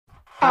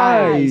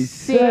I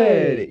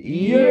said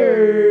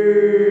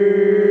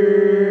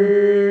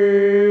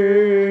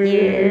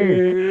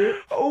yeah.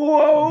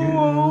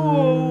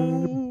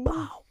 Whoa.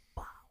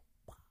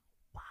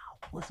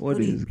 What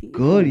goody, is people?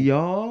 good,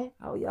 y'all?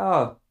 How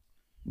y'all?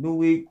 New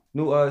week,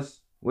 new us.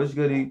 What's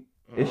goody?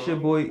 It's your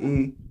boy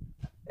E,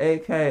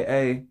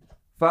 aka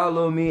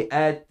follow me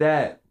at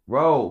that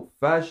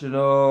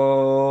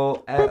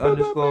Professional at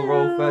underscore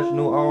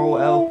Professional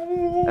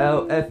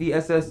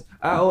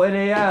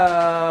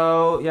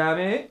ROLFESSIONAL. Yeah, I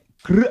mean.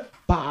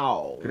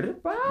 Pow. You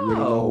already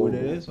know who it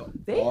is.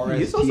 Thank you.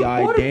 You're so RSTI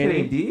supportive Danny.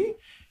 today, D.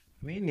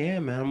 I mean, yeah,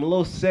 man. I'm a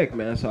little sick,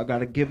 man, so I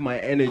gotta give my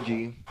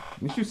energy.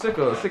 Is you sick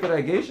of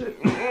that gay shit?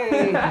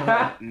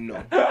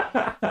 No.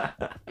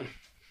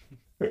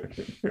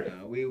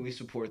 We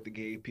support the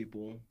gay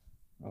people.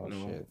 Oh,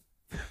 no. shit.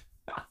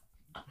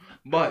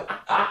 But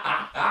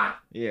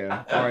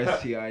yeah,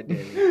 RSTI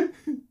Danny.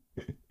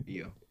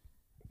 Yeah.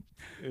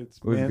 It's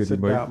What's man good, said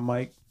boy? about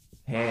Mike.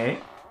 Hey.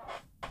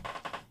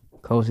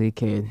 Cozy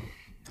Kid.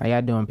 How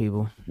y'all doing,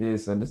 people? Yeah,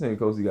 son, this nigga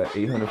Cozy got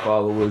 800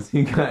 followers.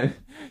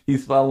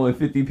 He's following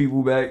 50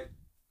 people back.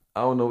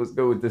 I don't know what's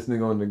good with this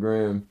nigga on the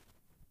gram.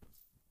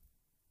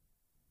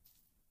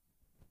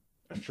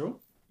 That's true.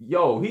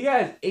 Yo, he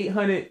has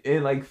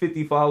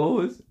 850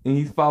 followers, and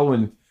he's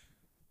following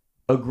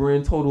a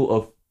grand total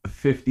of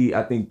 50,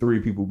 I think 3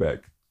 people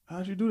back.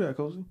 How'd you do that,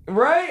 Cozy?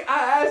 Right?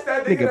 I asked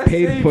that nigga Nigga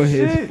paid for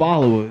his shit.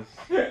 followers.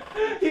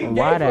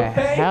 Why the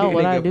hell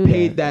would I do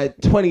Paid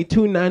that? that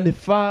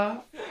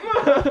 $22.95.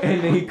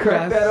 And then he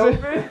cracked that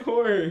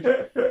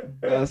open.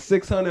 Got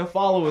 600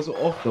 followers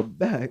off the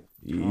back.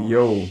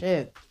 Yo,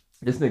 Shit.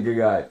 this nigga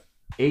got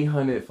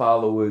 800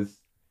 followers.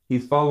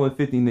 He's following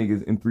 50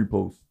 niggas in 3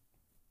 posts.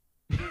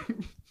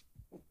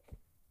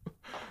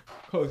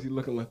 Cozy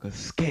looking like a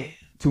scam.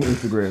 2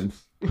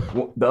 Instagrams.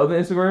 The other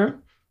Instagram,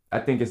 I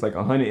think it's like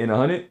 100 and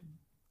 100.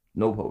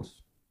 No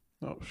posts.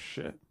 Oh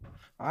shit.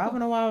 I don't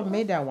know why I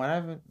made that one. I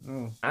haven't.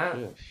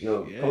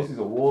 Yo, Yeah. Cozy's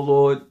a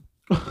warlord.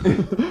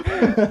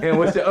 And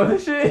what's the other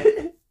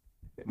shit?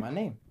 My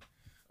name.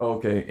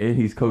 Okay, and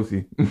he's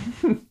Cozy.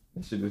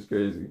 That shit is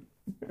crazy.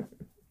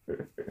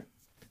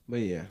 But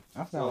yeah,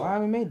 I forgot why I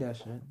haven't made that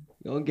shit.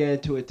 gonna get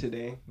into it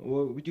today.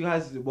 What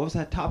was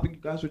that topic you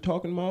guys were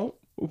talking about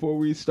before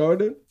we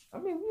started? I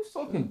mean, we was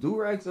talking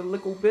do-rags a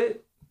little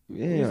bit.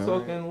 Yeah, We was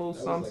talking a little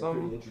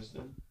something.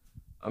 interesting.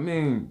 I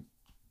mean,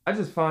 I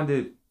just find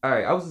it...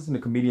 Alright, I was listening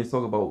to comedians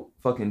talk about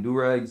fucking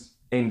do-rags.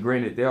 And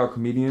granted, they are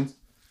comedians.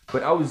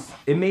 But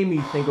it made me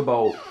think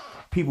about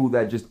people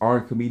that just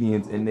aren't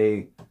comedians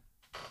and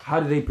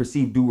how do they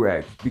perceive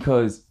do-rags?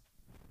 Because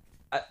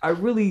I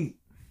really...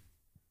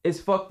 It's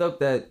fucked up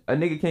that a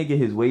nigga can't get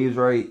his waves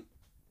right.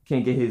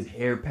 Can't get his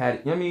hair patted.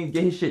 You know what I mean?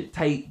 Get his shit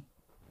tight.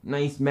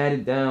 Nice,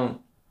 matted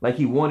down. Like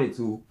he wanted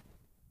to.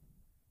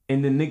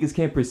 And then niggas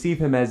can't perceive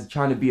him as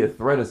trying to be a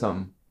threat or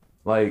something.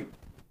 Like,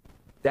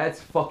 that's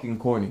fucking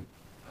corny.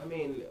 I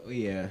mean,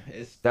 yeah,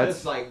 That's-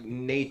 that's like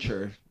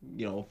nature,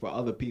 for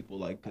other people,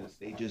 like, because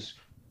they just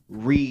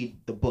read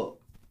the book.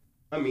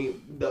 I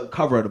mean, the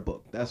cover of the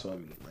book. That's what I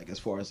mean. Like, as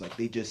far as like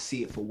they just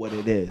see it for what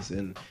it is,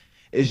 and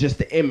it's just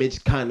the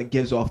image kind of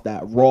gives off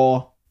that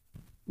raw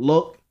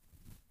look,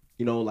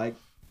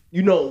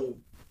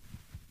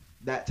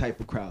 that type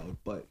of crowd.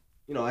 But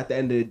at the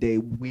end of the day,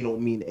 we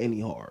don't mean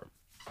any harm.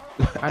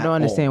 I don't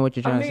understand what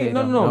you're trying to say.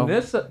 No, though.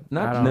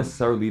 not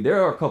necessarily.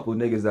 There are a couple of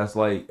niggas that's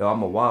like, oh,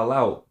 I'm a wild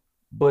out.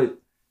 But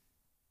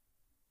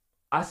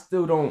I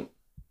still don't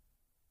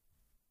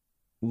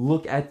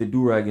look at the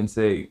do-rag and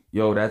say,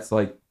 yo, that's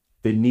like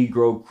the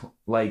Negro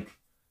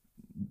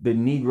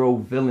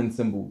villain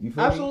symbol. You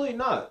feel me? Absolutely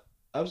not.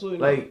 Absolutely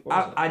Like,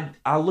 not.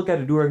 I look at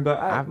the do-rag and be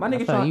like, my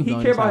nigga trying, he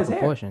care about his hair.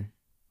 proportion.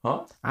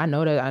 Huh? I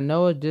know that. I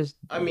know it just.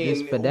 I mean,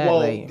 just for that. well,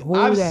 Like, who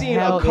I've the seen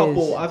hell a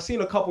couple. is- I've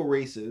seen a couple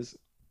races.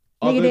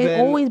 Nigga, other they've than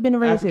always been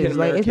racist.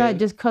 Like, it's not African-American,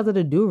 just because of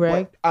the do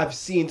rag. but I've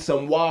seen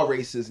some wild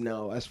races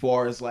now, as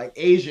far as like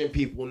Asian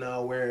people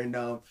now wearing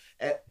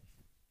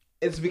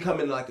it's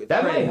becoming like a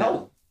That trend might now.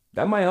 help.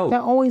 That might help.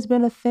 That always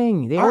been a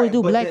thing. They All always right,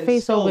 do but then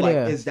blackface still, over like,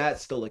 there. Is that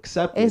still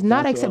accepted? It's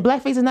not That's accept. all.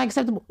 Blackface is not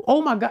acceptable.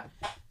 Oh my god,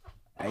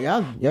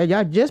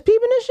 y'all just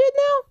peeping this shit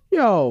now,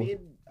 yo. I mean,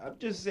 I'm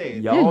just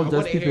saying. Y'all I just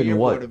wanna hear peeping your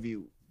what? point of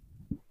view.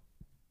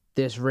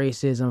 This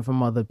racism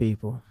from other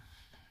people,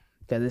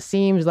 because it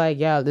seems like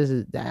y'all. This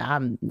is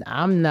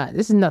I'm not.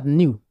 This is nothing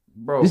new.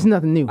 Bro, This is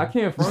nothing new. I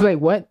can't It's front. like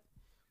what?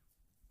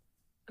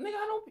 Nigga,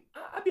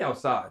 I be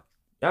outside.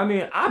 I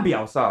mean, I be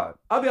outside.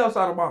 I be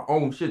outside of my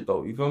own shit,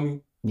 though. You feel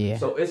me? Yeah.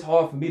 So it's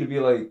hard for me to be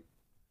like,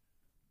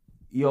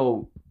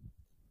 yo,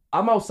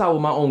 I'm outside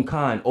with my own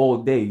kind all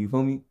day. You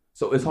feel me?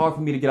 So it's hard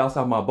for me to get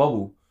outside my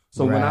bubble.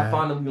 So when I Right.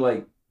 finally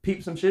like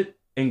peep some shit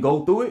and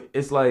go through it,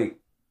 it's like,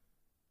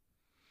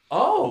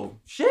 oh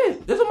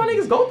shit, this is what my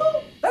niggas go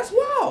through? That's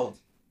wild.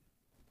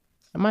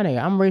 My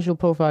nigga, I'm racial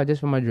profile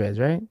just for my dreads,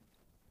 right?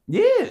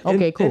 Yeah.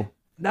 Okay, cool.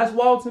 That's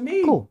wild to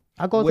me. Cool.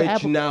 I go to Which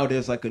Apple. now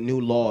there's like a new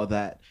law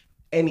that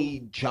any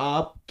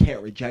job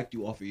can't reject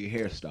you off of your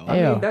hairstyle. I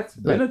Yeah. mean, that's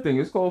been a thing.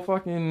 It's called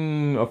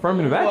fucking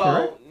affirmative action,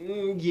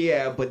 right?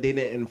 Yeah, but they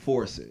didn't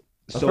enforce it.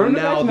 So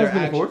now they're been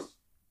actually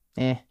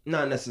enforced.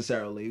 not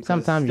necessarily. 'Cause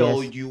Sometimes,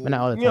 still yes, you, but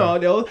not all the you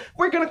know, time.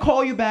 we're gonna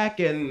call you back,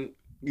 and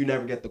you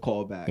never get the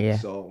call back. Yeah.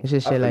 So It's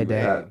just I shit like feel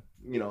that. that.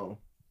 you know,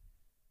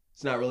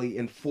 it's not really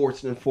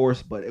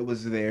enforced, but it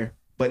was there.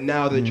 But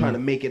now they're trying to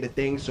make it a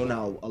thing. So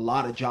now a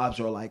lot of jobs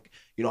are like,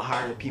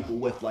 hiring people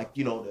with like,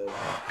 the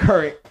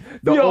current,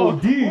 The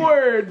OD.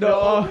 word,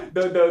 The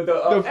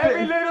every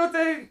fit- little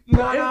thing.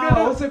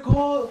 Nah, what's it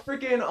called?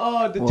 Freaking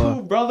the What?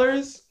 two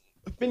brothers,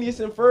 Phineas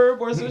and Ferb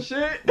or some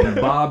shit.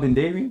 Bob and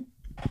Davy.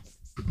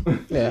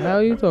 The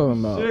hell you talking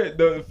about? Shit,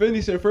 the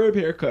Phineas and Ferb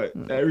haircut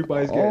that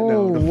everybody's getting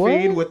now. The what?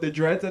 fade with the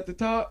dreads at the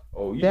top.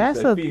 Oh, you That's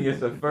just said a-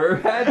 Phineas and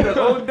Ferb had the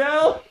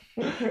Odell.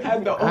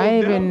 Had the I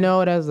didn't Odell. even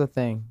know that was a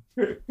thing.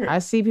 I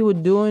see people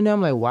doing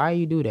them. Like, why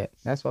you do that?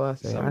 That's all I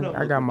say. Some of them I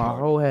look got my retarded.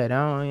 whole head.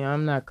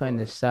 I'm not cutting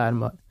this side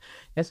much.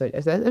 That's what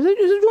you want to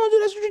do.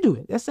 That's what you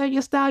do. That's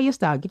your style. Your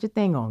style. Get your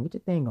thing on. Get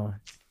your thing on.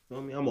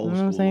 Feel me? I'm old You know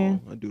what I'm school.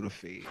 saying? I do the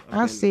fade.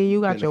 I see you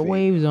got your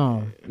waves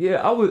on.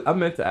 Yeah, I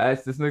meant to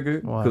ask this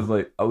nigga What? because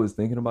like I was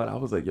thinking about it. I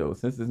was like, yo,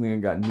 since this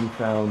nigga got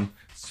newfound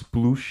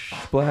sploosh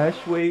splash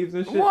waves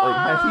and shit, like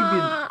has he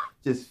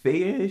been just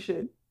fading his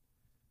shit?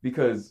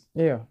 Because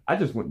Yeah. I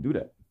just wouldn't do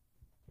that.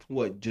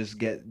 What? Just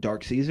get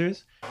Dark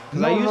Caesars? Because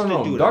No, I used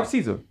no, to do Dark that.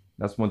 Caesar.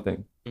 That's one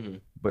thing. Mhm.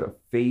 But a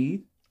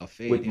fade A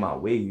fade with yeah. my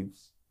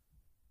waves.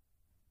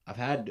 I've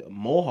had a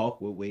mohawk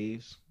with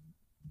waves.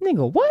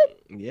 Nigga, what?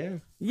 Yeah.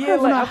 Yeah,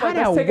 don't like know I how thought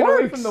that's that taken away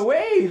works. from the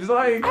waves.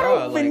 Like, I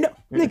don't even know.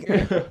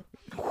 Nigga,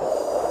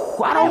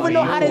 I don't even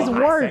know how this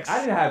works. I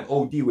didn't have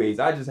OD waves.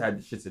 I just had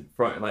the shits in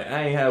front. Like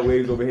I ain't had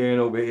waves over here and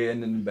over here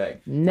and in the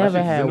back. Never My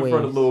shit's had in the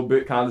front a waves. little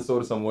bit, kind of,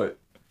 sort of, somewhat.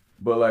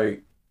 But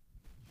like,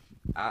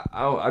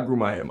 I grew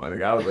my hair, my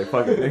nigga. I was like,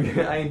 fuck it,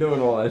 nigga. I ain't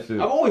doing all that shit.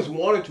 I've always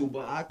wanted to,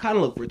 but I kind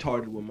of look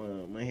retarded with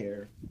my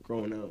hair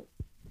growing out.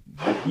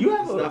 You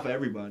have It's not for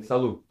everybody.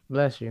 Salud.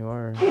 Bless you.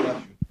 Or Bless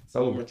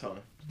you. One more Salud. time.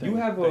 You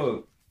have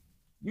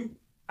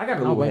I got a I'll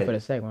little wait head. for the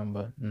second one,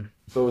 but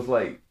So it's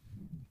like,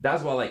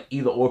 that's why like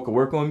either or could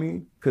work on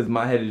me, cause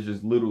my head is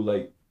just little.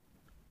 Like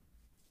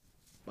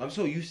I'm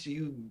so used to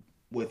you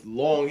with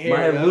long hair. my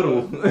head now.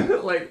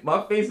 little. Like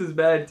my face is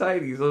bad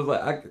tighty. So it's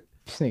like I could.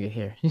 this nigga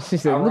here. He's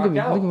just I like, look rock at me.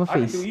 out. Look at my I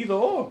can do face. either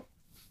or.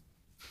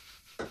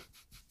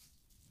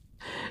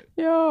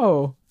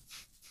 Yo.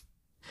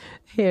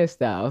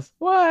 Hairstyles.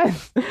 What?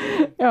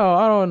 Yo,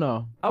 I don't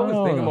know. I was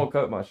don't thinking know. about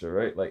cutting my shit,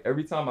 right? Like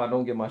every time I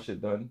don't get my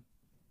shit done,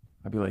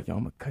 I'd be like, yo,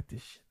 I'm gonna cut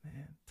this shit, man.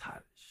 I'm tired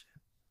of this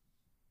shit.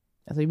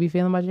 That's what you be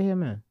feeling about your hair,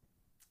 man.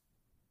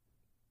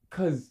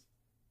 Cause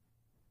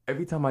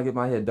every time I get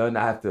my hair done,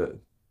 I have to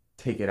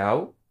take it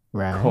out,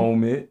 Right.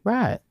 comb it,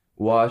 Right.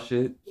 wash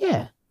it.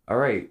 Yeah. All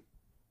right.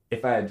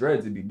 If I had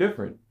dreads, it'd be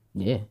different.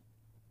 Yeah.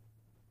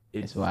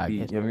 It'd That's why I be,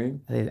 get- you know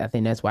what I mean? I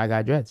think that's why I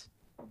got dreads.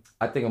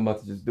 I think I'm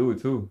about to just do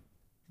it too.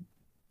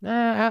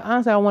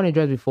 Honestly, I wanted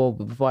dreads before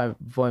I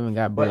even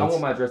got But braids. I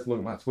want my dreads to look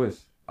like my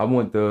twist. I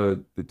want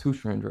the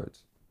 2-strand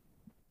dreads.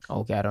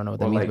 Okay, I don't know what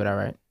that Or means, like- but all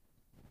right.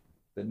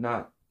 They're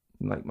not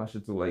like my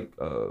shit's like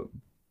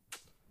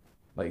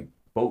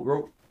boat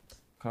rope,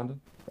 kinda.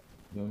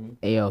 You know what I mean?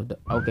 Ayo,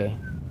 okay.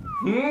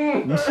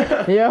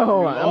 Mm.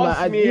 Yo,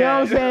 Lost me you know what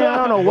I'm at- saying? I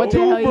don't know what the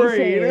Two hell you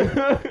brain.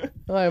 saying.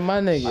 Like my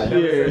I nigga.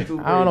 never said two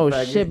I don't know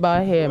braids, shit faggot.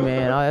 about hair,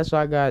 man. That's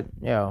why I got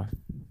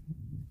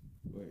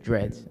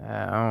dreads.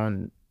 I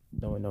don't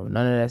know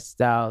none of that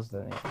styles.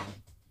 Well,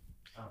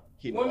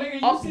 nigga,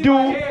 you Up see do,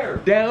 my hair.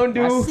 down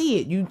do. I see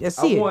it. I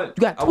see it. Want,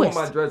 You got I want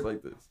twist. my dress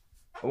like this.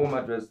 I want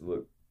my dress to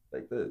look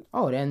like this.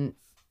 Oh, then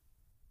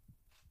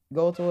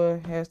go to a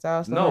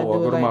hairstyle store. No, and I'll do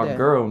go it to like my that.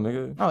 girl,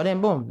 nigga. Oh,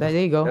 then boom. There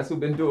you go. That's who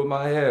been doing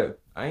my hair.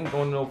 I ain't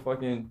going to no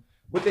fucking.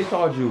 What they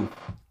charge you?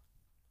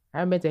 I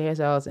haven't been to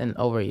hairstyles in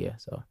over a year,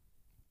 so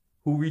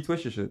Who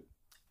retwist your shit?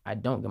 I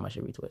don't get my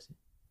shit retwisted.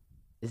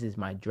 This is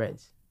my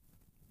dreads.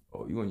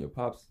 Oh, you and your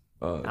pops.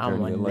 I'm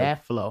journey in on life.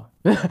 that flow.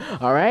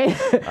 All right.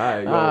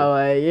 Alright, yo.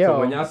 Like, yo. So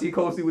when y'all see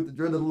Kosi with the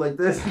drill like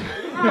this,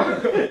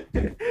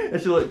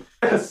 and she like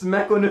a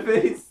smack on the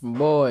face.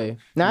 Boy.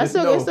 Now Just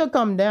it know. still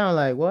come down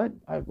like what?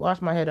 I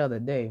washed my head the other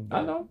day.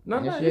 I know.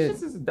 No, This this shit-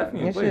 shit is definitely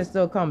in This shit place.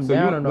 still come So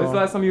down you, and when's all. the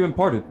last time you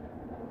imparted?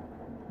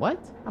 What?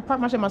 I part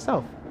my shit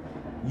myself.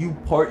 You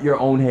part your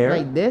own hair?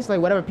 Like this, like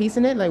whatever piece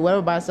in it, like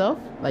whatever by itself,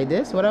 like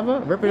this, whatever.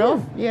 Rip it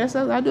off. Yeah,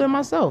 I do it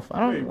myself. I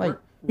don't Hey, like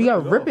rip you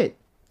gotta it rip off. it.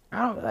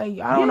 I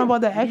don't know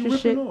about that extra rip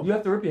it shit. off. You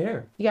have to rip your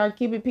hair. You gotta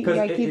keep it. You 'Cause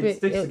gotta it- keep it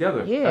sticks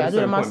together Yeah, at a I do it certain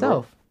point,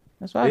 myself.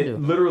 That's what I It do.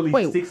 literally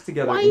Wait, sticks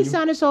together. Why and you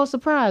sounding so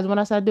surprised when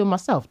I said I do it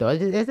myself though?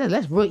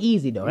 That's real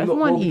easy though. That's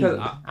one easy. because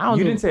I don't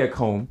you do, didn't say a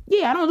comb.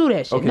 Yeah, I don't do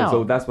that shit. Okay, no.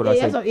 so that's what I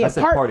said. I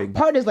said parting.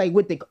 Part is like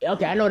with the.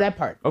 Okay, I know that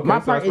part. Okay, My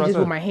so part that's is what I just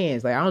with said. my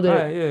hands. Like I don't do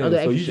Alright, that. yeah. I don't do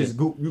So extra you shit. just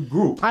you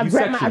group. I you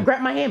grab section. I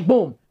grab my hand,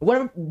 boom,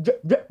 whatever,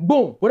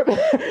 boom, whatever.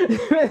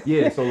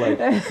 Yeah, so like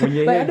when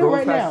your Like, I hair do grows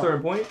right past now. a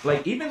certain point,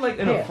 like even like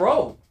in Yeah. a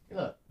fro,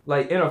 Look.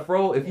 like in a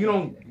fro, if you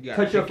don't You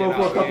gotta cut your pick fro it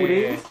for a out, couple yeah.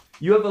 days,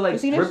 you ever like You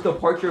see this? ripped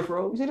apart your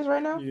fro? You see this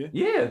right now? Yeah.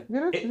 Yeah, You see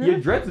this? You see your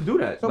this? dreads to do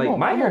that. So Like boom,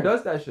 my come hair on.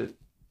 does that shit. You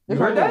This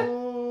heard right that?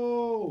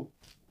 Oh.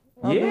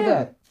 I'll do Yeah.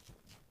 that.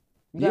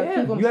 You gotta Yeah,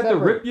 keep 'em you have to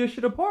separate, rip your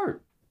shit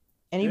apart.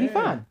 and you be Yeah.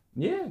 fine.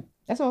 Yeah,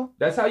 That's all.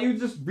 That's how you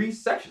just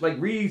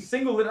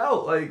single it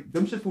out. Like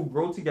them shits will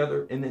grow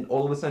together, and then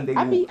all of a sudden they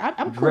I'm cool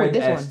with dread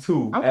this as one.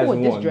 two. I'm as cool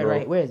with this one, dread bro.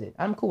 right. Where is it?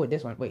 I'm cool with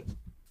this one. Wait.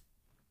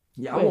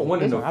 Yeah, I Where want is one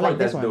it? in the This one. I front. like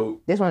this That's one.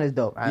 dope. This one is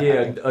dope.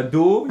 Yeah, a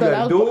duel. You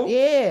got a duel.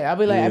 Yeah, I'll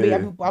be like, Yeah,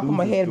 I'll put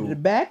my dudes head is to the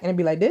dope. back and it'd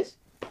be like this.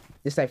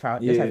 This type how.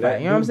 Yeah, This type how.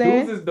 You know what I'm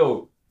saying? Duels is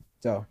dope.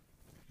 So.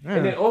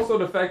 And then also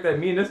the fact that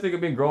me and this nigga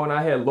been growing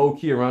our hair low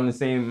key around the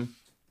same,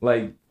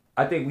 like,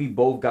 I think we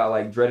both got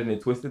like dreaded and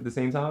twisted at the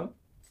same time.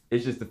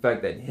 It's just the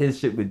fact that his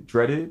shit was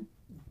dreaded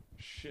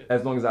Shit.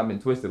 as long as I've been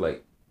twisted,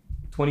 like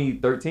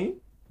 2013.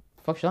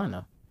 Fuck should I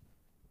know?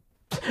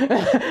 That's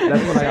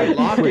when I got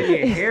Locking quit.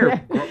 your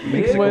hair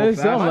makes it Well, go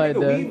it's fast. something like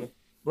My nigga, that. we,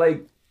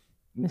 like,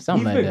 Something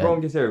he's like been that.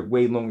 growing his hair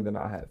way longer than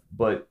I have,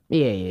 but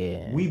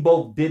Yeah. we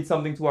both did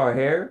something to our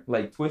hair,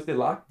 like twisted,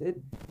 locked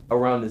it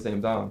around the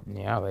same time.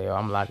 Yeah, I'm like, yo,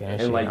 I'm locking that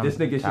And shit. like I'm this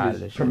nigga tired of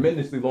shit this is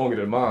tremendously longer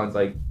than mine.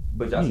 Like,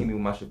 but y'all Hmm. see me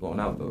with my shit blowing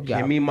out though. Yeah.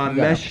 Give me my You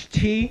got- mesh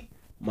tee,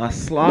 my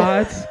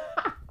slides,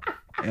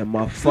 and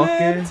my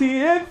fucking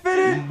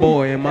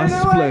boy and my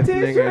split,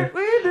 nigga.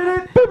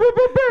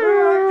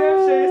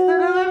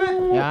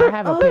 Yeah, I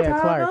have a pair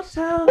of Clarks.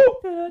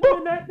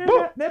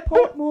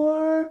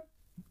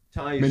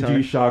 Telling you, G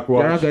son. Shock Y'all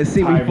watch. gonna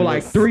see me for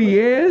like Timeless. 3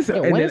 years, Yeah,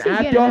 and when then is he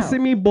after getting y'all out? see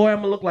me, boy, I'm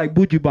gonna look like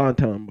Buju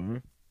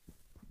Banton,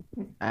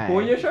 bro.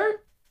 Pull your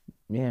shirt?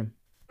 Yeah.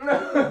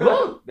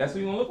 Look, that's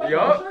what you wanna look like?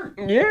 Yup. Shirt.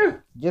 Yeah.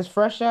 Just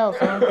fresh out,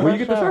 son. Where you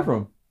get the Fresh shirt out.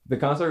 from? The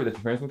concert that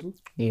your parents went to?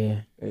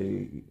 Yeah.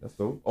 Hey, that's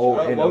dope. Oh,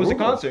 and what was the Aruba.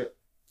 concert?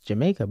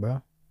 Jamaica,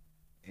 bro.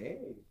 Hey.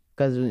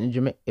 Because in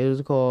Jamaica, it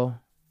was called.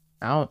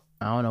 I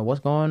don't know what's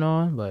going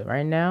on, but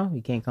right now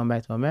we can't come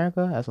back to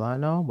America. That's all I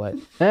know. But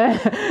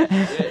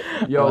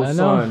Yo, All I know.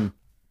 son.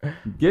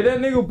 Get that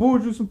nigga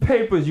Buju some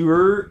papers, you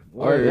heard?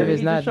 Or if He it's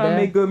just not trying to there-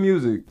 make good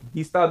music.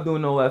 He stopped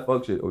doing all that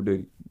fuck shit, or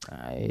did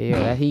he?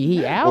 yeah,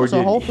 he Or out. So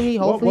did he?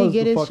 hopefully was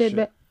get the his fuck shit shit?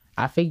 back.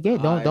 I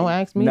forget. Don't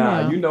ask me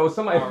Nah, now. you know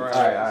somebody. All right.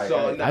 Alright.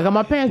 So I got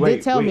my parents Wait,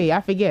 did tell wait. me.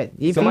 I forget.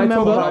 If you Somebody talk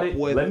remember, about it.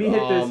 With, Let me hit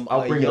this.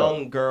 I'll a bring it up.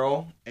 young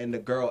girl, and the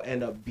girl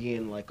end up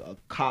being like a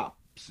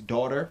cop's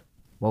daughter.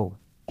 whoa,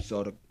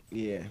 So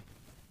yeah.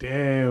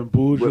 Damn,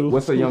 Buju.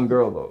 What's a young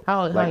girl though?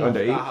 How Like young?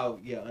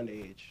 underage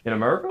Underage. in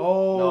America? No,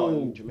 Oh,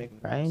 in Jamaica.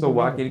 Right? So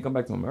why can't he come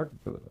back to America?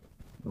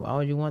 Why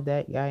would you want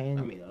that guy in?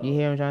 I mean, you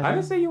hear him trying to I say?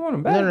 didn't say you want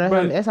him No, back, no,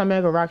 but that's how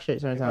America rock shit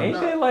If I'm sometimes. Ain't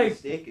not they like-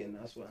 mistaken,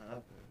 that's what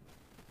happened.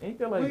 ain't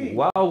there like Wait.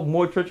 wild,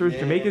 more treacherous Yeah.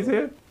 Jamaicans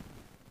here?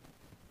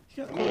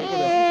 I mean, he's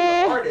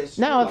an artist.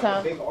 Now He's it's like time.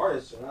 a big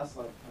artist, so that's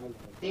like. I don't know.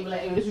 They be like,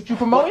 hey, this what you But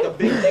promoting? the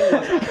big thing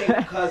was, I think,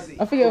 because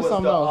I forget it was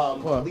something the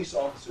else. What? police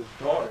officer's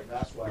daughter.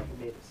 That's why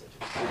he made it such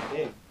a big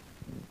thing.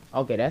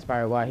 Okay, that's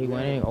probably why he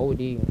went in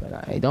OD.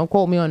 But hey, don't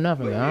quote me on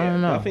nothing. But Man. I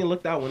don't know. definitely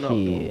look that one up.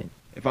 Shit. Though.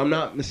 If I'm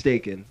not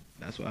mistaken,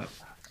 that's what happened.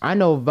 I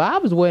know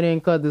Vibes went in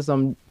because of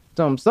some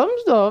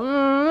stuff.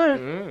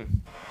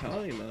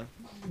 Telling you, man.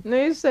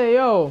 They say,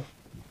 yo,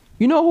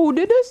 you know who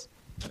did this?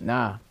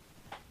 Nah.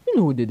 You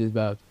know who did this,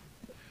 Vibes?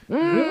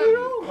 really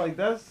though? Like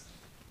that's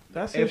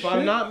his If shit.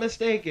 I'm not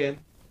mistaken,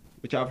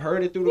 which I've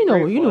heard it through the You know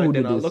grapevine, who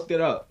then did I this. looked it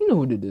up. You know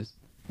who did this?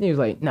 He was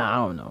like, nah,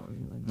 I don't know.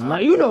 I'm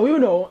like, you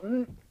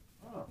know.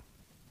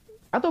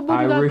 I thought Buju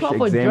got Irish caught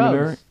for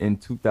Examiner drugs. in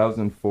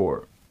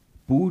 2004.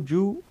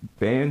 Buju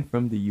banned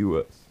from the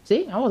U.S.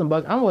 See, I wasn't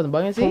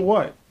bugging. For See,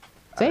 what?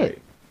 say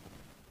it.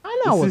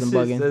 I know I This wasn't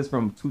shit bugging. says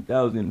from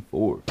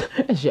 2004.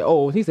 That shit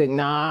old. He said,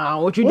 nah,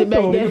 what you What did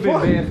back the then? Nigga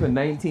been banned for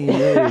 19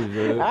 years,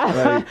 bro.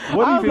 Like,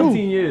 What do you do?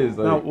 15 years.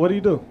 Like, Now, what do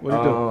you do? What do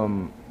you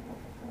do?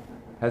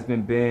 Has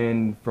been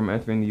banned from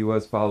entering the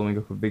U.S. following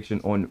a conviction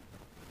on.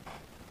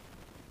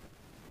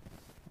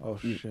 Oh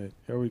shit!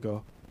 Here we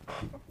go.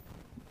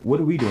 What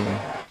are we doing?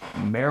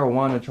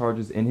 Marijuana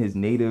charges in his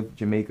native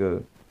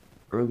Jamaica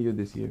earlier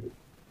this year.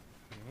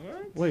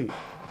 Wait.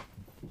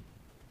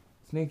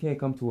 This nigga can't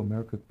come to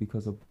America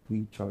because of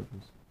weed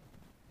charges.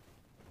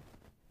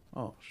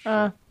 Oh shit.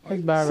 That's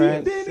about See,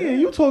 right. Danny,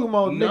 you talking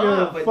about Nah,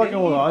 nigga but fucking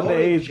didn't with he go to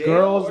underage jail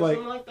girls? or Like,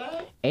 something like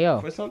that? Hey, yo,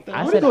 For something?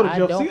 I when said he go to I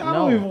jail? don't See, I know.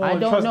 don't even I want to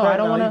don't trust know. that I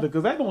don't now wanna- either,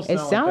 because that don't sound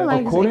sound like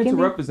like- that. According it to can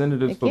be-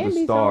 representatives it for can the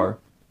be Star,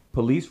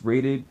 police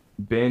raided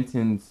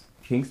Banton's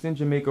Kingston,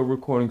 Jamaica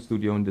recording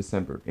studio in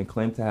December and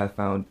claimed to have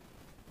found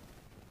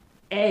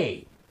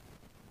a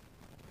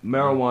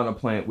marijuana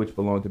plant which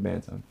belonged to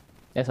Banton.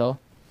 That's all.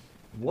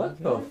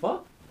 What the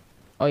fuck?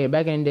 Oh yeah,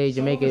 back in the day,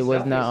 Jamaica it's was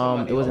definitely not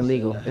somebody it wasn't else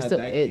legal. that It's had still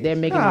that they're case.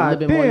 making it a little God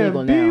bit more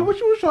legal damn, B, now. what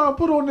you was trying to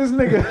put on this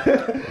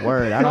nigga?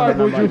 Word, I don't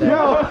know nothing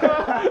about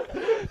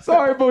that.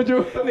 Sorry,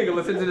 Buju. That nigga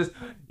listen to this.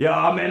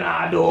 Yeah, man,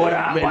 I do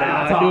that.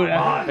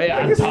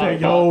 Nigga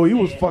said, yo, he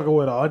was fucking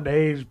with an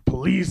underage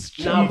police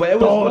chief Nah, but it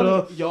was daughter.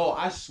 really, yo,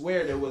 I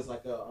swear there was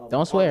like a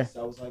Don't swear. artist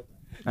that was like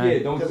Yeah,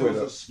 don't because do it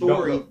was it. a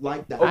story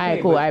like that.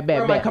 Alright, cool. but I Where bet.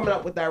 am I Bet. coming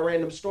up with that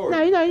random story?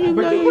 No, you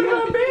But know, you put it you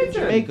on in Banton.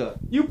 Jamaica.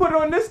 You put it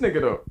on this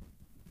nigga though.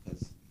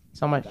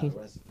 so much. Got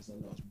arrested for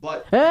something else.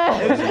 But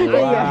Yeah.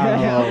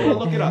 yeah, I'm gonna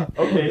look it up.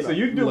 Okay, so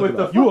you do Look what it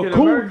the up. You a fucking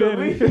cool American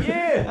Danny. legal-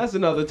 Yeah. That's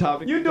another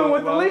topic. You to doing talk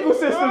what the about. legal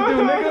system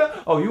do,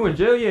 nigga? Oh, you in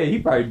jail? Yeah, he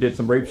probably did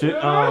some rape shit.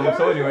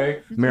 So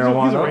anyway,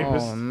 marijuana.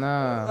 rapist. Oh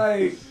nah.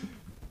 Like,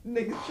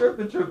 Nigga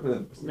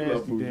tripping.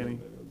 Nasty, Danny.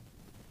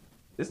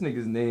 This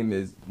nigga's name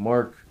is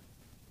Mark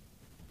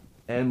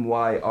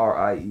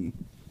Myrie.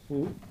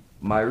 Who?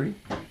 Myrie?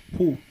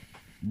 Who?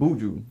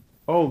 Buju.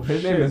 Oh,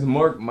 His shit. name is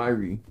Mark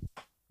Myrie.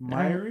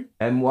 Myrie?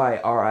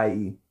 Myrie. All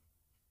right.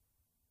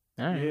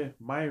 Yeah,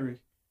 Myrie.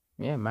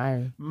 Yeah,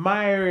 Myrie.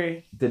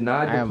 Myrie.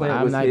 Denied the I'm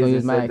plant was not his gonna and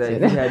use my said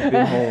that accent. he had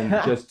been home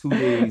just 2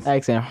 days.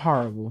 Accent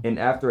horrible. And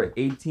after an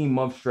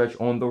 18-month stretch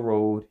on the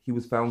road, he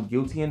was found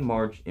guilty in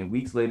March. And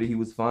weeks later, he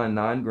was fined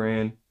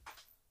 $9,000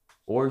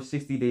 or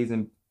 60 days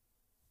in.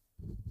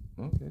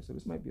 Okay, so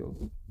this might be over.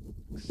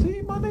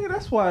 See, my nigga,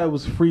 that's why I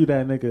was free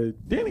that nigga.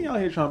 Danny out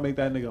here trying to make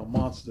that nigga a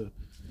monster.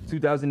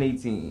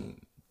 2018,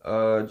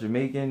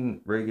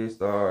 Jamaican reggae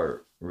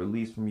star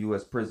released from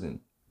U.S.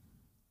 prison.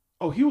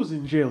 Oh, he was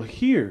in jail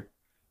here.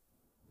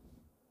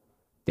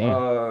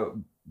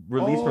 Damn.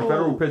 Released from Oh.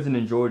 federal prison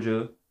in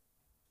Georgia.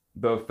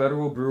 The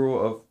Federal Bureau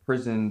of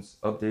Prisons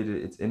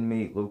updated its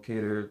inmate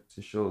locator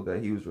to show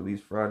that he was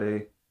released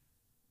Friday.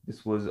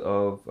 This was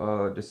of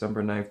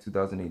December 9th,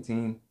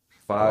 2018,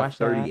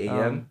 5:30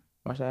 a.m.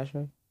 Watch that,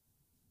 Ashtray.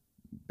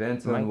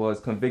 Benton Mike? was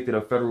convicted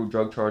of federal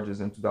drug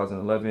charges in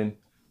 2011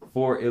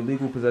 for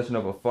illegal possession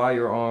of a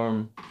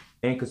firearm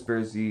and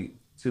conspiracy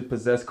to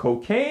possess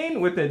cocaine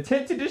with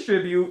intent to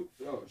distribute.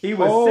 He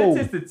was Oh.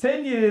 sentenced to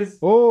 10 years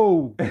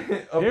Oh, a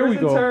Here we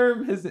prison go.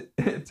 term. His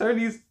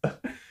attorneys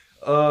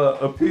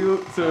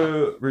appealed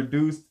to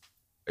reduce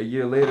a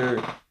year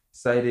later,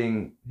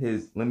 citing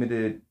his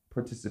limited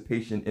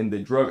participation in the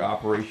drug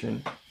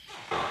operation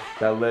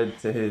that led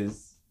to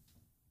his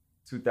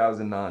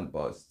 2009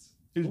 bust.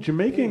 is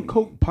Jamaican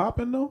coke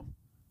popping though?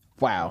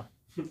 Wow.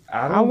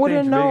 I I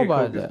wouldn't know Jamaican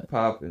about coke is that.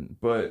 popping,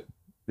 but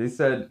they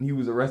said he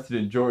was arrested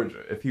in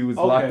Georgia. If he was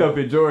Okay. locked up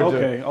in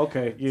Georgia,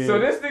 Okay, yeah. so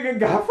this nigga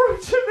got from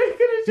Jamaica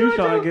to you Georgia.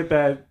 trying to get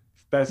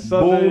that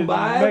southern Boom,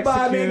 bye,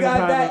 bye, Mexican me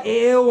got that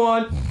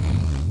A1.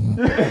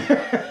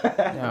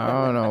 I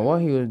don't know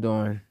what he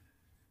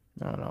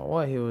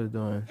was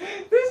doing.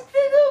 This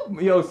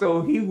nigga, yo,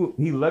 so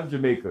he left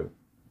Jamaica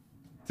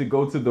to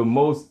go to the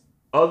most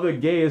other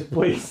gayest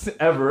place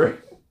ever,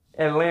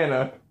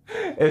 Atlanta,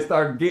 and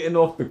start getting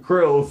off the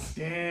krills.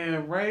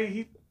 Damn,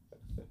 right?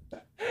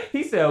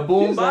 He said,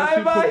 "Boom, He's bye,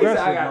 actually bye." He said,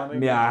 progressive, "I got my nigga.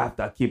 me. I have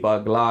to keep a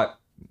Glock.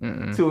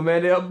 Mm-mm. 2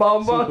 minute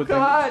bomb See, but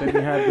clot."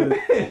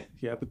 then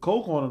he had the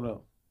coke on him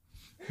though.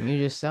 You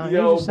just sound.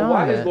 Yo, you just but sound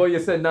why his that. lawyer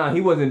said, "Nah,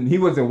 he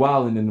wasn't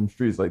wilding in them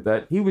streets like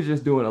that. He was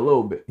just doing a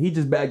little bit. He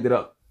just bagged it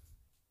up.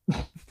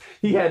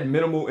 He had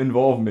minimal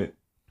involvement.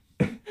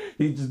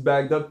 He just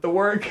bagged up the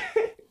work."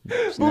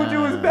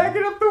 Buju was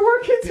backing up the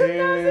work in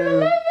 2011.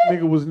 Damn,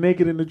 nigga was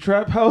naked in the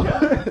trap house. Oh,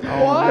 Boom,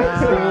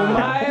 nah.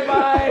 bye,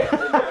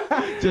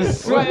 bye.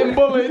 Just sweating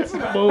bullets.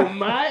 Boom,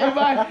 bye.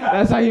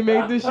 That's how you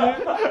make this shit.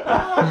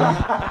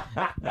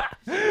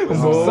 Boom,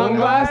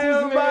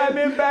 Sunglasses, bye, bye, nigga.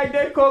 been back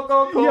there,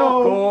 Coco.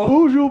 Yo,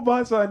 Buju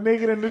Butts are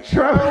naked in the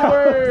trap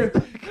house.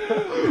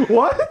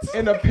 What?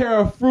 And a pair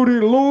of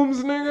Fruity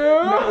Looms,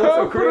 nigga.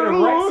 Also creative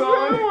Rex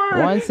on.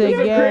 Once Creative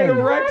again,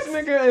 Rex,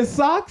 nigga, and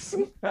socks.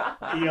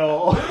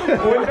 Yo.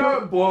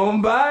 Window,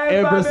 boom, bye,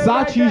 And bye,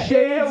 Versace been back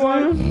shades,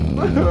 there,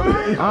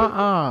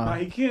 Nah,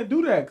 he can't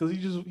do that because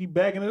he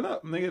bagging it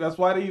up, nigga. That's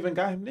why they even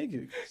got him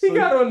naked. He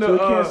got on the. so he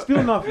can't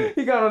steal nothing.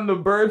 He got on the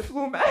bird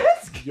flu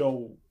mask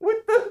Yo,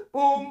 with the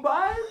boom,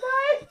 bye,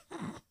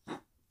 bye.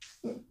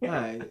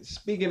 Alright,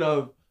 speaking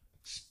of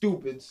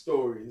stupid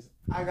stories,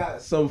 I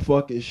got some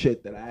fucking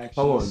shit that I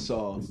actually Hold on.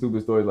 saw.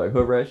 Stupid stories like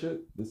hood rat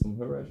shit. This some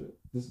hood rat shit.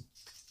 This.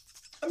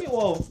 I mean,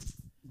 well,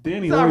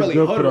 Danny it's not always really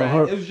good for hood the rat.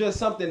 hood. It was just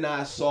something that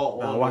I saw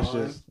Nah,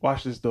 online.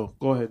 watch this though.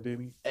 Go ahead,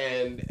 Danny.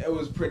 And it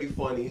was pretty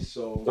funny.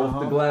 So,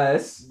 Off the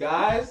glass.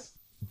 guys,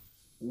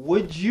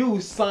 would you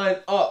sign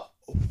up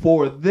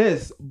for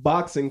this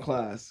boxing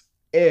class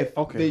if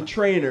Okay. the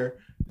trainer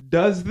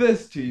does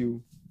this to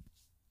you?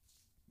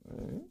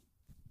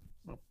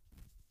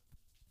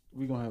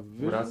 We gonna have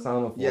Would I video.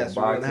 sign up for Yes, a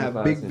we're gonna boxing have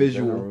class big in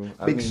visual, general?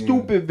 I big mean,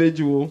 stupid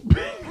visual.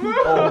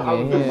 Oh, I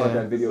was thinking about Yeah.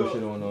 that video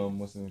shit on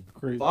what's the name?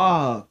 Crazy.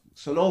 Fuck.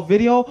 So no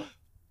video.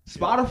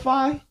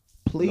 Spotify,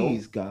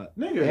 please, God.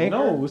 Nigga, Anchor?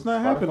 no, it's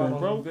not Spotify happening, don't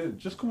bro. do good.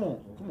 Just come on.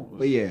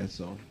 But yeah,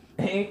 so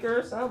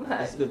Anchor, something.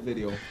 that's the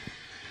video.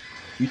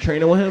 You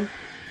training with him?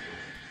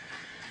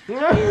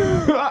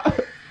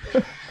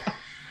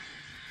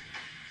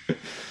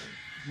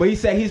 But he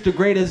said he's the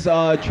greatest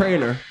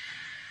trainer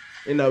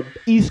in the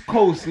East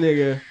Coast,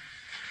 nigga.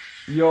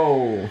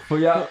 Yo, for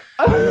y'all,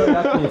 I know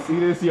y'all can't see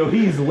this. Yo,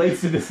 he's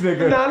lacing this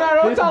nigga. No,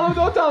 don't tell him,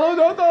 don't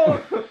tell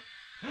him.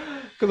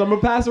 Cause I'm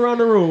gonna pass around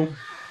the room.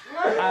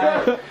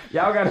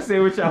 Y'all gotta say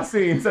what y'all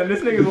seen. So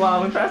this nigga's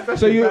wilding. Pass that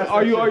So shit, you pass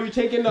are that you shit.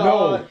 taking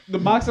No. the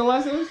boxing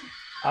lessons?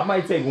 I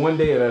might take one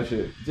day of that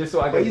shit just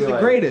so I can. But he's be the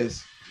like,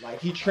 greatest. Like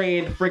he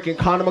trained freaking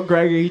Conor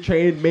McGregor, he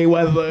trained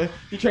Mayweather,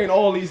 he trained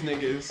all these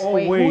niggas. Oh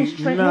wait, wait, who's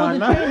the trainer?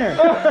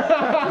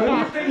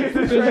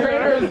 The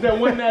trainer is the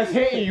one that's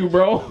hitting you,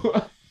 bro.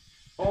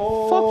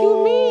 Fuck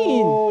you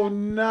mean? Oh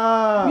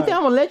nah. You think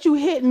I'm gonna let you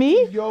hit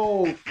me?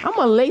 Yo, I'm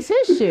gonna lace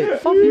his shit.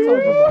 Fuck you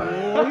talking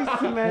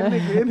about? lacing that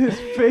nigga in his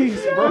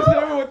face, bro.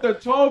 Bro, with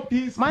with the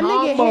 12-piece My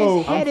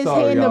combo. nigga had his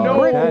sorry, hand in the y'all.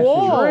 brick That shit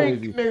wall. crazy.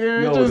 Drink,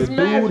 nigga, Yo, just the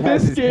mad dude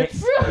has his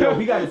biscuits. Yo,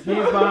 he got his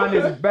hands behind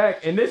his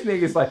back, and this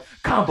nigga's like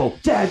combo,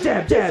 jab,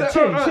 jab, jab,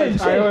 chin, chin, All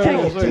right, chin,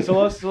 wait, chin. so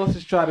let's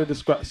just try to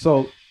describe.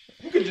 So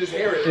You could just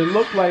hear it. it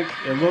looked like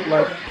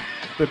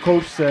the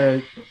coach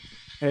said,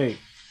 "Hey,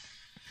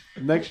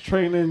 next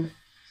training,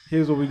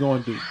 here's what we're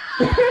gonna do.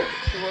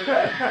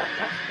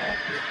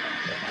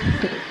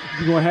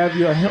 You're gonna have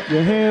your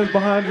hands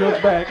behind your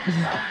back.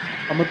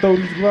 I'm gonna throw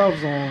these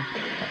gloves on,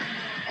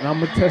 and I'm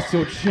gonna test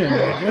your chin.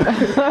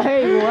 nigga.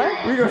 Hey,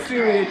 what? We gonna see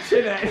where your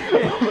chin at.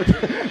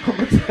 I'm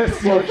gonna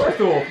test Well, your first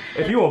of all,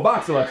 if you want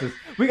box Alexis,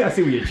 we gotta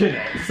see where your chin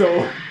at.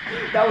 So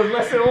that was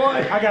lesson one.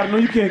 I gotta know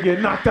you can't get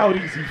knocked out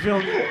easy. Feel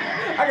me?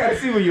 I gotta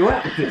see where you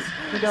at with this.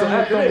 You So gotta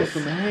after throw this,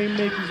 some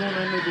haymakers on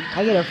that nigga.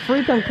 I get a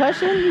free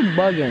concussion? You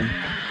bugging.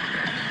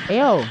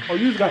 Yo, Oh,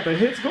 you just got the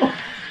hits going.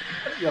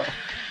 Yo.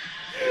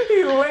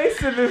 he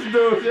lacing this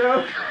dude,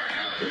 yo.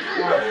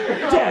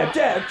 Jab,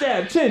 jab,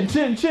 jab, chin,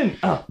 chin, chin.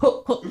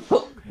 Hook, hook,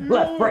 hook.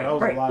 Left, right, That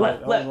was a right, lot. left,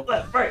 That was left,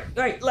 left, right,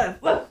 right,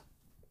 left, left.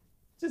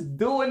 Just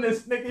doing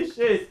this nigga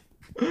shit.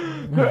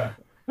 that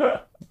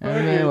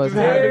man was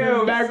Damn, happy. in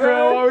the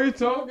background while we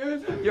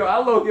talking. Yo, I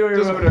low key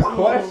remember the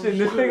question.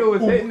 This nigga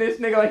was hitting this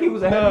nigga like he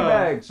was a heavy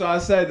bag. So I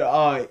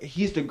said,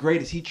 he's the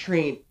greatest. He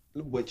trained,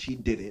 which he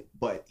didn't,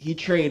 but he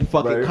trained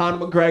fucking Right.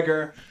 Conor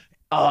McGregor,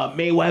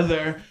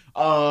 Mayweather,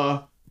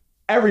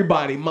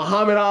 everybody,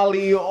 Muhammad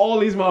Ali, all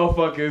these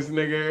motherfuckers,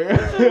 Muhammad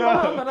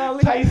nigga.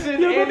 Ali.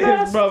 Tyson You're the and his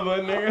best.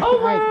 brother, nigga.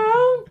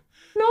 Around.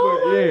 No,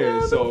 But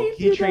yeah, so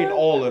he trained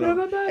all of them,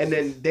 You're the best. and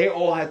then they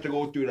all had to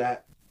go through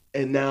that,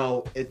 and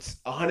now it's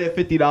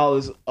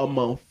 $150 a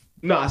month.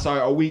 Nah,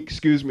 sorry, a week.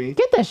 Excuse me.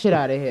 Get that shit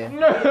out of here.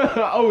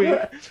 A week.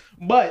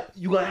 But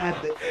you gonna have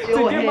to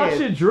get my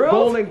shit drilled?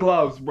 golden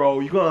gloves, bro.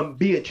 You gonna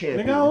be a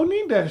champion. Nigga, I don't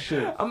need that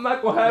shit. I'm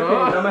not gonna have it.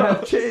 I'm gonna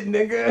have chin,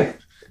 nigga.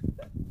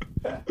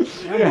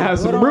 You gonna have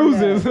some Good on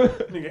bruises.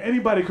 Nigga,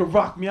 anybody could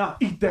rock me out.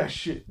 Eat that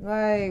shit.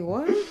 Like,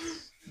 what?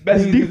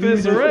 Best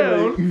defense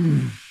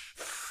around.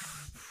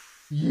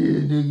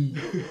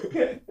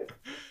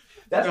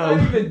 That's not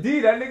even D.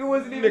 That nigga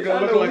wasn't even Nigga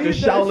trying look to like a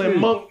leave that Shaolin shit.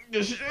 monk,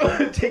 just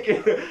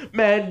taking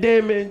mad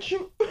damage.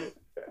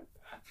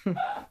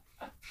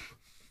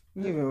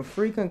 You give him a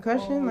free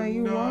concussion? Like,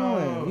 you no.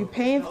 wildin'. You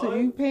paying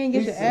to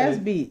get He your said- ass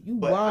beat. You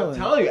But I'm wildin'.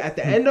 telling you, at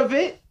the end of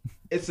it,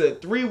 it's a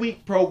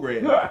 3-week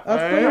program.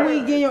 A 3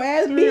 week getting your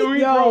ass beat?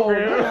 3-week Yo,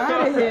 program. get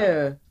out of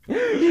here.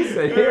 He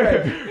said,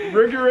 "Here,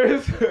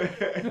 Rigorous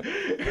and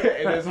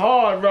it's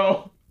hard,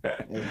 bro.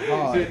 It's It's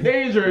hard.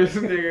 dangerous,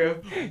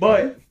 nigga.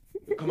 But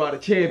come out a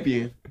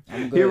champion.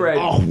 I'm good. here at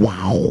Oh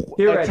wow,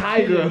 here a at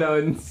tiger. Chin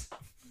Nuns.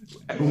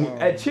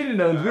 At Chin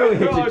Nuns, we only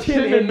hit Oh, your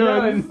chin Chin and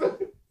Nuns. nuns.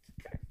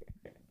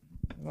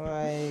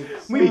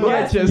 Like, We got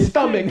blasting your your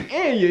stomach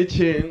and your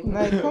chin.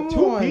 Like, come on,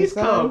 2-piece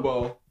son.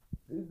 combo.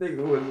 This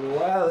nigga was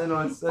wilding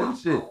on some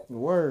shit.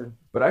 word.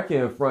 But I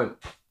can't front.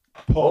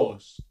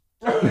 Pause.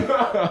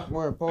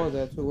 Word, pause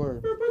that 2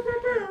 words.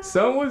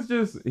 Son was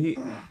just he.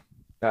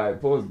 Alright,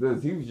 pause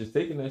this. He was just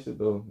taking that shit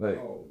though. Like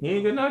he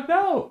ain't get knocked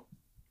out.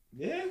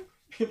 Yeah.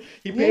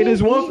 He paid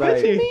his 150.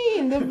 What you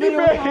mean? The He video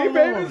paid, how he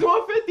paid long? his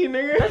 150, That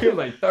nigga. shit was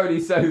like 30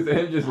 seconds of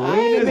him just I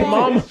leaning.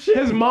 ain't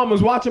His been- mom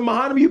was watching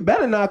behind him. You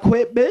better not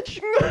quit, bitch.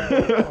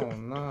 Oh,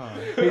 nah.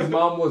 His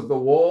mom was the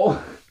wall.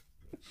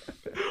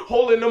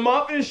 Holding him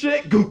up and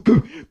shit. Goo,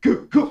 goo,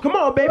 goo, goo. Come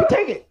on, baby,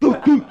 take it. Goo,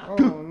 goo, Oh,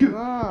 goo, goo.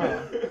 nah.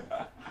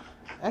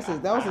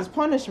 That was his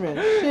punishment.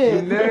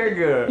 Shit.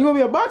 Nigga. You gonna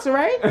be a boxer,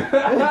 right?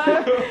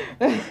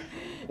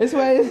 This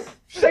way.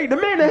 Say the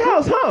man in the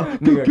house, huh?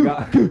 Nigga,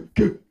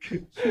 God,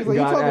 She's like, you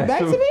God talking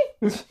back asked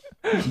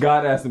to me?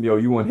 God asked him, yo,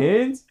 you want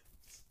hands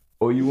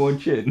or you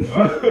want chin?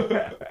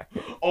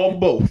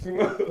 On both.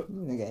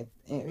 Nigga,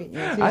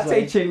 I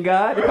take chin,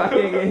 God. If I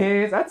can't get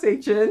hands, I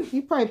take chin. He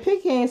probably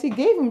pick hands. He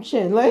gave him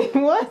chin. Like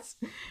what?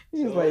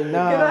 He's just like,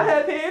 nah. Can I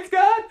have hands,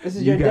 God? This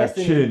is You your got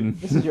destiny. chin.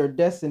 This is your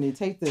destiny.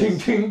 Take Ting,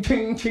 this. ting,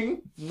 ting,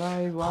 ting.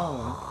 Nah, he's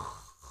wildin'.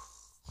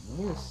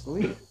 He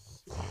asleep.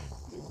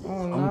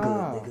 Oh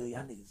nah.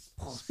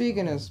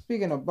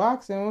 Speaking of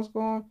boxing, what's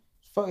going?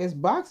 Fuck, it's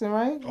boxing,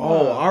 right?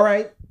 Oh, all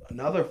right.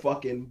 Another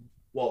fucking.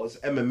 Well, it's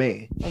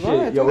MMA. Go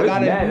ahead, Shit, yo, talk it's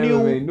got a mad new-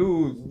 MMA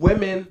news.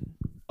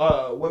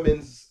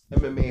 Women's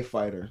MMA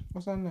fighter.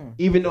 What's her name?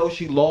 Even though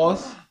she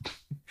lost,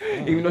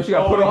 Even though she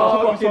got put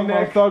on her fucking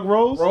neck. Thug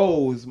Rose?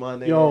 Rose, my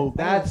nigga. Yo.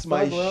 That's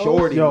my Thug Rose?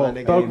 shorty, Yo, my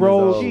nigga. Thug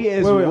Rose. She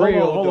is Wait,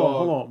 real, hold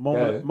dog. on.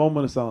 Moment, Yeah.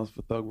 moment of silence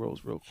for Thug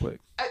Rose, real quick.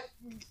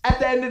 At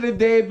the end of the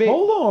day, bitch.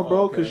 Hold on,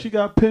 bro, because Okay. she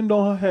got pinned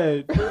on her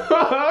head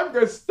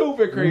I'm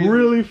stupid crazy.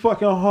 really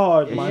fucking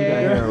hard, my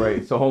Yeah. nigga. Yeah,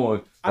 right. So hold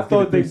on. I Let's give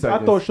it thought 3 I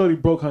seconds. thought Shorty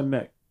broke her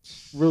neck.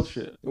 Real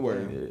shit.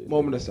 Word. Yeah.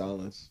 Moment of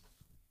silence.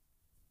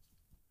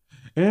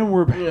 And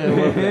we're back.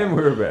 And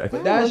we're back.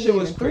 But that shit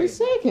was in 3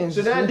 crazy. seconds.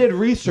 So then I did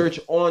research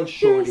on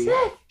Shorty.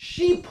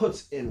 She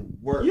puts in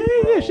work. Yeah.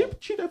 bro.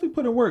 She definitely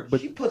put in work,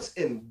 but she puts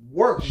in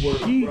work, bro.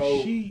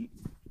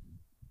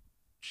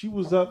 she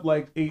was up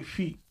like 8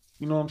 feet.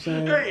 You know what I'm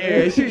saying?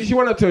 Yeah, she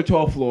went up to the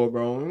 12th floor,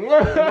 bro. You know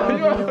what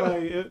I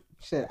mean? Like,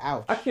 She said,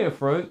 ouch. I can't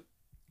front.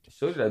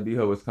 Showed you that beat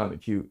her was kind of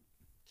cute.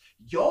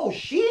 Yo,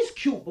 she's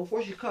cute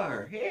before she cut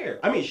her hair.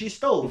 I mean, she's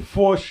still,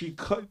 Before she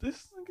cut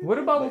this nigga. What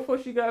about before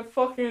she got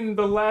fucking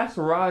the last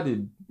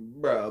rotted?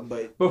 bruh.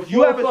 But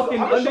Before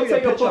fucking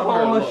Undertaker put her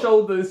on her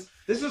shoulders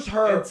This is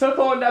her. and took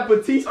on that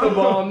Batista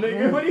bomb,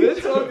 nigga. What are you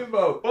talking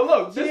about? But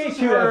look, She this ain't is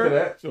cute her. after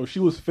that. Yo, she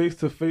was face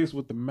to face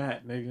with the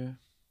mat, nigga.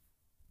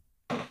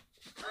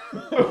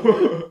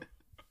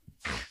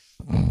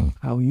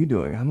 How are you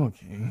doing? I'm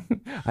okay.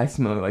 I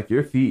smell like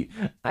your feet.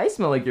 I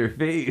smell like your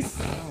face.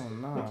 Oh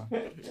no.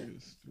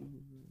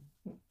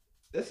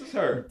 This is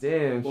her.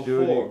 Damn, Before.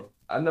 shorty.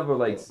 I never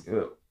like.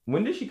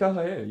 When did she cut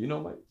her hair? You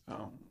know, Mike.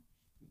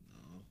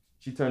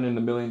 She turned into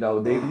 $1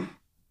 Million Baby.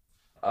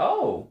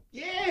 Oh.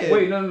 Yeah.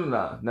 Wait,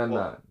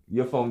 no.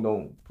 Your phone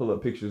don't pull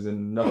up pictures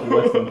in nothing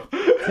less than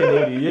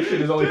 1080. Your shit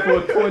is only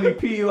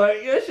 420p.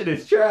 Like, your shit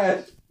is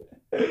trash.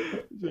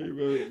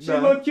 She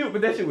looked cute,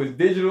 but that shit was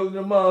digital in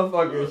the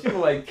motherfucker. She was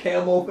like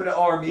camo for the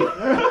army.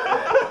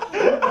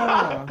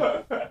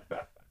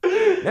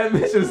 That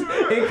bitch was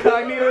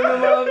incognito in the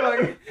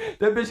motherfucker.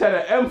 That bitch had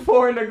an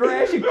M4 in the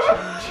grass.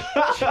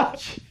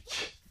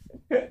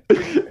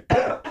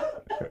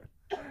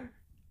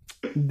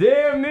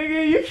 Damn,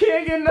 nigga, you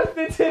can't get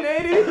nothing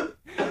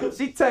 1080.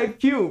 She type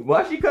cute.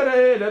 Why she cut her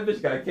hair? That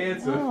bitch got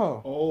cancer.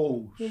 Oh.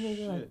 Oh,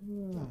 shit.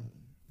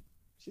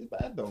 She's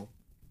bad though.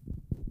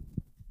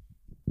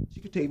 She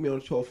could take me on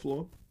the 12th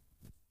floor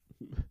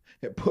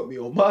and put me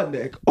on my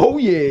neck. Oh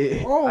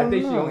yeah. Oh, I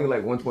think she no. only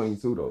like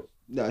 122 though.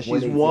 Nah,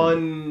 she's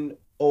 118.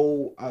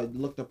 1-0. I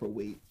looked up her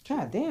weight.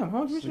 God damn,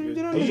 how much research you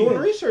did on I was this? doing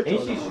research Ain't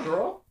on she her.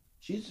 straw?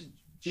 She's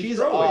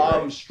straw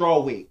weight, right? straw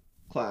weight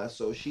class,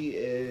 so she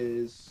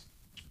is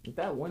Is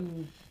that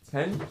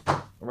 110?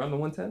 Around the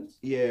 110s?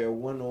 yeah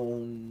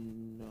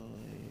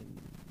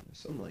 109,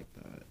 something like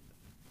that.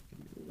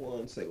 Give me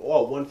one second.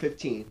 Oh,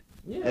 115,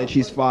 Yeah. and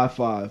she's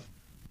 5'5",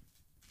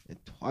 and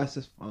twice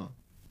as fine.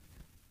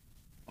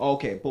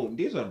 Okay, boom.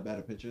 These are the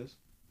better pictures.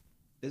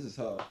 This is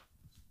her.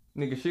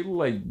 Nigga, she look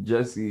like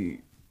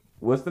Jesse.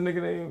 What's the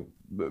nigga name?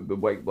 The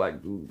white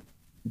black dude.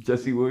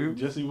 Jesse Williams?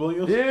 Jesse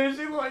Williams? Yeah,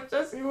 she look like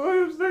Jesse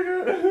Williams,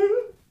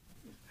 nigga.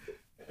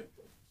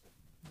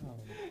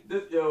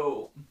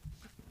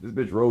 This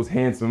bitch Rose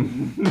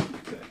handsome.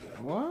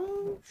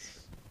 What?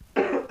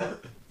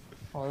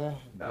 Oh, yeah.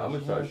 Nah, I'm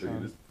gonna try to show you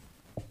this.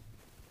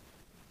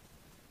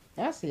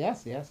 I see.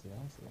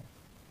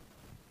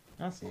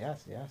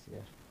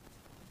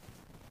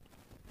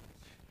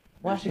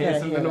 Why she got a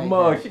Handsome hair in the like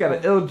mug. that? She got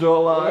an ill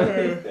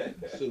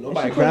jawline. So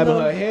nobody She grabbing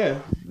put her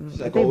hair. She's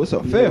like, oh, it's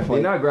a fair They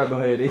fight. not grabbing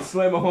her head. They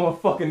slam her on her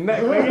fucking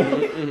neck,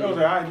 nigga. I was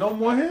like, all right, no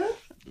more hair?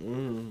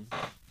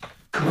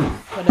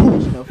 Put that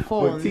bitch in a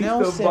full Batista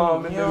Nelson,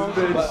 bomb in yo. this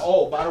bitch. But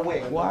oh, by the way,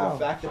 another Wow.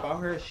 fact about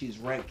her, she's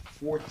ranked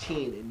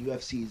 14 in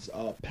UFC's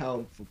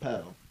pound for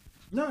pound.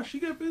 Nah, she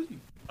get busy.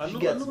 She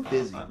gets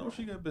busy. I know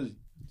she get busy.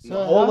 So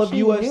All how of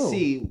she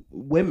UFC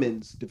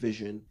women's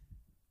division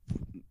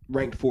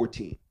ranked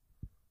 14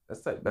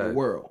 That's like in the bad.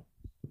 world.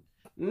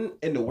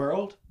 In the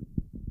world,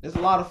 there's a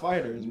lot of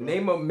fighters. Bro.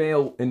 Name a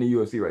male in the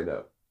UFC right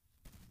now.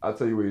 I'll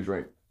tell you where he's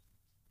ranked.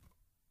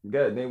 Go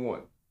ahead, name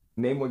one.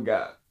 Name one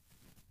guy.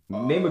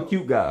 Name a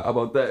cute guy. How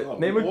about that?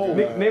 Name a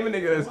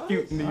nigga that's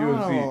cute in the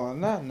UFC. Oh,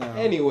 not now.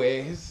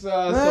 Anyways, so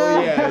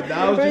yeah,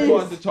 I was just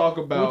wanted to talk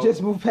about We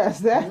just moved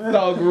past that.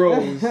 Thug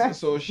Rose.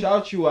 So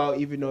shout you out,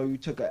 even though you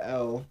took a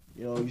L.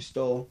 You know, you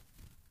still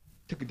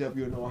took a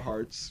W in our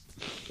hearts.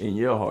 In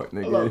your heart,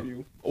 nigga. I love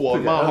you. Well,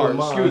 Took my a L heart. in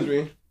mine.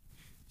 Excuse me.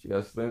 She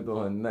got slammed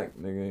on her neck,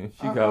 nigga.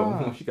 And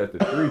Uh-uh. she got the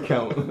 3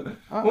 count.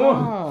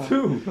 Uh-uh. 1,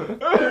 2.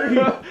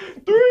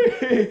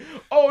 3.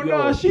 Oh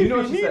no, Yo, she. you know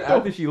what she said finito.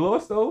 after she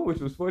lost though, which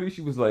was funny.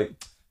 She was like,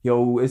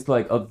 "Yo, it's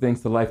like other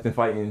things to life than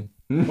fighting."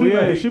 Oh,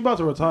 yeah, she about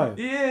to retire.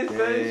 Yeah,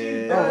 son,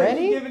 she's Yeah.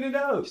 Already? giving it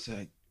up. She's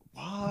like,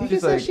 You what? She's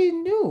just said like- she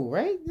knew,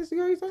 right? This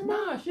girl you talking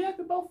about? Nah, she had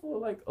the belt for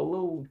like a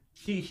little.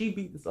 She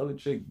beat this other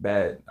chick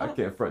bad. I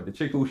can't front. The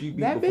chick who she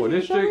beat That before bitch you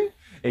this showed me? chick,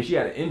 and she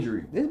had an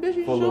injury This bitch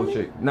you for a showed little me?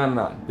 chick.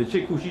 No. The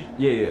chick who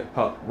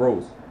her,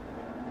 Rose.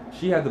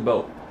 She had the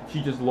belt.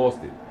 She just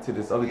lost it to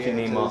this other Yeah, chick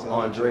named to this other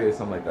Andre or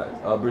something like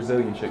that. A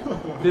Brazilian chick.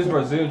 This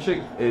Brazilian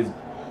chick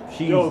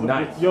she's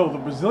nice. The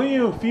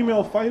Brazilian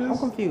female fighters. I'm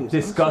confused.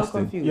 Disgusting. I'm so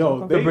confused. Yo, I'm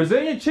The confused.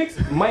 Brazilian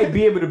chicks might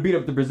be able to beat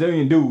up the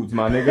Brazilian dudes,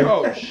 my nigga.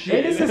 Oh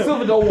shit. Anderson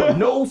Silva don't want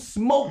no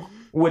smoke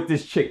with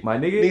this chick, my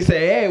They nigga.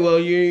 say, hey, well,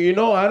 you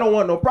know, I don't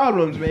want no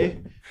problems,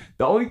 man.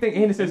 The only thing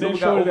Anderson And then Silva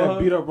got showed over that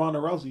her, beat up Ronda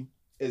Rousey.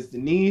 Is the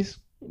knees?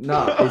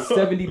 nah, it's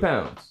 70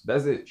 pounds.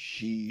 That's it.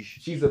 Sheesh.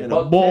 She's a and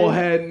buck a ball 10.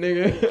 head,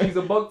 nigga. She's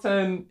a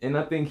 $110, and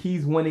I think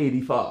he's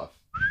 185.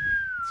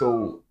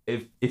 So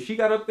if she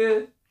got up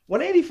there,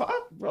 185,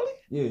 really?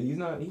 yeah, he's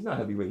not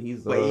heavyweight.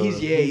 He's But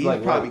he's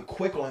like probably light.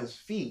 quick on his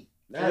feet.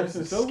 That's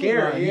Anderson Silva, nah,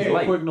 scary. He Yeah. ain't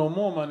Like- quick no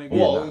more, my nigga.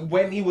 Well,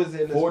 when he was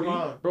in his 40?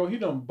 prime. Bro, he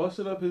done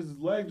busted up his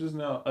leg just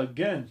now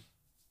again.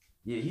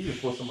 Yeah, he just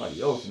fought somebody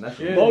else, and that's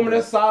Yeah. Moment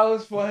of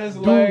silence for his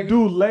leg.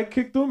 Dude leg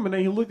kicked him, and then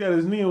he looked at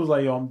his knee and was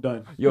like, yo, I'm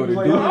done. Yo, He the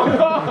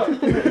was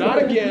dude-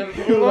 Not again.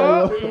 He was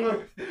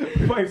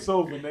like, fight's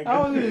over, nigga. I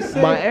was gonna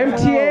say, My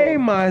MTA,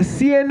 my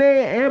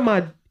CNA, and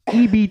my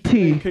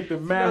EBT. Kicked the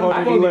mad I hard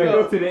can't in even the go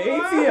leg. to the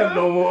ATM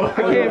no more. I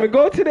can't even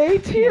go to the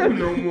ATM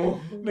no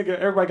more. Nigga,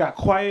 everybody got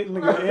quiet.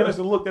 Nigga,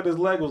 Anderson looked at his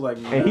leg, was like,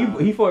 nah.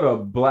 And he fought a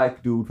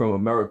black dude from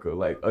America,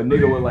 like a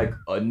nigga with like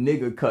a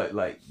nigga cut,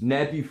 like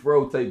nappy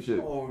fro type shit.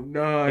 Oh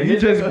nah, And he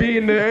this just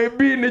nigga-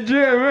 be in the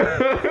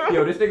gym.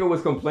 Yo, this nigga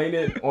was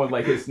complaining on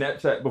like his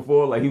Snapchat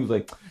before, like he was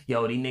like,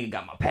 "Yo, these niggas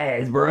got my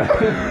pads, bro.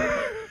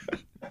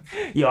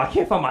 Yo, I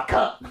can't find my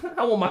cup.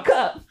 I want my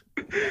cup.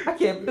 I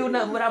can't do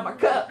nothing without my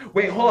cup."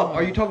 Wait, hold up.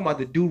 Are you talking about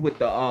the dude with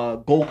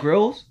the gold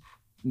grills?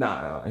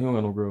 Nah, he don't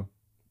got no grill.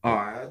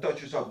 Alright, I thought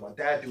you were talking about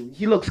that dude.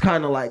 He looks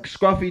kind of like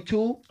scruffy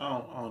too. I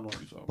don't know what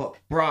you're talking about.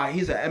 But bruh,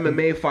 he's an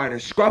MMA fighter.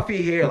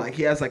 Scruffy hair, like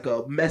he has like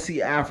a messy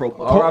afro.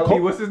 R.I.P.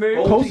 What's his name?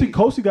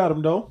 Kosi got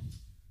him though.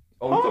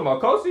 Oh, you talking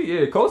about Kosi?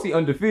 Yeah, Kosi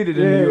undefeated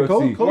in Yeah, the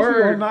UFC. Kosi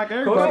gonna knock Kosi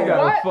everybody.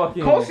 got What? a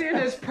fucking. Kosi in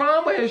his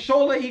prime with his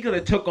shoulder, he could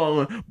have took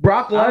on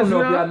Brock I don't know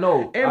if y'all Lesnar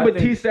know. and I think-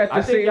 Batista at the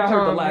I think same y'all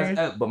heard the time. last man.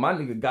 ep, but my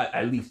nigga got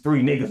at least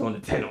 3 niggas on the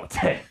 10 on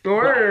 10.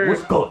 Word.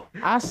 What's good?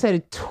 I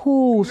said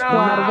 2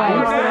 squad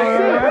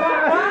away.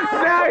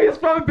 Now he's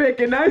from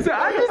Bacon. I said,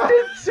 I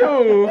just did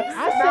 2.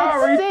 I said I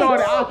already 6. thought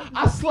it.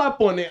 I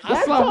slept on it.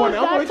 I slept on it.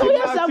 I told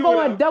you I'm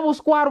going double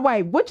squad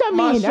away. What y'all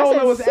My mean? I shoulder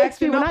said was 60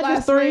 acting when up I last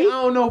just 3. night. I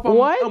don't know if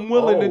What? I'm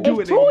willing to do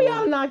If it 2 of anymore.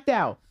 y'all knocked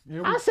out,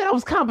 Yeah, I said I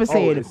was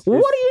compensated. it's- What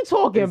are you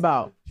talking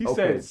about? He Okay.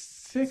 said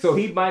 6. So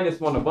he minus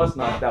one of us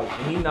knocked out,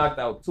 and he knocked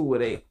out two of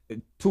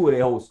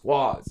their whole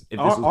squads. If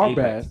this was our Apex.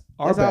 bad.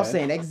 Our That's what I'm bad.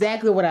 saying.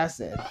 Exactly what I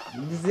said.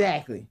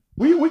 Exactly.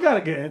 We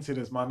gotta get into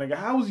this, my nigga.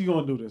 How is you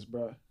gonna do this,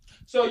 bro?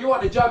 So you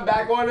want to jump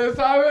back on this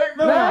topic?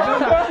 No,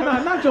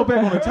 not jump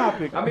back on the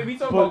topic. I mean, we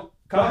talking But, about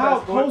but how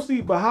combat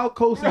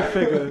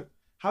sports.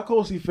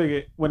 Kosi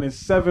figured when it's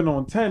 7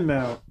 on 10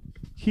 now,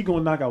 he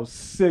gonna knock out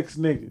 6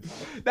 niggas.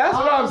 That's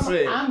what I'm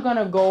saying. I'm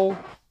gonna go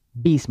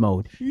beast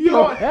mode.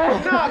 Nah,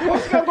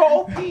 Coach gonna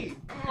go OP.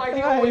 Like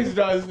he always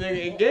does,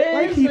 nigga. In games,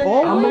 Like he nigga,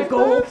 always I'ma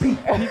go does?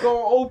 OP. He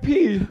going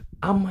OP.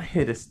 I'ma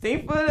hit a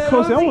stink for that.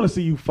 Kosi, I want to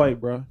see you fight,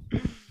 bro.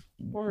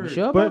 You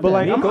sure But about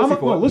like, that? Me and I'm Kosi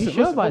fought. no, listen, You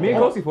sure listen, about Me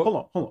and that? Kosi fought.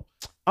 hold on.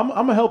 I'm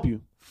gonna help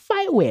you.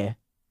 Fight where?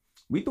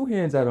 We threw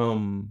hands at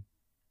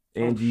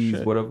Angie's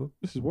shit. whatever.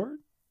 This is word.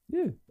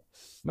 Yeah,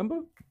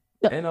 remember?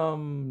 Yeah.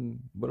 And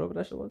whatever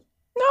that shit was.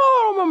 No,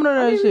 I don't remember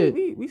none of that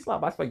shit. We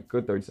slapped by like a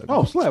good 30 seconds.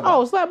 Oh, slap.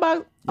 Oh,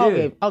 slapbox.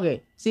 Yeah.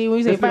 Okay. See, when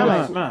you say This fight, nigga like,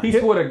 was- Nah, he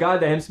hit- swore to God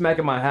that him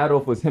smacking my hat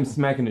off was him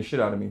smacking the shit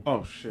out of me.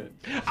 Oh shit.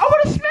 I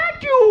would have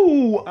smacked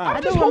you. I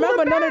I just don't remember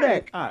holding none of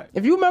back. that. All right.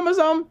 If you remember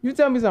something, you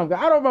tell me something.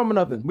 I don't remember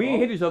nothing. We ain't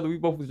hit each other. We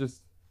both was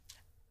just.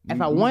 If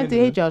we- I we wanted to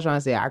hit hit you, I was trying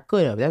to say I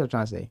could have. That's what I'm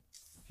trying to say.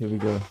 Here we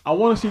go. I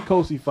want to see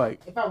Kosi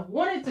fight. If I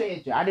wanted to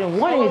hit you, I didn't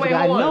want to Oh, hit wait, you.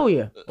 I hold on. know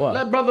you. What?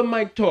 Let brother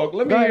Mike talk.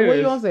 Let me Go ahead, hear what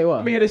this. you gonna say? What?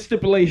 Let me hear the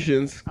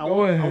stipulations. I Go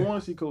want ahead.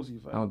 to see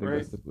Kosi fight. I don't think right?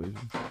 that's stipulation.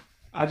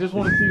 I just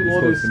want to see It's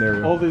close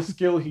scenario. all this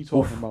skill he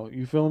talking about.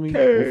 You feel me?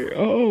 Hey,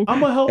 oh. I'm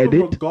gonna help him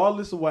Edit.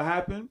 regardless of what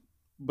happened,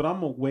 but I'm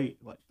gonna wait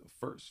like the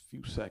first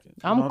few seconds.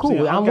 You know I'm what cool.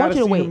 saying? I gotta want you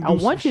to see wait. him I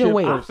do want some you to shit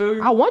wait. first. feel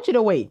you. I want you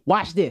to wait.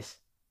 Watch this.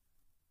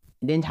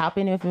 Then hop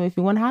in if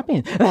you want to hop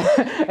in.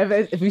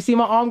 if you see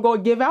my arm go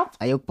give out,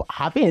 I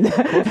hop in. You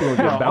gonna just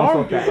bounce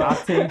off that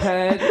octane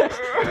pad.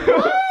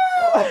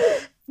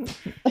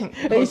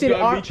 And you see the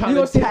arm, be trying you to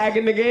gonna see tag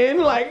in again.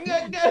 Like,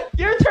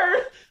 your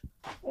turn.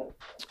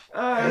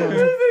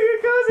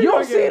 You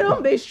don't see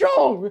them? They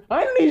strong.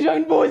 I know these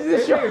young boys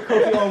is strong.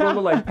 Kofi all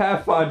over like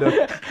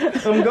Pathfinder.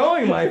 I'm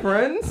going, my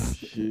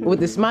friends. With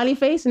the smiley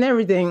face and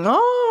everything.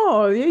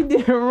 Oh, you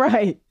did it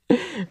right.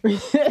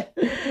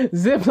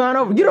 Zip line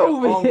over. Get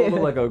over All here. over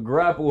like a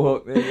grapple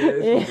hook.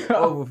 It's Yeah.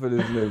 over for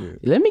this nigga.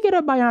 Let me get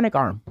a bionic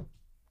arm.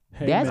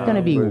 Hey, That's man.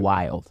 gonna be but-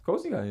 wild.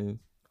 Kosi got hands.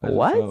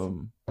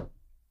 What?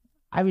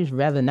 I just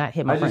rather not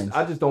hit my friends.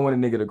 I just don't want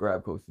a nigga to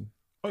grab Kosi.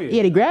 Oh,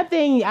 Yeah, the grab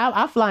thing,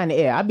 I fly in the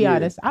air. I'll be Yeah.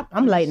 honest.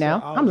 I'm light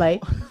now. I'm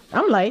light.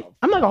 I'm light.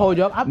 I'm not gonna hold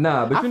you up.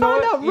 Nah, but I you know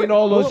found what? out. You know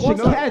all those what's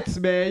up? cats,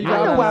 man. You I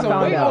know gotta what I put some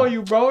found weight out. on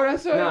you, bro.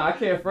 That's it. Nah, I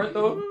can't front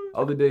though.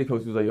 Other day,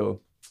 Coach was like, yo,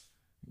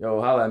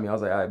 holla at me. I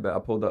was like, all right, bet. I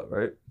pulled up,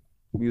 right?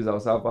 We was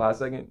outside for a hot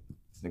second.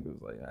 This nigga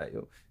was like, all right,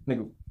 yo.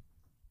 Nigga,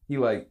 he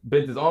like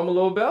bent his arm a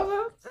little bit. I was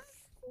like,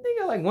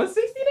 nigga, like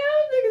 160 now?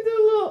 Nigga do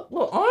a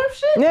little arm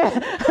shit? Yeah.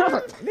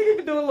 Nigga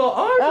be doing a little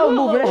arm shit. I was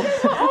moving.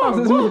 I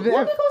was moving.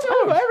 What the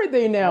I know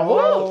everything now.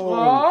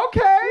 Oh,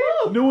 okay.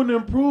 New and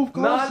improved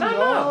Kosi.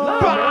 Nah.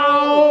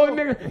 Bow,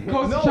 nigga.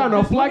 Coach No, trying to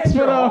just flex look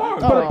for at the your arm.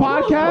 for the Oh,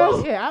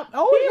 podcast. Yeah, I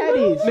always had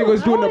these. Nigga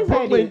was doing I the always had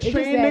Brooklyn these. It's just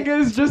train that-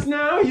 niggas just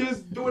now. He was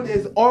doing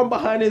his arm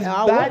behind his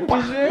I back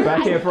was- and shit. Back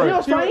hand You know front.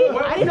 what's funny?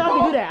 I didn't know I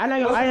could do that. I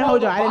didn't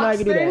hold you. I didn't know I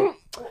could do that.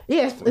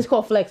 Yeah, it's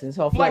called flexing. It's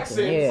called flexing.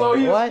 Flexing. Yeah. So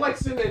he was What?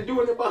 flexing and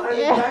doing it behind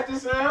Yeah. his back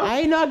just now. I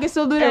didn't know I could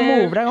still do that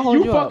move, but I can hold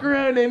you, you fuck up.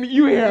 around and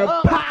you hear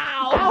Oh.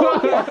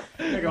 pow.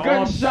 Nigga, arm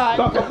Gunshot.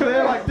 stuck up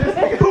there like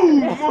this.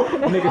 Boom.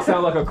 Nigga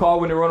sound like a car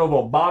when they run over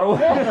a bottle.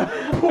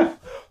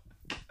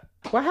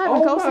 What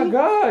happened, Oh Kosi? my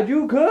God,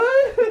 you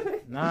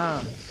good?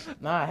 Nah,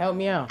 help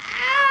me out.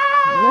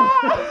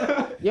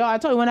 Yo, I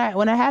told you when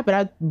that happened,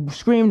 I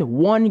screamed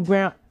one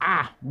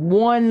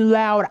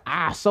loud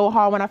so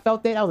hard when I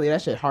felt that. I was like,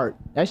 that shit hurt.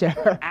 That shit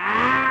hurt.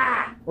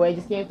 Wait, it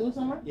just came through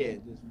somewhere? Yeah,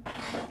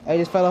 It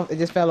just fell off. It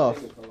just fell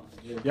off.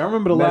 Y'all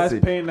remember the Message.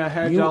 last pain that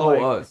had You y'all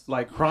owe us.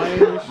 like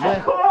crying and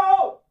shit?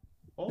 Oh!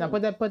 Now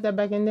put that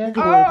back in there.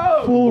 Nigga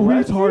went full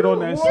retard on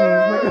that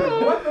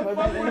sneeze. What the fuck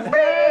was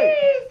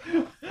that?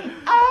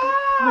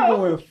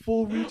 Nigga went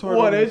full retard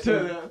What on that into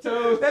sneeze.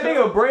 the That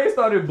nigga brain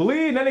started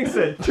bleeding. That nigga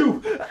said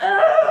 2.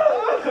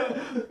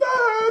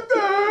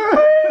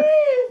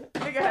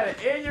 Nigga had an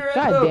aneurysm.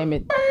 God damn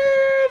it.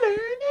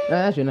 Nah,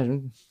 that's your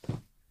nothing.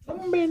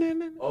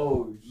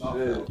 Oh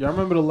shit. Y'all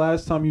remember the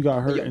last time you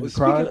got hurt Yo, and you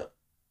speaking cried?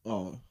 I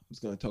was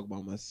gonna talk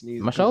about my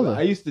sneeze. My shoulder.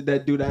 I used to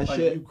do that Like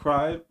shit. you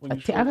cried when I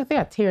you think I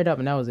teared up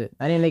and that was it.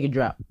 I didn't make it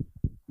drop.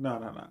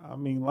 No. I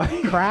mean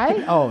like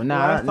Cry? Oh, nah.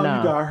 last time nah.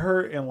 you got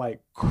hurt and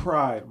like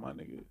cried, my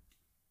nigga.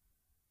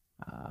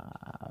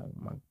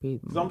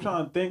 Cause I'm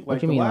trying to think What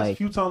like you the mean, last like-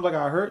 few times I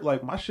got hurt,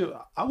 like my shit,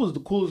 I was the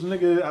coolest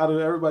nigga out of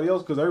everybody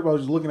else because everybody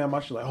was just looking at my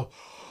shit like,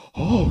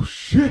 oh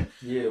shit.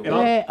 Yeah. And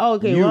I'm- Yeah,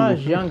 okay, when I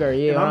was younger,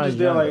 yeah. and when I I'm was just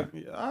there younger.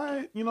 like, all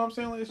right, you know what I'm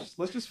saying?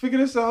 Let's just figure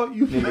this out.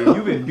 You feel Nigga,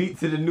 you been beat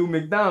to the new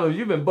McDonald's.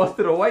 You been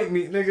busted a white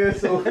meat, nigga.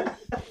 So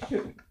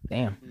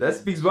Damn. that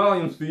speaks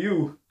volumes for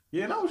you.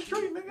 Yeah, and I was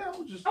straight, nigga.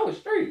 I was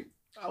straight.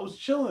 I was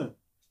chilling.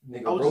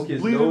 Nigga I was broke just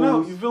his bleeding out.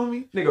 nose. You feel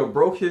me? Nigga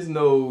broke his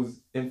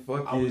nose and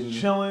fucking. I was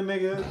chilling,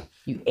 nigga.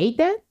 You ate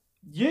that?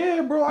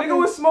 Yeah, bro. Nigga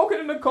was smoking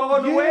in the car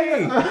on the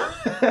way.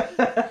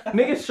 Yeah.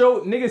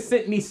 Nigga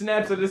sent me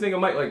snaps of this nigga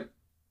Mike like.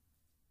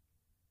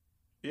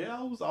 Yeah,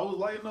 I was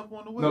lighting up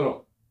on the way.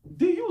 No.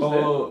 D, you was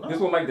Oh, there. this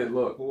one Mike did.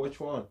 Look. Which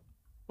one?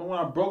 But when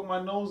I broke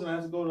my nose and I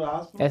had to go to the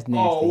hospital. That's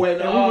nasty. Oh, when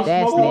was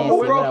That's smoking. nasty. Who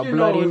With broke a your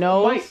bloody nose?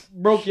 nose. Mike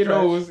broke your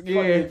nose.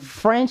 Yeah.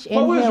 French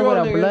What was inhale with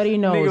wrong, a nigga? bloody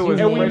nose. Nigga was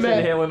You we French met-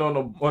 inhaling on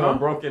a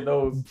broken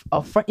nose.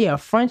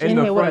 French In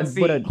the inhale front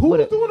with a seat. Who with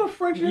was a doing a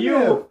French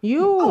inhale? You.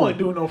 you. I wasn't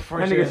doing no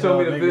French That nigga showed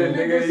me the inhale, vid,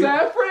 nigga. nigga.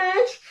 Said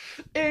French.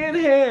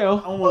 Inhale.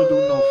 I don't want to do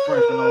no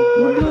French with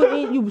no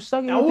blood. You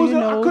sucking I with your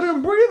wasn't. I nose.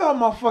 couldn't breathe out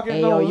my fucking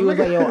Hey yo, nose. you was nigga.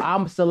 like, yo,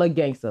 I'm still a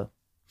gangster.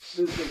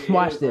 This nigga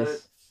Watch is,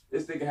 this.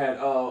 This nigga had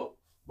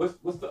what's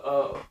the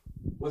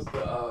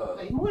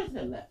Move it to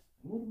the left.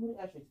 Move it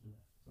actually to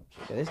the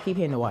left. Let's keep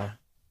hitting the wire.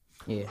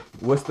 Yeah.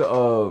 what's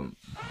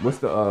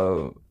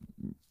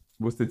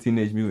the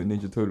Teenage Mutant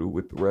Ninja Turtle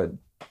with the red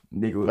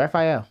nigga?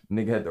 Raphael.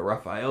 Nigga had the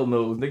Raphael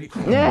nose, nigga.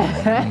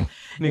 Yeah.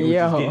 Nigga was Yo.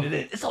 just getting it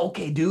in. It's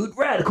okay, dude.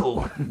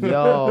 Radical.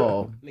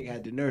 Yo. Nigga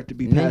had the nerve to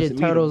be passing me Ninja the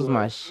Turtles blunt.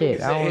 my shit.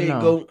 Nigga I said, don't "Here you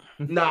know. go."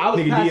 Nah, I was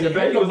Nigga D in passing the him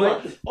back, he the was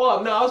blunt. like-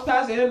 Oh no, I was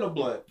passing him the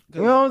blunt.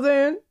 You know what I'm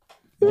saying?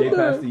 Jay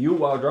passed to you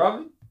while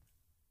driving?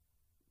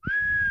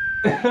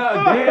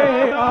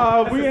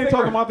 Hey, we ain't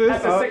talking about this.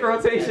 That's a sick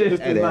rotation. This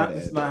Hey, is not. hey,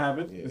 This is hey, not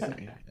happening. Yeah.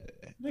 This-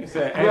 Nigga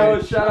said, hey,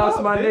 Yo, shout out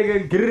to my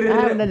nigga.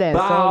 I haven't done that in so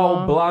Bow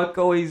long.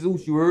 Blanco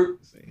Jesus, you heard?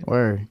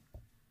 Word.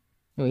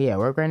 Oh, yeah,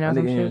 work right now. My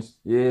Some nigga, shit.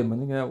 yeah, my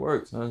nigga at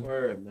work, son.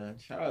 Word, man.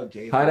 Shout out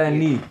Jay. How that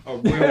knee? A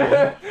real one.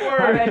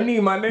 How that knee,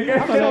 my I'm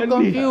nigga? so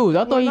confused.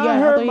 I thought When he I got. I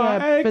hurt thought he my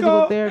had ankle,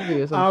 physical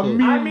therapy or some I shit.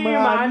 mean- I mean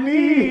my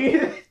knee.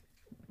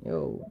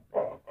 Yo.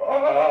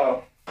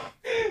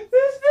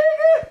 This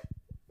nigga.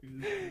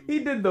 He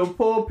did the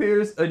Paul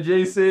Pierce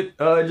adjacent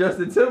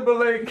Justin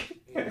Timberlake.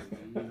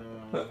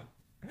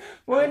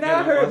 When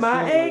I hurt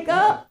my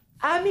ankle,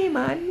 I mean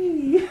my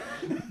knee.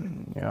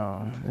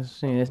 Yo,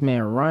 this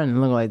man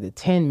run look like the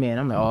Tin Man.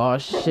 I'm like, oh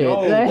shit.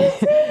 yo.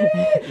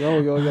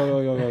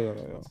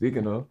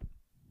 Speaking of,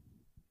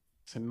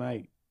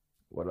 Tonight,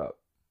 what up?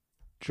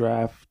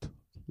 draft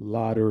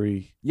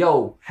lottery.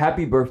 Yo,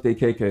 happy birthday,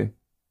 KK.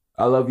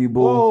 I love you,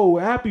 boo. Whoa,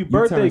 happy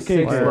birthday, turned 6,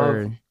 K. bro.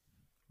 Word.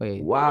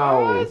 Wait.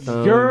 Wow, What?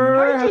 son. Your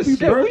I happy just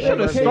said we birthday. should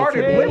have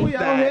started today. with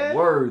that.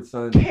 Word,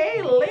 son.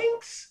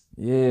 K-Links.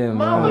 Yeah, man.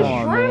 Mama Come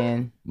on, Shrimp.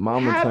 man.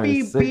 Mama Happy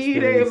turned 6 B-Day,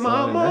 days, son.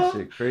 mama. That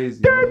shit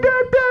crazy. man.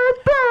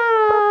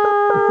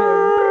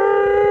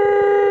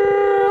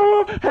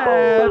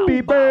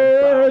 Happy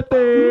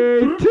birthday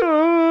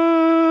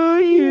to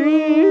you.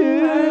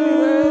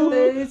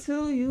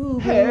 to you.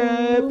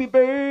 Happy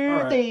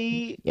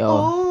birthday. Yo.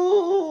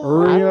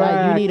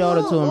 You need all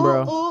the tune,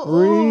 bro.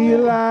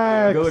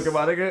 Relax. Go look at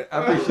my nigga.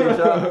 I appreciate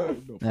y'all.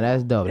 Now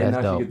that's dope. And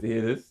That's now she dope. get to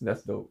hear this.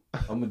 That's dope.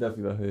 I'm gonna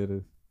definitely let her hear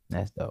this.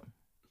 That's dope.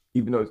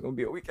 Even though it's gonna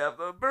be a week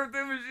after her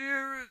birthday this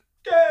year.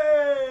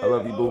 I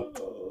love you, boo.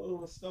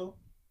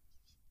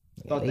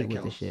 Thought Late that with the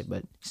counts. shit,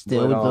 but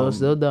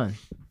still done.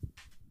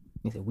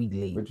 It's a week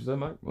late. What you said,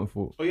 Mike? One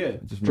for Oh yeah,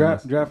 just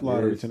draft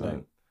lottery Yeah, son.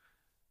 tonight.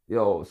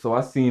 Yo, so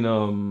I seen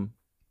and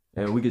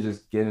we could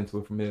just get into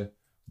it from here.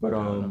 But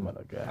all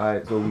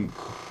right, so we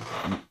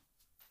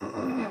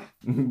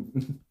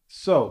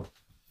So,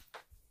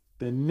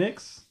 the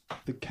Knicks,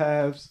 the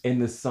Cavs, in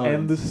the sun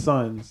and the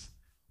Suns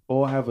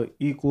all have an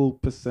equal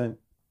 %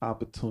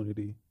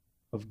 opportunity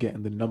of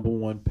getting the number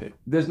 1 pick.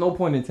 there's no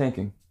point in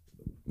tanking.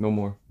 No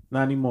more.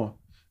 Not anymore,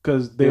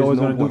 because they There's always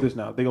no gonna point. do this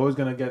now. They always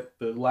gonna get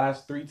the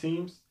last 3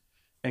 teams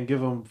and give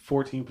them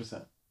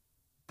 14%,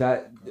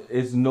 That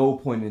is no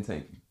point in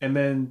tanking. and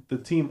then the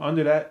team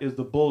under that is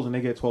the Bulls, and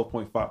they get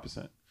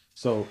 12.5%.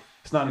 So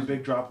it's not a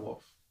big drop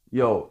off.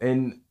 Yo,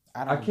 and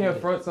I can't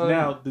front son.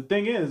 Now the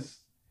thing is,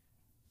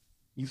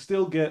 you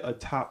still get a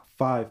top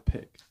 5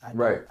 pick.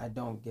 I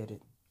don't get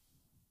it.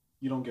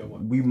 You don't get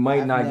one. We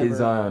might I've not get never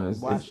Zion.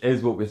 Is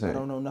what we're I saying.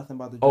 don't know nothing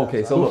about the draft.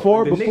 Okay, so look,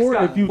 Before, the Knicks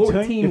got if you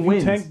 14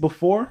 wins. tanked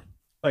before,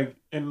 like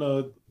in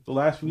the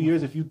last few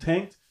years, if you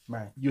tanked,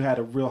 right. you had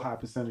a real high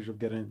percentage of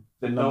getting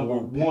the number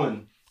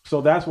one.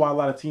 So that's why a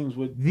lot of teams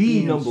would The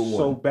be number one.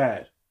 so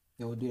bad.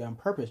 They would do that on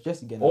purpose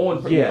just to get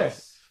On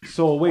Yes.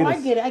 So wait. I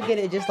get it.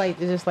 It's just like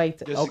Just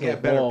okay, to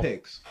get better well,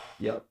 picks.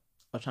 Yep.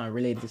 I'm trying to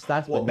relate it to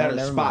stocks, Well, but better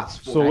never spots.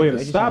 mind. For So I way get to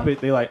what you're stop saying.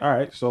 it, they like, all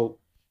right, so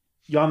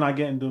y'all not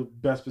getting the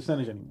best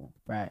percentage anymore.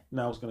 Right.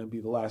 Now it's gonna be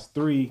the last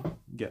 3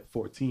 get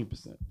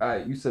 14%. All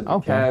right, you said the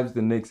Okay. Cavs,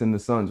 the Knicks, and the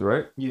Suns,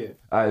 right? Yeah.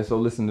 All right, so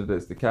listen to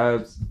this. The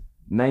Cavs,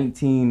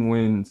 19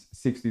 wins,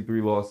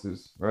 63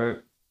 losses, right?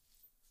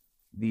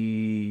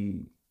 The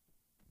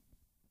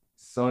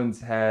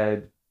Suns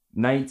had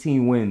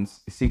 19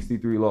 wins,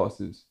 63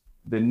 losses.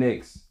 The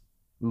Knicks,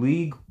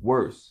 league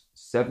worst,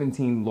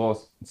 17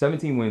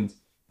 wins,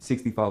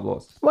 65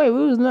 losses. Wait,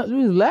 we was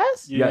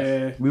last? Yeah.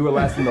 Yes, we were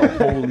last in the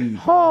whole league.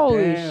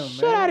 Holy Damn,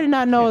 shit! man. I did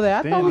not know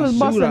that. I thought we was Damn,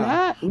 busting shootout.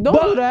 that. Don't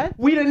But do that.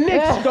 We the Knicks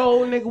Yeah. though,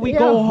 nigga. We Yo.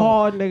 go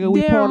hard, nigga.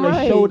 We put Damn on the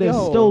right, show that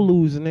yo. still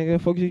lose,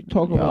 nigga. Fuck you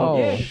talking Yo. about?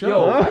 Yeah,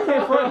 yo, I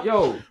can't front,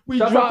 yo. We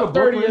shouts out dropped to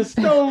 30 Brooklyn. and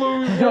still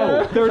lose.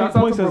 Yo, 30 shouts out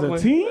points to as a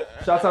Brooklyn. team?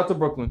 Shouts out to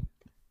Brooklyn.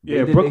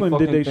 Yeah, They Brooklyn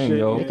fucking did their thing, shit.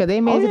 yo. Yeah. Because they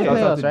made it to the Shouts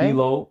out playoffs, to right?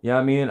 D-Lo. Yeah,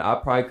 I mean, I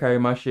probably carry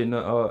my shit in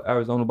the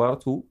Arizona bottle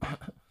too.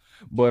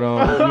 But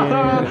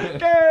Yeah.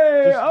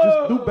 Hey,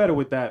 Just do better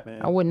with that,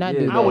 man. I would not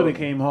Yeah, do I that. would have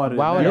came harder.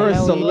 Why than would that. You're a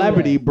hell would you do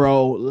celebrity, that?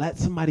 bro. Let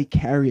somebody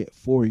carry it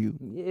for you.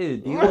 yeah,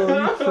 D-Lo,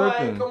 you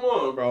tripping. Come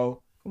on,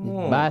 bro. Come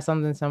on. Buy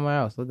something somewhere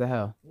else. What the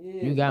hell?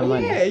 Yeah. You got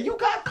money. Yeah, you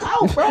got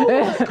clout, bro.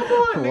 Like, come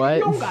on, nigga. What?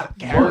 You don't gotta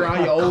carry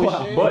around your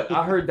own shit. But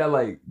I heard that,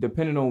 like,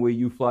 depending on where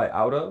you fly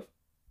out of,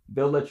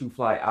 they'll let you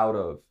fly out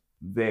of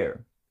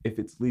there if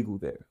it's legal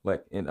there.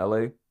 Like in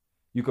LA,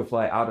 you could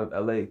fly out of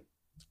LA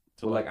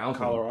to like ounce.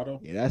 Colorado.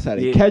 Yeah, that's how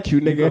they Yeah, catch you,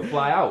 You nigga. could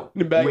fly out. In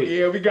the back, Wait.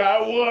 yeah, we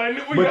got one.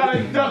 We But- got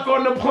a duck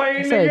on the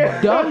plane, It's a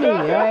nigga. dummy,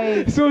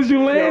 right? As soon as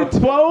you land,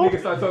 12, Niggas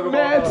start talking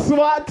mad about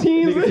SWAT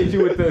teams. niggas hit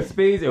you with the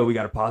spades. Yo, we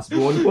got a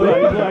possible on the Like,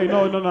 plane. like,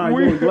 no.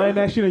 We- You land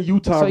that shit in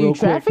Utah So you real quick.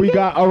 traffic- We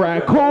got a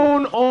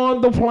raccoon on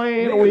the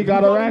plane. Nigga, We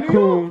got you a go to New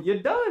raccoon. York, You're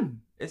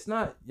done. It's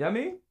not. You know what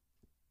I mean?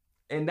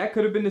 And that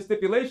could have been the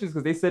stipulations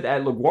because they said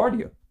at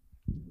LaGuardia.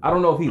 I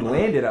don't know if he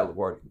landed at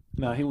LaGuardia.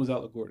 Nah, he was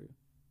out LaGuardia.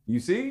 You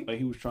see? Like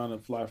he was trying to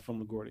fly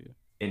from LaGuardia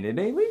And it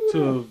ain't legal.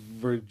 to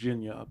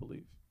Virginia, I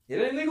believe. It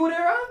ain't legal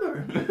there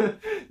either.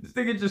 This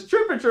nigga just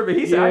tripping.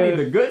 He said, I Yeah. need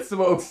the good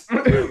smokes.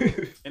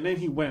 And then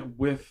he went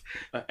with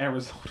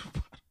Arizona.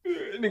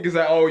 Niggas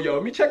like, oh, yo,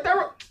 let me check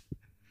that.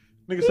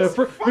 Nigga said,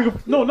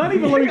 nigga, no, not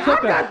even let me Nigga, check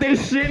I got that.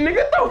 this shit,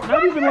 nigga. Don't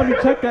Not even let me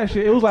check that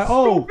shit. It was like,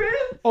 oh,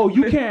 Stupid. oh,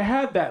 you can't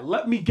have that.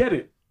 Let me get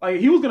it. Like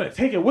he was gonna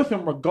take it with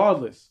him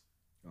regardless.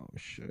 Oh,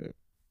 shit.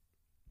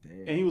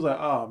 Damn. And he was like,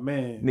 oh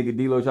man. Nigga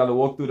D-Lo trying to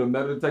walk through the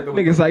metal detector.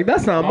 Niggas like,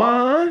 that's not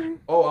mine.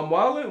 Oh, I'm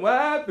wildin'? What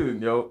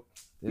happened, yo?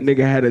 Nigga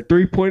had a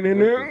 3-point in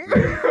there.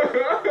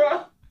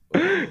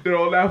 Did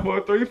all that for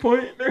a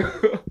 3-point,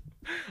 nigga.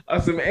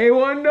 Some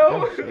A1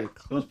 though. It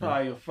was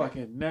probably a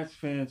fucking Nets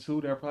fan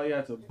too that probably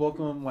had to book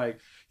him. Like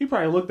he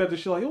probably looked at the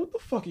shit like, yo, what the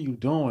fuck are you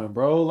doing,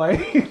 bro? Like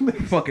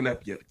Fucking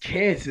up your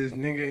chances,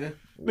 nigga.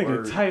 nigga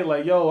Word. tight,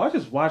 like, yo, I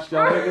just watched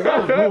y'all niggas. I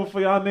was rooting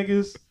for y'all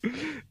niggas.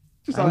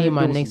 Just I out need here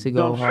my doing Knicks some to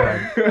go dumb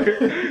hard.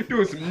 shit.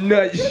 Doing some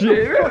nut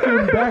shit.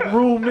 Fucking back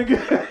room,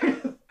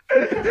 nigga.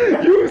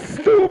 You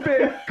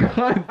stupid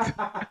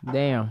cunt.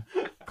 Damn.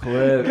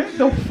 Clip. Get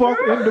the fuck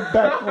in the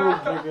back room,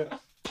 nigga.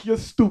 You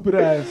stupid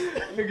ass.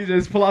 Nigga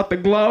just pull out the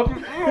glove.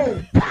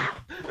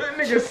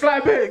 Nigga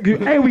slap it.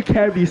 And we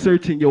cavity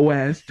searching your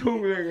ass too,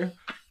 nigga.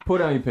 Pull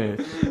down your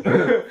pants.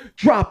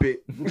 Drop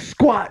it.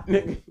 Squat,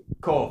 nigga.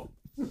 Call.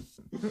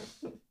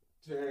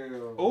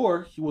 Damn.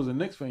 Or he was a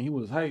Knicks fan. He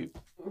was hype.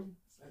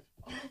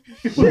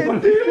 Shit,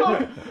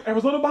 D-Lo.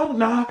 Arizona bottle?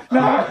 Nah.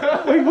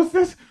 Wait, what's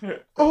this?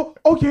 Oh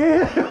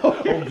yeah.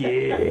 Oh,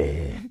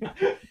 yeah.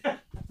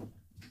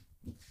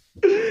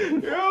 This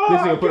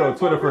This nigga put on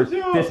Twitter first.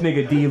 This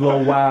nigga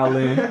D-Lo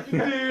wildin'.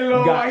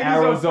 D-Lo, Got he's the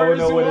Arizona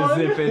first with a one.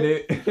 zip in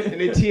it.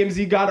 And then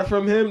TMZ got it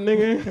from him,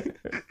 nigga.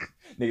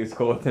 Niggas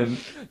called him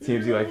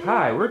TMZ like,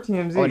 hi, we're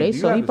TMZ. Oh, they Do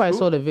you saw. have He the probably scoop?"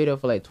 sold the video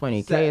for like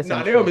 20K or Nah,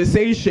 something. they don't even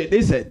say shit.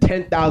 They said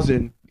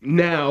 10,000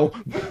 now.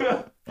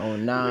 Oh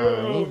nah,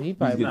 he You just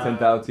probably. get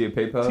 10,000 to your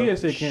PayPal.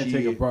 TSA can't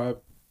take a Shit. bribe.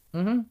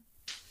 It's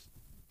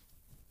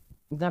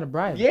not a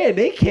bribe. Yeah,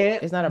 they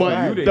can't. It's not a but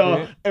bribe. They the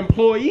can't.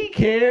 employee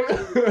can.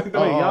 Wait,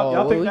 y'all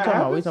what think we that talking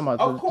about? We happens? talking about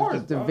Of the-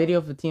 course, the bro.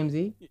 video for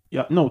TMZ?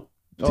 Yeah, no.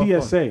 Oh,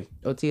 TSA.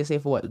 Oh, TSA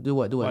for what? Do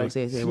what? Like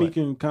Say what?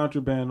 sneaking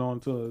contraband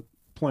onto a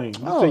plane.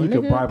 You Oh, say you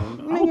could nigga, bribe them.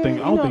 I don't nigga, think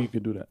you know- think you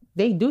could do that.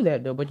 They do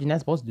that though, but you're not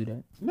supposed to do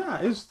that. Nah,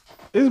 it's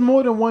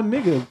more than one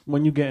nigga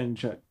when you get in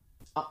check.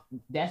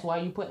 That's why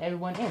you put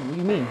everyone in. What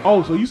do you mean?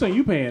 Oh, so you saying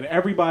you paying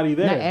everybody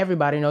there? Not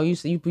everybody. No,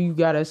 you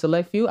got a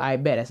select few. I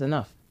bet that's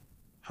enough.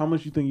 How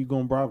much you think you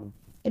gonna bribe them?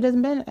 It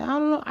doesn't matter. I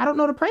don't know. I don't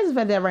know the prices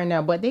for that right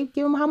now, but they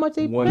give them how much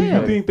they One pay. You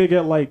head. think they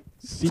get like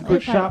secret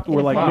It shops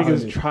where like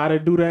depends. niggas try to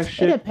do that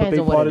shit, but depends they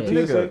on what part it of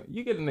is. TSA? Nigga,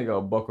 you get a nigga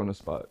a buck on the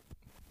spot.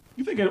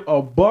 You think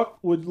a buck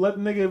would let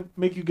nigga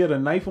make you get a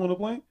knife on the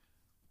plane?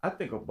 I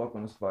think a buck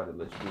on the spot will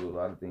let you do a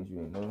lot of things you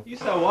ain't know. You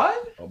said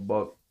what? A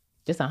buck.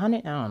 Just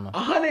 100? I don't know.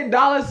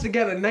 $100 to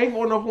get a knife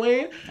on a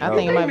plane? I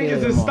think it might be a niggas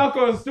little is more. stuck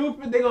on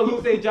stupid. They gonna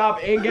lose their job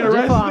and get Just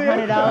arrested. for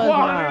 $100?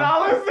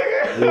 $100,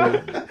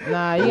 nigga.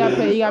 Nah, you gotta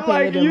pay. You gotta pay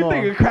Like, a little bit you more.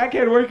 think a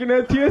crackhead working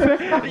at TSA?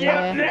 Yeah.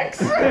 Yeah,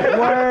 next.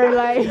 Word,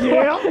 like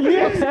Yeah.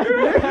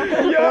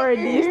 Word,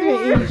 these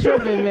niggas eat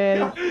tripping,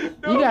 man.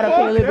 You gotta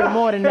pay a little bit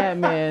more than that,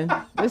 man.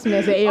 This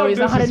man said, "Hey, yo, it's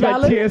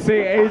 $100." TSA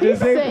agents,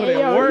 they put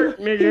in work,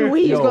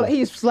 nigga.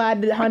 He's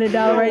sliding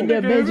 $100 right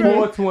there, Benjamin.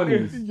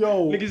 420s.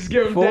 Yo, Niggas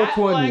give him that.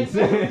 420s.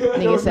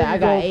 Nigga said, "I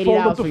got fold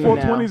up $80 the for you now."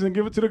 420s and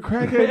give it to the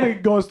crackhead.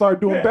 Nigga gonna start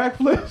doing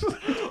backflips.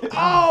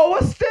 Oh,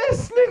 what's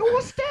this, nigga?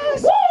 What's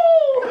this?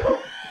 Woo!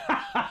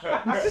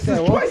 This is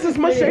twice as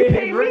much they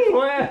pay me.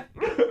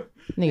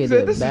 Nigga,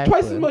 Said, this is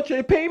twice as much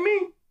they pay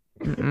me.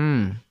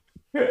 Mm.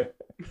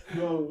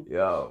 Yo,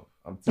 Yo,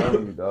 I'm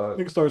telling you, dog.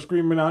 nigga start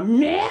screaming out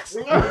next,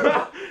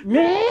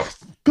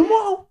 next. Come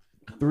on,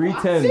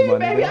 310s, See, my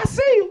baby, I nigga.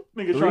 see you.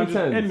 nigga trying to just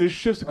 310s. end the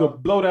shifts to go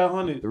blow that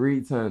 100.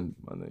 310s,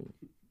 my nigga.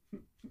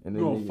 And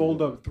You gonna nigga-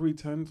 fold up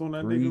 310s on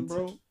that nigga,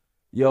 bro?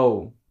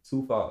 Yo,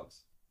 2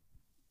 5s.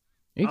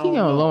 You I keep don't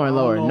going know. lower and I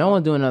don't lower. know. No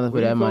one's doing nothing for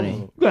Where that you money.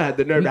 going? You gonna have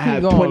the nerve You to keep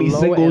have going 20 lower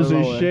singles and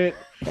and lower.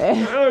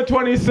 shit.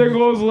 20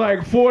 singles, like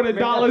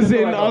 $40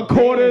 in like a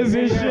quarters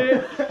and band,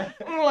 shit.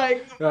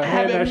 Like, Hand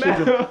having that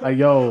shit to, like,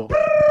 yo,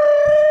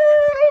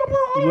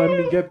 you let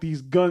me get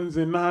these guns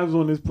and knives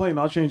on this plane,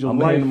 I'll change your I'm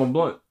gonna life. hand him a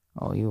blunt.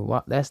 Oh, you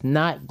wow, that's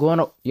not going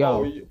to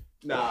yo.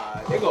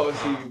 Nah, they gonna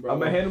see you, bro. I'm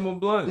gonna hand him a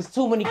blunt. There's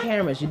too many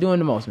cameras. You're doing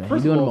the most, man.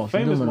 First You're of doing all, the most.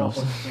 You're famous doing the most.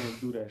 motherfuckers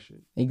can't do that shit.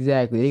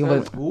 Exactly. They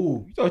gonna put,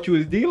 Ooh. You thought you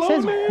was D-Lo,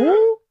 says man?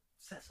 who?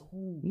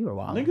 You were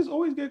wild. Niggas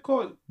always get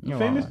caught. You're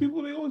Famous wildin'.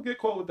 people, they always get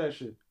caught with that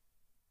shit.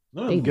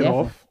 None of They them get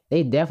definitely, off.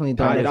 they definitely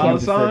throwing Ty that Dolla camera.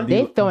 Sign?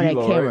 They throwing that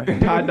D-Lo, camera.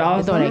 right? Ty Dolla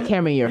They throwing that Sign?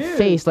 camera in your Yeah.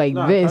 face like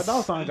Nah, this. Ty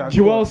Dolla Sign got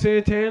Joel caught.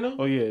 Santana?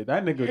 Oh yeah,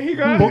 that nigga He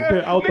got- booked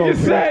it out nigga the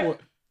said- airport.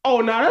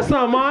 Oh, nah, that's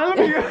not mine. Let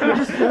me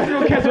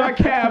go catch my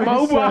cab, my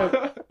Nigga Uber.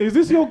 said, is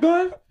this your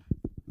gun?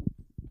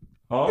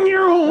 Huh?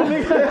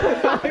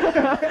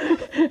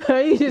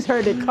 You just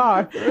heard the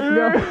car.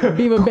 Bro,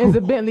 Beamer Benz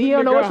or Bentley. He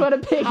don't know which one to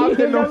pick. Out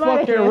in the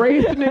fucking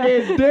race,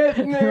 nigga, dead,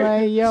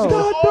 nigga. Like, yo.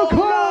 Start the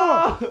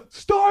car!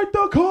 Start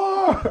the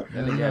car!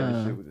 That nigga had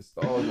the shit with the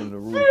stars on the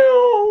roof.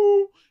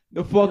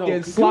 The Yo, fucking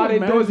could you sliding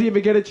doors imagine- didn't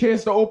even get a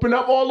chance to open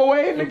up all the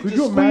way. Yo, Nigga could just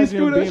you squeeze imagine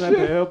through being that at the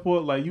shit.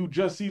 airport, like you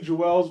just see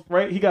Joel's,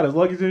 right? He got his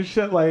luggage and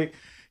shit, like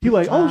he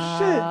like, oh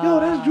shit, yo,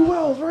 that's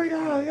Joel's, right?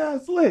 Yeah,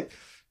 it's lit.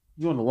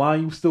 You on the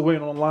line, you still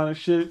waiting on the line and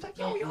shit.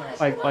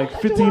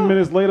 Like 15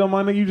 minutes later,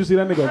 my nigga, you just see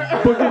that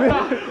nigga booking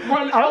it.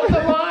 Run out the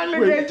line,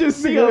 nigga, and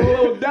just see a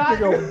little dot.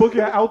 Nigga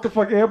booking out the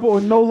fucking airport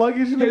with no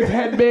luggage. His Nigga.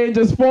 headband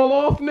just fall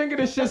off, nigga.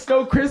 The shit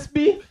so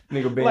crispy,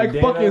 Nigga like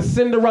bandana. fucking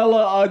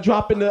Cinderella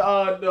dropping the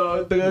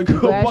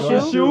Glass fucking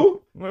shoe?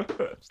 shoe.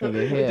 Nigga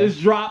It here.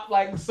 just dropped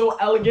like so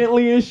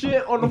elegantly and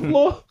shit on the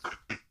floor.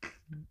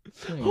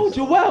 Oh,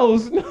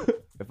 Joel's.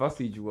 If I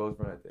see Joel's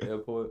run at the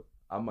airport,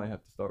 I might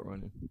have to start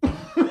running.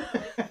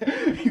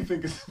 You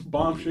think it's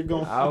bomb shit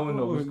going? I don't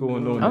know what's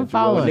going on. I'm at Joel's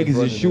following. Niggas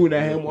running is shooting the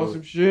at him airport. on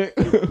some shit.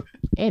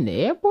 In the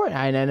airport?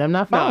 I'm not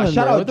Nah, following.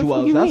 shout bro. out What the fuck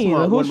Joel's. you That's mean?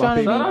 one Who's of my trying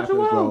to favorite Shout out rappers,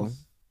 bro.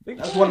 Joel's. Big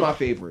That's shit. one of my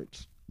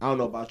favorites. I don't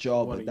know about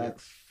y'all, but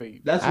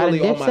Fate. that's Out of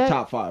really on my Dipset?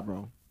 top 5,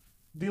 bro.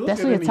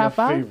 That's in your top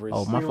 5?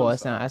 Oh, my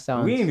fault. I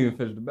sound. We ain't even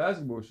finished the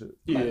basketball shit.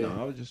 Yeah. No,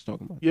 I was just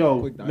talking about. Yo,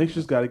 quick dive. Knicks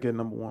just got to get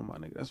number 1, my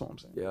nigga. That's what I'm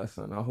saying. Yeah,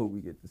 son. I hope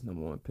we get this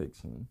number 1 pick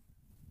soon.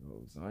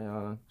 Yo,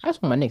 Zion. I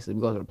just want my Knicks to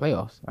go to the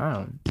playoffs. I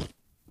don't.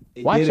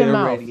 They Watch did your it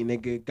mouth. already,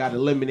 nigga. Got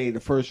eliminated the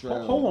first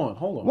round. Hold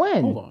on.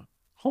 When?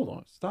 Hold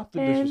on. Stop the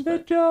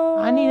disrespect.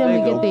 I need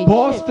them to get their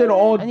Boston chip.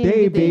 all I need to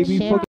day, get their baby.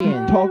 champion.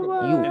 Fucking talk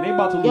about You. And they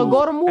about to lose. Yo,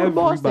 go to move to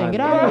Boston. Get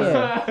out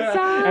of here.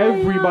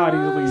 Everybody's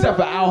leaving. Except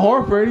for Al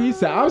Horford, he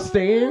said, "I'm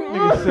staying."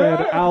 Nigga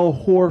said Al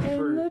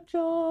Horford.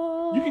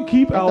 You can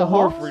keep Al the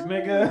Hawks? Horford,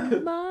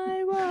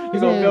 nigga.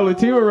 He's gonna build a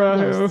team around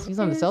him. He's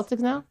on the Celtics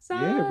now?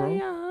 Yeah,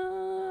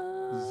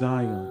 bro.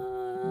 Zion.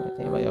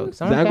 Yo,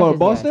 Zion going to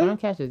Boston? Someone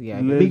catch this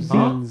guy. Big Lives D.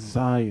 in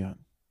Zion.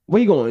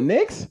 Where you going,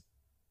 Knicks?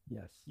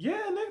 Yes. Yeah,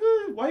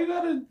 nigga. Why you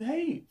gotta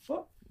hate?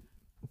 Fuck.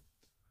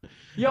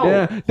 Yo,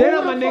 Then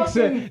I'm a Knicks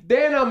fan.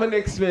 Then I'm a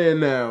Knicks fan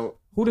now.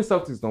 Who the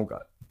Celtics don't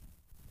got?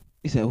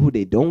 You said who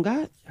they don't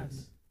got?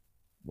 Yes.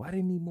 Why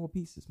they need more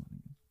pieces,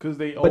 man? Cause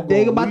they all But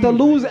they gonna about to leave,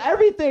 lose nigga.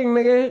 everything,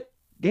 nigga.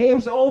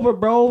 Game's over,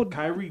 bro.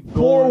 Kyrie gone.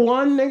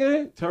 4-1,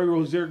 nigga. Terry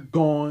Rozier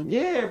gone.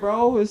 Yeah,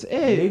 bro. It's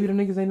it. Maybe them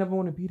niggas ain't never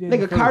want to be there. in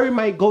Nigga, the first. Kyrie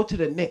might go to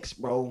the Knicks,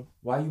 bro.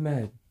 Why you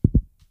mad?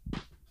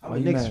 I'm Why a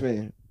you Knicks mad?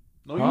 fan.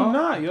 No, Huh? you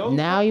not, yo.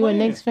 Now Stop you a playing.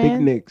 Knicks Big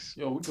fan? Knicks.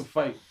 Yo, we can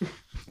fight.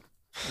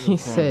 He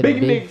said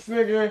Big Knicks,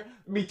 nigga.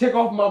 me take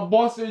off my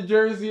Boston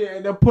jersey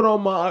and then put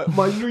on my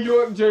New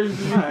York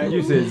jersey.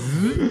 You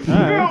said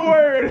Yeah,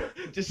 word.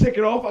 Just take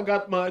it off. I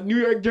got my New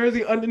York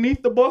jersey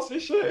underneath the Boston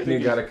shit.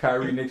 nigga got a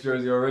Kyrie Knicks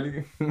jersey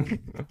already.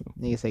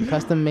 Nigga say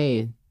custom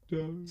made.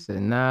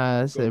 Said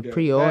nah, it's a get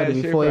pre-order that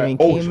shit before it back. even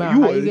Oh, came so out.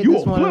 you How a- you get you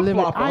this a one limit?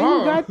 flip-flopper, How you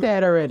huh? got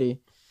that already?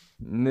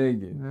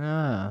 Nigga.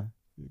 Nah.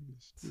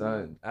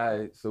 Son,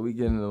 alright, so we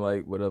getting into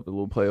like what up, a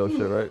little playoff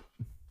shit, right?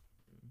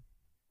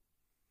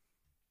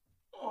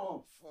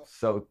 Oh, fuck.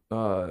 So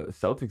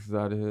Celtics is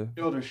out of here.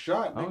 Yo, the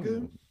shot, I don't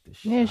nigga. know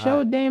the Yeah, show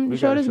shot. damn, We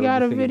show gotta this show guy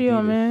the this nigga video, D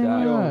the man.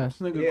 shot. Yo, Yeah. this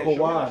nigga Yeah, show me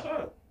the Kawhi.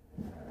 shot.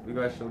 We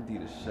gotta show D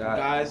the shot.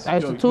 Guys,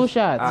 That's Yo, the two you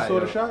shots. Alright, saw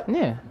the yo. shot?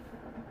 Yeah.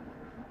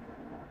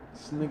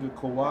 This nigga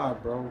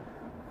Kawhi, bro.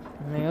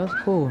 Man, that's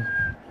cool.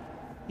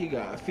 he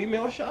got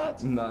female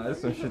shots. Nah,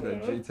 that's some shit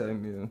that Jay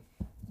tagged me in.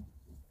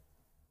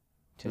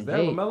 Is that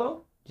Jay,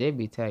 LaMelo? Jay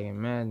be tagging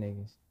mad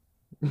niggas.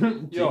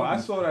 Yo, I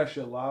saw that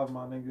shit live,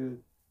 my nigga.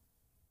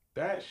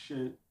 That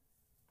shit,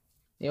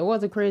 It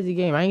was a crazy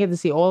game. I didn't get to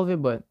see all of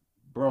it, but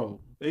bro.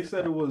 They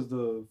said it was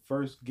the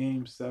first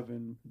Game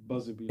 7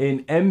 buzzer beater.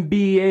 In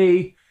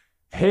NBA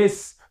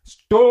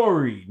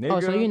history, nigga. oh,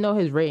 so you know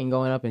his rating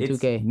going up in it's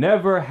 2K.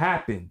 never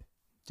happened.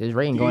 His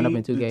rating going up in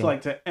It's 2K.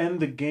 like to end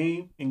the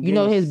game. In You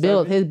know game his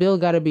build. 7. His build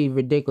got to be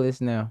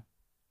ridiculous now.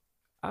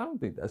 I don't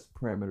think that's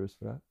parameters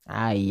for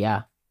that.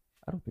 Yeah.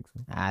 I don't think so.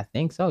 I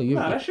think so. You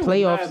Nah, that shit was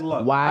playoffs. mad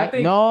luck. Why? I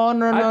think- No.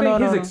 I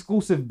think his no.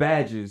 exclusive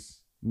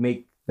badges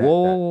make that.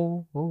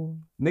 Whoa.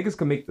 Niggas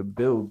can make the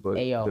build, but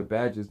Hey, yo. the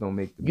badges don't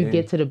make the You game.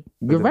 get to the.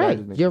 But You're the right.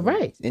 badges make You're the game.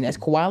 right. And that's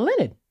Kawhi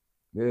Leonard.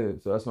 Yeah,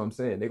 so that's what I'm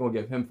saying. They're gonna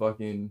give him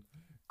fucking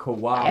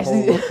Kawhi That's-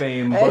 Hall of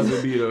Fame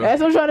buzzer beater. That's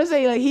what I'm trying to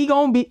say. Like he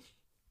gonna be.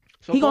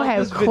 So He gonna like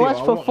have this video, clutch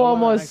I wanna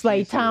performance actually like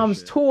see this times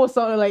shit. 2 or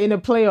something like in the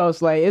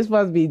playoffs. Like it's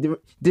supposed to be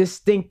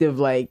distinctive.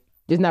 Like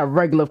just not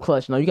regular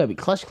clutch. No, you gotta be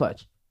clutch.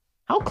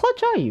 How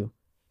clutch are you,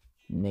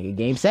 nigga?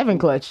 Game 7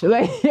 clutch.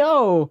 Like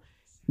yo,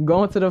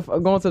 going to the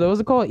what's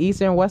it called?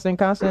 Eastern Western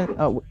Conference.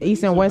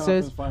 Eastern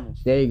Western. Conference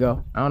Finals. There you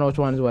go. I don't know which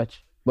one is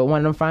which, but one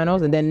of them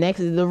finals, and then next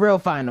is the real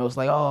finals.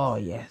 Like oh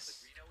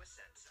yes.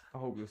 I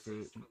hope you see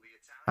it.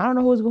 I don't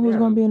know who's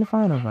gonna be in the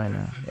finals right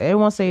now.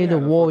 Everyone say the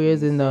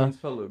Warriors in the.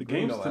 The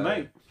game's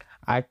tonight.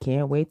 I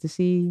can't wait to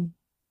see.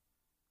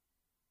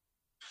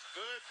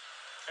 Good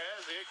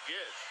as it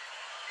gets.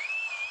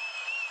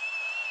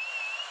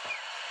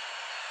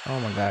 Oh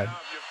my God. Now,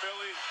 if you're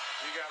Philly,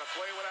 you got to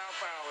play without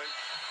fouling.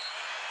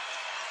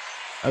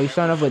 Are you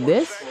starting off with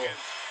this? Seconds.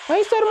 Why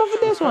you starting off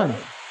with this one?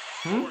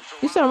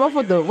 You starting off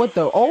with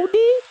the OD?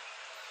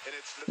 And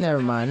it's the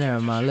Never mind.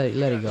 Let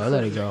it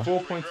go.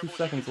 4.2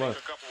 seconds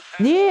left.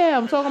 Yeah,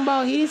 I'm talking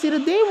about he didn't see the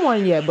Dame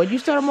one yet, but you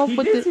started him off He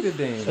with did the. see the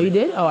Dame. Oh, you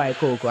did? All right,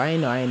 cool. I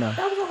ain't know.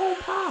 That was a whole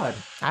pod.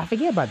 I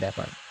forget about that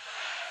part.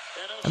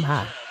 I'm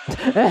high. for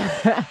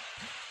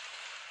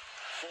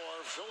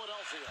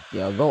Philadelphia.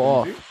 Yo, go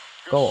off.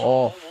 Go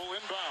off. Will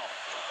inbound.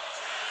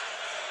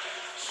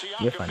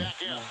 Siakam You're funny.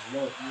 back in.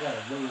 Look, you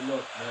gotta really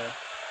look, man.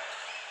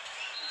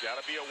 You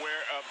got to be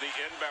aware of the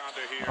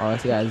inbounder here. Oh,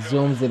 this guy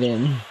zooms it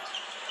in.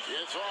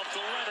 It's off to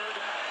Leonard,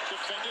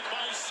 defended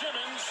by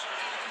Simmons.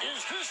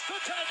 Is this the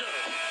dagger?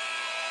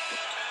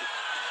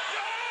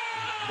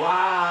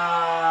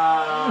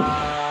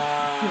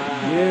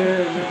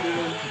 Yeah,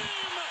 nigga.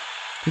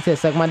 He said,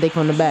 "Suck my dick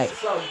from the back."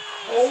 Some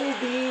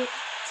Kobe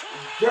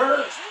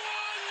dirt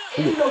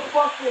in the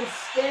fucking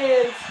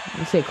stands.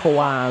 He said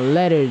Kawhi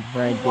Leonard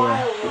right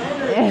Kawhi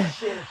there. Leonard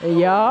shit, bro.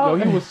 Yo,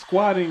 Yo, he was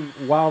squatting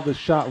while the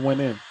shot went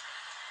in.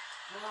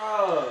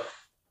 Bruh.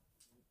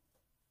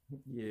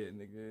 Yeah,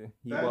 nigga.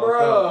 He Bruh.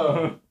 walked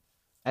out.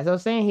 that's what I'm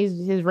saying.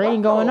 His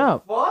rating What going the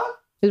up. Fuck?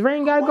 His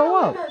rating gotta go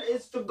Kawhi up. Leonard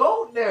is the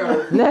GOAT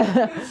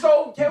there.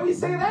 So can we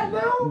say that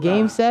now?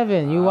 Game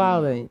 7, you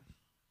wildin'.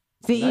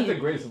 See, That's the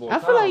greatest of all I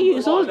feel like time.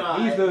 you.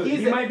 So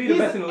He might be the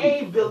best in the league.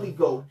 He's a Billy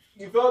GOAT.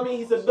 You feel me?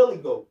 He's a Billy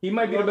GOAT. He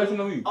might be the best in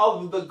the league.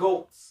 Of the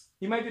GOATs.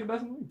 He might be the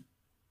best in the league.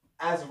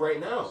 As of right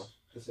now.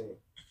 Just saying.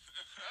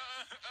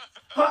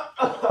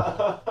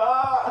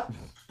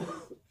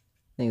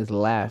 niggas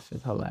laugh.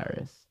 It's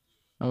hilarious.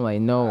 I'm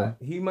like, no.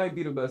 He might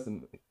be the best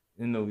in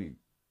the league.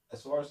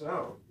 As far as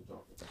now.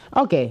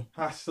 Okay.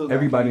 I still got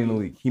Everybody KD. in the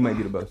league. He might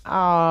be the best. Oh,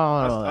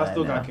 I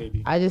still got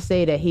KD. I just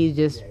say that he's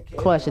just Yeah, KD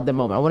clutch at the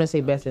moment. I wouldn't say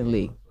best in the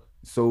league.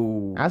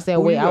 So I say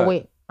who wait. you I'll got?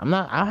 wait. I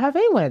don't have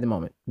anyone at the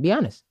moment. Be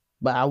honest.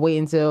 But I'll wait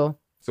until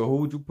So who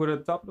would you put at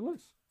the top of the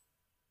list?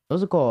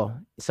 what's it called?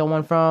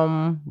 Someone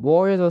from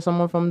Warriors or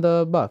someone from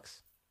the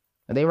Bucks.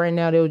 Are they right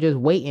now? They were just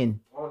waiting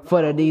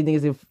for these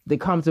niggas if they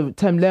come to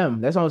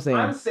them. That's what I'm saying.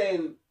 I'm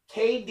saying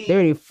KD, They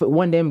already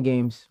won them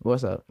games.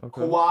 What's up?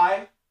 Okay.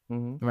 Kawhi,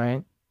 Mm-hmm.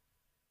 Right?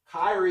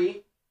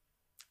 Kyrie.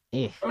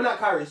 Yeah. I mean, not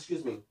Kyrie,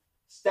 excuse me.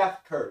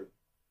 Steph Curry.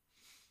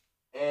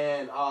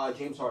 And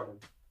James Harden.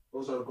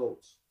 Those are the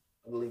GOATs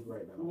of the league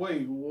right now.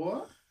 Wait,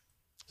 what?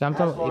 So I'm As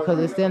talking far as because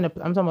I it's still in know.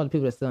 the, I'm talking about the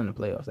people that's still in the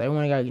playoffs.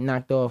 Everyone got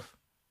knocked off.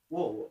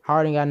 Whoa.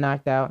 Harden got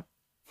knocked out.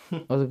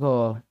 What's it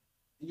called?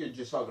 You're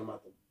just talking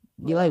about the.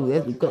 You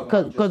like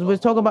because we're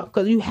talking about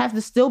because you have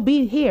to still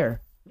be here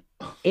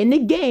in the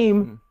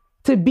game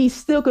to be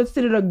still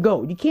considered a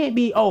GOAT. You can't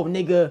be, oh,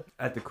 nigga.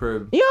 At the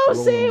crib. You know what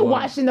I'm saying? Rolling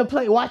Watching the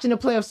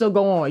playoffs still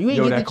go on. You ain't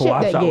Yo, get that the chip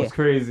Kawhi that shot year. was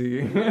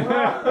crazy.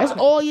 That's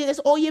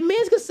all your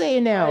mans can say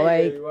now.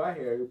 Like, you know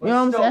what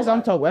I'm saying? That's what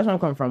I'm talking. That's where I'm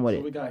coming from with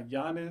So we it. got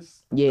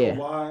Giannis, Yeah.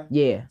 Kawhi,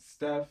 Yeah.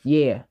 Steph,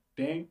 Yeah.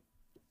 Dame.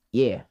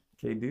 Yeah.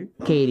 KD?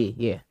 KD.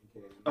 Yeah.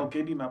 Oh,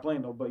 KD not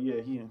playing though, but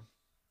yeah, he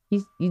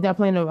He's not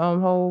playing the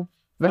whole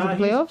rest Nah, of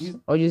the playoffs, he's-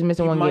 or just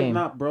missing he one might game.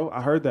 not, bro.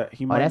 I heard that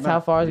he Oh, might. that's not. how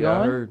far it's Yeah, I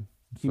going. heard.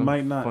 He some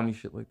might not. Funny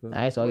shit like that. All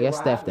right, so I guess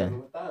Steph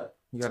then.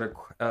 He got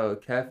a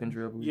calf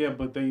injury, I believe. Yeah,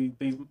 but they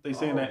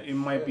saying that it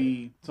might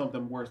be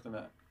something worse than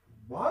that.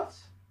 What?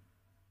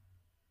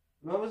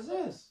 What was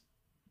this?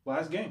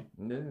 Last game.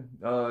 Yeah.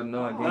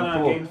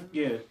 No,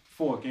 Game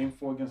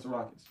 4 against the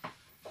Rockets.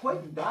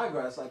 Quick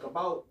digress, like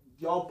about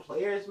y'all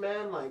players,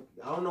 man. Like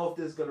I don't know if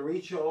this is gonna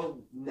reach y'all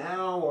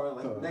now or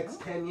like the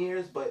next 10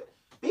 years, but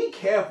be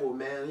careful,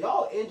 man.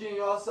 Y'all injuring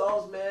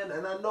yourselves, man.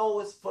 And I know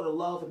it's for the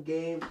love of the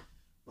game,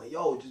 but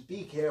yo, just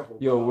be careful.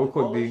 Yo, bro. real Like,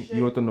 quick, all B, this shit-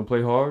 you want them to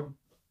play hard?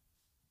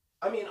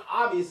 I mean,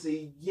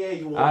 obviously, yeah,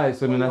 you want. Alright,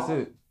 so then play that's hard.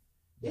 it.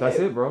 That's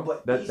Yeah, it, bro.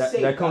 but That be that,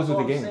 safe, that comes that's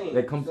with the all I'm game. saying.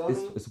 That comes. You feel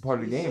me? It's a part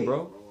of the Be game, safe,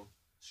 bro.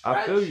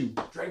 I feel you.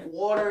 Drink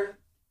water,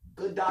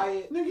 good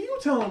diet. Nigga, you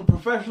telling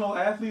professional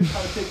athletes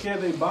how to take care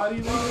of their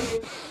body,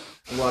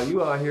 nigga? While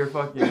you out here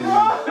fucking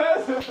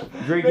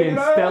drinking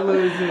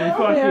Stellas and Yeah,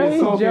 fucking he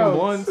smoking jokes.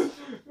 ones.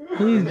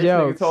 He's This nigga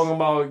jokes. talking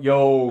about,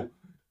 yo,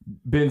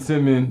 Ben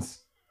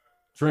Simmons,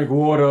 drink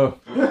water,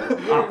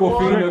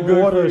 Aquafina Drink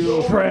good water, for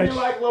you. stretch. Be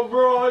like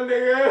LeBron,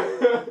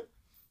 nigga.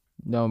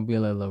 Don't be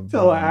like LeBron.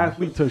 Tell an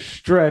athlete to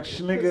stretch,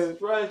 nigga.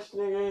 Stretch,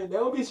 nigga. They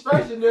don't be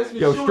stretching this.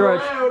 Yo,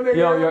 stretch. Around,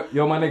 nigga.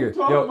 Yo, my nigga.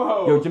 What you talking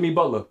about? Yo, Jimmy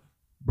Butler,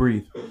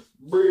 breathe.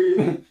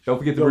 Breathe. Don't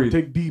forget to Yo, breathe.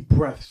 take deep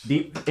breaths.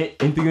 Deep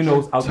in through your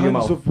nose, out through your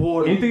Tons mouth. of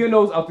water. In through your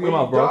nose, out through your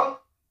mouth, bro. Dunk,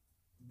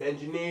 bend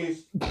your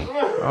knees.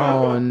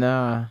 Oh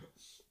nah.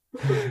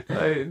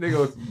 Hey, nigga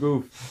was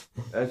goof.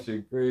 That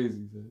shit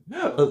crazy.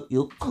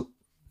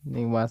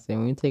 Nigga, about to say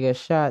when you take a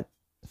shot,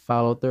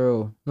 follow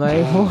through.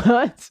 Like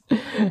what?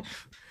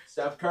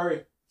 Steph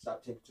Curry,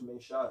 stop taking too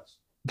many shots.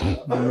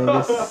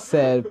 Nigga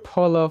said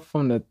pull up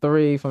from the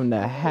 3, from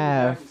the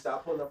half, Exactly,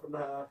 stop pulling up from the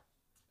half.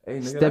 Hey,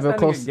 nigga, Step that's that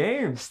close. nigga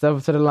game. step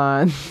up to the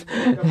line.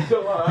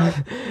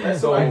 That's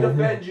so I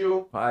defend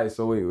you. All right,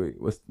 so wait.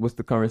 What's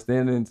the current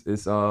standings?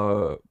 It's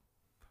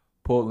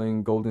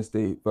Portland, Golden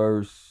State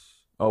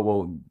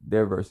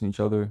they're versing each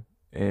other,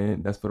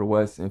 and that's for the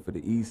West. And for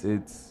the East,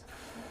 it's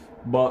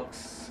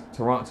Bucks,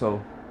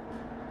 Toronto.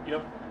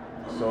 Yep.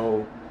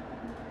 So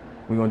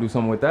we gonna do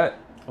something with that.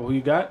 Oh, who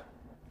you got?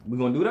 We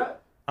gonna do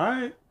that? All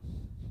right.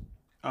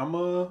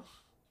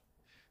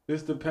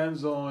 This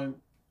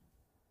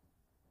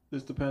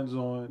depends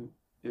on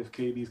if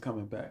KD's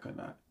coming back or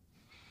not.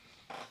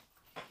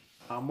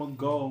 I'm gonna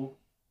go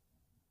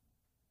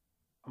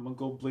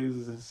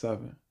Blazers in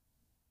 7.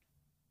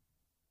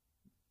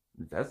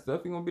 That's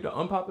definitely gonna be the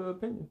unpopular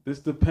opinion. This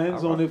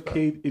depends I on rock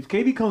if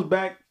KD comes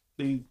back,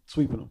 they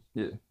sweeping him.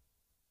 Yeah,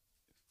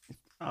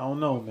 I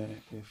don't know, man.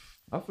 If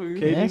I feel you.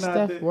 KD That's not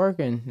Steph there.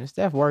 working. It's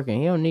Steph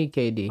working. He don't need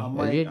KD.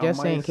 You're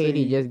just saying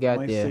KD just got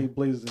might there. say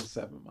Blazers in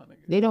 7, my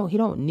nigga. He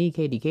don't need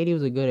KD. KD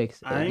was a good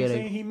I ain't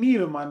saying he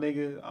need him, my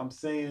nigga. I'm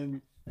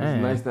saying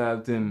It's nice to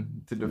have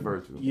Tim to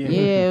defer to. yeah.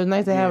 Yeah, it was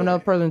nice to have Yeah.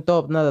 another person throw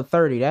up another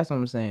 30. That's what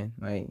I'm saying.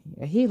 Like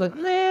he like,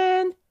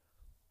 man,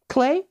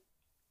 Clay.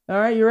 All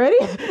right, you ready?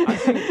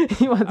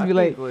 He wants to I be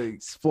think,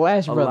 like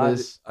Splash a lot of-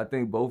 Brothers. I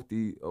think both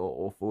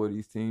all 4 of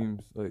these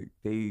teams, like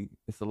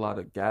it's a lot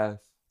of gas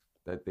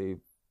that they've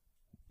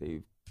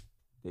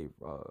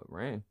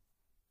ran.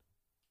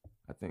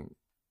 I think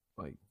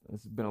like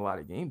there's been a lot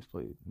of games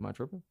played. Am I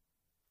tripping?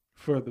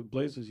 For the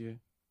Blazers, yeah.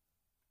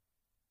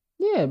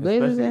 Yeah,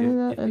 Blazers Especially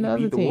and if they another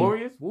beat the team.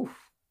 Warriors. Woof.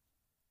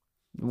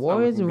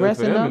 Warriors It's not looking good for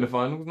resting them up. in the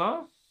finals.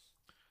 Nah.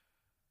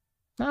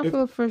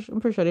 I'm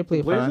pretty sure they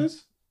play fine.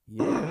 Blazers?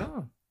 Yeah.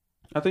 Nah.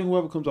 I think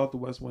whoever comes out the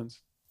West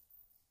wins.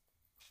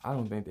 I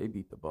don't think they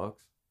beat the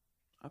Bucks.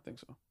 I think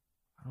so.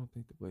 I don't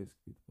think the Blazers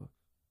beat the Bucks.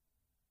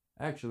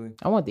 Actually,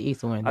 I want the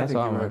East to win. I That's think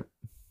all I you're want.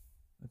 right.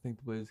 I think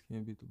the Blazers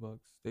can't beat the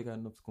Bucks. They got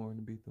enough scoring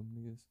to beat them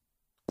niggas.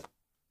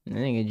 I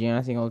think Giannis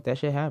ain't gonna let that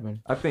shit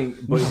happen. I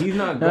think, but he's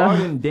not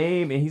guarding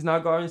Dame and he's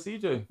not guarding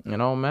CJ. It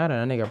don't matter.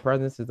 That nigga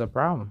presence is the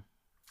problem.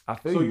 I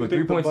feel So you, you but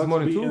think 3 the points is Bucks more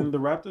than beating 2. the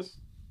Raptors?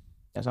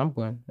 That's what I'm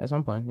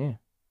going. Yeah.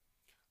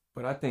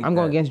 But I think I'm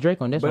going that- against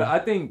Drake on this But one. I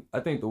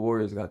think the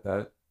Warriors got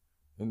that,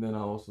 and then I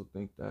also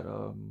think that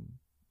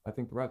I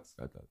think the Raptors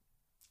got that.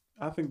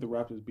 I think the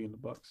Raptors beating the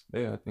Bucks.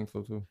 Yeah, I think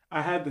so too.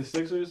 I had the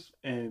Sixers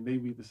and they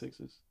beat the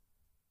Sixers.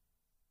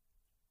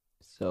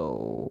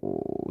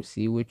 So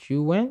see what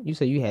you went. You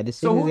said you had the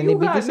So Sixers who and they you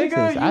beat got, the nigga?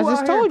 Sixers. You I out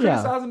just here told y'all.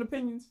 criticizing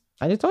opinions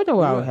I just told y'all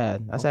what I Yeah.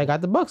 had. I said I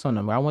got the Bucks on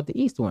them. I want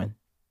the East to win.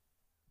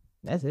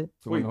 That's it.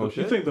 to win Wait, the whole you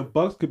shit. think the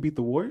Bucks could beat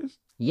the Warriors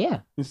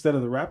Yeah. instead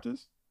of the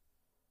Raptors?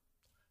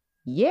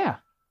 Yeah.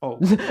 Oh,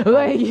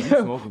 Like, you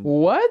smoking.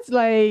 what?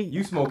 Like,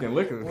 You smoking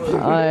liquor.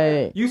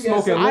 You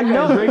smoking I liquor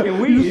know. and drinking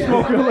weed. You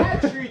smoking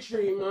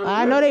liquor.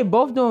 I know they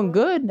both doing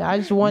good. I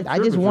just want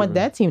tripping.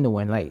 that team to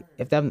win. Like,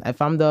 if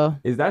I'm the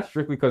Is that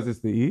strictly because it's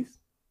the East?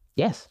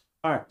 yes,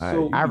 all right. All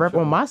So right, I rep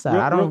on my side.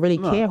 Real- I don't real- really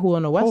no. care who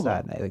on the west Hold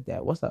side on. like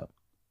that. What's up?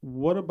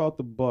 what about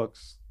the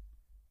Bucks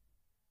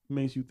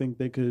makes you think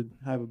they could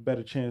have a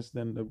better chance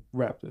than the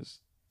Raptors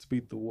to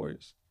beat the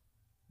Warriors?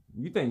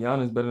 You think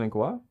Giannis better than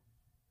Kawhi?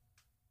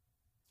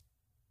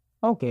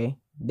 Okay,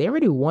 they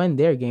already won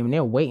their game and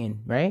they're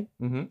waiting, right?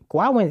 Mm-hmm.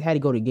 Kawhi had to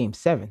go to game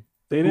 7.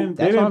 They didn't. That's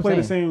They what didn't I'm play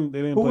the saying. same.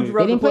 They didn't Who play. would you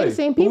rather didn't play play? the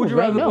same Who would people, you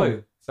right? rather No.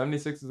 play?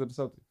 76ers or the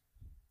Celtics?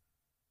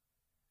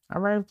 I'd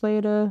rather play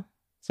the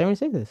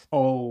 76ers.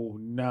 Oh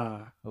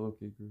nah. I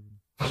low-key agree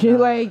with him. You're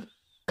like,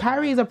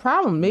 Kyrie is a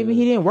problem. Maybe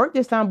he didn't work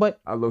this time, but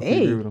I low-key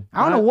hey, agree with him.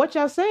 I don't know what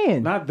y'all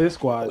saying. Not this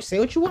squad. Say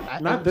what you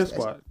want. Not this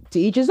squad. To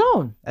each his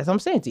own. That's what I'm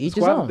saying. To each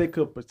his Squad that own. they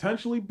could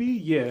potentially be.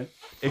 Yeah.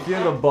 If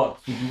you're the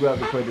Bucks, would you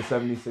rather play the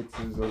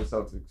 76ers or the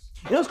Celtics?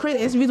 You know what's crazy?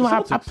 It's the reason why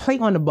I Celtics. play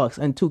on the Bucks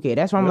and 2K.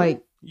 That's why I'm Really?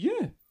 like,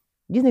 Yeah.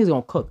 these niggas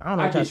gonna cook. I don't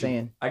know I what y'all get you.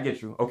 saying. I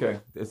get you. Okay.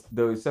 The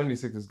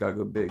 76ers got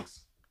good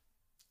bigs.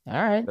 All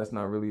right. That's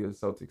not really a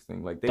Celtics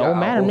thing. Like, they Don't got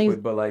matter, Al niggas.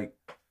 Horford, but like,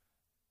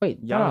 Wait,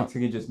 hold Giannis on.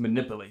 can just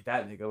manipulate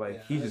that nigga.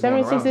 Like, he's just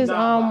going 76ers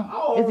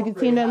around. is the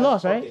team that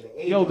lost, right?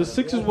 Yo, the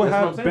Sixers will That's what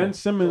I'm have saying. Ben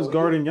Simmons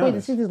guarding Wait, the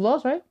Giannis. Sixers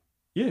lost, right?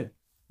 Yeah.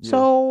 Yeah.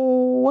 So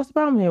what's the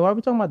problem here? Why are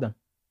we talking about them?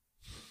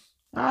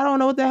 I don't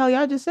know what the hell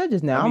y'all just said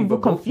just now. I mean, I'm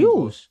but both teams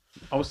confused.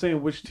 I was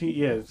saying which team.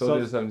 Yeah. So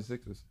did the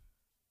 76ers.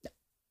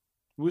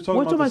 we were talking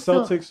We're about the talking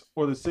about Celtics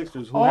or the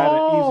Sixers, who had an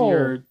Oh.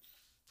 easier.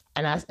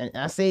 And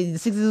I say the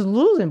Sixers is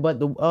losing, but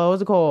the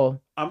what's it called?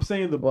 I'm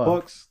saying the What?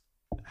 Bucks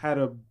had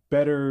a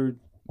better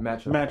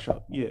Matchup.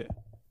 matchup. Yeah.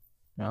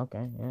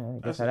 Okay, yeah, I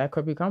guess That's- how that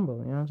could be combo.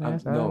 You know what I'm saying?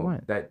 That's how that No,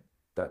 went. that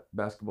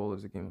basketball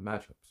is a game of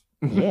matchups.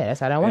 Yeah, that's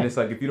how that And went. it's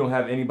like, if you don't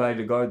have anybody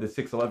to guard the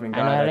 6'11" I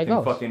know guy how that that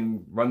can goes.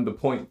 fucking run the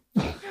point,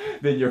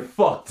 then you're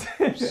fucked.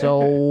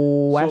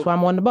 So that's why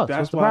I'm on the Bucks. What's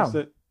That's the why I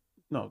problem? said.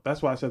 No,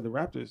 that's why I said the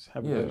Raptors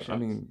have a yeah, better chance. I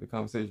mean, the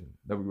conversation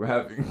that we were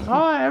having. Oh,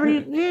 I already,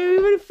 yeah, we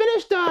already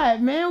finished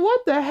that, man.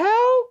 What the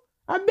hell?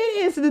 I've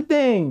been into the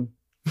thing.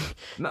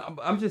 No,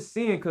 I'm just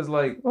seeing, because,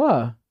 like,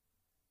 What?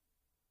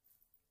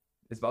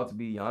 it's about to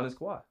be Giannis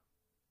Kawhi.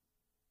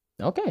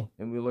 Okay.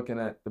 And we're looking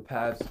at the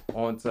paths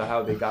onto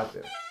how they got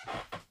there.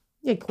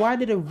 Yeah, Kawhi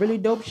did a really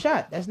dope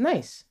shot. That's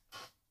nice.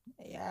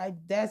 Yeah,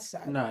 that's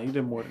Nah, you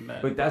did more than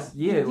that. But that's,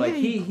 yeah, like,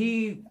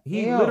 he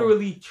Yo.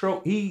 literally,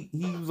 he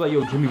was like,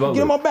 yo, Jimmy Butler,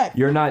 get on my back.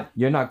 you're not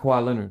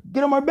Kawhi Leonard.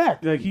 Get on my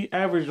back. like he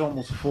averaged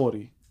almost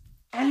 40.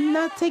 I'm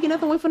not taking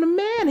nothing away from the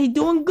man. He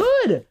doing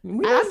good. We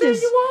I'm not saying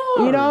just- you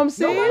are. you know what I'm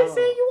saying? Nobody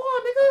saying you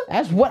are, nigga.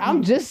 That's what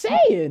I'm just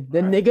saying. The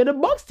nigga, the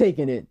Bucks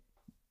taking it.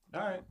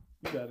 All right,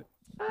 you got it.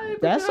 Alright,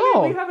 but That's you know what I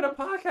all. mean? We having a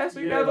podcast, so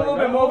you Yeah, have a little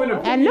like, bit more of an no. I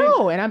opinion.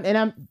 know, and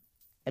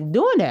I'm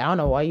doing that. I don't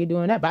know why you're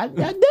doing that, but I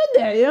did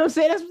that. You know what I'm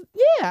saying? That's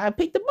I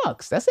picked the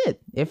Bucks. That's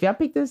it. If y'all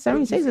pick the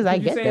 76ers, I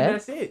You get saying that.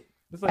 That's it.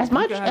 It's like, That's you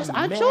my can have that's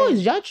our mad- choice.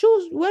 Y'all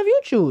choose whoever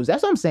you choose.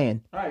 That's what I'm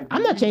saying. All right,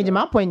 I'm not changing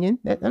my opinion.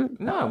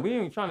 Nah, we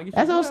ain't trying to get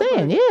That's you. what I'm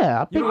saying. Yeah,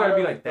 I You pick. don't gotta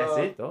be like, that's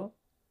it, though.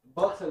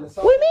 Bucks and the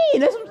Celtics. What do you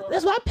mean?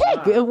 That's what I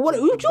pick. Nah, What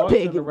the you Bucks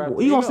pick? and the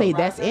Raptors. You gonna say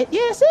that's it?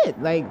 Yeah, that's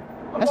it. Like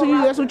that's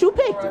what you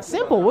picked.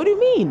 Simple. What do you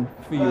mean?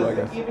 For you, I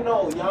guess. Even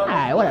though Giannis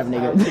Alright, whatever,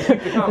 nigga. does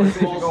have The conversation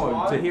small going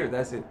squad, to here,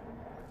 that's it.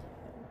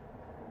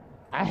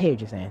 I hear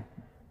what you're saying.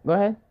 Go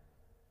ahead.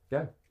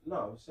 Yeah. No,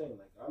 I'm saying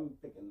like I'm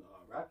picking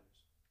Raptors.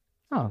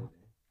 Oh,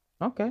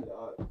 okay.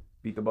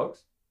 Beat the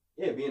Bucks.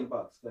 Yeah, being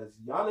Bucks because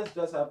Giannis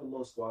does have a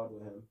little squad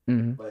with him,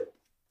 hmm but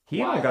He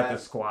Kawhi don't got the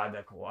has- squad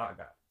that Kawhi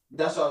got.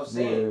 that's what I'm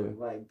saying.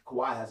 Yeah. Like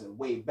Kawhi has a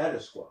way better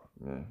squad.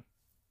 Yeah. So,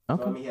 I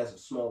Okay. mean, he has a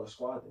smaller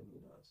squad than he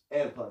does,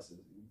 and plus, you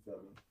feel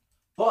me?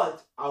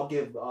 But I'll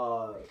give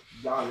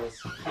Giannis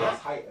he has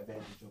height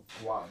advantage of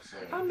Kawhi, so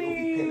he'll be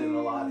pinning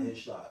a lot of his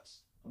shots.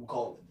 I'm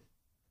calling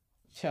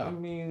it. I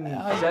mean,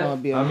 it's Steph-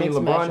 gonna be a I mean,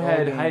 mixed match LeBron all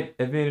had game. height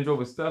advantage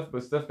over Steph,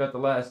 but Steph got the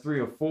last 3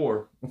 or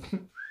 4.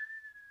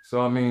 So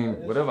I mean,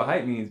 whatever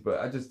height means, but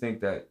I just think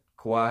that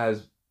Kawhi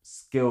has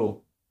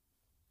skill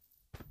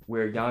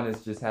where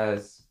Giannis just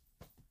has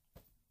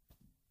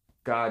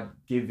God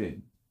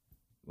given.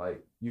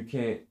 Like, you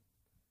can't.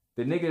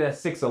 The nigga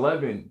that's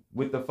 6'11"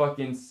 with the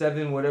fucking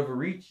 7 whatever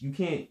reach, you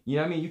can't. You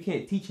know what I mean? You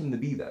can't teach him to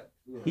be that.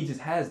 He just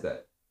has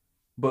that.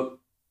 But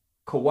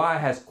Kawhi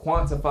has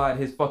quantified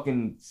his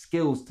fucking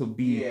skills to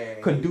be Yeah,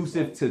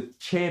 conducive he's to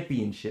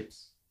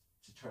championships.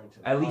 To turn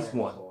to At least Lions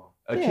one. ball.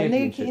 A Yeah,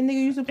 championship. nigga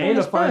used to play And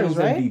the a finals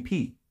Spurs, right?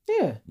 MVP.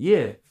 Yeah.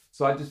 Yeah.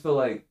 So I just feel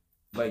like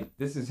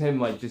this is him,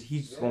 like, just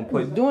he's just gonna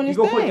put He's doing he's his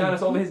gonna put thing.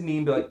 Giannis over his knee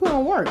and be He like, put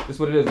on work. this is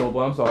what it is, old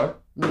boy, I'm sorry.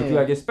 But Yeah. you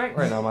gotta get spanked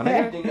right now, my I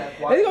nigga. think that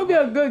Kawhi- It's gonna be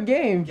a good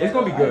game. It's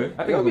gonna be good. I It's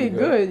think gonna be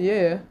good.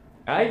 Yeah.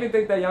 I even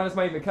think that Giannis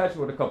might even catch it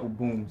with a couple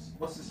booms.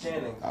 What's the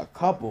standings? A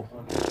couple.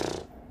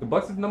 The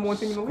Bucks is the number 1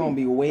 team in the It's gonna league.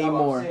 be way No, I'm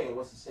more. saying,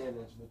 what's the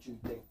standings? What you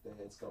think that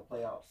it's gonna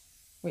play out?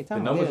 Wait, The time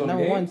out. numbers They're the on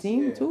the number one games?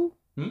 team Yeah. too?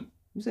 Hmm?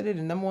 You said they're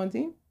the number one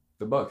team?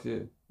 The Bucks, yeah.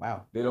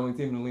 Wow. They're the only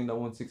team in the league that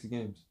won 60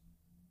 games.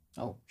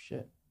 Oh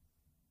shit.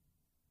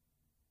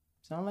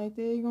 Sound like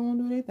they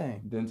gonna do their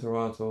thing. Then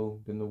Toronto,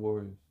 then the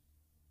Warriors.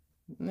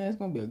 Man, it's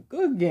gonna be a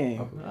good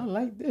game. I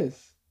like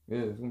this. Yeah,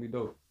 it's gonna be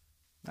dope.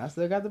 I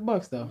still got the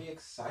Bucks though. It'll be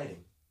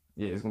exciting.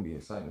 Yeah, it's gonna be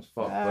exciting as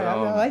fuck.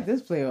 I like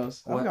this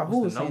playoffs. I forgot who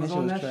was saying numbers this shit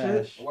on was that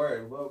trash. shit?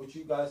 Word. What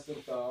you guys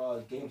think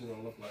the games are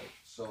gonna look like?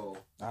 So,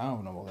 I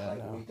don't know about that.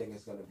 what do now. you think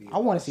it's gonna be? I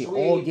want to see Sweep,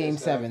 all it's game gonna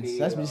sevens. be,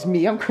 That's just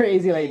me. I'm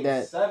crazy like game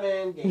that.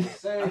 7, game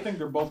 6. I think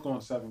they're both going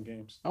 7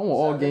 games. I want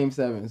all 7. game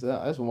sevens.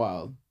 That's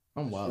wild.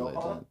 I'm wild Show like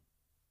on. that.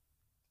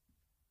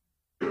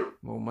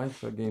 Well, Mike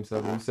said game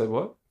 7. You said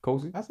what?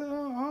 Cozy? I said I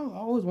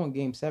always want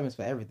game sevens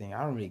for everything.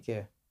 I don't really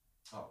care.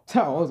 Oh. I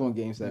always want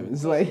game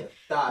sevens. Like,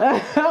 Stop.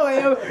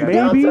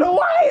 down to the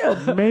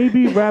wire.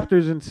 Maybe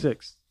Raptors in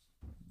 6.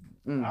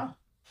 Mm. Ah.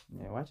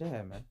 Yeah, watch your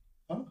head, man.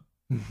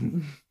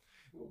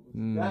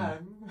 Yeah,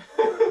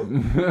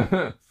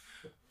 but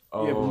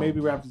Oh, maybe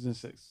Raptors in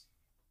 6.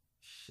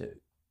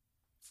 shit.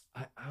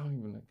 I don't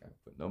even think I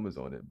put numbers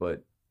on it,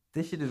 but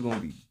this shit is gonna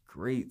be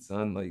great,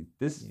 son. Like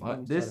this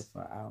this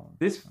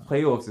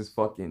playoffs is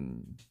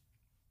fucking.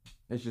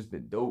 It's just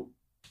been dope.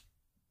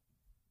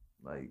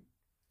 Like,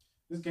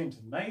 This game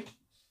tonight,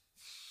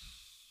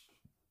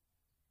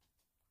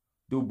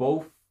 do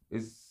both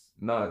is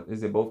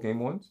it both game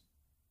ones?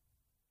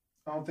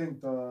 I don't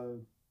think the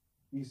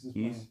East is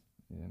East?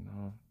 Yeah,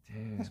 no.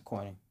 Damn. That's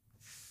corny.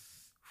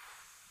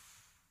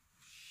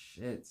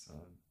 Shit, son.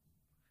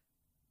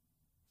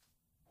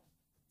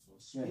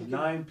 playing. Yeah,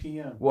 9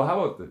 p.m. Well,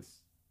 how about this?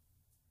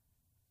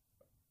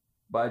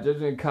 By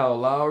judging Kyle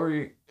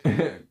Lowry,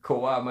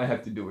 Kawhi might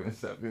have to do it in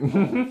 7.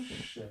 Oh,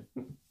 shit.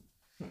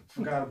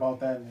 Forgot about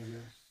that nigga.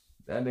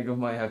 That nigga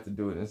might have to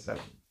do it in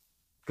 7.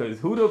 Cause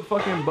who the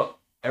fucking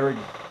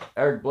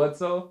Eric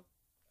Bledsoe?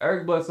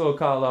 Eric Bledsoe,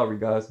 Kyle Lowry,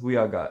 guys. Who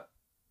y'all got?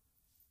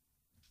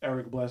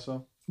 Eric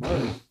Bledsoe.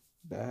 The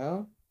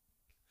hell?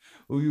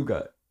 Who you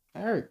got?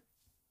 Eric.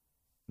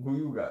 Who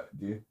you got,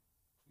 dude?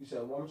 You said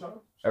one more time?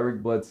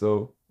 Eric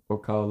Bledsoe or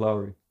Kyle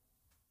Lowry?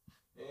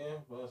 Yeah,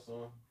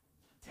 Bledsoe.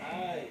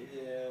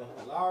 Yeah,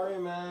 Lowry,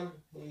 man,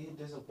 he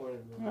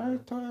disappointed me. I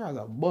told you I was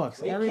a Bucks.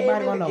 He came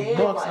Everybody in on the the game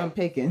Bucks like- I'm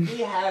picking.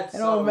 He had It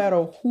don't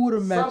matter who the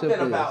matchup something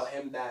is. about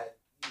him that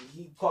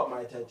he caught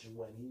my attention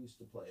when he used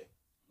to play.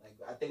 Like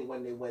I think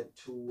when they went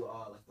to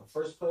like the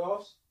first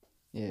playoffs,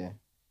 Yeah.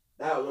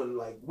 that one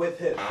like with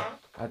him.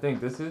 I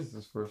think this is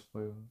his first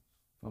playoff.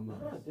 I'm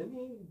not. Didn't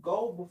he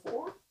go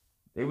before?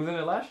 They was in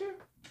it last year?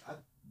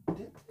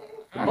 Did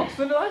The Bucks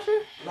in it last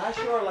year? last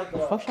year or like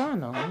Fuck a y'all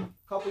know, man.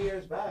 couple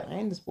years back? I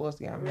ain't the sports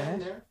guy, I'm in man.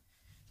 there.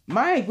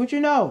 Mike, what you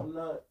know? I'm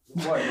not.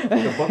 What?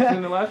 The Bucks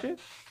in it last year?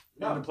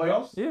 In the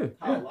playoffs, Yeah.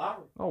 Kyle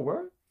Lowry. Oh,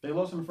 word? they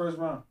lost in the first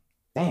round.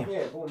 Damn,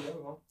 Yeah, boom, there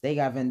we go. they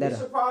got It vendetta.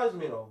 surprised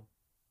me though,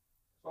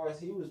 as far as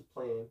he was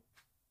playing.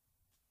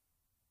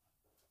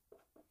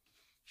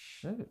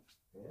 Shit.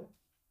 Yeah.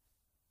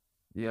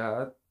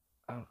 Yeah,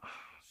 I don't,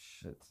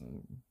 shit,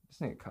 son. This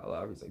nigga Kyle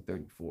Lowry's like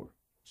 34.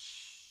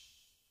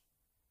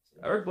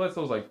 Eric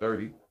Bledsoe's like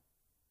 30,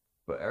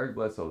 but Eric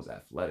Bledsoe's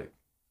athletic.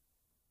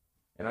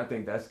 And I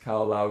think that's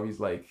Kyle Lowry's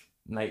like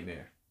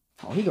nightmare.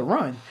 Oh, he can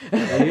run.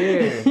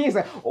 Yeah. He's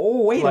like,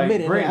 oh, wait like, a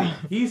minute granted, now.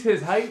 he's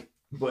his height,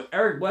 but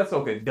Eric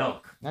Bledsoe can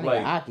dunk. That nigga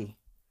Like, Aki.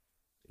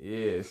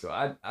 yeah, so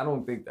I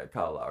don't think that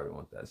Kyle Lowry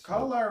wants that. Kyle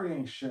smoke. Lowry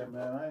ain't shit,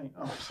 man.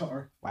 I'm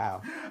sorry.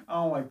 Wow. I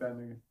don't like that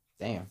nigga.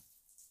 Damn.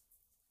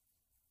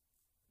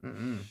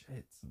 Mm-mm.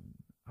 Shit,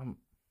 son.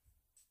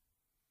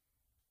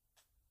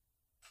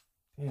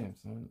 Damn,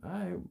 son.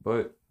 Alright,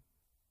 but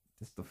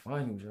it's the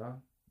finals,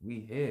 y'all.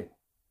 We here.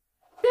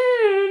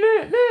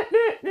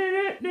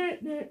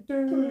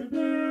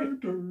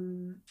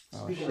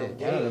 Oh, Speaking shit. of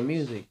That was the games.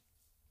 music.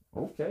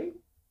 Okay.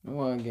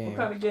 What game? What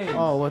kind of game?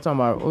 Oh, what talking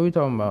about? What are we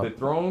talking The about?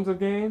 Thrones of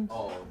games?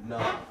 Oh no.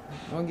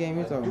 What game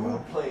you talking Dude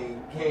about?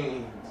 playing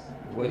games.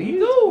 What do you you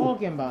do?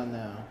 talking about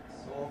now?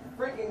 So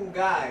a freaking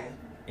guy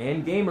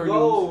And gamer news.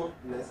 go.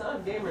 It's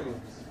not gamer news.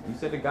 You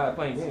said the guy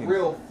playing It's games.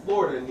 real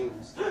Florida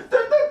news.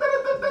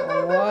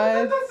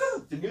 What?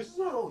 The news is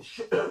not oh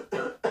shit.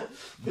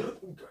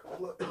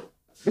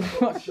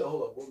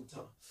 Hold up one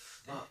time.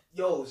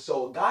 Yo,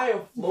 so a guy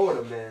in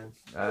Florida, man.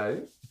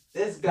 Alright.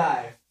 This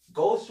guy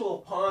goes to a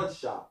pawn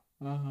shop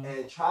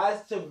and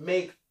tries to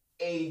make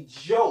a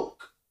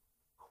joke,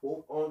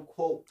 quote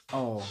unquote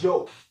Oh,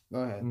 joke, go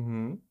ahead.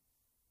 Mm-hmm.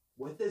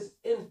 with his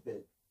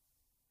infant,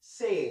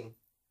 saying,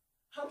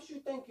 "How much you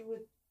think you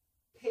would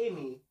pay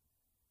me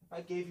if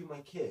I gave you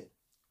my kid?"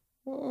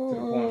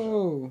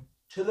 Oh.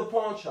 To the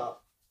pawn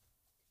shop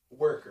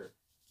worker.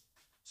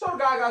 So the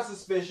guy got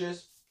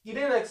suspicious. He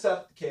didn't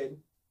accept the kid,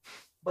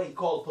 but he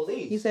called the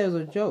police. He said it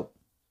was a joke.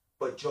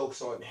 But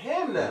joke's on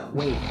him now.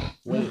 Wait,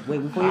 before you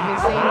even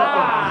say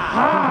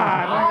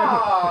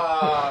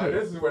nothing.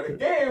 This is where the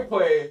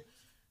gameplay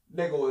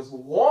nigga was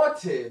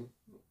wanted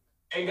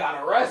and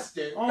got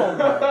arrested. Oh my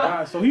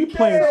god! So he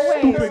playing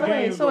stupid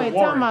games So with wait,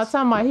 talking warrants.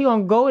 about, he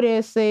gonna go there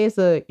and say it's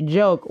a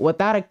joke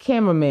without a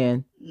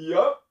cameraman.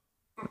 Yup.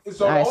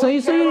 So Alright, the so only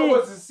you- so camera you-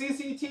 was the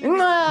CCTV.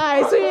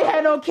 Nah, so you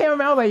had no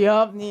cameraman. I was like,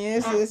 yup,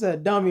 yeah, it's a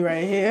dummy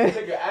right here.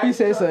 Nigga He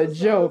said it's a actually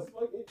joke.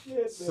 fucking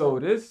So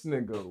this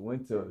nigga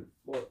went to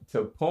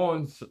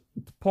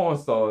porn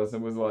stars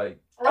and was like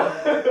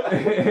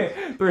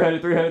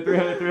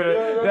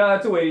 300. Nah,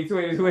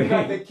 280. You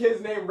got the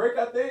kid's name Rick,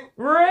 I think.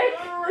 Rick.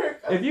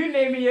 If you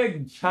name me your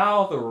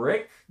child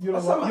Rick, You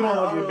don't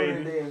want your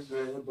baby. Names,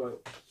 man,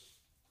 but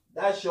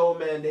that show,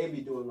 man, they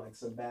be doing like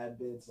some bad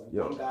bits. Like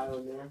Yo. one guy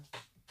on there.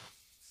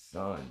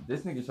 son,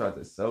 this nigga tried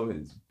to sell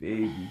his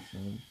baby,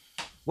 son.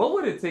 What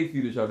would it take for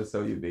you to try to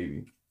sell your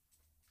baby?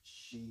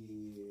 Shit.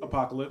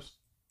 Apocalypse.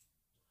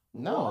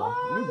 No,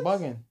 you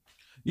bugging.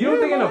 You don't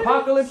think an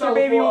apocalypse your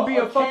baby will be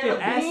a fucking can of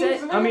asset?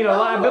 beans, I mean, a nigga?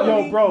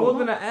 liability Yo, bro. more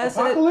than an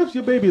asset? Apocalypse,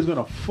 your baby is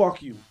gonna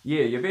fuck you.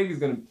 Yeah, your baby's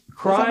gonna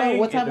What type cry of-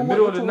 what type in the of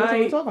middle what of the what are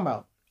we night. talking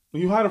about?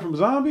 When you hiding from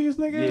zombies,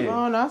 nigga. Yeah.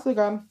 Oh, no, I still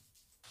got him.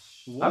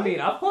 I mean,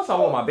 of course I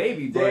want my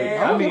baby, but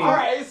Damn. I mean,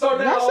 Alright, so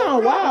now. That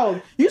sound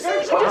wild. You see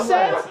what you just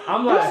said?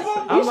 I'm You like, see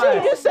what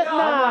you just said?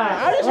 Nah,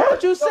 I just heard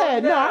what you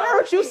said. No, I heard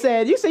what you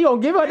said. You said you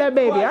gonna give her that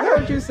baby. I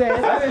heard what you said.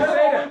 I didn't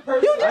say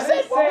that. You just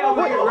said say I'm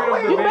gonna get rid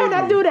of the you better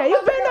not baby. do that. You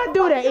better not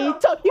do that.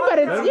 You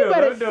better. Let him You do it,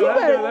 better. let him do it, You let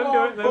him better. do it,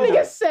 let him do it.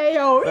 Nigga say,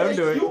 yo. Let him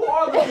do it. You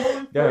are the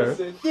only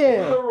person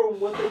Yeah. in the room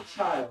with a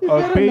child. A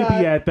better baby not.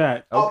 at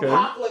that. Okay.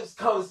 Apocalypse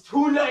comes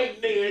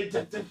tonight,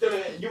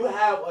 nigga. You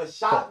have a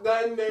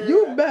shotgun there.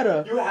 You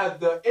better. You have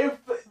the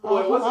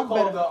what's I it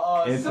called?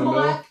 The Infamil.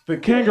 Similac. The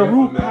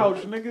kangaroo Yeah, pouch,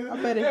 I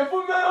nigga. better.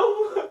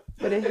 Infamil.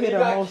 Better You hit the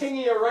got most. King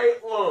in your right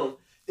arm.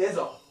 There's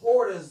a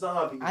horde of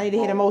zombies. I need to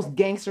hear the most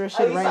gangster At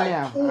shit least right like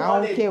now. I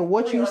 200, don't care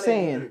what you 300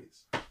 saying.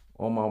 niggas.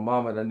 On my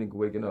mama, that nigga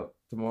waking up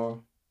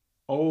tomorrow.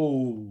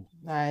 Oh.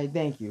 Alright,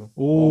 thank you.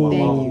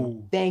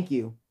 Oh. Thank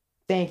you.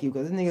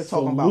 Because this nigga's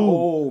talking Salute. about,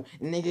 oh,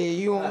 nigga,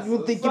 you That's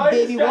don't a think your sight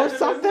baby wants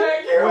scratching his something?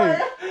 neck here, Wait.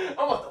 right?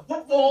 I'm at the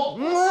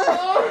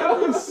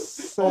football.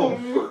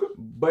 So-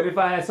 But if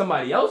I had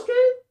somebody else kid,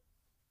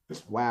 I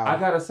Wow.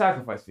 gotta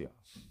sacrifice for y'all.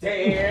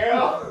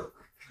 Damn.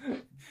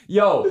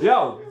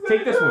 Yo,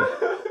 take this one.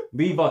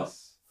 Leave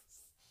us,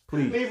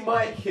 please. Leave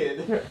my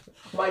kid.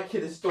 My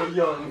kid is still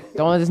young.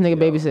 Don't let this nigga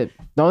babysit.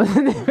 Don't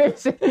let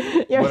this nigga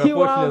babysit. Yo, But you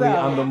wild unfortunately,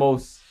 out. I'm the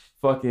most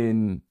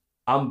fucking.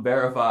 I'm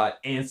verified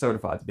and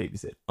certified to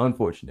babysit.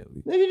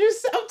 Unfortunately. Nigga,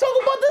 I'm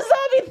talking about the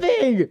zombie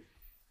thing.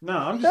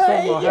 Nah, I'm just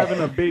talking about Yeah.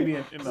 having a baby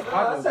in the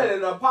I said apocalypse.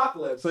 an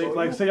apocalypse. So,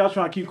 like, say y'all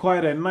trying to keep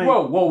quiet at night.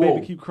 Whoa.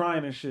 Baby keep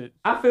crying and shit.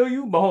 I feel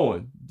you, but hold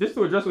on. Just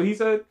to address what he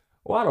said,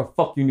 why the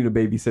fuck you need a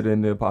babysitter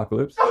in the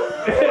apocalypse?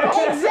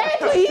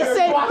 Exactly. He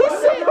said,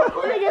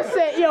 nigga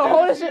said, yo,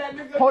 hold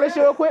this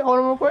shit real quick. Hold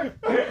on real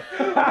quick. This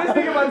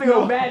nigga about to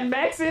go Mad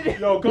Max it.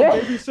 Yo, come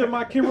babysit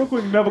my kid real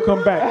quick. Never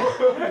come back.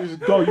 You just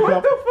go. You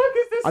got. What the fuck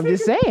is this? I'm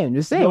nigga?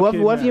 just saying. No What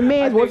kid if your now.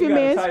 man's, I what if think your we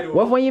got a man's, title.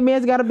 what if one of your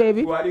man's got a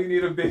baby? Why do you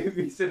need a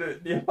babysitter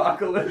in the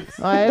apocalypse?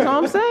 All right, that's what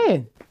I'm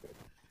saying.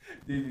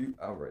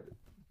 I'll write it.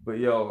 But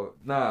yo,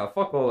 nah,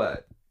 fuck all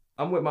that.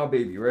 I'm with my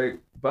baby, right?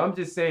 But I'm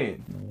just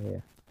saying,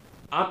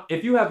 Yeah.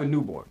 if you have a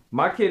newborn,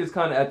 my kid is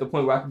kind of at the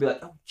point where I can be like,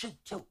 oh,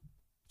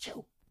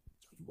 chill.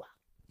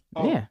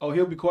 Oh, Yeah. Oh,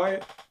 he'll be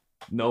quiet.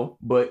 No,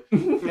 but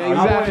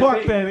Exactly.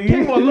 Fuck then.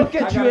 People look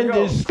at I you gotta and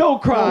go. just still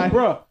cry.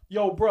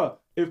 Yo, bruh.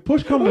 If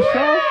push come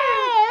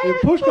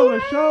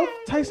to shove,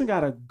 Tyson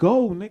gotta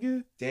go,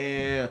 nigga.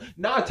 Damn.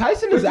 Nah,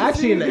 Tyson But is you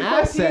actually see, an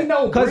because he asset.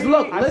 no Because breed.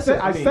 look, I listen.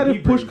 said he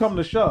if push breeds. come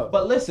to shove.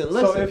 But listen.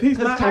 So if he's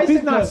 'cause not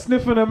Tyson could-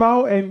 sniffing him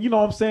out, and you know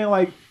what I'm saying,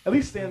 like at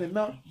least standing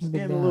up, He's been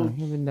standing a little. down.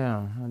 He's been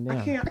down.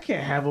 I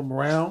can't have him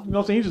around. You know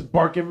what I'm saying? He's just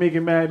barking,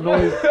 making mad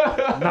noise,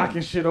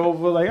 knocking shit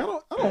over. Like I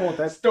don't want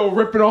that. still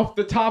ripping off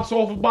the tops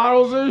off of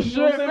bottles and You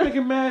know what I'm shit. saying?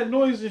 Making mad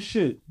noise and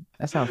shit.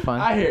 That sounds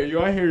fun. I hear you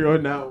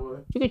on that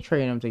one. You could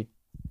train him to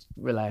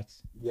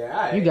relax.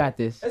 Yeah, You got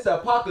this. It's an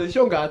apocalypse.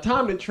 You don't got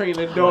time to train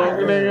a dog,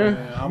 nigga.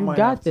 Man, I You might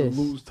got have to this.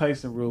 lose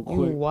Tyson real You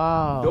quick.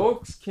 wow.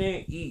 dogs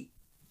can't eat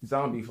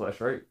zombie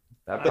flesh, right?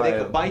 That But they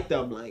probably- could bite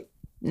them like.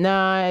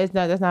 Nah, it's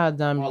not. That's not how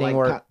dumb or thing like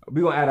work.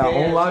 we gonna add our Yeah,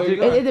 own so logic. you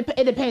got- It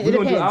depends. We It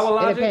gonna do depends. our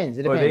logic It depends.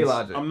 It or they depends.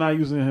 logic. I'm not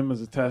using him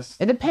as a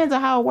test. It depends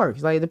on how it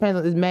works. Like it depends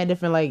on. It's mad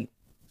different. Like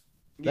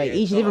Yeah,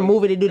 each so, different like,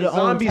 movie they do the their own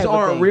zombies type of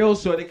aren't thing. real,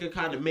 so they could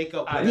kind of make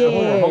up. Alright, Yeah, so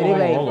hold on, hold on,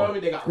 they like- hold on.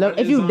 They got No,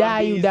 running if you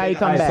die, zombies, you die, they you got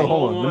come Alright, back. so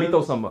hold on. ones. Let me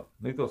throw something up.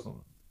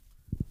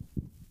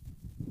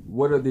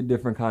 What are the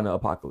different kind of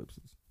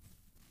apocalypses?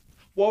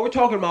 What we're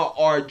talking about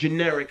are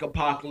generic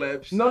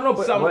apocalypse. No,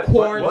 but some what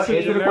quarantine.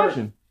 answer the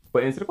question.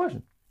 But answer the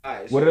question.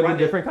 Alright, so What are the running-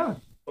 different kinds?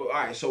 All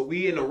right, so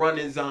we in a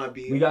running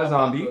zombie. We got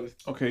zombie.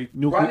 apocalypse. Okay,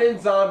 nuclear Running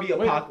zombie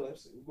Wait.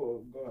 apocalypse.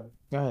 Go ahead.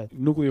 Go ahead.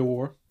 nuclear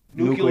war.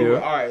 Nuclear.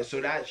 All right, so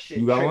that shit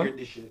You got triggered one?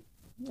 this shit.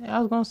 Yeah, I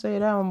was gonna say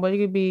that one, but it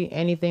could be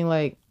anything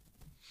like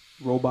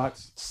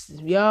Robots.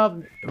 yup,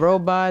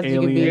 robots. It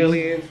could be.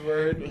 Aliens,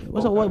 word.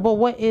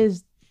 What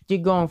is you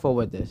going for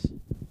with this?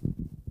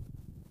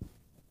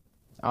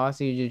 All I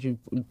see is you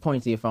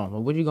point to your phone.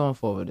 But what you going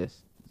for with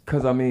this?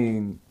 Because I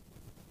mean,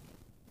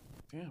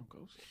 Damn,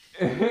 Ghost.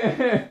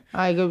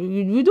 Like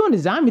we're doing the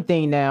zombie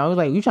thing now. It's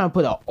like you trying to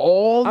put out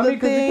all the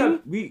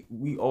thing.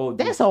 we all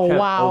That's just a kept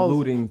wild-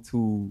 alluding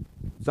to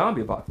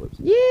zombie apocalypse.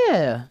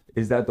 Yeah.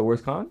 Is that the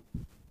worst con?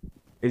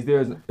 Is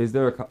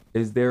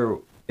there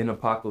an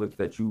apocalypse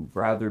that you'd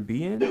rather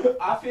be in?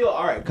 I feel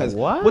all right because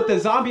What? with the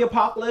zombie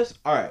apocalypse,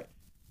 all right,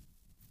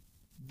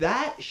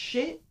 that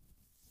shit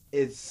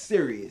is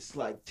serious.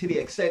 Like to the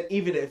extent,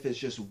 even if it's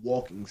just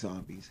walking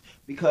zombies.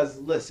 Because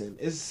listen,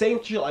 it's the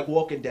same shit like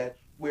Walking Dead,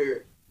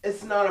 where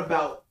it's not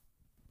about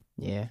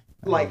Yeah.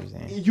 I know like what you're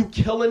saying. you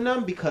killing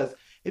them, because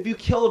if you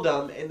kill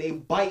them and they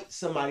bite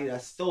somebody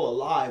that's still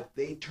alive,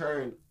 they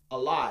turn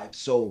alive.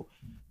 So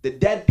the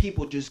dead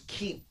people just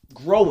keep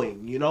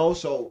growing, you know?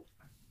 So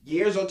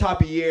years on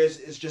top of years,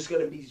 it's just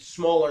gonna be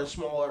smaller and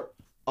smaller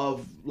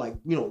of like,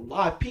 you know,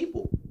 live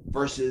people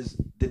versus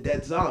the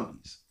dead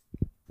zombies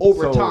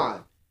over So,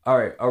 time. All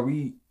right, are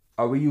we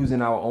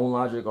using our own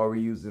logic, or are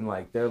we using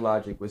like their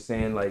logic? We're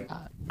saying like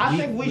I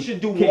think we should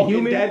do can Walking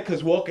human- Dead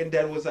because Walking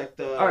Dead was like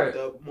Alright.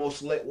 the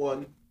most lit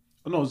one.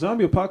 No,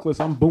 zombie apocalypse.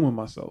 I'm booming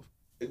myself.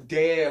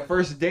 Damn,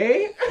 first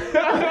day.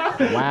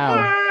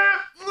 Wow.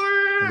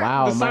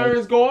 Wow, The Mike.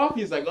 sirens go off.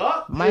 He's like,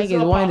 oh, Mike it's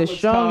is one of the apocalypse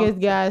strongest time.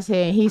 guys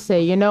here, and he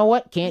said, "You know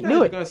what? Can't do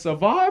You it." gonna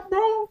survive,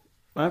 bro?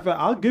 Matter of fact,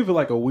 I'll give it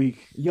like a week.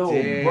 yo,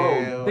 Damn.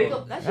 bro,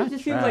 that shit That's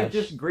just seems like trash.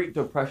 just Great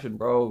Depression,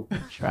 bro.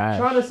 Trash.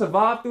 Trying to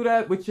survive through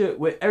that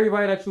with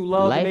everybody that you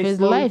love. Life and they is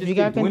slowly life. just You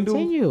get gotta dwindled.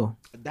 continue.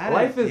 That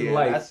Life is yeah,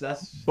 life.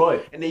 That's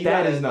But and then you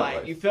that gotta is not like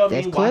life. you feel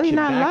That's me clearly watching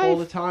not back all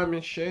life. the time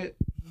and shit.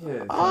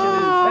 Yeah,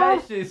 Oh.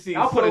 that shit seems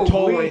I'll put so a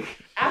toll in. weak.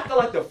 After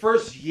like the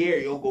first year,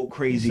 you'll go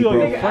crazy, You see all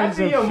bro. your Nigga, friends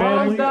after and your mom's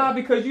family- died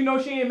because you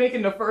know she ain't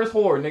making the first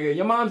horde, nigga.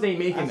 Your moms ain't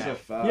making That's a that.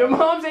 fact. Your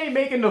moms ain't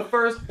making the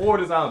first horde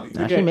of zombies.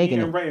 Nah, You she get making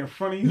eaten it. right in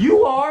front of you.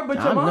 You are, but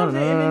your I'm- mom's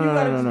ain't, and then you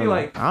gotta just be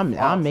like, I'm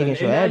fuck, making and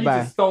sure now you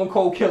everybody. just stone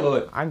cold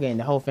killer. I'm getting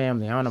the whole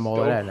family. I don't know all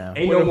of that now.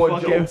 Ain't no more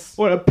fucking, jokes.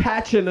 With a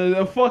patch and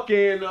a fucking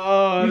You just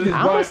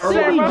I'm run still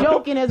be around.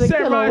 joking as a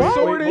Samurai killer.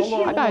 sword What? and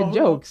Hold on, I got hold on.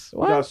 jokes. You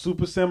got What?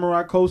 Super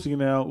Samurai Kosi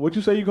now. What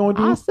you say you gonna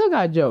do? I still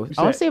got jokes.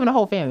 You I'm said- saving the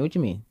whole family. What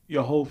you mean?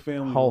 Your whole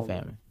family. Whole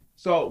family.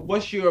 So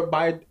what's your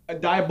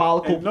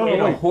diabolical And no, In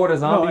no, a wait. horde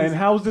of No, zombies. and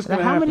how's this Like,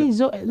 gonna how happen? many?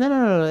 No.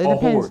 It A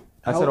depends. horde.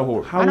 I said a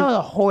horde. How, I know what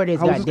a horde is.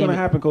 how's this Goddamn gonna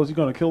it. happen? Cause he's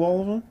gonna kill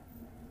all of them.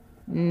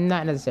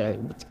 Not necessarily.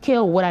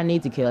 Kill what I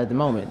need to kill at the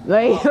moment.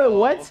 Like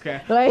what?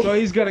 Okay. Like So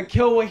he's gonna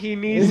kill what he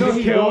needs You know to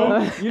he kill,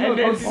 going- you know and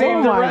then Kosi- save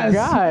oh the my rest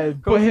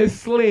god! for his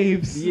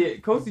slaves. Yeah,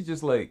 Kosi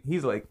just like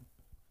he's like,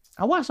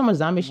 I watched some of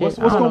zombie shit. What's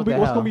I don't know gonna what be the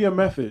what's hell. gonna be your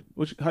method?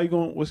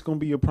 What's gonna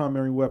be your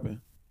primary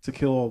weapon to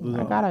kill all the I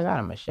zombies? got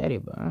a machete,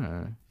 but I don't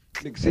know.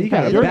 So he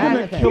got a You're bat.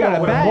 gonna He kill got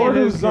a a bat horde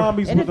in of his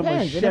zombies It with a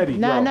depends. machete.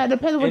 Nah, yo. it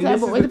depends on what And type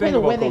this of. is It the depends thing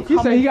on where about they Kosi. He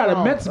coming said he got a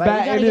from. Mets Like,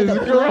 bat you in gotta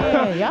his get the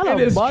plan. Y'all in are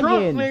his trunk,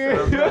 bugging.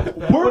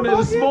 nigga. One of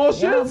the small Y'all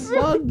shits.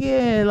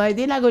 bugging. Like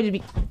they're not going to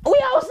be.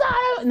 We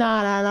outside.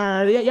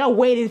 Nah. Y'all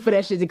waiting for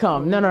that shit to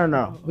come.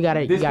 No. We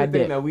gotta. this You is the gotta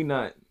thing dip. that we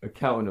not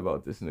accounting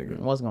about this nigga.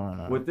 What's going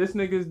on? What this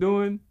nigga's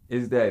doing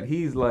is that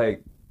he's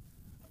like,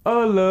 a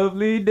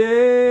lovely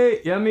day.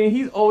 You know what I mean?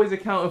 He's always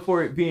accounting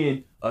for it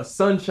being a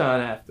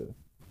sunshine after.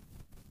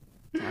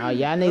 Oh,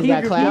 y'all niggas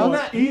got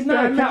clouds. He's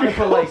not accounting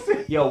for like,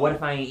 yo, what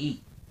if I ain't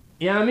eat?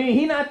 You know what I mean?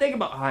 He not thinking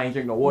about, I ain't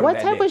drink no water What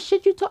that type day. of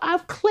shit you talk? I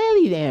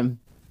clearly am.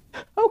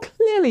 I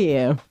clearly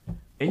am.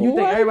 And you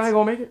think What? everybody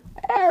gonna make it?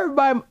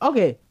 Everybody,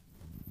 okay.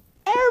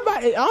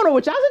 Everybody, I don't know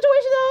what y'all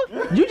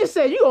situation though. You just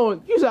said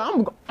you said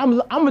I'm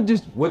gonna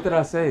just. What did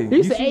I say?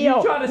 You said, "Hey, yo,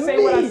 you tried to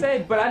say what I me."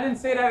 said, but I didn't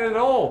say that at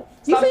all.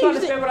 You Stop said- trying you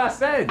to said- say what I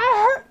said.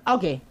 I heard.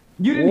 Okay.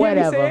 You didn't hear me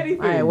Whatever. say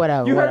anything. All right,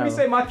 whatever, You heard me whatever.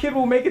 say my kid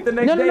will make it the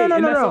next No. day, and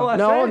that's all I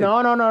said.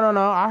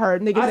 No. I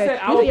heard niggas I say. said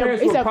our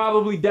parents will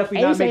probably definitely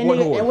And you not say make one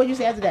nigga, and horse. what you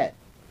say after that?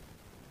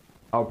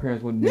 Our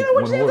parents wouldn't No, make what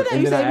one you say after horse. that?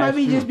 And You then said I it might asked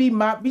be you. just be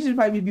you should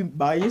probably be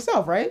by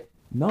yourself, right?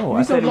 No, You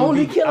I some said it would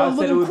lonely be. killer I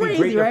said it looking would be crazy,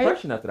 Great right?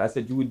 Depression after that. I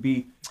said you would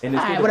be in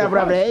this. Alright, whatever.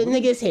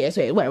 Nigga, it's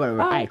here.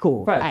 Whatever. Alright,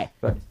 cool. Alright.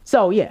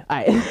 So yeah,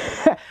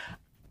 alright.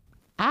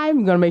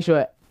 I'm gonna make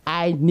sure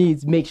I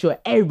need to make sure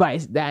everybody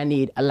that I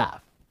need alive.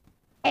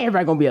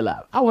 Everybody gonna be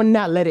alive. I will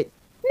not let it.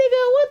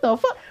 Nigga, what the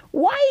fuck?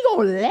 Why you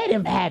gonna let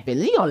him happen?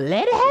 You gonna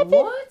let it happen?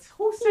 What?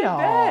 Who said Yo,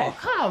 that?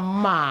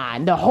 come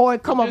on. The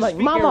horde come up Just like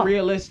speaking mama.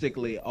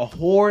 realistically, a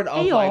horde of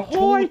Hey, yo, like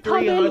horde 200-300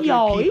 coming,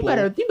 yo.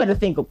 people. You better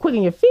think of quick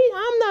on your feet.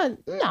 I'm not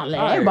letting All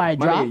right, everybody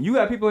my drop. nigga, you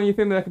got people in your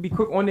family that can be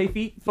quick on their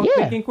feet. Yeah.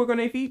 Thinking quick on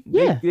their feet.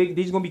 Yeah. They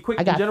just gonna be quick.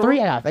 I got in general? three.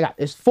 I got.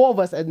 There's four of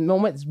us at the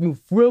moment. It's move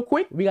real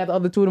quick. We got the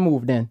other two to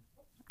move. Then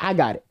I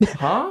got it.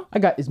 Huh?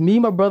 It's me,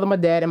 my brother, my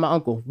dad, and my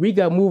uncle. We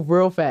got to move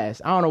real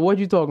fast. I don't know what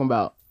you talking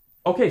about.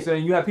 Okay, so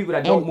then you have people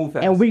that don't move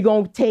fast. And we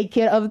gonna take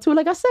care of the other two,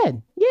 like I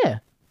said. Yeah.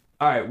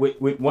 All right,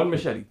 with one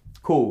machete.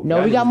 Cool. No,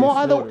 Y'all we got niggas more get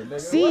other. slaughtered, nigga.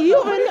 See,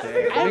 you.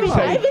 I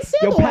haven't said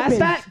Yo, the pass weapons.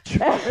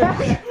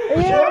 that.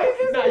 Yeah.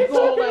 Nah, you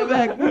go all the way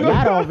back.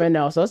 Y'all don't even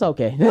know, so it's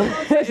okay.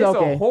 it's It's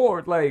okay. a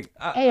horde. Like,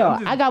 Hey, yo,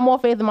 I got more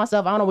faith in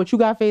myself. I don't know what you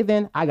got faith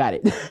in. I got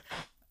it.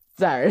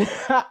 Sorry,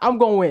 I'm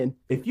gonna win.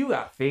 if you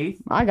got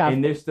faith, I got-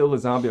 and there's still a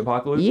zombie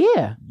apocalypse,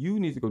 Yeah, you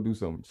need to go do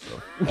something.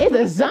 So. it's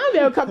a zombie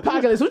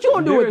apocalypse. What you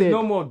gonna do There with is it?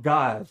 no more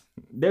God.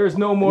 There is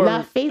no more.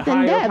 Not faith in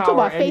higher that. I'm talking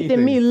power about faith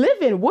in me anything.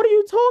 living. What are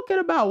you talking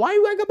about? Why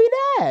you ain't gonna be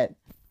that?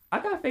 I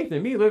got faith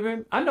in me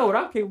living. I know what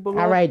I'm capable of.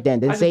 All right then.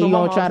 I Then just say know you my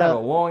gonna mom's try had a to.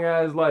 long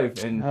ass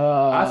life, and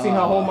I seen her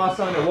hold my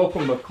son and walk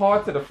from the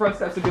car to the front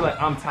steps and be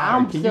like, "I'm tired.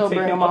 I'm Can still you take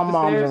bringing him my up the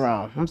moms stairs?"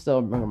 around. I'm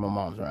still bringing my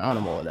moms around. I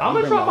don't know what that. I'm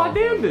gonna try my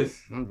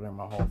damnedest. I'm bringing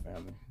my whole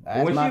family.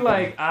 But when she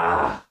like,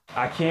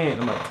 I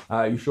can't. I'm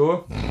like, you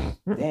sure?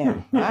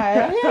 damn.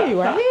 I hear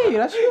you. I hear you.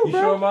 That's you, You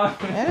bro. sure, ma?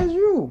 That's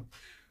you.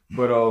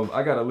 But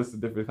I got a list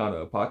of different kind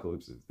of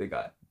apocalypses. They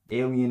got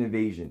alien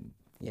invasion,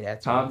 Yeah,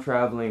 that's time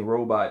traveling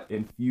robot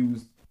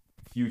infused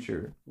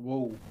future,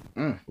 Whoa.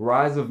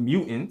 rise of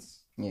mutants,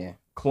 Yeah.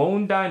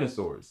 clone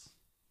dinosaurs,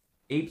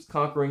 apes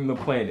conquering the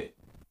planet,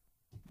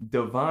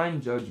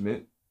 divine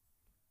judgment,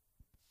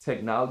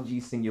 technology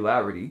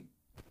singularity,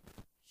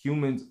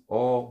 humans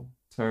all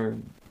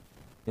turn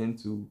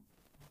into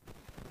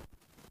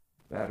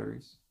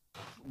batteries,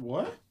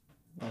 What?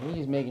 He's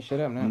just making shit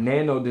up now.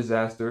 nano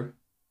disaster,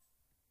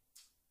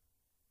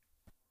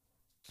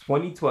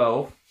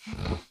 2012,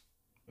 Oh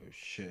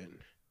shit.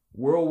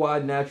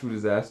 worldwide natural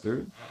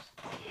disaster,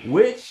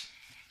 which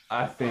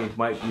I think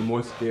might be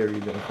more scary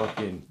than a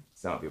fucking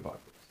zombie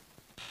apocalypse.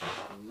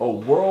 Oh,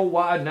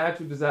 worldwide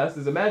natural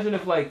disasters. Imagine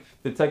if like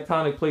the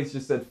tectonic plates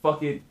just said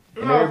fuck it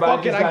and Oh, everybody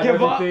fuck it, just I got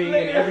give up, everything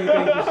and nigga.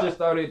 everything just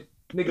started.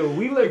 Nigga,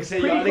 we live Say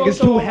pretty y'all close niggas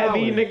to too Long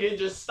heavy, Island. nigga.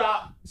 Just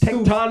stop.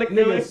 Tectonic,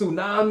 Nigga, nigga.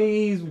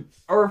 tsunamis,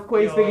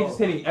 earthquakes, nigga, Yo, just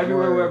hitting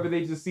everywhere word. wherever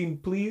they just seem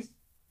pleased.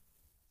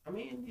 I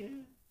mean, yeah.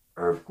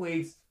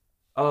 Earthquakes,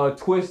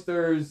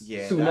 twisters,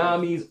 Yeah,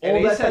 tsunamis, And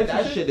all they that said type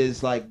of that shit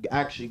is like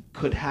actually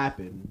could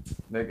happen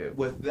Nigga.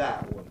 with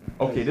that one.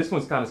 Okay, this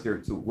one's kind of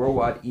scary too.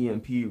 Worldwide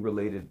EMP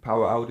related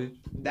power outage.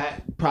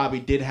 That probably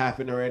did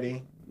happen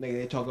already. Nigga,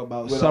 they talk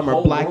about With a summer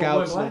whole world blackouts.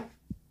 went black?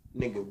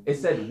 Nigga, It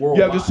said you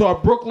worldwide. ever saw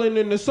Brooklyn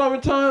in the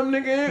summertime,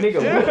 nigga?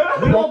 Nigga, we all been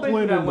through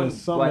Brooklyn that in one the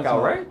summertime.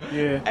 blackout, right?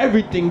 Yeah.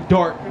 Everything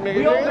dark, nigga.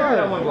 We all been through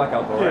that one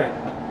blackout though, Yeah.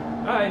 right?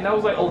 Alright, that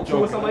was like 02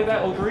 or something like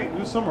that, 03?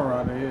 There's some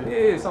around there,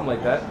 yeah. Yeah, something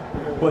like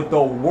that. But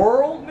the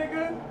world,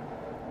 nigga?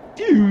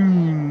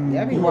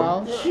 That'd be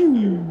wild.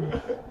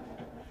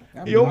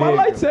 Yo, my Nigga.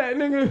 lights at,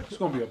 nigga. It's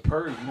gonna be a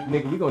purge, nigga.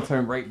 Nigga, we gonna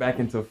turn right back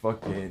into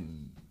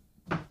fucking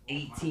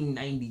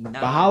 1899.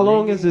 But how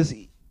long nigga. is this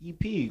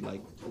EP?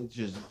 Like, it's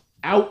just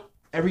out,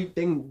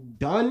 everything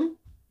done?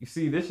 You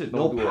see, this shit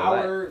No don't do all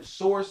that. power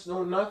source,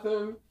 no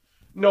nothing.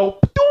 No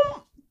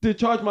boom, to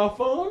charge my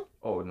phone.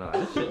 Oh, nah,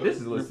 this is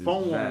Your listed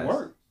phone won't fast.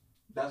 work.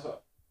 That's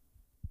what.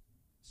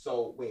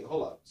 So wait,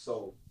 hold up.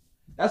 So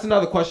that's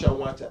another question I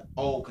want to.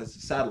 Oh, because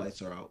the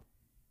satellites are out.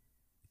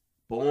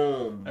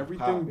 Boom.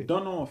 Everything Copy.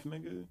 done off,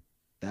 nigga.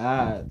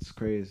 That's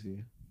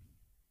crazy.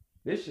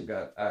 This shit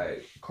got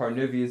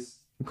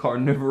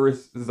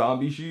carnivorous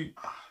zombie sheep,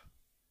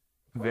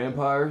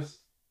 vampires.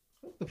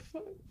 What the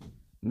fuck?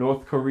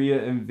 North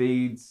Korea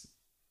invades.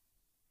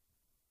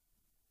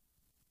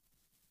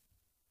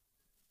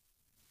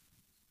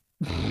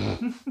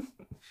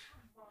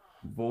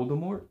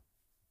 Voldemort.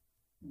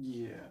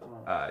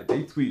 Yeah.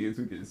 They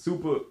tweeted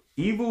super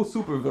evil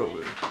super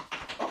villain.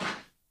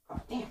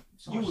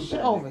 You was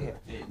over here.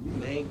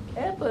 Thank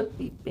Ever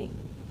beeping.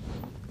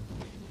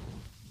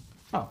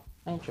 Oh,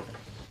 I ain't tripping.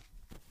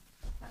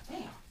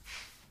 Damn.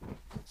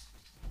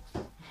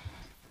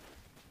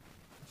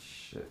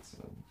 Shit,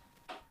 son.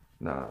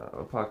 Nah,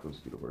 apocalypse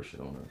be the worst shit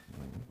on earth,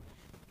 man.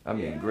 I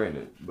mean,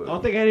 granted, but I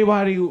don't think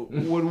anybody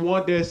would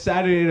want their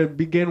Saturday to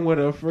begin with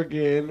a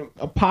freaking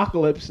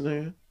apocalypse,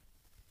 man.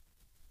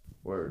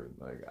 word,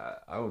 like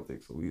I don't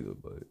think so either.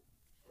 But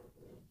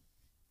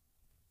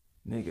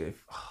nigga,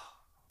 if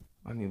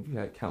I mean, we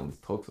had countless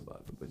talks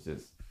about it, but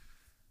just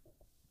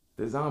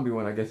the zombie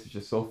one, I guess, is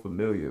just so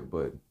familiar.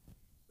 But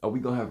are we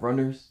gonna have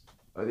runners?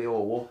 Are they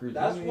all walkers?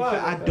 That's You know, why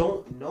shit like I that?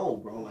 don't know,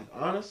 bro. Like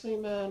honestly,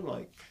 man,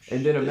 like.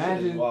 And then this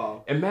shit is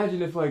wild.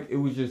 imagine if like it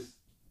was just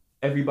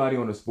everybody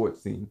on a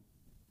sports team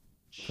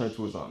turned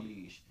to a zombie.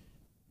 Sheesh.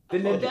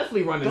 Then they're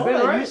definitely runners, Don't then,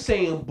 like right?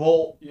 Usain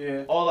Bolt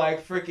Yeah. or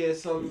like freaking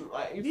some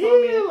like you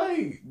feel me? Yeah,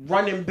 like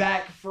Running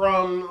back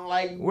from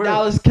like Where-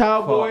 Dallas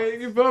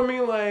Cowboys. You feel me?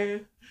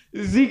 Like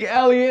Zeke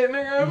Elliott,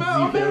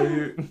 nigga. Zeke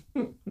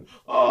Elliott.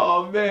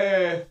 Oh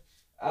man.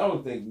 I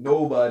don't think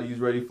nobody's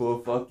ready for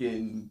a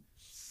fucking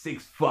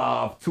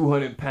 6'5",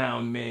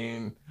 200-pound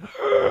man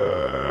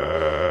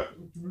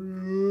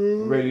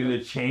ready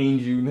to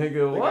change you,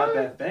 nigga. They What? got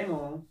that thing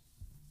on.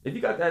 If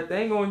you got that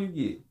thing on, you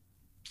get.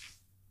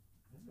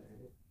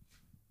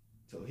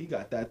 So he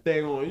got that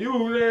thing on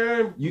you,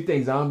 man. You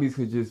think zombies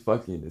could just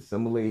fucking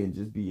assimilate and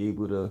just be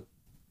able to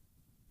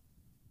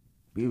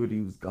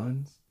use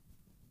guns?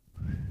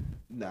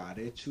 Nah,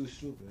 they're too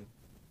stupid.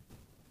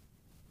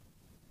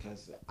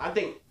 Cause I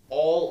think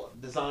all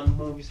the zombie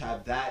movies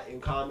have that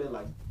in common.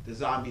 Like the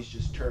zombies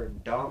just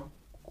turn dumb.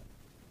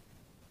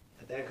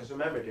 And then, cause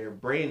remember, their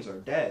brains are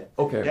dead.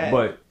 They're Okay, dead.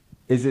 but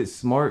is it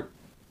smart?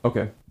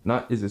 Okay,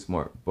 not is it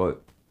smart,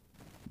 but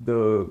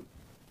the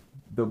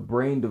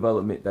brain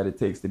development that it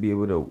takes to be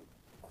able to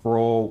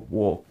crawl,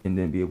 walk, and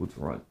then be able to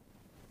run.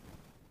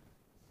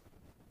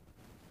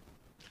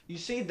 You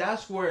see,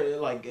 that's where it,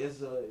 like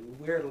is a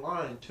weird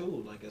line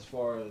too. Like as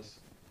far as,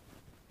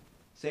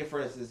 say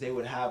for instance, they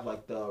would have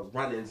like the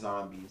running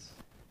zombies.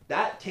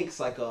 that takes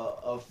like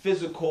a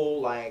physical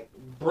like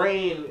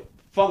brain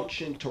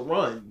function to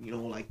run. You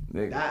know, like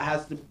Nigga. that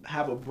has to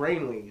have a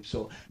brainwave.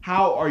 So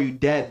how are you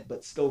dead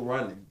but still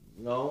running?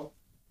 You know,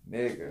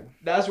 Nigga.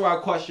 that's where our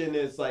question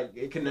is. Like,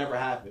 it can never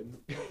happen.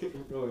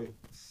 Really.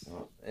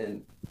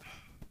 And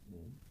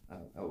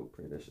I would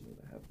pray that shit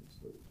never happens.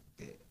 But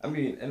I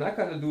mean, and I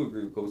kind of do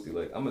agree with Kosi.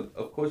 Like, I'm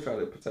of course try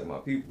to protect my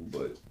people,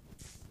 but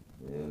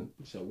man,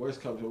 So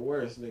worst comes to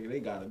worst, nigga, they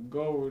gotta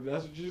go.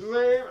 That's what you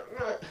saying.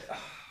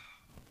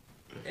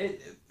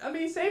 I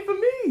mean, same for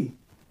me.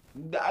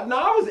 No,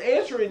 I was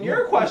answering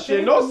your Yeah, question.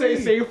 same Don't for say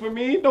me. same for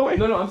me. Don't.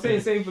 No, I'm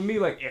saying same for me.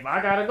 Like, if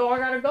I gotta go, I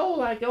gotta go.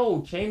 Like,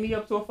 yo, chain me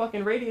up to a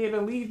fucking radiator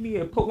and leave me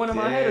and put one in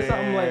my head or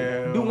something.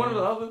 Like, do one or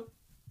the other.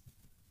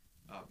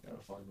 I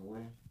gotta fucking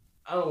win.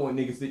 I don't want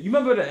niggas to. You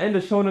remember the end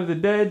of Shaun of the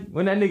Dead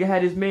when that nigga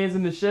had his mans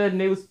in the shed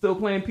and they was still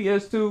playing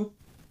PS2?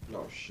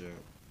 No shit.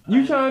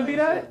 You trying to be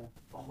that?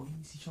 Oh, you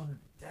didn't see Shaun of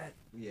the Dead.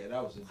 Yeah,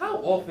 that was. How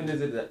often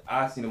is it that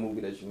I seen a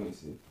movie that you ain't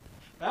see?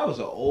 That was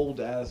an old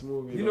ass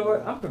movie. You know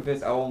what? I'm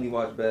convinced I only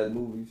watch bad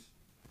movies.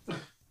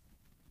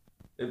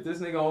 If this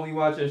nigga only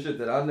watching shit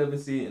that I never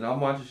see, and I'm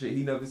watching shit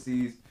he never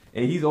sees,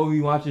 and he's only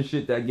watching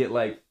shit that get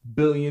like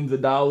billions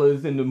of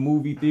dollars in the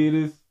movie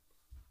theaters,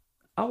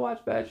 I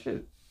watch bad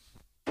shit.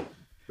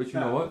 But you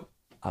know what?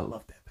 I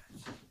love that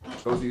bad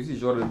shit. Go see, you see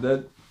Shaun of the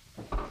Dead?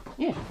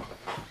 Yeah.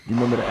 You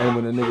remember the end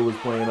when the nigga was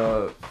playing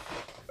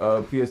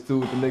PS2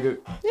 with the nigga?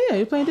 Yeah,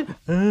 you're playing it.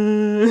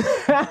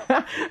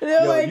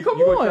 They're like, you come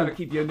gonna on. try to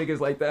keep your niggas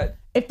like that?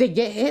 If they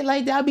get hit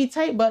like that, I'll be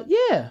tight. But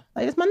yeah,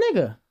 like it's my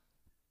nigga.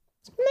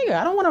 It's my nigga.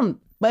 I don't want him.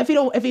 But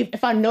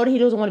if I know that he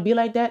doesn't want to be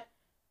like that,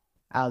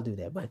 I'll do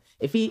that. But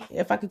if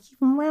I could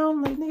keep him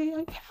around, like nigga,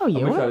 like, hell yeah.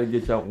 I'm gonna what? try to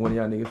get y'all one of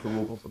y'all niggas to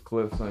walk off a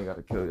cliff, so I ain't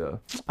gotta kill y'all.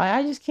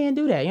 I just can't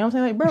do that. You know what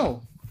I'm saying? Like,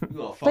 bro, You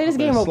gonna play this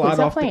game real quick.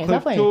 Stop playing.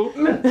 Stop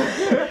playing.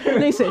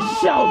 They said,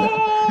 show.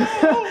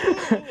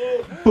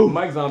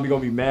 Mike Zombie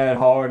gonna be mad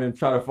hard and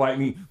try to fight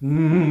me.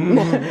 I'm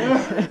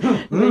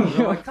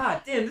like,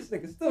 God damn, this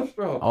nigga's still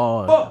strong.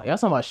 Oh, Fuck. y'all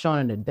talking about Shaun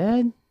of the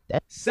Dead?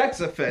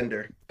 Sex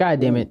offender God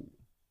damn it.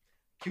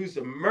 accused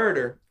of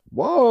murder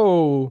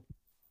Whoa.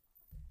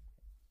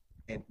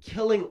 and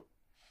killing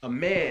a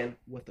man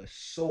with a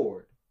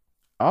sword.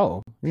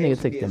 Oh, this Claims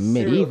nigga to took be the a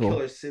serial medieval.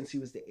 killer since he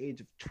was the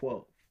age of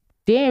 12.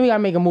 Damn, we gotta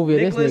make a movie of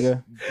this Nicholas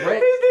nigga.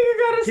 Brett This nigga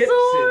got a Gibson.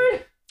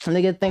 sword.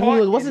 Nigga think he caught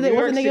was what's in the New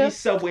what's the York City nigga?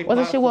 subway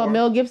What's the shit? What platform.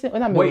 Mel Gibson? Well,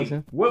 not Mel Wait,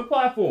 Gibson. what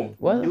platform?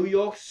 What? New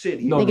York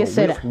City. No, Nigga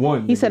said- which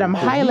one? he said I'm nigga?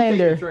 'Cause you take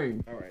Highlander. the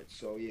train. All right,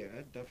 so yeah,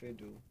 I definitely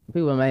do.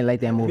 People might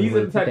like that movie. These are but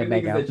the put type that of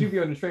back niggas out. that you be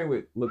on the train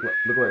with. Look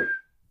right.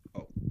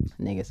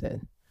 Nigga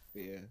said.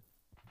 Yeah.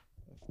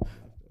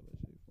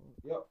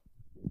 Yep.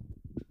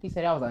 He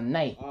said that was a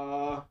night.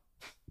 Uh,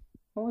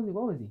 What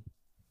was he?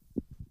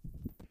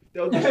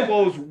 they'll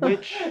disclose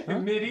which,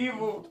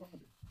 Medieval.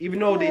 even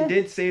though they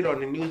did say it on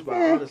the news, but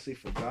I honestly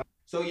forgot.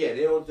 So yeah,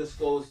 they don't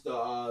disclose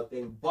the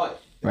thing,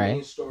 but the Right.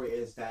 main story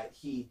is that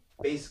he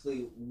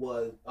basically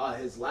was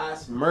his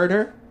last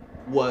murder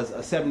was a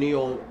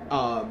 70-year-old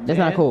That's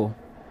not cool.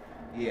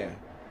 Yeah,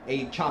 and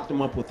he chopped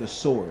him up with a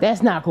sword.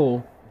 That's not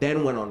cool.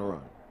 Then went on a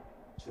run.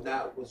 So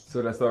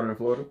that started in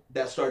Florida?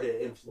 that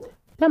started in Florida.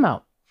 Come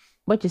out.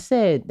 But you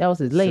said that was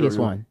his latest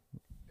Serial. one.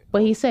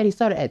 But he said he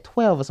started at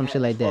 12 or some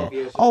shit like that. 12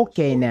 years old.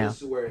 Okay, So now.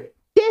 This is where it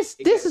This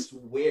gets is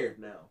weird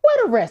now.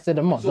 where the rest of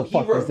the So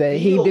motherfuckers that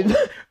he revealed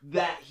did.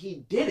 that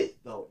he did it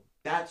though.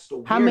 That's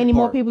the How weird many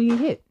more part. people you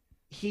hit?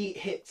 He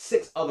hit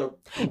 6 other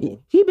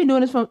people. He been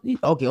doing this from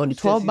okay, only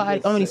 12 Since he's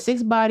bodies, been only sick.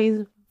 6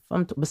 bodies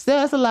from, but still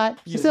that's a lot.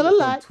 Still a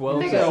lot.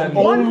 12 to Nigga, 70.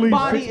 one Only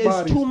body 6 is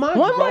bodies. too much.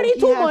 One bro. body He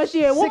too has much,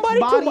 yeah. One 6 body too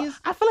bodies. much.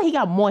 I feel like he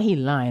got more. He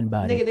lying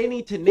about Nigga, it. they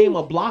need to name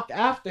a block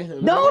after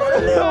him. No,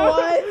 what?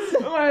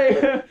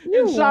 Like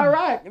You- in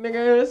Chirac,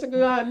 nigga, this nigga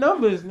got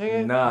numbers,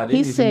 nigga. Nah, they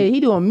He need said he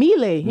doing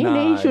melee. He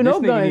ain't shoot no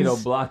this nigga need a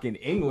guns. block in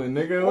England,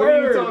 nigga. What are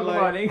you Word, talking like-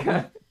 about? They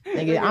got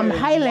Nigga, I'm Nigga,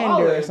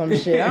 Highlander or wallet. some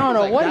shit. I don't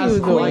know Like, what he that's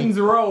was doing. Queens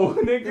Row, He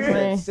nigga.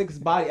 said 6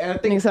 bodies. And I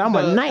think Nigga said, I'm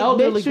a the knight,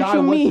 elderly bitch. What guy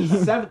you was mean? the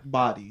 7th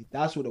body.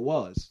 That's what it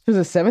was. He was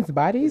a 7th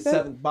body. he The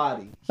said? 7th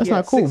body. That's He had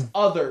not cool. 6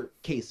 other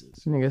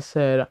cases. Nigga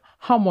said,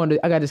 I'm on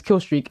I got this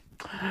kill streak.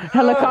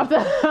 Helicopter.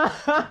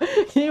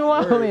 He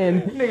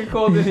wildin'. Nigga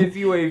called in his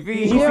UAV.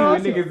 He see Yeah. where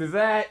niggas is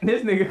at.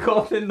 This nigga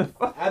called in the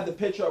I had the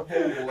picture of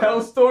Homeboy.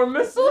 Hellstorm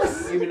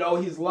missiles. Even though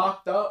he's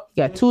locked up.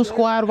 He got 2 and shit.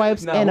 squad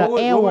wipes Nah, and an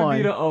air what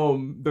would be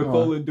one. the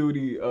Call of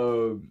Duty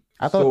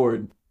I thought-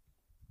 sword?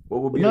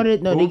 What would be No, the,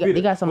 they- no, what they would got- be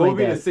they got something what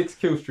would like be that. the 6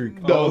 kill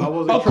streak? The I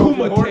wasn't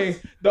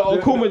Akumate. The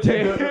The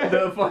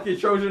Akumate. fucking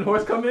Trojan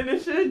horse come in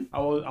and shit. I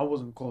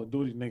wasn't Call of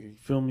Duty nigga. You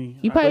feel me?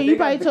 You But probably they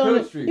got the kill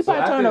turn streak, you so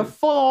probably turn a after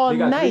full all They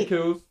got 3 night.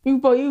 kills.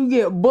 You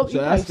get booked. So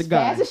You that's like the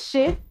guy. fast as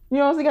shit. You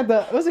know, they got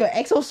the what's it,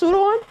 exosuit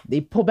on?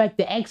 They pull back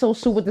the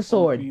exosuit with the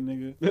sword.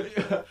 Nigga.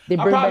 They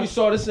I bring probably back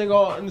saw this thing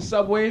on in the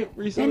subway that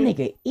recently.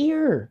 nigga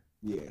ear.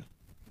 Yeah.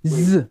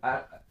 Zzz.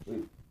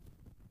 Wait,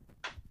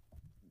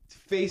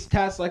 Face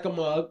tats like a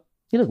mug.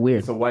 He look weird.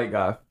 it's a white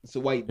guy. It's a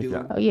white dude.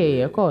 Yeah. Oh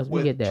yeah, of course we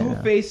With get that. 2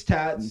 face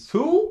tats.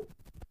 2?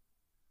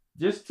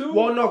 Just 2?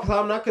 Well, no, because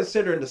I'm not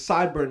considering the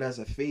sideburn as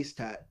a face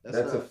tat. That's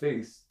a not,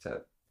 face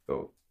tap.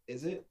 So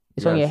Is it?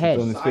 It's on your Yes, head.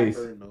 it's on his face.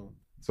 Sideburn, no.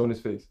 it's on his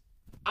face.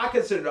 I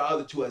consider the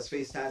other two as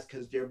face tats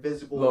because they're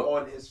visible Look.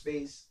 on his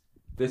face.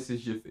 This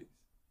is your face.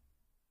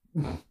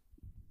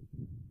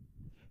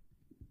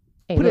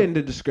 Hey, Put look, it in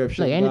the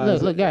description. look,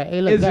 guys. look, guy.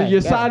 Hey, look, Is guy, it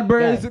your guy,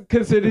 sideburns guy,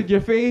 considered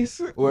your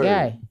face? Word.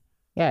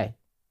 guy.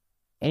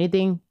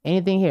 Anything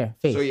here?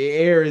 Face. So your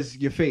ear is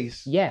your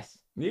face. Yes.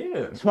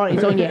 Yeah. It's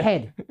on your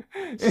head.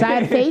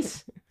 Side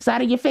face.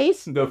 Side of your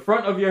face. The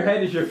front of your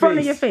head is your Front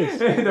face. of your face.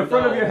 The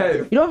front of your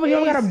head. You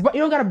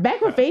don't got a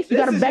back of a face. You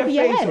This got a is back of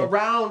your face head.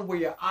 around where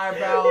your eyebrows.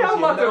 Yeah, I'm your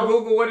about to mouth-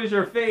 Google what is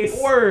your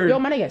face. Word. Yo,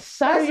 my nigga,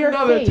 side That's of your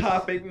another face.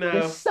 topic The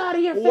now. side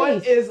of your face.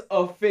 What is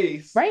a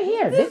face? Right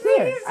here. This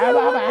here.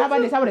 How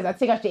about this? I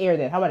take out the air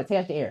then. How about it? Take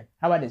out the air.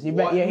 How about this? You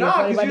What? you Nah,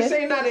 funny because about you're this?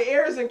 saying that the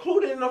air is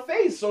included in the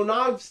face. So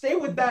now stay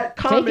with that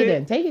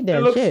comment. Take it then.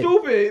 It looks Shit.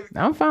 stupid.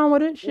 I'm fine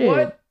with it. Shit.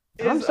 What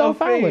is I'm so a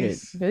fine with it.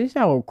 face? You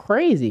sound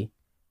crazy.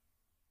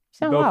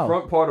 You sound The wild.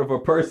 front part of a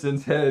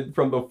person's head,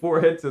 from the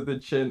forehead to the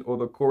chin, or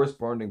the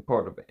corresponding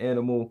part of an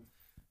animal.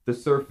 The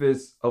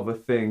surface of a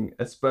thing,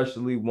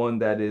 especially one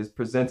that is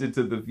presented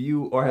to the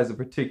view or has a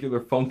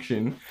particular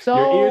function. So-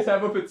 Your ears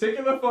have a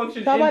particular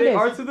function, How and about they this?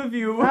 are to the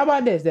view. How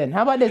about this then?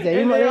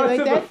 and they are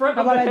to the front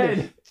How of the about head.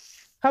 this?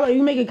 How about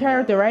you make a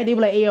character, right? They be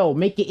like, yo,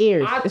 make your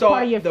ears. I It's thought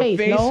part of your the face,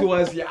 face no?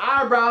 was your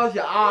eyebrows,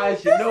 your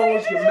eyes, your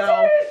nose, your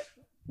mouth,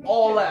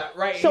 all that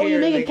right So when here.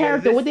 you make a nigga.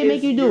 character, This what they make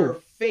is you do? Your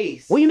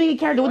face. When you make a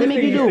character, what they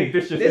make you do?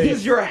 This, your This face.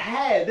 is your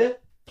head.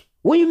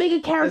 When you make a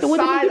The character, what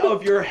they make side you do?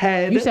 of your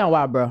head. You sound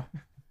wild, bro.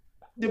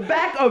 The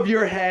back of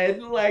your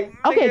head, like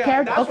Okay, nigga,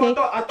 character- that's what I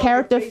okay, thought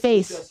character your face.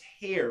 face. Was just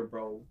hair,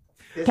 bro.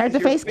 This Character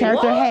is your face,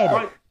 character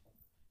head.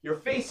 You're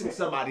facing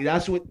somebody.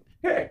 That's what.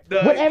 The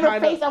Whatever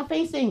kinda- face I'm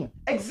facing.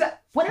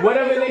 Exact. Whatever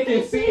face they I'm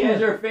can see facing. as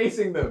you're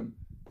facing them.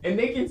 And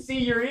they can see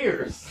your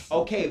ears.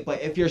 Okay,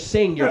 but if you're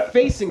saying you're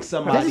facing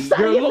somebody, That's the side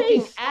you're of your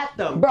looking face. at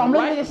them. Bro, I'm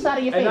looking at directly. the side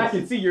of your And I face.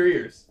 can see your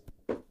ears.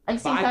 I can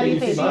see But the I side of can your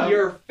face, see bro.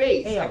 your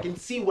face. Hey, yo. I can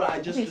see what I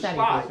You just see the side of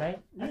your described.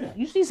 face, right?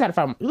 You see the side of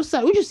your face.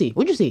 What'd you see?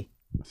 What'd you see?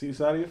 See the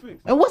side of your face.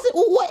 And what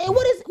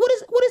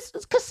is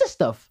it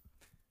consist of?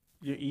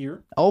 Your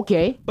ear.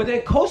 Okay. But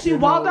then Kosi Your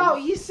wild nose. out.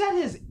 He said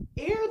his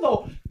ear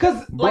though, cause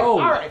like Bro. all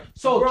right.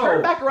 So Bro.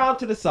 turn back around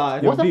to the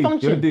side. What's the D,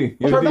 function? yo, D,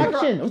 yo, Turn D. back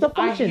function? around. What's the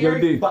function? I hear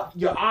Yo, D. you, but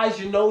your eyes,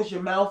 your nose,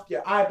 your mouth,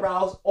 your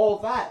eyebrows, all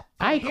that.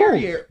 Aight, Hear cool.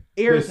 your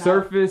The ears.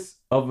 surface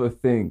of a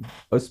thing,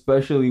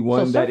 especially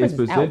one that is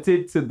surface is out.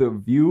 presented to the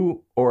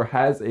view or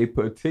has a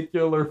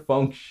particular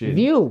function.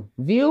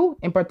 View,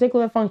 in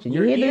particular function. You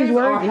Your hear ears these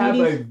words? have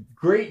You hear a these?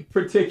 great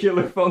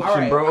particular function, All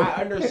right, bro.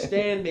 I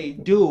understand they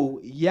do,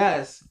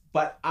 yes,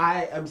 but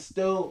I am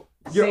still.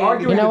 You're saying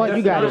arguing You know the what?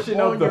 You got it.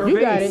 definition of the You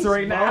face got it.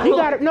 right now. You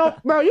got it. No,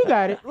 bro, you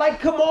got it. Like,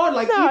 come on,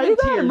 like No, even you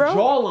to got your it, bro.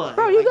 jawline.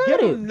 Bro, you like, got give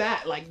it. them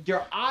that, like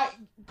your eye.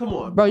 Come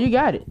on, Bro, you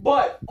got it.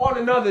 But on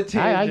another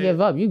tangent, I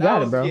give up. You that got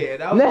was- it, bro. Yeah,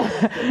 that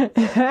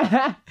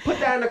was. Put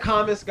that in the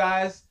comments,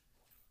 guys.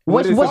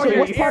 what's is what's, the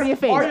what's face? part of your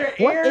face? Are your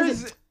What ears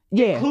is it?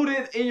 Yeah.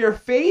 included in your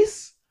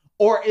face,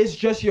 or is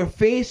just your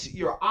face,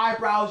 your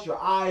eyebrows, your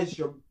eyes,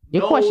 your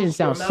Your nose, question your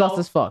sounds mouth, sus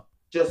as fuck.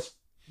 just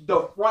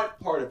the front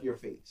part of your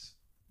face?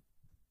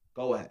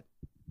 Go ahead.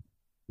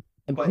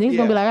 And But, niggas yeah.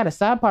 gonna be like, I got a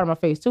side part of my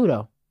face too,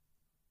 though.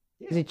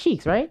 Yeah. Is it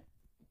cheeks, right?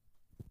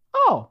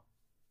 Oh,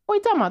 what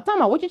you talking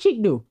about? What your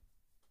cheek do?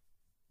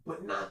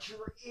 But not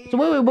your ear. So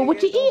wait, but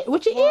what you eat?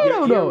 What you ear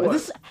Your though? what?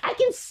 This, I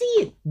can see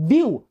it.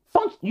 View,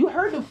 function. You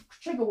heard the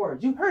trigger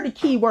words. You heard the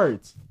key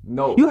words.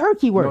 No. You heard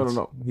keywords.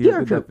 No. You Here's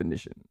heard the true.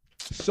 definition.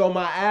 So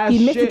my ass.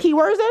 He mixed the shit.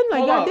 keywords in. Like,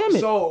 Hold up. goddamn it.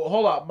 So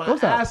hold up, my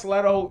What's up? ass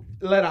let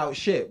out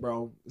shit,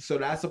 bro. So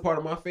that's a part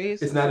of my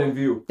face. It's not in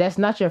view. That's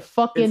not your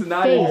fucking It's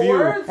not face. in view.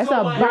 That's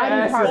So a my body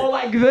ass part. is all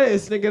like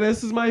this, nigga.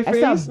 This is my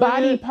face. That's a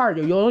body nigga. part.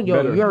 Yo,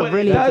 Better. you're But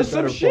really. that's a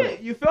some better shit.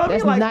 point. You feel me?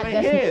 That's Like not- my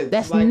that's- hands.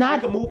 that's like, not- I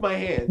can move my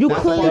hands. You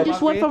That's clearly part of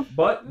just my went face. from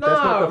But Nah,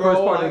 that's not the bro,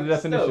 first part like, of the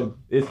definition.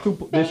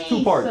 still. There's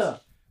two parts. Face.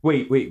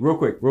 Wait, real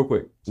quick.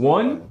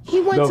 One,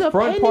 He went the to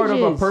front part of a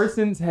appendages.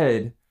 person's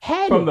head,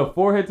 Head. from the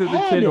forehead to the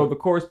Head. chin or the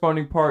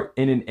corresponding part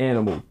in an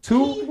animal.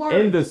 Two, Keyword.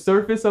 in the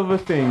surface of a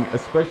thing,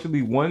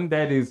 especially one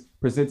that is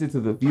presented to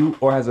the view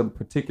or has a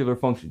particular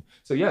function.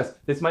 So yes,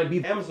 this might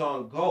be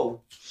Amazon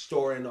Go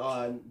store in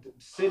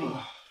city.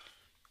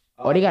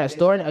 Oh, they got a They-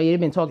 store. Oh, you've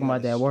been talking they got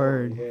about a that store.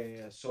 word.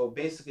 Yeah. So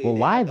basically, Well, they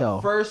why have the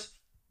though? First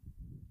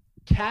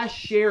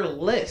cashier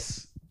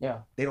list. Yeah.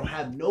 They don't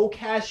have no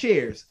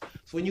cashiers.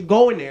 So when you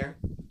go in there,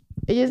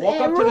 It just walk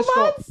up to the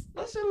store. robots.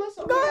 Listen.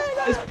 Go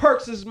ahead. It's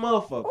perks as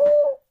motherfucker.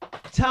 Ooh.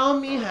 Tell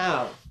me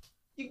how.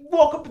 You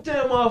walk up to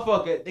that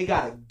motherfucker, they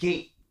got a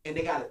gate, and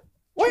they got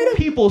Wait two a-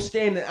 people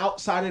standing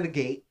outside of the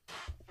gate.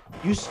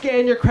 You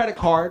scan your credit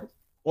card,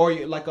 or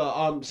you like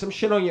some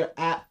shit on your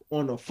app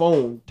on the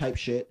phone type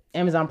shit.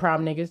 Amazon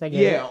Prime niggas. I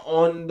get Yeah,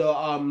 on the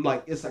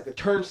like it's like a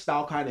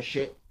turnstile kind of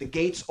shit. The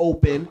gate's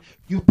open.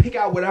 You pick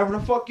out whatever the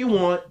fuck you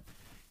want.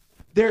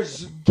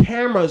 There's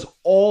cameras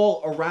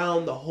all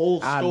around the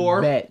whole I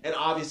store, bet. and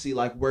obviously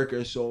like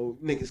workers, so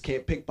niggas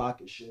can't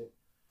pickpocket shit.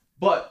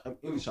 But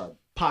I'm sorry,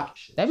 pocket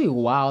shit. That'd be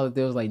wild if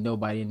there was like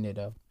nobody in there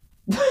though.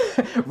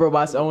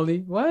 Robots only.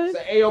 What?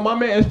 Say, hey, yo, my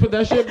man, put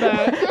that shit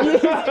back.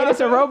 And it's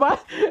a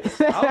robot. I was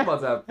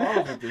about to have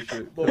problems with this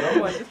shit. But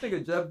I'm like, this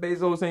nigga Jeff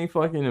Bezos ain't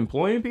fucking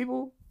employing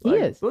people? He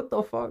Like, is. What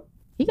the fuck?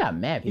 He got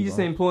mad people. He just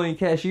employing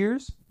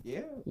cashiers?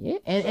 Yeah. Yeah,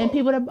 and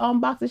people that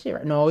boxing shit.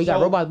 Right? No, he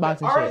got robots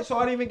boxing all right, shit. so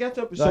I didn't even get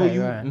to. Go So ahead,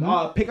 you go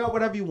ahead. pick out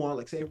whatever you want.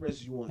 Like, say for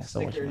instance, you want That's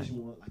so much Snickers, money.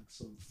 you want like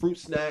some fruit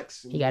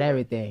snacks. He got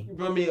everything. You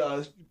want me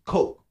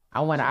Coke? I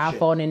want an Some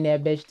shit. iPhone in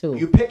that bitch too.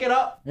 You pick it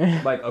up,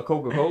 Like a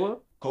Coca-Cola?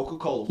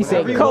 Coca-Cola. He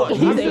said whatever you Coke.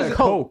 want. He I'm said just-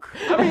 Coke.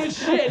 I mean,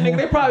 shit, nigga,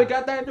 they probably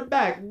got that in the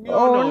back. You don't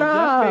Oh, know.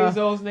 nah. Jeff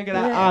Bezos, nigga,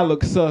 that Yeah. eye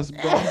looks sus,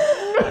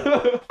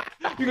 bro.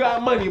 You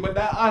got money, but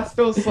that eye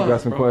still sus, I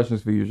got some bro.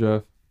 questions for you,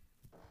 Jeff.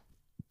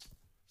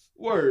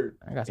 Word.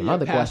 I got In some your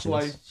other past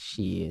questions. life.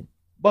 Shit.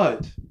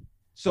 But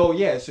so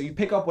yeah, so you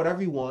pick up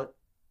whatever you want.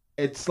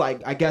 It's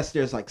like I guess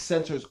there's like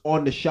sensors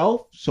on the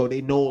shelf, so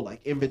they know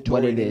like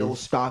inventory, What it they know is.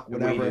 stock,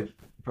 whatever.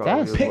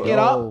 That's Pick it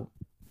up. dope.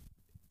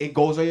 It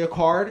goes on your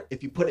card.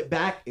 If you put it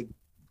back, it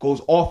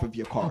goes off of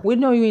your card. We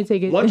know you ain't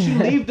take it. Once you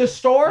leave the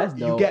store, That's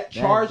you dope. get That's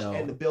charged dope.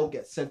 and the bill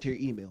gets sent to your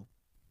email.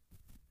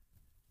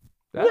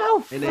 No,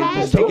 And then fast.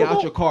 just take it You out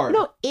go- your card.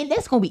 No,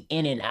 that's gonna be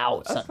in and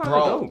out. That's son. kinda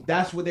Bro, dope.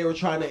 that's what they were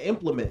trying to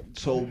implement.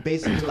 So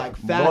basically like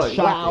fast But-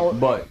 shopping.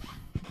 But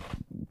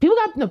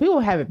People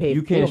haven't paid.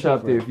 you they can't don't pay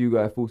shop for there it. if you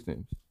got food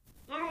stamps.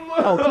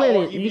 Oh,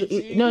 clearly,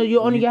 EBT. you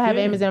only gotta have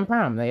can. Amazon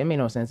Prime. Like it made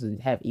no sense to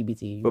have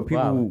EBT. But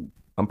people, Wow.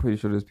 I'm pretty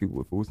sure there's people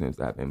with food stamps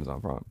that have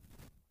Amazon Prime.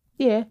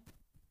 Yeah,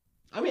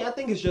 I mean, I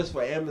think it's just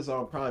for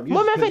Amazon Prime. You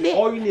Well, just- matter of fact,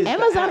 'cause all you need is the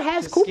Amazon app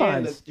has to scan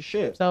coupons. the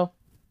shit. so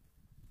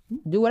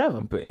do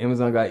whatever. But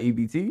Amazon got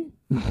EBT?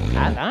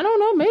 I don't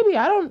know. Maybe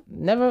I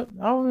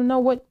don't know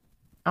what.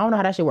 I don't know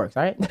how that shit works.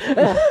 All right.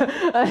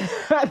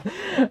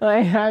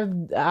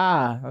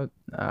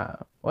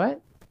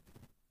 What?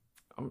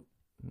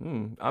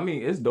 I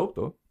mean, it's dope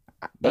though.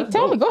 Hey, That's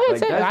tell me. dope. Go ahead. Like,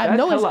 Say it. that's I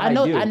know it's. hella I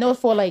know. ideal. I know it's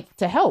for like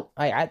to help.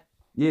 Like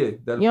Yeah,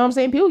 that, you know what I'm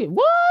saying? People get for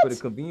what? the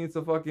convenience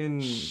of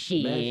fucking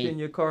Shit. man shit in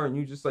your car and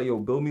you just like, yo,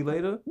 bill me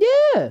later.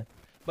 Yeah.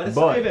 But it's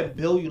But- not even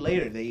bill you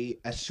later. They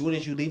as soon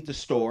as you leave the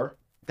store,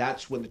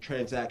 that's when the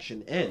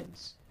transaction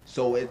ends.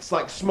 So it's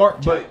like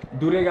smart tech. But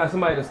do they got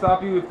somebody to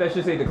stop you if that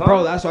shit say decline?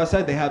 Bro, that's why I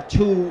said they have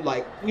two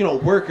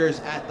workers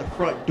at the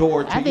front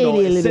door to I think they need a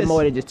little bit assist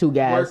more than just two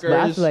guys, but I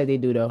workers. feel like they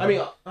do though. I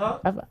mean, huh?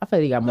 I feel like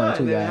they got more Nah, than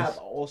two and they guys. have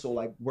also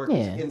like workers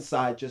Yeah.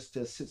 inside just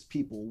to assist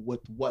people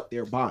with what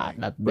they're buying.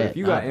 I But bet, if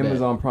you got I bet.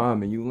 Amazon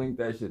Prime and you link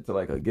that shit to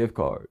like a gift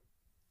card,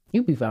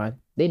 you be fine.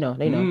 They know.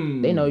 They know.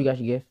 Mm. They know you got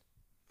your gift.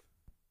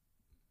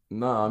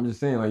 nah, I'm just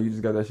saying like you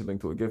just got that shit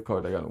linked to a gift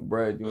card. They got no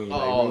bread. You ain't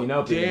like Oh, ringing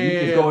up. And you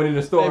damn. just going in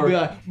the store. They be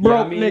like, you know what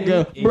broke I mean?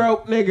 nigga, And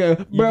broke nigga,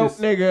 you broke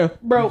just-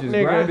 nigga, broke you just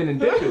nigga. grabbing and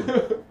dipping.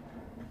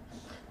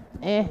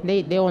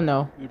 They don't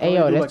know. You Hey probably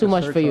yo, do that's like too a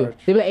much for you.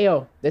 surcharge. They be like, hey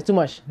yo, that's too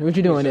much. What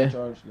you doing there?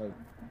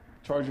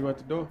 Charge you at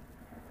the door.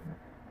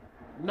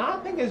 Nah, I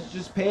think it's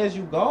just pay as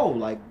you go.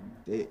 Like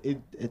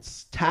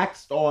it's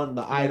taxed on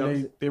the And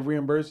items. they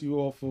reimburse you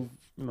off of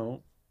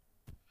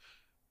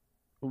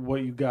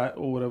what you got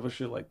or whatever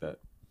shit like that.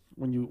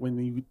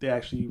 When they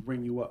actually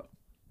ring you up.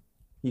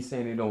 He's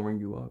saying they don't ring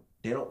you up.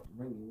 They don't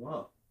ring you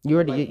up. You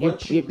already. Like, you,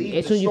 once you leave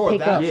as the soon as you store, pick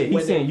that's up, Yeah, when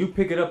he's saying they- you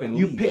pick it up and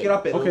You leave. pick it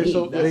up and Okay, leave.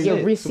 so That's your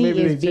it. receipt so maybe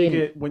they is take being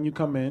it when you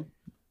come in,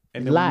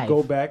 and then live. when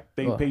you go back,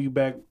 they Oh. pay you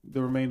back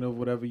the remainder of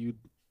whatever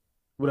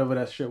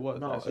that shit was.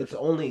 No, That's it's it.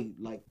 only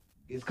like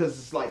it's because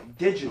it's like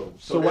digital.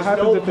 So what there's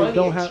happens no if they money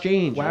don't have?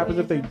 exchange. What happens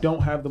if they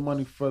don't have the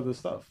money for the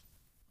stuff?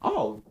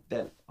 Oh,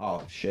 then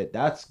shit.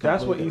 That's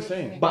That's what completely- he's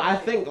saying. But I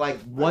think like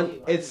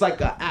it's like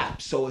an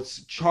app, so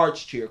it's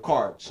charged to your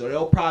card. So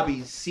they'll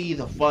probably see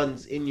the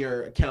funds in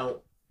your account.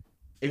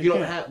 If you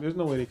don't have, there's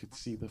no way they could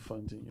see the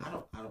funds in you. I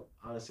don't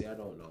honestly, I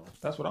don't know.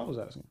 That's what I was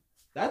asking.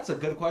 That's a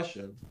good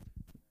question.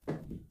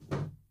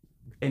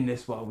 And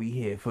that's why we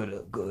here for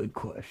the good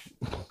question.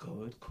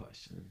 Good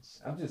questions.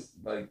 I'm just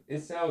like, it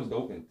sounds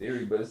dope in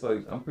theory, but it's like,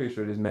 I'm pretty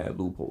sure there's mad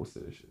loopholes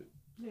to this shit.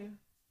 Yeah.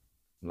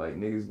 Like,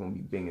 niggas gonna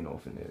be binging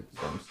off in there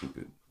because I'm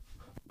stupid.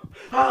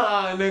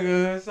 Ah,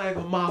 nigga, it's like a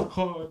my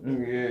card.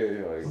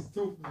 Yeah, like,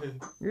 Stupid.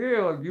 yeah,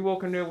 like you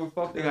walk in there with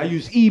fucking, Nigga, I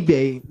use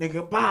eBay.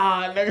 Nigga,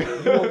 bye, you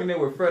walk nigga. in there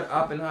with Fred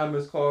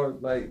Oppenheimer's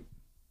card. Like,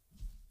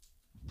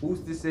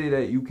 who's to say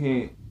that you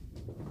can't?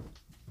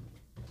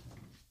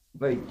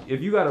 Like,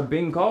 if you got a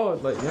Bing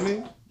card, like, you know what I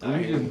mean?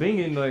 And you just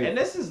binging, like, And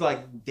this is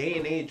like day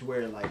and age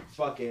where like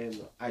fucking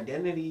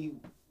identity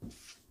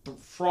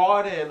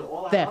fraud and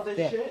all that other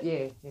shit.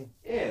 Yeah.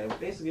 Yeah,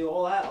 basically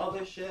all that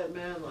other shit,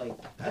 man. Like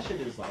that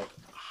shit is like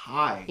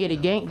high. Yeah, the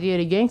now.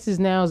 the gangsters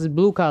now is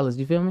blue collars.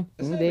 You feel me?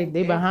 It's not They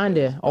even behind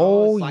gangsters, there. bro.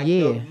 Oh It's like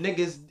yeah, the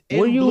niggas in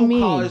What do you blue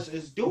mean? collars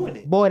is doing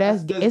it. boy,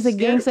 that's the it's a scary-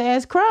 gangster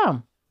ass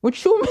crime.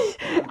 What you mean?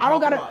 I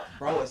don't gotta.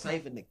 Bro, it's not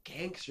even the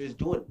gangsters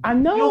doing it. I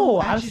know. You know who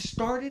I actually was-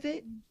 started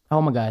it? Oh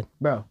my god,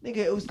 bro! Nigga,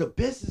 it was the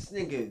business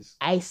niggas.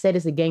 I said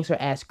it's a gangster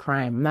ass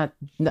crime. I'm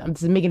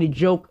just making a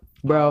joke,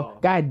 bro. Oh.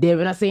 God damn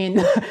it! I'm not saying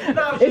just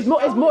it's more.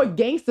 It's telling more you.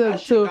 gangster That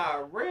shit to.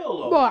 got real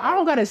though. Bro, I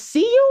don't gotta see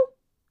you.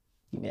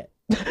 Give me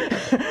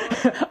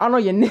that. I don't know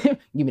your name.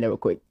 Give me that real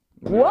quick.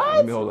 let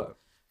What? me hold up.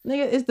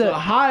 Nigga, it's the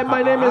Hi,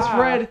 my name is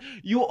Fred.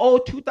 You owe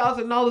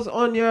 $2,000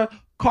 on your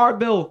car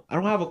bill. I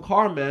don't have a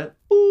car, man.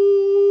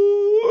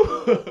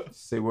 Ooh.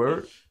 Say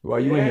word. Why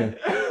you in here?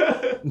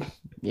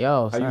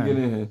 yo. How you Son. get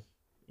in here?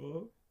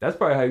 That's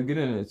probably how you get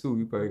in there too.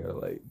 You probably got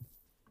like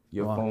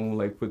your Wow. phone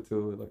like put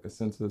to like a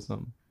sensor or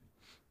something.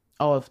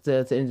 Oh,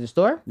 to in the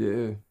store?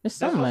 Yeah. It's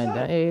something what's like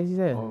up. that. Yeah, he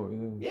said. Oh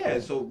yeah. Yeah,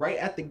 so right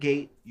at the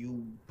gate,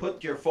 you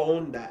put your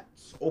phone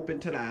that's open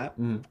to the app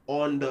Mhm.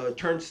 on the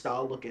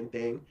turnstile looking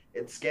thing.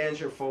 It scans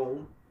your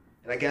phone,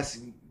 and I guess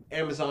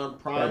Amazon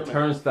Prime. That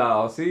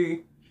turnstile.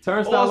 See,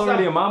 turnstile Oh, it's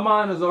already not- in my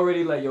mind is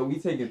already like, yo, we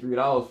taking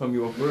 $3 from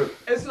you off rip.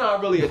 It's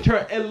not really a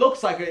turn. It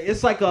looks like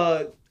it's like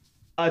a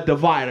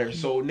divider,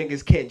 so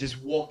niggas can't just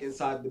walk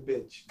inside the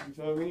bitch. You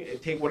feel me? And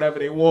take whatever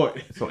they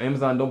want. So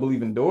Amazon don't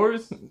believe in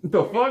doors?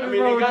 The fuck I is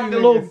mean, wrong they with got these the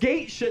little niggas?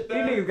 gate shit These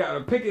there. niggas got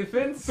a picket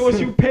fence. So once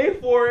you pay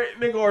for it,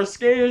 nigga, or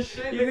scan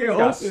shit, These nigga, niggas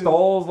got open.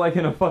 stalls like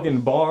in a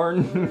fucking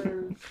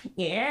barn.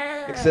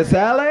 Yeah. Access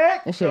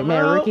Alec. That shit, come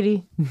man, out.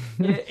 rickety.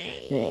 You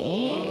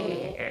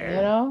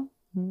know?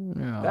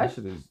 No. That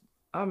shit is.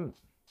 I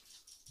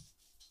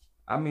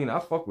mean, I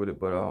fuck with it,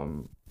 but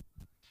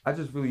I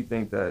just really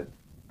think that.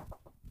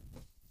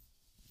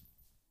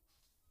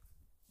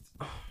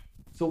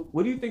 So,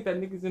 what do you think that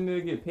niggas in there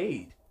get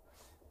paid?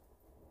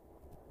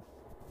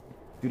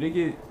 Do they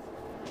get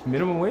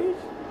minimum wage?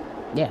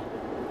 Yeah.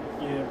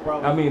 Yeah,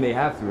 probably. I mean, they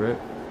have to, right?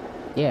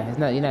 Yeah, it's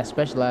not. You're not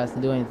specialized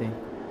to do anything,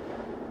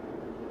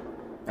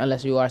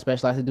 unless you are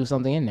specialized to do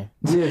something in there.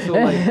 Yeah. So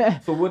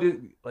like, so what is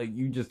like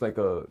you just like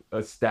a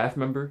staff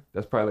member?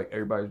 That's probably like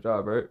everybody's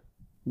job, right?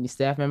 You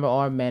staff member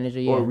or manager,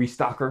 yeah. Or a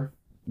restocker.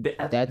 There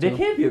That too.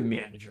 can't be a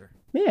manager.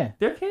 Yeah,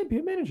 There can't be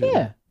a manager.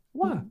 yeah,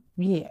 Why?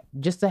 yeah.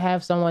 Just to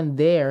have someone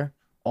there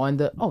on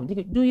the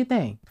nigga, do your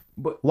thing.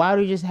 But Why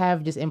do you just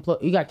have employ?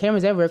 You got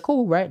cameras everywhere,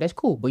 cool, right? That's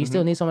cool, but you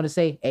still need someone to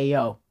say, "Hey,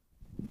 yo."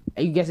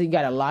 And you guess you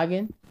got to log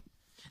in.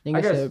 Nigga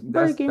I guess said,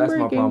 that's my breaking.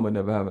 problem with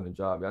never having a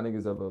job. Y'all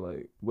niggas ever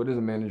like, what does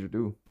a manager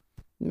do?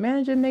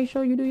 Manager, make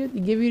sure you do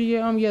give you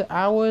your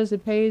hours,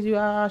 it pays you,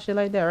 shit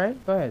like that,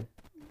 right? Go ahead.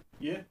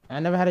 yeah. I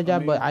never had a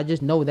job, mean- but I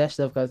just know that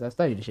stuff because I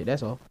studied the shit.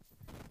 That's all.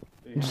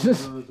 They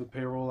handle the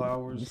payroll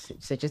hours,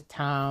 Such as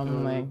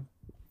time, like.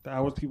 the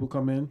hours people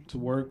come in to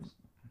work.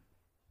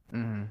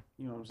 Mhm.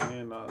 You know what I'm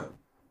saying?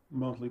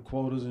 Monthly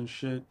quotas and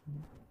shit,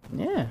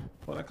 Yeah.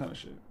 all that kind of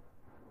shit.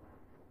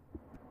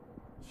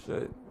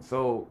 Shit.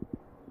 So,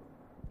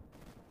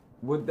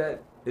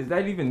 is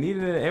that even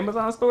needed in an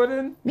Amazon store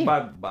then?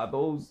 Yeah. By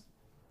those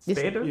Yes.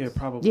 standards? Yeah,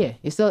 probably. Yeah.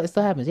 It still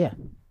happens. Yeah.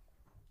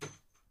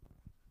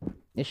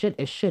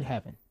 It should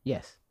happen.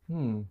 Yes.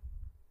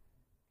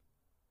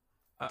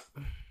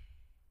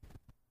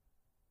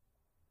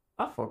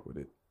 I fuck with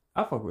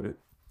it.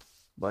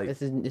 Like,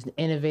 It's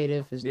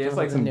innovative. yeah, it's doing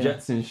like some something new.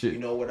 Jetson shit. You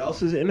know what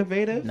else is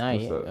innovative? Nah,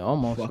 What's yeah, up?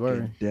 almost. Fucking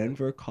Word.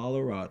 Denver,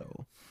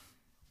 Colorado.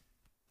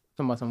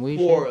 Talking about some weed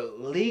For shit.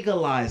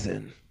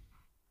 legalizing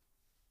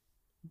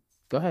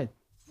Go ahead.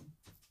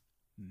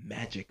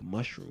 magic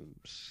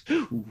mushrooms.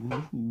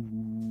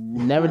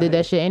 Never did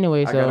that shit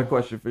anyway. I got a So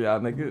question for y'all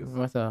niggas.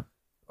 what's up?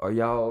 Are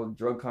y'all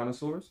drug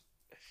connoisseurs?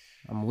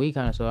 I'm a weed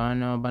kind of, so I don't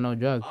know about no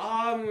drugs.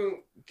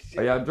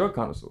 Are y'all drug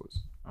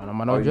connoisseurs? I don't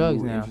know about Are no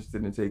drugs you now.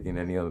 interested in taking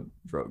any other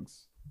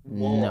drugs?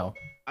 Well, No.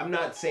 I'm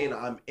not saying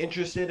I'm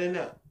interested in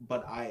it,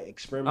 but I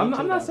experimented.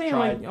 I'm not I've saying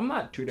tried like I'm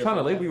not two trying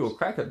to different label you a types.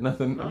 crack or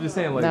nothing. I'm just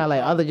saying like Nah,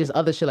 like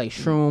other shit like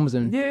shrooms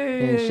and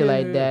shit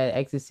like that,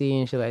 ecstasy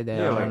and shit like that.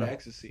 Yeah, I don't like know.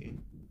 ecstasy.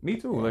 Me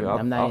too. Like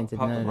I'm not I'll into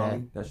pop none the of that.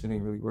 Molly. That shit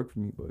ain't really work for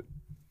me, but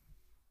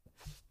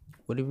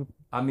What if you?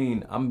 I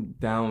mean I'm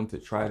down to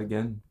try it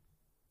again.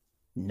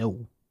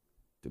 No.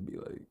 To be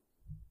like,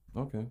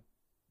 okay,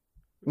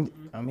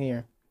 I'm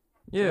here.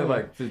 yeah,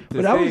 like to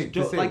But that was say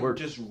just it like worked.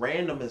 just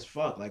random as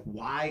fuck. Like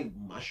why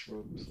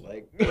mushrooms?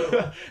 Like it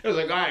was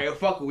like, all right,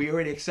 fuck it, we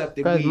already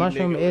accepted. Because weed,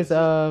 mushroom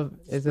nigga.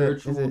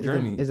 Spiritual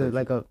journey is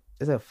type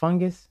a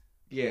fungus.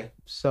 Yeah.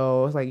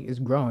 So it's like it's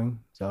growing.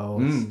 So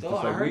Still,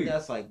 just I like heard weed.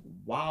 that's like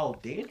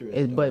wild dangerous.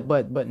 it's,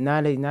 though. but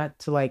not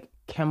to like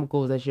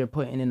chemicals that you're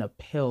putting in a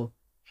pill.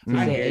 To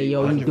I say, hear hey you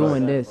yo, you 100%,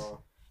 doing this?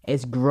 bro.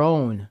 It's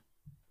grown.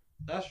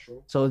 That's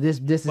true. So this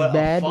is But a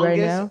bad right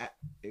fungus,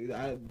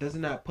 now.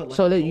 doesn't that put like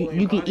So a that toll on you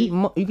your can body?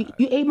 eat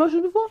you ate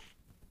mushrooms before?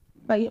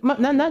 Like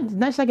not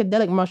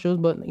psychedelic mushrooms,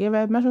 but you ever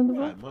had mushrooms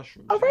before? Right,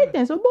 mushrooms. All right yeah.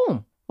 then. So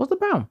boom. What's the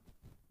problem?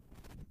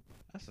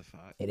 That's a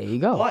fact. Hey, there you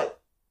go. But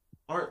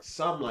aren't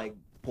some like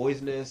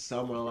poisonous?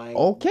 Some are like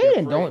Okay,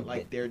 then, different, don't-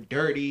 like they're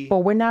dirty. But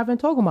we're not even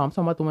talking about. I'm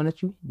talking about the one that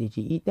did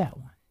you eat that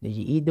one? Did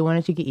you eat the one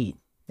that you could eat?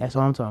 That's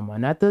what I'm talking about.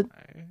 Not the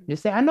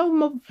just say I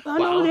know But I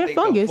don't they're think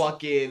fungus. the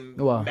fucking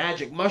What?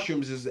 magic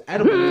mushrooms is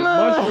edible.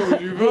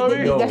 mushrooms, you feel me?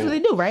 That's what they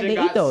do, right? They They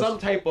got eat those. some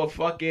type of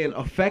fucking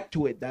effect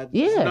to it that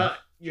Yeah. not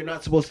you're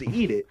not supposed to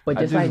eat it. But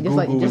I just just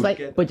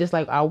Googled- just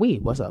like our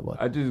weed. What's up?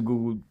 What? I just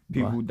googled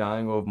people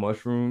dying off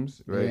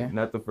mushrooms, right? Yeah.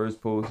 Not the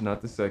first post,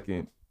 not the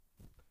second.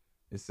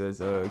 It says,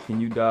 can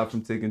you die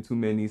from taking too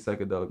many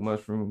psychedelic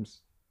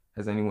mushrooms?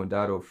 Has anyone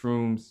died off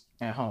shrooms?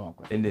 At home.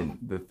 And then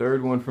the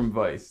third one from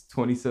Vice,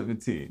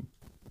 2017.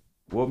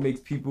 What makes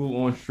people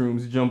on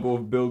shrooms jump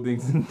off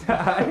buildings and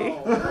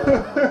die?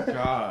 Oh my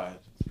god.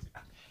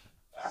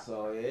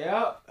 So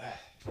yeah,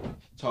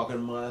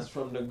 talking miles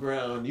from the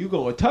ground. You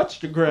gonna touch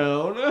the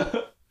ground?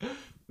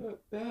 Fuck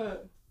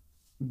that.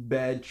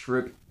 Bad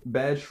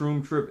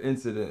shroom trip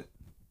incident.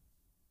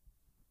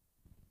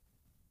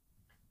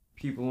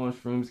 People on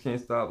shrooms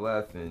can't stop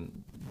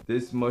laughing.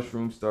 This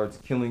mushroom starts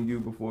killing you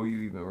before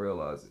you even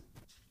realize it.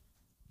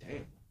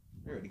 Damn,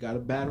 you already got a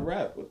bad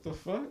rap. What the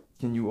fuck?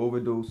 Can you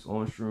overdose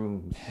on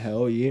shrooms?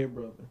 Hell yeah,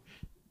 brother.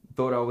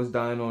 Thought I was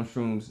dying on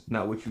shrooms,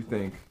 not what you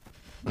think.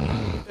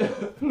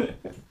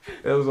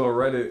 It was on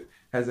Reddit.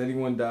 Has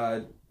anyone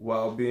died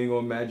while being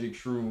on magic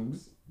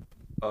shrooms?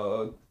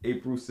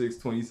 April 6,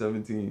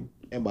 2017.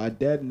 Am I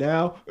dead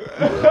now?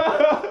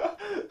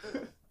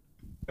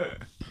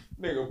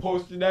 Nigga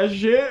posting that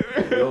shit.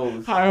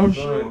 Yo, High on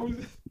son.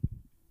 shrooms.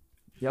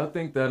 Y'all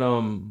think that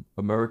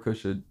America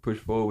should push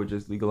forward with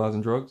just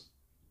legalizing drugs?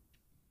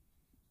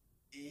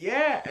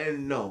 Yeah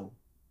and no.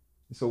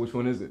 So which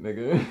one is it,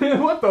 nigga?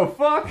 What the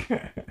fuck?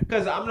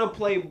 Because I'm gonna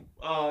play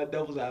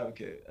devil's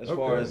advocate as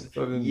far Okay, as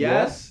so then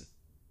yes.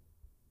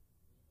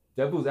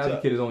 Devil's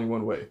advocate is only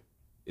one way.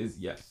 Is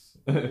yes.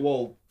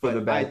 Well, For the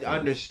but bad I things.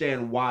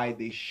 understand why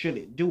they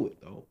shouldn't do it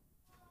though.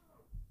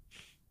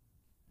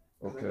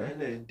 'Cause At the Okay.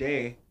 end of the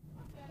day,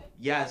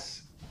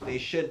 yes, they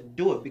should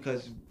do it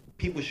because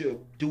people should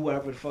do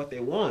whatever the fuck they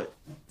want.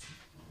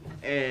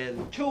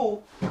 And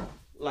two,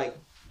 like,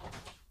 what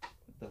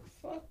the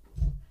fuck?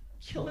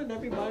 Killing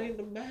everybody in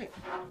the back.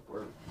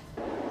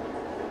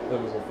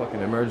 That was a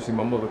fucking emergency.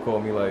 My mother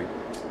called me like,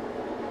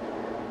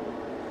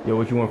 yo,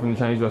 what you want from the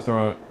Chinese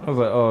restaurant? I was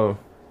like, oh,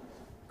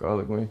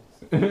 garlic wings.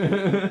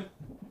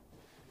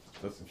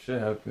 That's some shit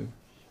happened.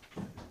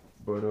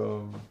 But,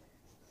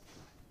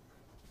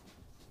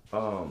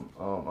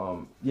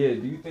 yeah,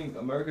 do you think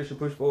America should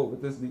push forward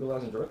with this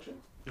legalizing drug shit?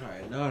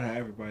 Alright, now that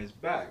everybody's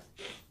back.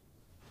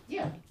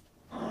 Yeah.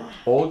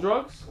 All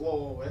drugs?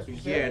 Whoa, that's what you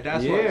Yeah, said.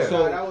 that's Yeah. what.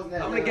 So That was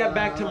never- I'm gonna get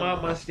back to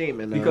my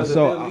statement now. Because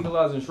so if they're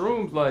legalizing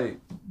shrooms, like,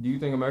 do you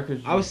think America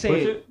should I was push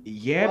saying, it?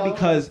 yeah, Well-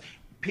 because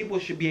people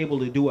should be able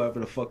to do whatever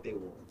the fuck they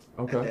want.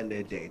 Okay. At the end of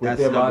the day, With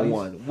that's their number bodies?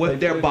 one. Like With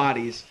their this?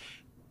 bodies,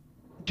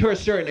 to a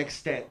certain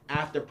extent,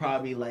 after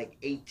probably like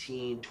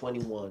 18,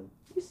 21.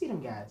 You see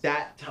them guys.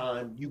 That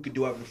time you could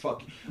do whatever the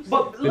fuck.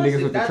 But The niggas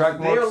listen, with the that's track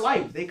their marks?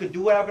 life. They could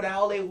do whatever the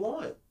hell they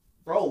want,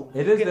 bro.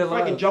 It you is can their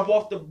fucking life. jump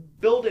off the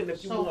building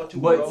if you So- want to,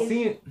 But bro.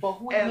 see- But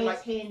who And,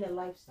 like- maintained the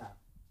lifestyle?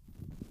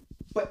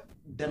 But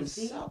You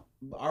see? themselves.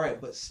 All right,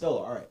 but still,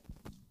 all right.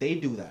 They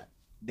do that.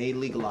 They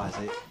legalize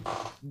it.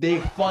 They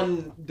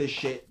fund the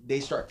shit. They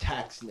start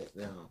taxing it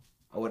now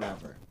or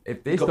whatever.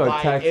 If they You could start buy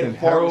it taxing in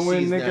heroin,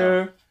 pharmacies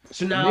nigga,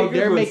 So now niggas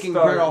they're would making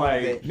start, bread off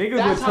like, of it. Niggas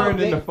That's would how turn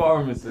they- into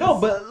pharmacists. No,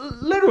 but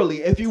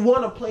literally, if you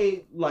want to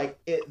play like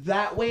it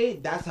that way,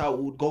 that's how it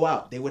would go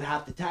out. They would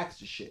have to tax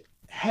the shit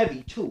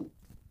heavy too,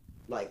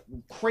 like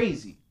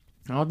crazy,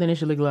 I don't think they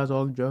should legalize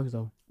all the drugs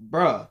though.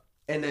 bruh.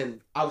 And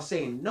then I was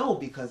saying no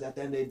because at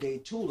the end of the day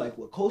too, like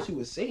what Kosi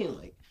was saying,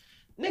 like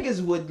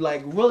niggas would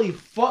like really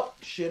fuck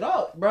shit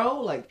up,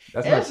 bro. Like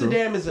That's not true.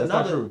 Amsterdam is That's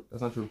another. not true.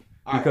 That's not true.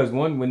 All right. Because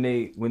one, when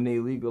they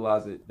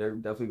legalize it, they're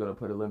definitely gonna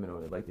put a limit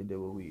on it, like they did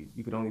with weed.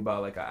 You could only buy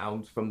like an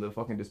ounce from the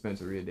fucking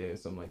dispensary a day or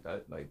something like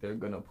that. Like they're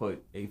gonna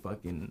put a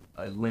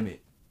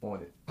limit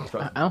on it. Trust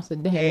me. I don't say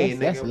damn. Hey,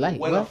 that's nigga, light.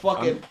 when a What?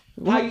 fucking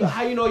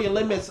how you know your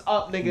limits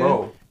up, nigga?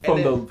 Bro,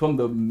 And from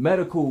the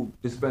medical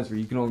dispensary,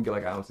 you can only get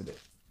like an ounce a day.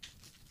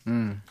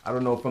 Mm. I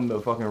don't know from the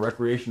fucking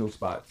recreational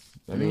spots.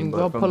 I mean,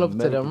 Go but from pull the up to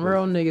medical them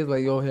real niggas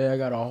like, yo, hey, I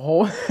got a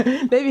whole.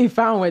 They be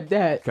fine with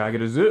that. Can I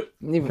get a zip?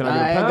 Even- Can I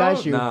get a I pound?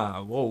 got you.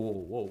 Nah,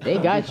 whoa. They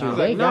got you. It's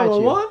They like got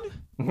you.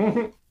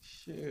 911.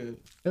 Shit.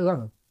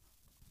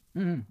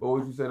 What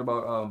would you say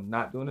about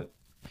not doing it?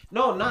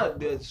 No,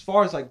 not as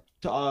far as like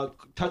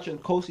touching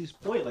Kosi's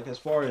point. Like as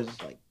far as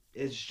like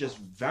it's just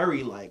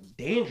very like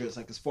dangerous.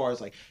 Like as far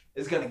as like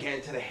it's gonna get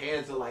into the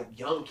hands of like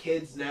young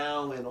kids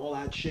now and all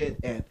that shit.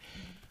 And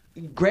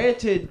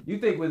granted, You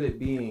think with it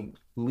being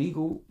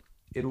legal,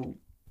 it'll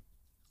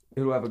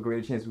have a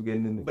greater chance of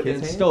getting in the but kids'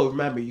 then hands? still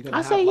remember you're gonna I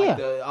have say like yeah.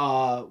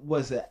 the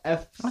was it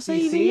FCC I say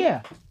even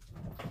yeah.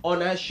 on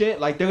that shit.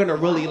 Like they're gonna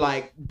really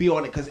like be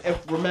on it because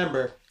if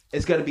remember.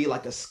 It's gonna be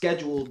like a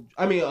scheduled,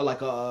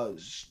 like a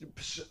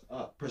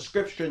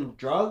prescription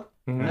drug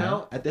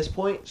now at this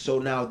point. So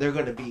now they're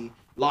gonna be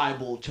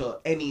liable to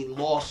any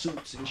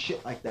lawsuits and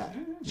shit like that.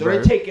 So they're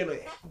Right. taking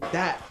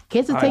that.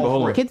 Kids to Alright, but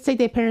hold on. kids take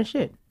their parents'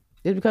 shit.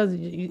 Just because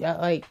you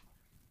like,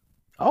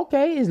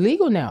 okay, it's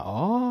legal now.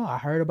 Oh, I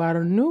heard about it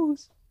on the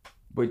news.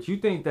 But you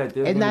think that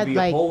there's It's gonna not be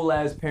like- whole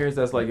ass parents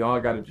that's like,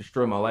 y'all gotta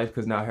destroy my life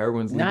because now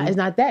heroin's legal? It's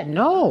not that.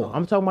 No,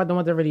 I'm talking about the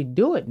ones that already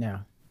do it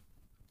now.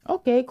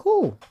 Okay,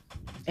 cool.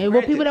 And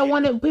what people that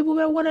want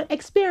to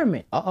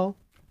experiment.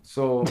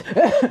 So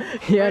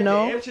You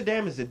know.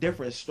 Amsterdam is a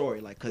different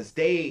story, like because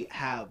they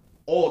have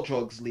all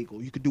drugs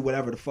legal. You could do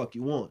whatever the fuck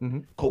you want.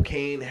 Mhm.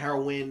 Cocaine,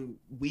 heroin,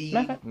 weed,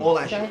 Okay. all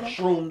that shit, Okay.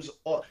 shrooms,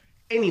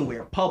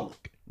 anywhere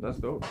public. that's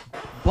dope.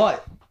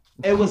 But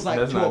it was like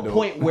That's to a not dope.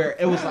 point where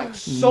it was like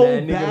so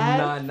That nigga bad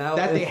nodding out.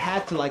 that they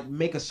had to like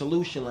make a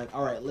solution. Like,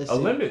 all right, listen, A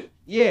limit.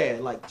 yeah,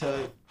 like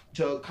to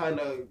kind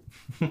of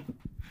you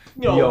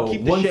know Yo,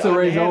 keep the one shit under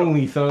syringe handle.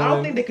 only, son. I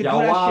don't think they could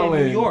Y'all do that shit in New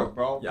wildin'. York,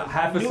 bro. Y'all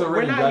half a We're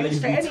syringe. not Y'all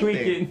used niggas to be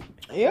anything. tweaking.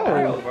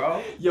 Yo,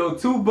 bro. Yo,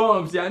 2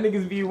 bumps. Y'all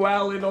niggas be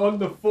wilding on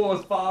the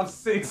 4s, 5,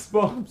 6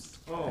 bumps.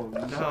 Oh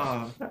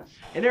nah.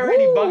 And they're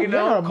already Woo, bugging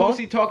yeah, out. bro.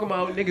 Kosi talking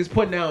about niggas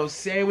putting down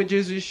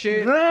sandwiches and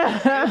shit in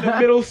the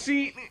middle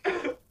seat.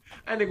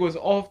 That nigga was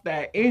off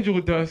that angel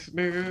dust,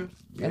 nigga.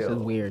 That's Yo,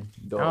 just weird.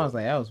 dog. I was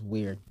like, that was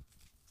weird.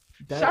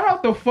 Shout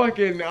out the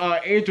fucking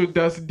angel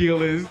dust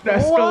dealers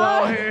that's still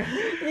out What? here.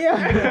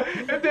 Yeah.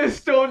 If there's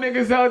still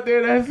niggas out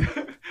there that's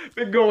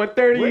been going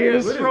 30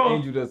 years What is strong.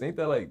 Angel Dust? Ain't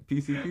that like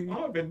PCP? I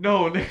don't even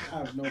know, nigga. I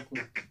have no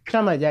clue.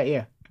 Something like that,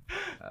 yeah.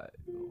 Alright,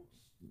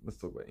 let's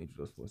talk about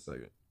Angel Dust for a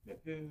second.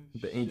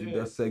 The Angel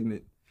Dust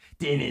segment.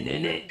 Hell Hell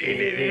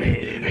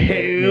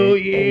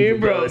yeah,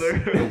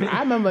 brother. I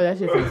remember that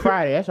shit from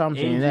Friday. That's why I'm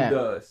saying Angel that.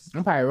 Dust.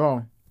 I'm probably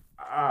wrong.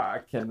 I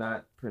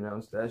cannot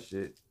pronounce that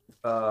shit.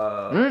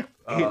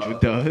 Angel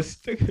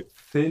dust.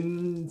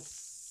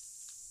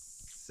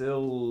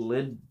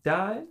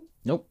 Finsilidine?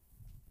 Nope.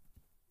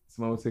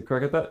 Someone would say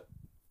correct at that?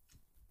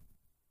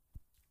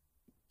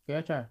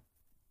 Yeah, try.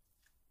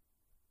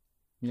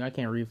 You know, I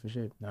can't read for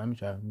shit. No, let me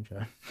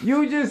try.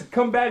 You just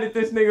combated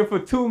this nigga for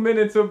 2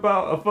 minutes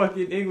about a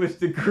fucking English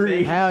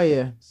degree. Hell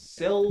yeah.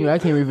 Sil- Yeah, I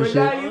can't read for But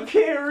now shit. you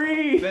can't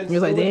read. He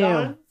was like,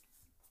 damn.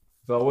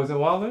 So I wasn't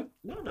wildin'?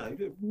 No.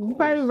 You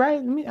probably right.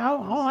 I mean, I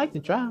don't like to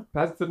try.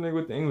 Pass it to the nigga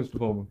with the English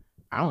diploma.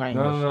 I don't got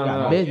No, English. no, I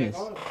got no. business.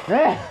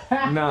 Nah,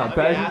 I mean, pass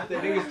it. after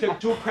niggas took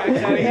 2 cracks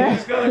at it,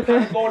 he's gonna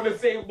kind of go in the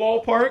same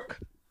ballpark.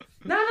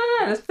 No,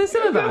 that's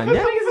Finsilidine. Y'all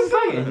niggas is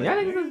fucking. Y'all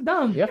niggas is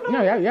dumb. Yep.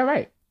 No, you're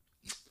right.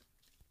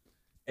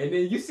 And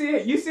then you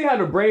see how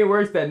the brain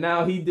works that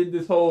now he did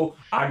this whole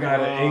I got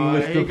an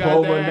English he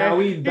got diploma. that. Now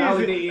he's He's-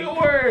 validating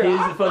word. his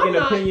I'm fucking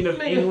not- opinion of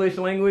nigga. English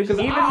language.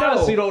 Because Even I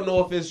honestly though don't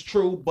know if it's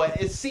true,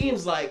 but it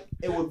seems like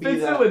it would be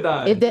that.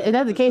 Finsilidine. If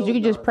that's the case, you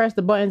can just press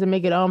the buttons and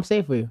make it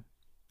safe for you.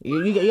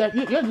 You do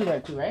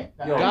that too, right?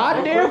 Yo,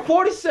 Goddamn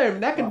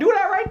 47. That can do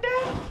that right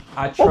there?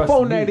 I What trust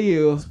phone me. that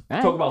is?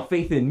 Talk about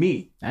faith in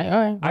me. All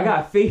right. I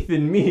got faith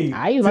in me.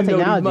 I use to my know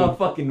technology. these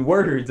motherfucking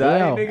words. Yo,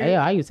 Alright, nigga? hey,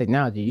 I use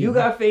technology. You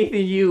got faith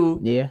in you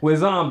Yeah. with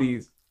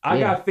zombies. I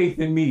Yeah. got faith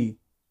in me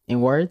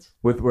in words.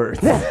 with words.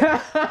 Yo,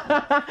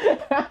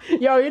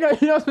 you know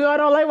what I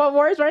don't like about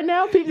words right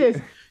now? Peep this.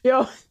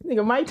 Yo,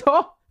 nigga, Mike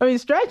Tall.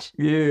 Stretch.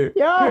 Yeah.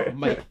 Yo.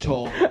 Mike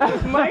Tall.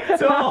 Mike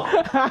Tall.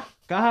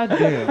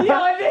 Goddamn.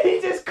 Yo, and then he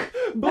just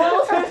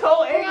blows his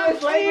whole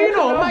English language. You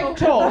know, Mike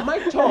Tall.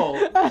 Mike Tall.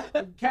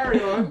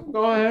 Carry on.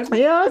 Go ahead.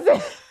 You know what I'm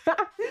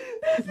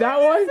saying? That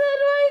one.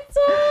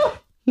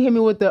 He hit me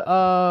with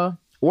the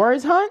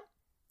words hunt.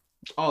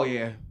 Oh,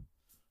 yeah.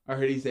 I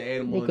heard he's an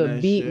animal. He in could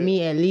that beat shit.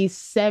 me at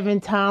least 7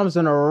 times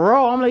in a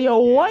row. I'm like, yo,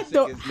 what this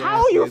the? nigga's How are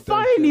nasty you at that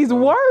finding shit, these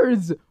bro.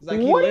 words? It's like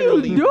he What are you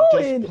literally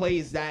doing? Just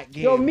plays that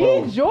game. Yo, me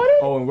and Jordan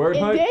Oh, and word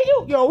and hunt?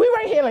 Daniel, yo, we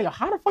right here like,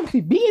 how the fuck is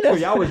he beating So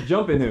us? y'all was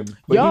jumping him,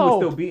 but he Yo.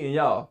 was still beating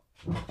y'all.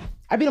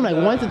 I beat him like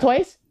once or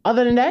twice.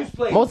 Other than that,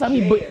 most time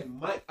he. and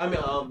Mike. I mean,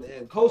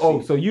 and Kosi.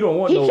 Oh, so you don't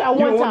want He no, shot you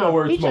one don't want no time.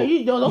 word He smoke. shot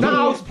you. Don't Nah, I say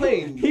was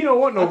playing. He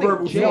don't want no I think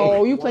verbal Jay- smoke.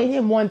 Yo, you played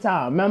him one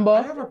time, I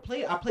remember? never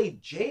played. I played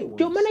Jay once.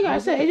 Yo, my nigga, I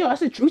said,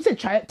 we said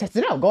try it, test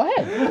it out. Go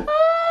ahead.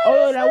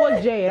 Oh, that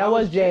was Jay. That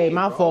was Jay.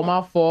 My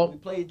bro. fault. We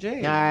played Jay.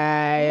 Did you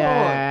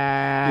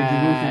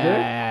lose to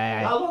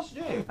Jay? I lost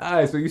Jay.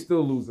 Alright, so you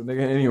still losing,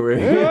 nigga,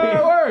 anyway.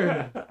 Yeah,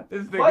 word.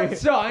 This But nigga,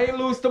 so I ain't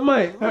lose to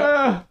Mike.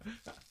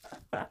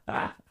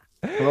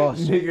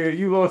 nigga,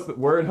 you lost the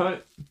word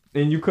hunt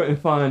and you couldn't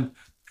find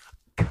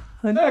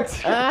Next.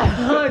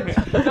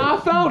 Cunt. Nah, I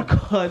found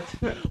cunt,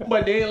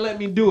 but they didn't let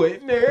me do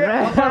it. Nigga.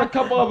 I found a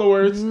couple other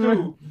words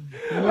too.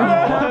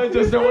 I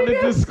just don't want to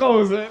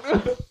disclose it.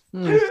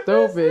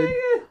 Stupid.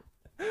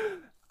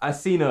 I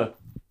seen a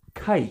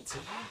kite.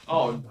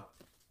 Oh no.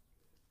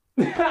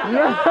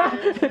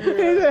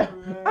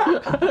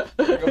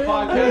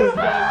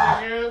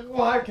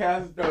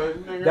 Podcast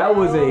done, nigga. That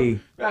was a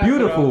Back it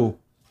beautiful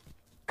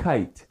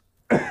kite.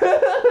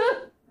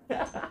 I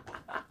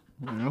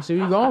see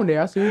you going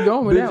there. I see you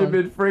going with that one.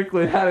 Benjamin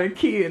Franklin had a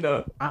key in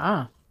a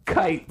Uh-uh.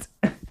 kite.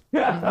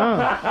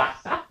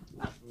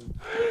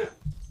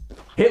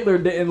 Hitler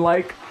didn't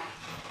like.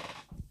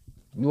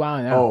 You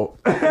out now. Oh,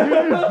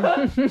 Never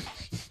mind. Hitler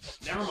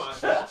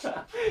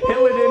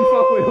didn't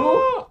fuck with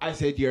who? I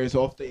said yours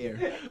off the air.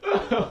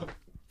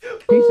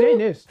 He's saying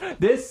this.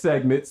 This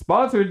segment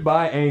sponsored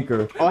by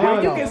Anchor. Oh, hell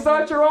where you no. can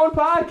start your own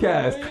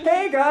podcast.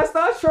 Hey guys,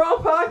 start your own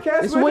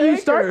podcast. This is with where you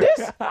Anchor. start this?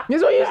 This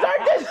is where you start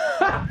this?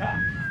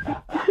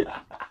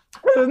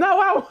 That's not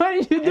why I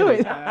wanted you to do it.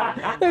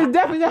 It's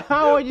definitely not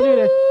how I want you to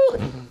do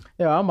this.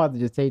 Yo, I'm about to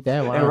just take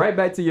that one. And right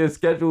back to your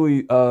schedule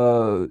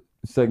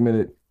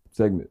segment.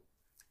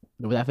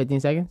 Was that 15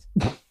 seconds?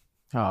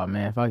 Oh,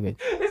 man, fuck it.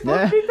 It's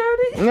supposed to be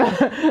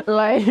 30.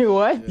 Like,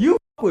 what? You f-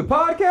 with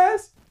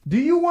podcasts? Do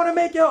you want to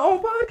make your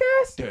own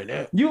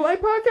podcast? You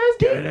like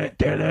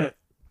podcasts?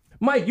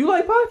 Mike, you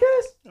like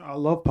podcasts? I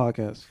love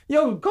podcasts.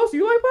 Yo, Costa,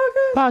 you like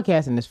podcasts?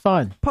 Podcasting is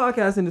fun.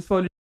 Podcasting is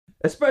fun,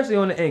 especially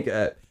on the Anchor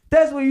app.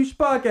 That's where you should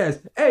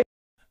podcast. Hey,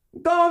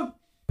 go on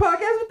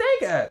podcast with the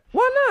Anchor app.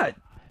 Why not?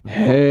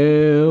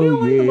 Hell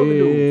like them other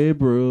yeah,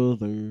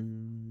 brother.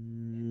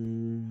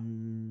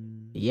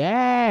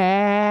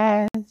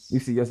 Yes. You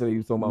see, yesterday you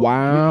was talking about.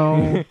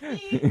 Wow.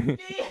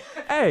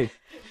 Hey,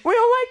 we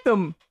don't like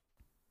them.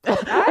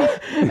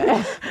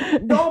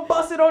 Don't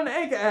bust it on the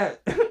Anchor app.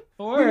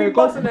 You be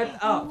busting that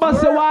up.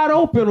 Bust it wide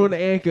open on the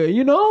Anchor.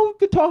 You know, you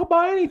can talk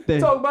about anything.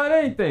 Talk about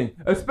anything,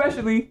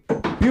 especially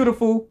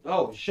beautiful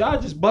Oh, shit, I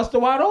just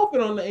busted wide open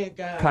on the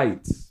Anchor.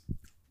 kites.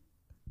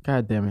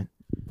 God damn it.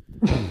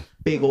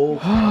 Big old.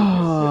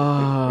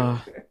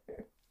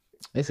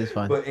 This is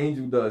fun. But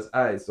Angel does.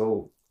 All right,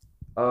 so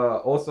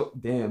also,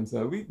 damn,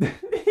 son, we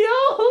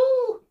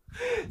yo,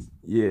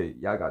 yeah,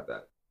 y'all got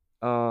that.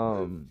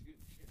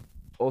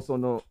 Also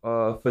known,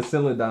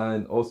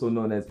 Facilidine, also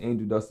known as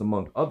Angel Dust,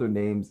 among other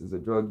names, is a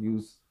drug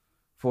used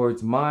for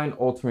its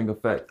mind-altering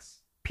effects.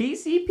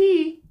 PCP.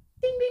 Ding,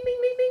 ding, ding,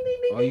 ding, ding, ding,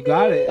 ding. Oh, you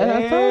got it.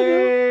 I told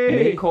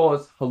you. May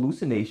cause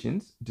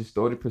hallucinations,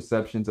 distorted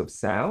perceptions of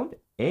sound,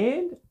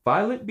 and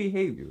violent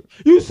behavior.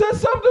 You said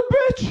something,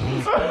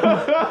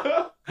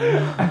 bitch.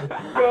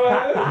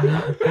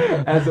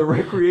 As a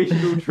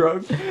recreational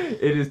drug,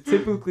 it is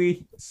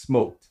typically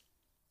smoked,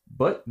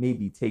 but may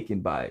be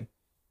taken by.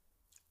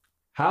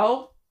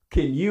 How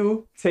can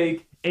you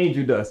take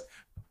Angel Dust?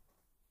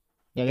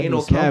 Yeah, Ain't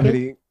no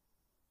cavity.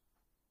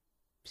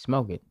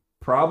 Smoke it.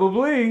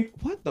 Probably.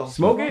 What the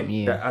Smoke fuck? it?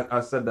 Yeah. I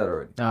said that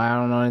already. No, I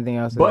don't know anything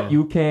else. But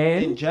you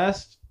can.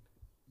 Ingest.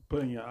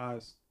 Put in your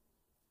eyes.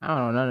 I don't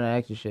know none of that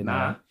extra shit. Nah.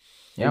 Man.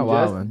 Yeah,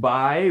 Ingest wow.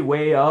 by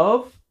way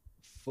of.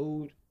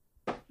 Food.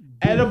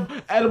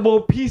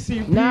 Edible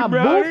PCP. Nah,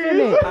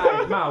 boofing it.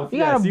 Alright, mouth. You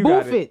Yes, gotta you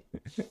boof got it.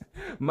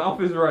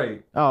 Mouth is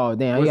right. Oh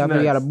damn! What's You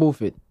gotta next?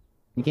 boof it.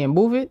 You can't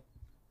boof it.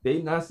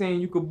 They not saying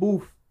you could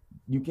boof.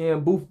 You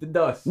can't boof the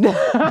dust.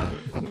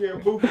 Yeah,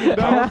 boof I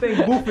don't think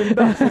boofing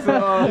dust is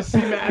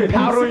You see that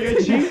powder on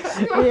your cheeks?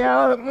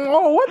 Yeah.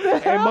 Oh, what the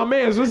Hey, hell? my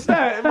man's, what's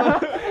that?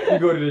 You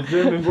go to the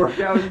gym and work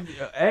out.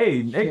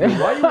 Hey, nigga,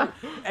 why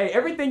you? Hey,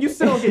 everything you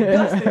sit on get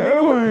dusted.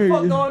 Nigga. What the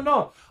fuck going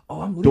on?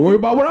 Oh, I'm Don't worry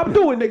about what I'm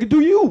doing, nigga.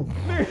 Do you?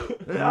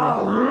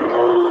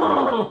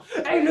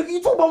 Hey, nigga,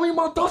 you talking about me and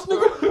my dust,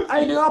 nigga?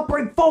 Hey, nigga, I'll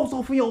break falls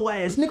off of your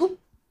ass, nigga.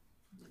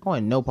 I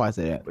want no parts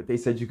of that. But they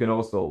said you can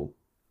also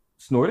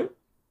snort it.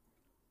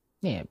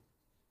 Yeah.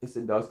 It's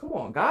a dust. Come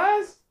on,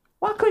 guys.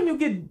 Why couldn't you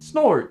get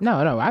snort?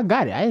 No, I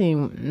got it. I didn't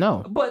even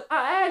know. But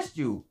I asked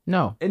you.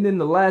 No. And then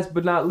the last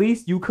but not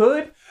least, you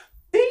could.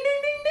 Ding,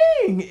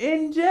 ding, ding, ding.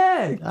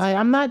 Inject.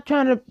 I'm not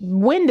trying to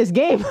win this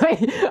game.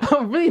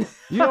 I'm really.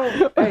 You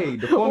don't. Hey,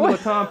 the formula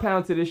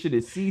compound to this shit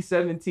is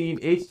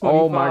C17H25.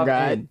 Oh my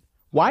god.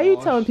 Why are you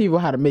Oh, telling people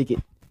how to make it?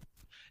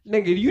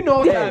 Nigga, you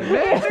know that,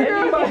 man.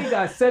 Anybody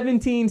got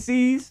 17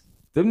 C's?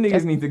 Them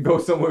niggas need to go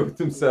somewhere with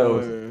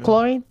themselves.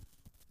 Chlorine?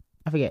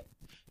 I forget.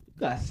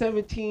 Got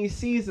 17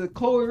 C's of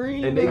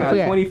chlorine. And they got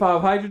Yeah.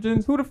 25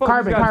 hydrogens. Who the fuck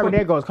Carbon. got 20?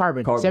 There goes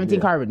carbon. Carbon, 17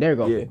 yeah. carbon. There it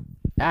goes. Yeah.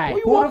 All right.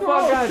 You Who walk the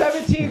fuck around got-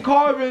 17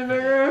 carbon,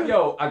 nigga.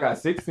 Yo, I got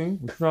 16.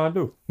 What you trying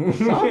to do?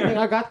 Something,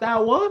 I got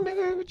that one,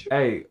 nigga. What you...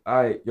 Hey, all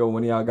right, yo,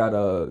 when y'all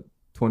got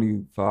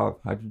 25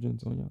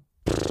 hydrogens on y'all?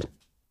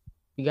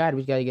 You got it.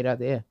 We got to get it out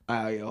there.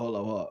 Yeah,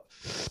 hold up.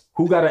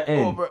 Who got an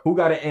N? Oh, bro. Who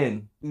got an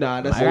N?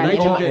 Nah, that's I got a an N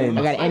in my- nitrogen.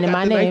 I got an N in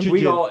my the name. nitrogen.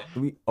 We all.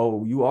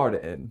 Oh, you are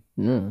the N.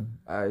 Mm.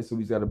 All right, so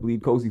we just gotta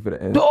bleed Cozy for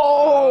the N.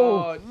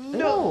 Oh!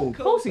 No,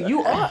 Cozy,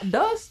 you are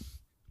dust.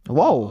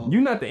 Whoa. You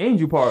not the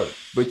angel part,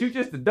 but you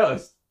just the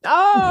dust.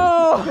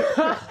 Oh!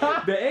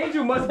 The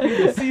angel must be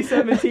the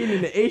C17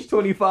 and the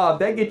H25.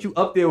 That get you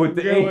up there with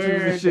the Yeah, angels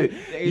word. and shit.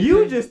 The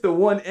You angel- just the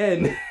one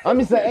N. I'm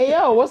just like, hey,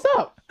 yo, what's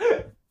up?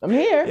 I'm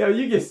here. Yo,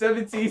 you get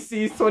 17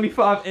 C's,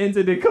 25 N's,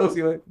 and then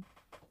Cozy like,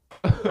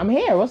 I'm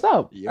here. What's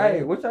up?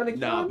 hey, what y'all niggas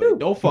Nah, trying to but do?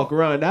 don't fuck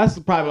around. That's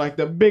probably like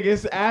the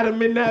biggest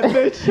atom in that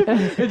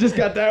bitch. It just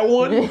got that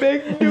one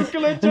big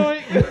nuclear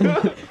joint.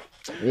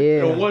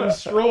 Yeah. And one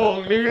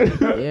strong,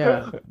 nigga.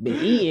 Yeah. Been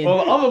eating.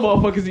 Well, the other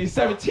motherfuckers need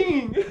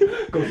 17.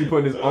 Cozy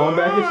putting his arm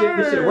back and shit.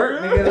 This shit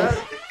work, nigga.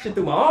 That shit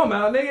threw my arm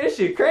out, nigga. This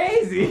shit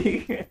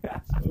crazy.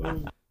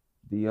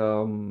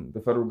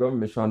 The federal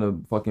government's trying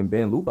to fucking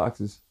ban loot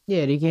boxes.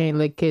 Yeah, they can't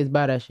let kids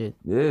buy that shit.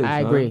 Yeah,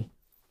 I son. agree.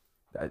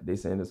 They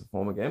saying it's a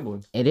form of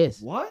gambling. It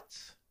is. What?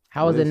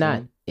 How is it Listen.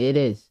 not? It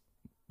is.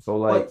 So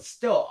like, But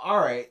still, all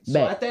right. So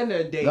Bet. at the end of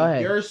the day, Go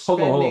ahead. you're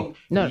Hold on, hold spending on.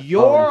 No.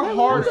 your Oh.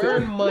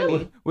 hard-earned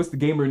money. what's the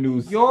gamer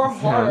news? Your sound?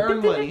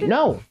 hard-earned money.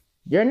 No,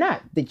 you're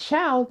not. The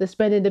child is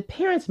spending the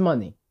parents'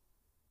 money.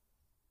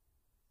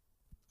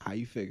 How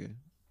you figure?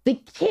 The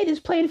kid is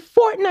playing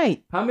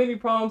Fortnite. How many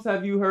problems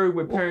have you heard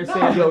with parents Nah,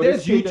 saying, "Yo, but there's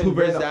this kid done YouTubers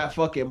been up-" that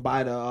fucking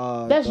buy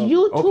the. That's the-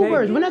 YouTubers.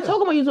 okay, We're not yeah.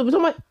 talking about YouTubers. We're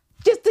talking about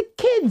just the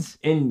kids.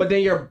 And But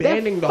then you're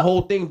banning the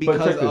whole thing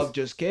because check this. of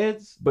just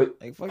kids. but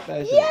Like fuck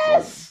that shit.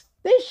 Yes.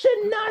 They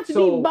should not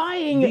be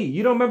buying. D,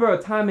 you don't remember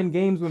a time in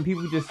games when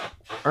people just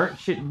earned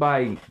shit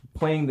by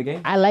playing the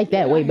game? I like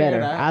that way better.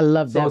 that. I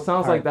love that. So it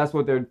sounds like that's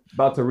what they're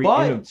about to read.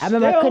 But I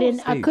remember I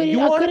couldn't you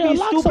wanna be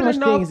unlock so stupid much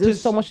enough things.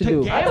 There's so much to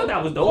do. I thought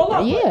that was dope. Hold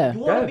up, Yeah. You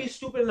want to be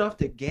stupid enough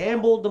to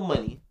gamble the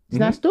money. It's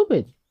not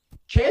stupid.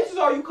 Chances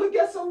are you could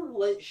get some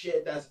lit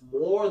shit that's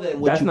more than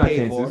what That's you not paid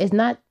chances. for. It's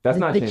not. That's the,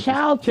 not the chances.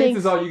 child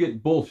Chances thinks. are you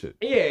get bullshit.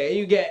 Yeah,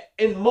 you get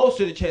in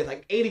most of the chance,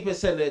 like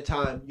 80% of the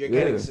time, you're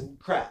getting Yeah. some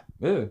crap.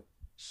 Yeah.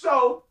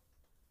 So,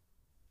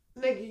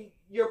 nigga,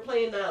 you're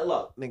playing that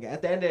luck, nigga.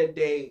 At the end of the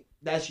day,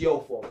 that's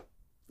your fault,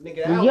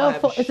 nigga. That Your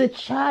fault. It's a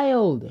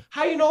child.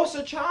 How you know it's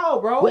a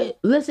child, bro? Wait,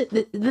 listen.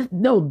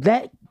 No,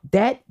 that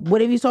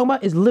whatever you're talking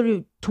about is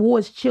literally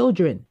towards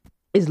children.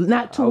 It's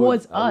not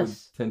towards I would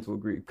us. tend to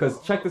agree.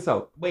 Because check this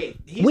out. Wait,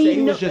 he We said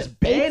he know- was just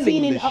 18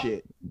 banning and the up-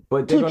 shit.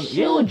 But they're To gonna,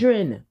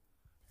 children.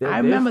 I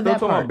remember that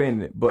talking part. about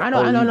banning it. But I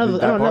know you another. did I know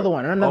that part? another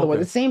one. Another one.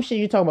 Okay. The same shit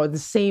you're talking about. The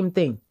same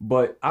thing.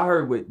 But I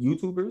heard with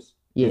YouTubers,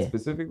 Yeah.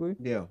 specifically,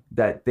 Yeah.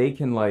 that they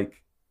can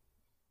like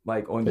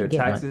on They their get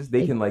money. taxes,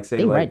 they can like say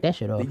They like, write that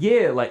shit off.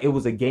 yeah, like it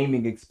was a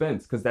gaming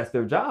expense because that's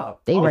their job.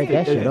 They write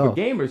that shit for off.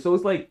 gamers. So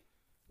it's like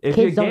if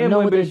Kids you're don't know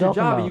gambling, what but it's they're your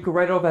talking job, and about. you can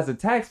write it off as a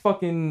tax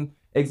fucking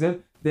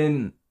exempt,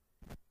 then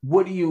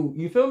what do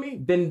you feel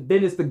me? Then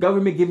it's the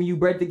government giving you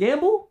bread to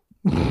gamble.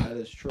 That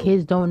is true.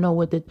 Kids don't know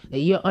what the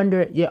you're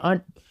under. You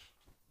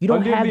don't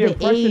Under have the the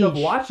impression age. of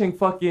watching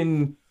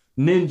fucking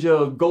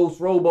Ninja, Ghost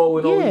Robo,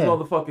 and all these Yeah.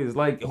 motherfuckers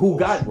like who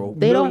got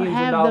They don't millions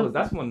have of dollars. the-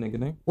 That's one nigga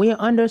name. When you're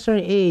under a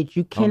certain age,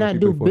 you don't know cannot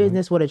if you do pay for it,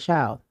 business with a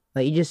child.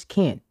 Like you just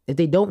can't. If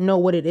they don't know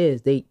what it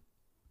is, they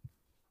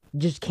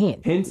just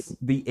can't. Hence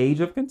the age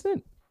of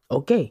consent,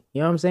 Okay,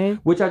 you know what I'm saying?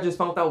 which I just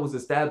found out was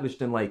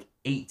established in like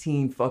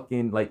 18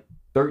 fucking like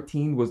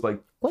 13 was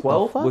like What the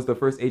 12 fuck? was the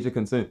first age of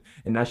consent,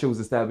 and that shit was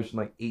established in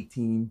like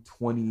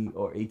 1820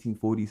 or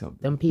 1840 something.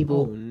 Them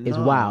people Oh, is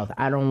no. wild.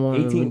 I don't want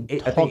 18 to I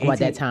talk think about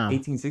that 18 time.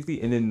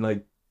 1860, and then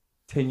like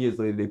 10 years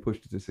later they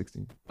pushed it to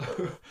 16.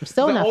 I'm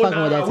still Like, not oh, fucking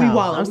nah, with that we time.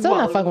 wildin', I'm we still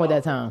not wildin', fucking we with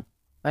that time.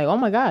 Like, oh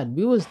my god,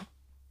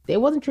 they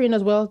wasn't treating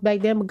us well back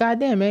then. But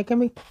goddamn, man, can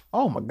we?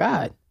 Oh my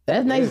god,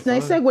 that's nice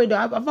son. segue though.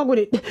 I fuck with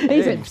it. He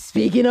Hey. said,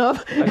 speaking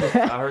of.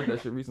 I heard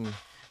that shit recently.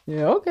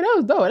 Yeah, okay, that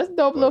was dope. That's a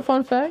dope little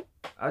fun fact.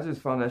 I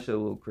just found that shit a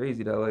little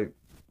crazy that like,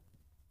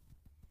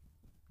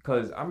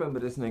 cause I remember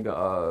this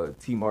nigga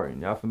T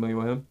Martin. Y'all familiar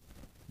with him?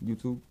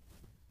 YouTube.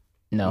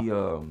 No,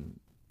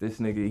 He this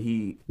nigga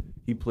he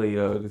played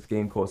this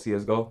game called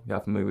CS:GO. Y'all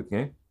familiar with the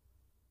game?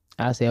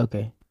 I say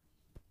okay.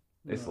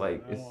 It's No,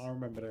 like I don't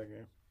remember that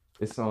game.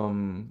 it's I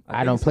think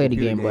don't it's a play the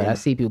computer game, but I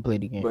see people play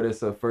the game. But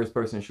it's a first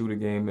person shooter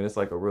game, and it's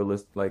like a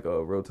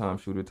real time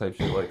shooter type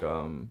shit, like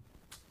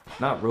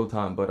not real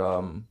time, but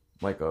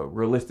like a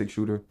realistic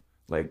shooter,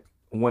 like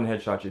one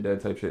headshot you're dead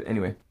type shit.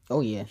 Anyway,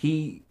 Oh yeah,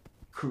 he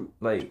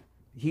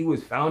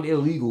was found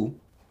illegal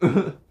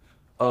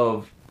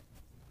of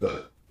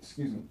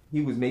excuse me.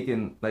 He was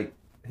making like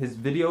his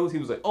videos. He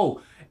was like,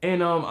 oh,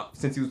 and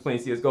since he was playing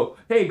CS:GO,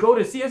 hey, go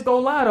to CS:GO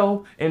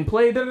Lotto and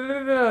play da da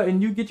da da,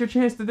 and you get your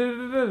chance to da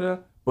da da da.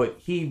 But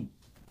he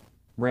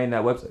ran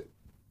that website.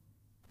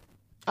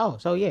 Oh,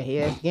 so yeah, he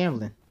has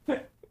gambling.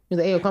 He's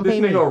like, hey, come This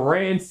pay me. nigga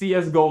ran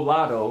CS:GO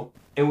Lotto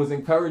and was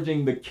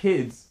encouraging the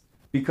kids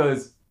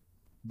because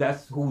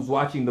that's who's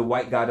watching the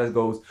white guy that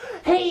goes,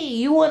 hey,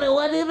 you wanna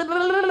what?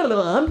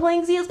 I'm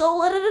playing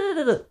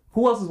CS:GO.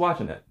 Who else is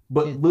watching that?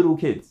 But Yeah. little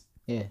kids.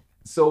 Yeah.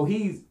 So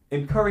he's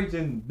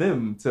encouraging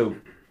them to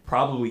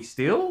probably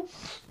steal.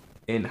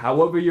 And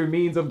however your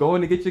means of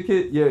going to get your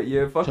kid,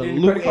 your To fucking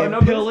loot credit card and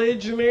numbers,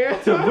 pillage, man.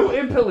 to loot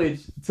and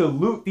pillage, to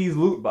loot these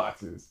loot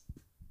boxes,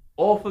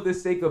 all for the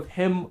sake of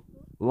him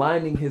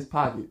lining his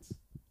pockets.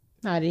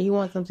 Nah, did he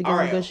want them to give All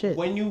him right, good shit?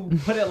 when you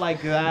put it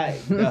like that,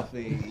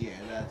 definitely, yeah,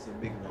 that's a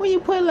big. When you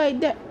put it like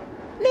that,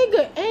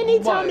 nigga,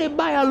 anytime What? they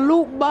buy a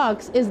loot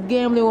box, it's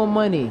gambling with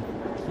money.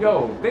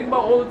 Yo, think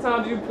about all the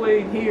times you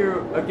played here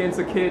against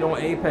a kid on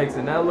Apex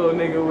and that little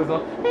nigga was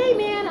on. Hey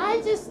man, I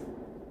just.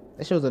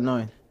 That shit was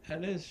annoying.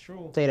 That is true.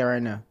 I'll tell you that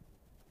right now.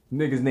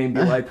 Niggas named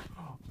it like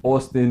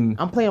Austin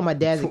I'm playing on my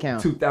dad's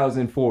account.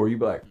 2004. You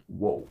be like,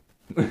 whoa.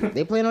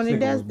 They playing on their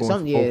This nigga was dad's? born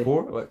Something, yeah.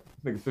 04? Like,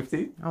 nigga's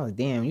 15? Oh,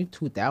 damn, you That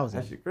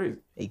 2000. shit crazy.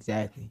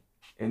 Exactly.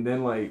 And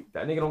then like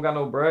that nigga don't got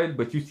no bread,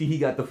 but you see he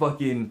got the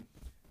fucking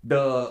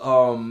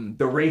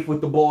the Wraith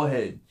with the ball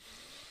head.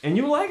 And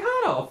you like,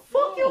 how the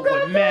fuck you got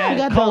that? You Mad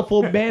got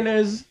colorful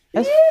banners.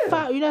 That's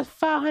Yeah. that's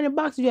 500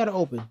 boxes you gotta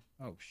open.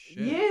 Oh shit.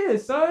 Yeah,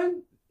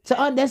 son. So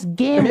that's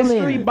gambling.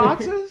 Mystery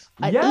boxes.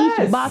 Yes.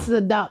 Each box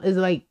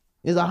is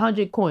is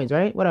 100 coins,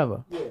 right?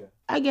 Whatever. Yeah.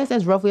 I guess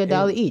that's roughly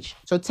 $1 each.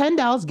 So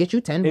 $10 get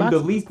you 10 And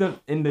boxes.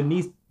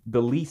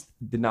 the least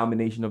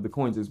denomination of the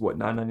coins is what,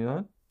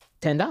 $9.99?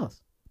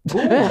 $10. So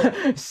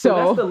that's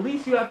So the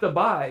least you have to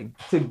buy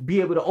to be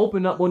able to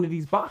open up one of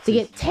these boxes. to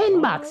get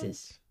 10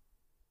 boxes.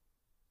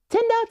 $10,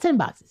 10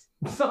 boxes.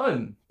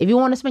 Son. If you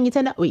want to spend your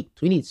 $10, wait,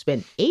 we need to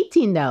spend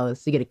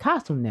 $18 to get a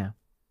costume now.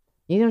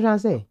 You know what I'm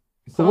trying to say?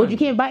 So what you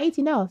can't buy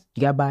 $18,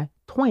 you gotta buy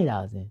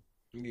 $20 in.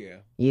 Yeah.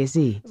 You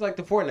see, It's like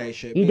the Fortnite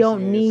shit. you don't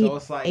basically. need So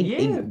it's like, a- Yeah.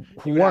 you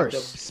have to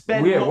worse.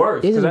 spend Yeah, more.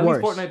 worse. This is Because at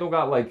least worse. Fortnite don't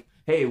got like,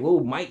 hey,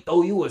 we might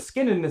throw you a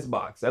skin in this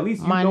box. At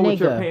least you My know what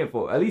you're nigga. paying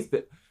for. At least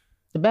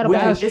The battle which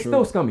pass. is, it's true.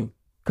 still scummy. Yeah,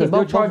 Because both-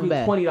 they're both charging are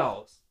bad.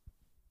 $20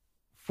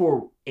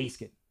 for a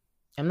skin.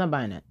 I'm not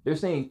buying that. They're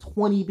saying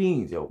 20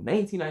 beans, yo.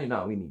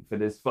 $19.99 we need for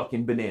this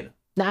fucking banana.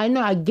 Now I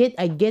know I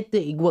get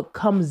the what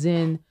comes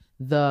in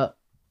the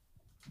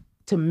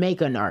to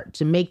make an art,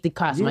 to make the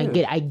costume.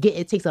 Yeah. I get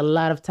it takes a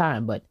lot of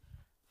time, but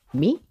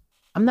me,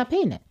 I'm not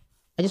paying that.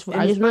 I just And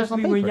really especially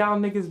gonna pay when for it. y'all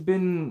niggas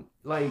been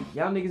like,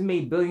 y'all niggas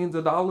made billions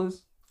of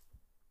dollars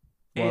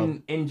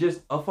and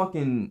just a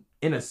fucking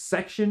in a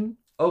section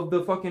of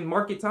the fucking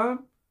market time.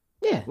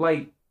 Yeah.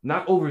 Like,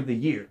 not over the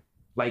year.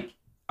 Like,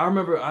 I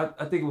remember, I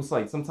think it was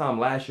like sometime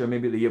last year,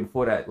 maybe the year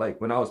before that, like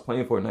when I was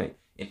playing Fortnite,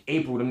 in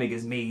April, them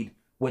niggas made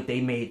what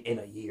they made in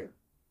a year.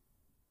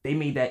 They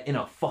made that in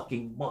a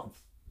fucking month.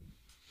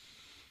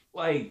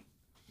 Like,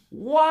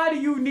 why do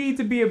you need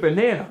to be a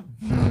banana?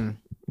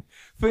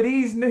 For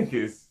these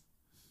niggas,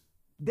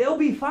 they'll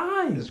be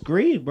fine. It's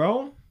greed,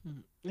 bro.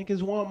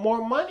 Niggas want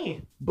more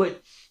money.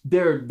 But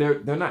they're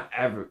not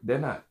average. They're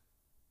not.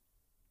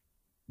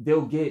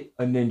 They'll get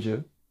a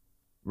ninja,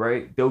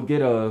 right? They'll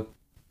get a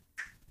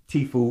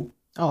Tfue.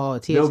 Oh,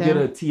 They'll get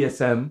a TSM,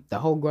 TSM, the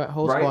whole Right.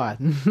 squad.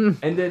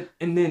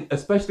 and then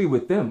especially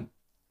with them,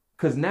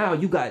 because now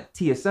you got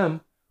TSM,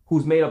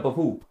 who's made up of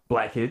who?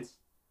 Black kids,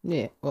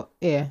 Yeah, well,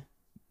 yeah.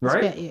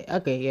 right? Yeah,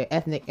 okay, yeah,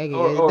 ethnic, okay,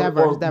 Or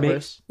diverse.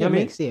 mix. Yeah, You know what I mean?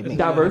 mix, yeah, mix.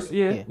 Diverse,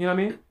 yeah. Yeah. You know what I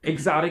mean?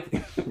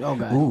 Exotic. Oh,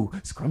 God. Ooh,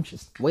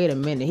 scrumptious. Wait a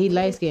minute, he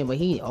light skinned, but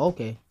he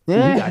okay. He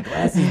got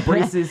glasses,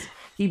 braces.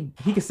 He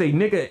can say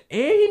nigga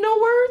and he know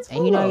words.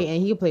 And you know, Hold up.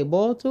 and he can play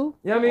ball too.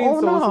 You know what I mean?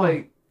 Oh, So no. it's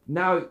like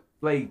now,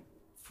 like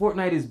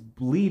Fortnite is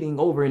bleeding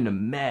over into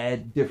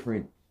mad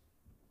different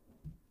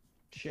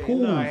Shit,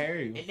 pools, no, I hear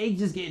you. and they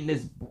just getting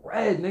this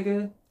bread,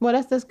 nigga. Well,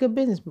 that's good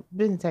business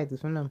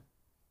tactics from them.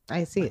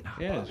 I see it.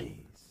 Yes.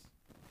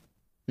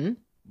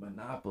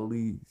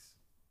 Monopolies.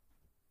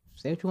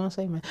 Say what you want to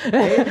say, man.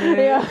 man.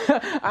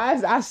 Yeah,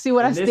 I see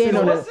what And I this stand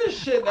is on. What's It. this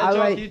shit that I y'all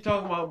like- keep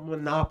talking about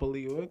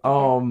Monopoly? What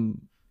the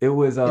It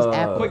was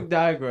Apple. quick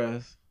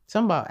digress.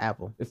 Something about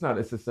Apple, It's not.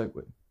 It's a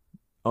segue.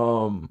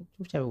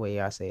 whichever way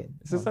y'all say it.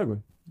 It's a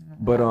segue.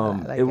 But I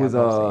like it was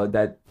Apple saying.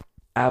 that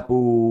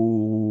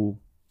Apple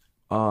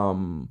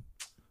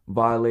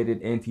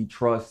violated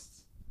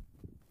antitrust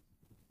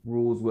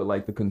rules with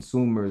like the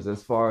consumers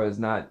as far as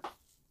not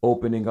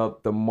opening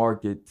up the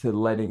market to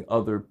letting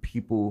other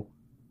people,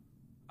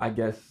 I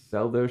guess,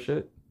 sell their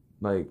shit.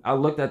 Like I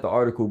looked at the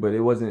article, but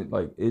it wasn't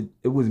like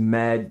it was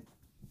mad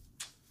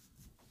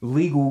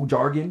legal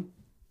jargon,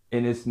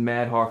 and it's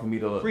mad hard for me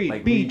to Read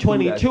like read through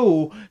that.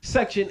 B22,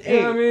 Section 8, You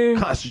know what I mean?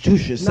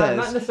 Constitution says.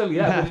 Not necessarily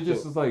you that, have but it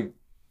just to. was like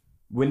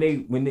when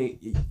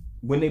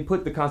they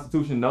put the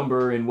Constitution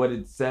number and what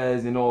it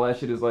says and all that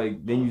shit is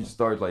like, then you just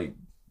start like,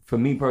 for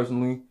me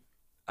personally,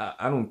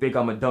 I don't think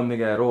I'm a dumb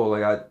nigga at all.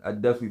 Like I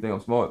definitely think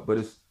I'm smart, but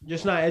it's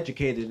Just not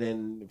educated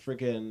in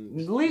freaking.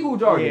 legal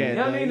jargon. Yeah, you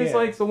know what I mean? It's yeah.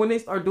 like, so when they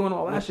start doing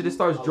all that shit, it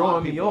starts A lot drawing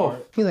of me people off.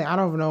 aren't. He's like, I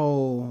don't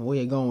know where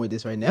you're going with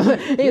this right now.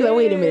 He's like,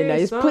 wait a minute now,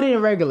 just son. put it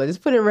in regular.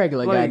 Just put it in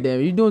regular. Like,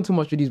 Goddamn, you're doing too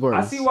much with these words.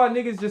 I see why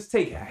niggas just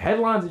take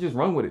headlines and just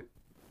run with it,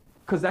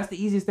 cause that's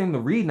the easiest thing to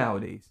read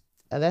nowadays.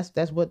 That's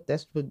what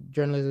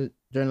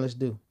journalists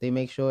do. They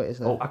make sure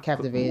it's a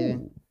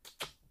captivating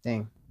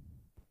thing.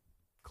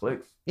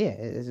 Clicks. Yeah,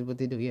 it's what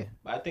they do. Yeah.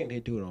 I think they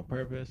do it on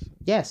purpose.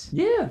 Yes.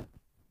 Yeah, it's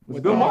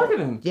With good the-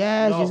 marketing.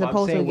 Yes, No, you're but I'm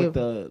supposed to saying give. with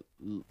the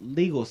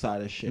legal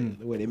side of shit,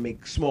 where they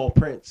make small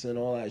prints and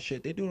all that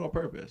shit, they do it on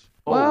purpose.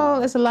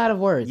 Well, it's a lot of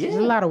words. It's Yeah.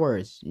 a lot of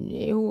words.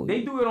 Yeah,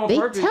 They do it on They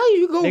purpose. tell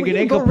you go. Nigga, you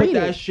they go can put read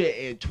that it. shit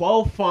in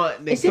 12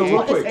 font, It's nigga. in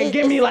 12 and it's-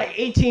 give me it's- like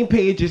 18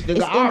 pages, nigga.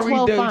 It's I'll in read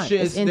 12 them font. shits,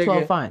 It's in nigga.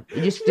 12 font.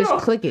 You just Yo.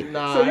 click it.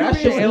 Nah, So you that mean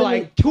shit it's in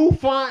like 2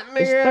 font, nigga.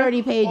 It's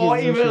 30 pages Or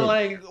and even shit.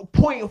 like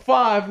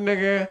 0.5,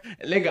 nigga.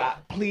 Nigga,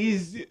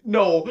 please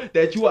know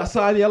that you are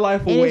signing your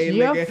life And away, it's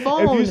your nigga.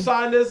 phone. If you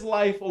sign this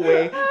life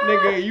away,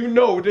 nigga, you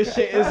know this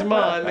shit is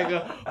mine, nigga.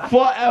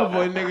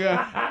 Forever,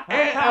 nigga.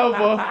 And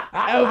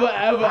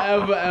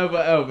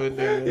ever,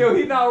 nigga. Yo,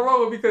 he not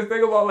wrong because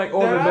think about like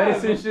all the Nah.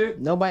 medicine shit.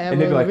 Nobody And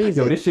ever they're like, reads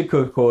yo, it. this shit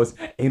could cause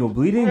anal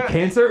bleeding,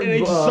 cancer, And they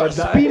just start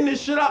di- speeding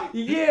this shit up.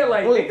 Yeah,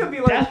 like they could be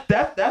like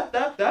That.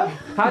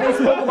 how they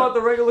spoke about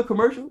the regular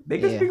commercial. They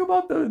could Yeah. speak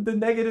about the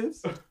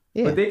negatives,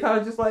 Yeah, but they kind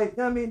of just like,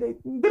 you know what I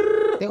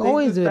mean, they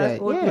always just do fast that.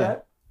 forward through Yeah.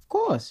 that of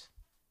course.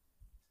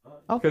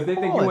 because they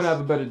think you want to have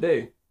a better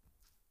day.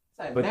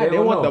 But But they they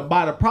don't want know. to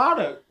buy the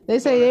product. They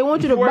say they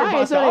want you to Worry buy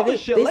about it, so the they, other they,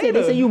 shit they say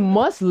later. you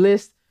must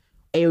list.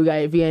 Hey, we got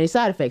if you got any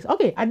side effects.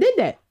 Okay, I did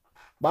that,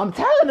 but I'm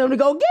telling them to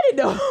go get it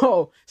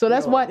though. So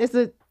that's Yo. what it's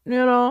a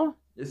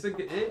It's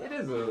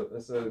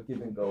it's a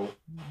give and go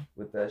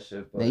with that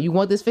shit. But Now you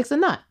want this fixed or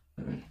not?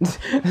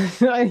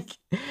 Like,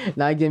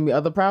 not giving me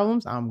other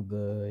problems. I'm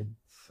good.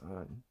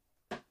 son,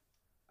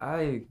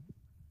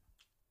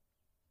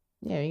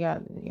 Yeah, you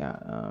got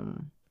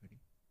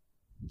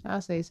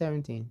I'll say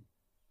 17.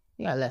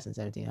 You got less than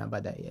 17. How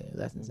about that? Yeah,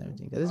 less than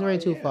 17. Because it's already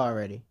too yeah. far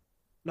already.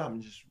 No,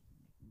 I'm just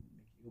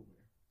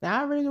Nah,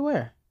 I already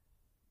aware.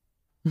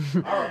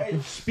 All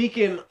right.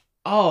 Speaking of,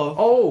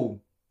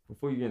 Oh,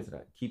 before you get into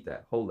that, keep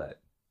that. Hold that.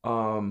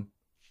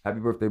 Happy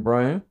birthday,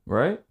 Brian.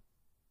 Right?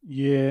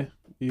 Yeah.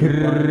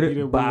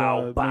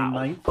 Bow,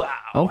 May 9th. bow.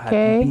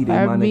 Okay, Happy B-Day,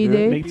 my happy nigga.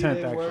 day. May B-Day 10th,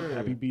 actually. word.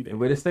 Happy B-Day. And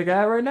where this nigga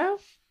at right now?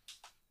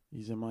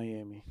 He's in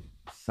Miami.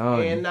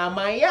 Son. in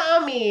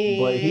Miami,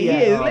 But he he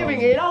had, is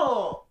living it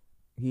all.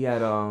 He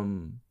had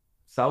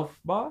South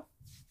Bar?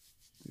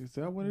 Is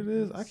that what it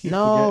is? I keep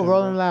No, forgetting,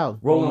 Rolling bro. Loud.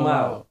 Rolling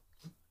Loud.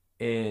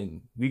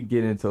 And we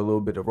get into a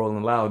little bit of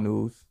Rolling Loud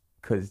news.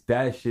 Cause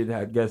that shit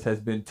I guess has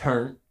been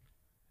turned.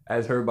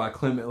 As heard by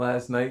Clement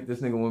last night. This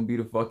nigga wanna be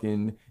the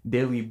fucking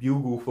Daily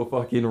Bugle for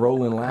fucking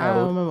Rolling I don't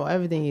Loud. remember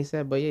everything he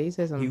said, but yeah, he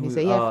said something. He was,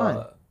 said he had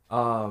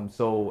fun.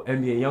 So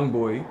NBA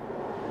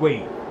Youngboy.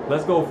 Wait,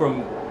 let's go from.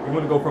 You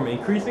want to go from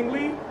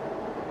increasingly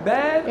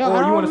bad, Yo, I or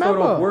you don't want to start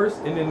off remember. worse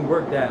and then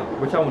work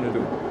down? Which I want to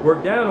do.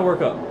 Work down or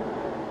work up?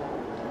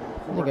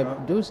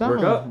 Nigga, do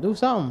something. up. Do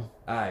something.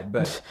 All right,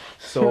 bet.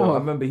 So Yo. I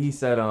remember he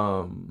said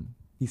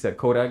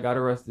Kodak got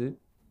arrested,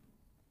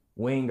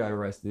 Wayne got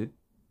arrested.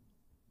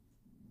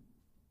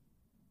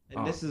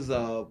 And this is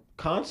a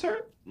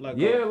concert, like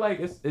Yeah, like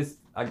it's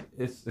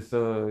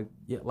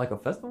like a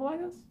festival, I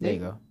guess. There you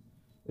go.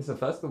 It's a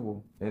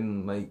festival,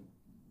 and like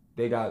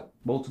they got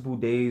multiple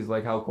days,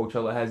 like how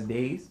Coachella has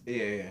days.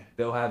 yeah.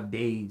 They'll have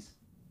days,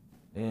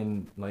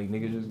 and like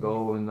niggas just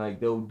go and like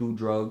they'll do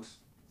drugs.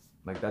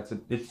 Like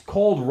it's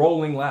called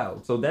Rolling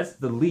Loud, so that's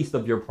the least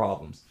of your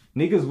problems.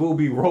 Niggas will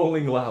be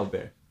rolling loud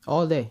there,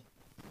 All day.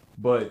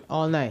 but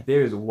All night.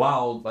 there's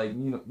wild like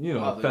you know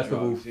Other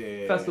festival drugs,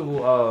 yeah. festival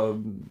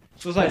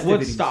So it's like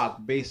festivities.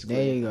 Woodstock, basically.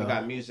 There you go. They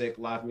got music,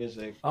 live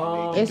music. It's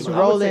I would say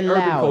rolling urban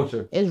loud.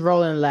 culture. It's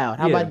rolling loud.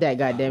 How Yeah. about that,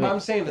 goddammit? I'm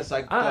saying it's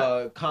like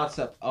the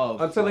concept of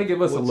until they like,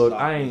 give us a look.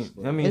 Woodstock, I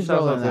basically. mean, It's shout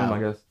out rolling to them,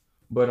 loud. I guess.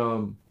 But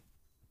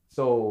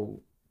so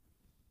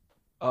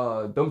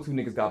them two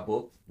niggas got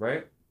booked,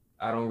 right?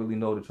 I don't really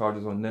know the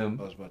charges on them.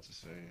 I was about to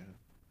say, yeah.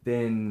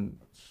 Then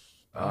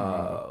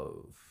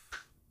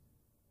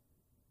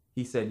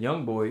he said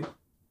Youngboy,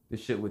 the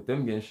shit with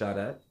them getting shot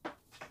at.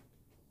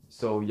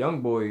 So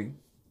Youngboy,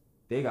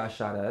 they got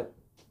shot at,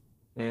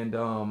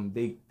 and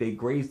they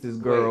grazed this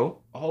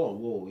girl, Hold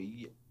on, whoa.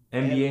 Yeah.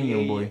 NBA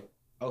Youngboy.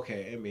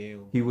 Okay,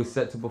 NBA. He was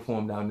set to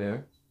perform down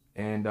there,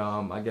 and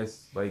I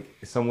guess like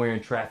somewhere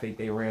in traffic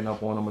they ran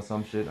up on him or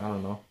some shit. I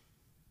don't know,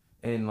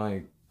 and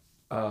like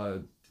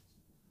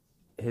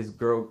his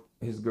girl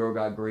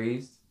got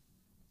grazed.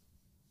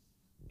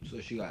 So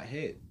she got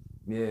hit.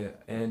 Yeah,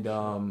 and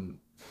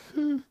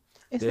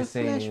It's they're a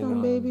flash saying,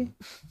 one, baby.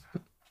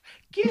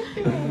 Get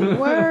the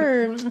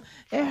Word.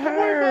 It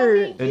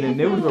hurt. And then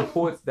there was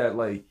reports that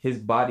like his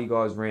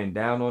bodyguards ran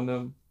down on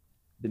them,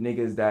 the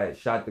niggas that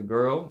shot the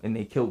girl, and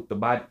they killed the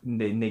body.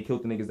 They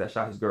killed the niggas that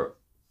shot his girl.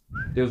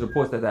 There was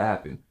reports that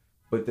happened,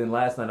 but then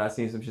last night I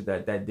seen some shit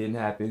that didn't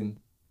happen,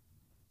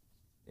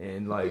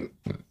 and like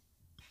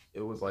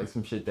it was like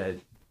some shit that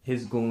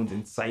his goons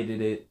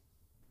incited it.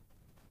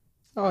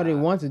 Oh, they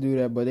want to do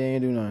that, but they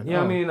ain't do nothing.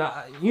 Yeah, Oh. I mean,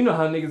 you know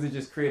how niggas would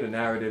just create a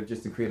narrative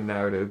just to create a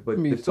narrative, but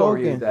You the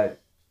story talking. is that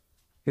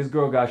his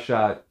girl got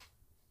shot,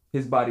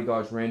 his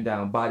bodyguards ran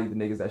down, bodied the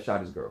niggas that shot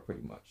his girl,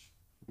 pretty much.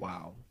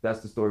 Wow. That's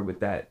the story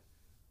with that.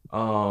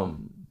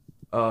 Young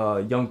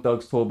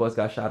Thug's tour bus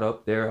got shot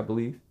up there, I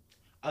believe.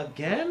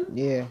 Again?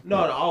 Yeah.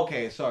 No,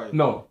 okay, sorry.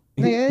 No,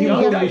 Yeah, he yeah,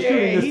 was yeah, only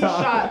shooting this he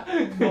time.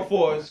 shot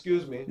before,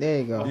 excuse me. There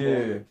you go.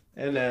 Yeah,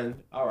 And then,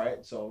 all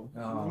right, so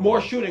Um, more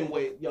shooting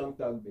with Young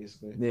Thug,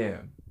 basically. yeah,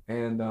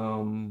 and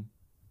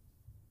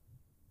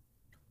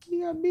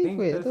He got beef Think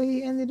with. I that's- thought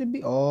he ended the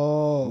beef.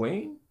 Oh.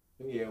 Wayne,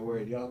 Yeah,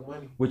 word, Young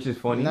Money. which is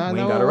funny. Nah, Wayne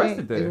no, got wait.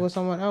 arrested It there. was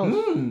someone else.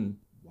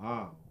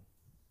 Wow.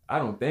 I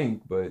don't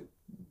think, but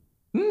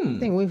I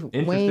think Wayne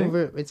Interesting.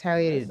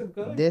 retaliated That's a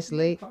good this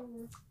late.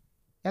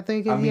 I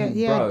think I he mean, had,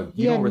 he bro, had,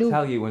 he you had don't new,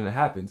 retaliate when it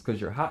happens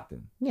because you're hot.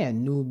 Then yeah,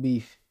 new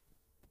beef.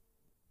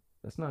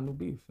 that's not new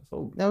beef. That's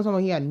old. That was talking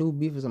about he had new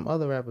beef with some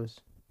other rappers.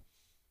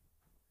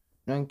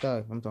 Young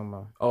Thug, I'm talking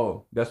about.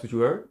 Oh, that's what you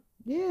heard?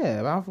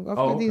 Yeah, but I forget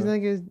Oh, these okay.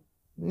 niggas'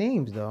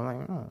 names though. I'm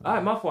like, oh. All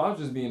right, my fault. I was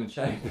just being a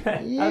chatty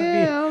back.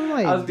 Yeah, I'm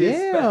like, I was being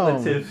damn.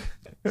 speculative.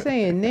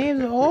 Saying names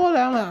and all that.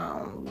 I'm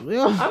like, oh,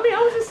 yo. I mean,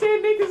 I was just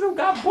saying niggas who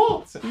got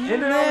booked.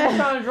 And then I was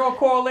trying to draw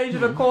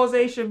correlation or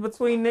causation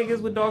between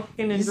niggas with dark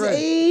skin and You dread.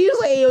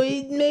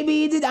 say maybe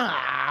he did.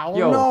 I don't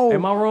Yo, know.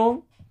 am I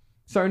wrong?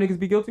 Certain niggas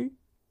be guilty?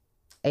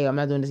 Hey, I'm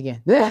not doing this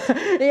again. Yeah.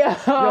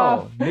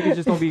 Yo, niggas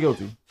just don't be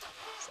guilty.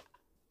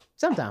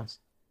 Sometimes.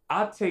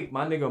 I take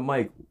my nigga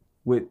Mike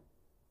with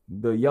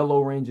the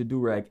Yellow Ranger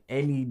do-rag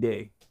any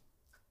day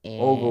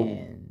over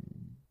And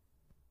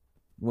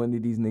one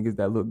of these niggas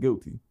that look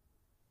guilty.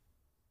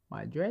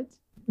 my dreads.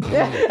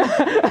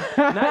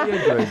 Not your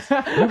dreads.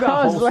 You got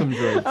I was wholesome like,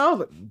 dreads. I was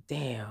like,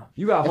 damn.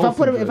 You got If I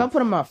put them, dreads. if I put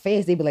them in my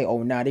face, they be like,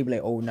 oh nah. They be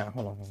like, oh nah.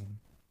 Hold on.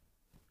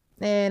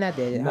 Nah, not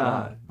that.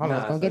 Nah, hold on.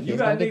 It's gonna get you there. It's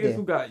got gonna get niggas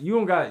who there.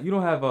 got you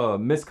don't have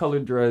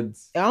miscolored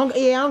dreads. I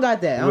don't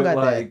got that. I don't with, got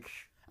that. like,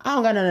 I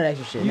don't got none of that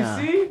extra shit. you Nah.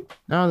 see?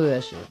 I don't do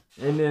that shit.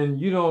 And then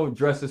you don't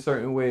dress a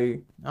certain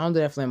way. I don't do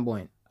that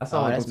flamboyant. I sound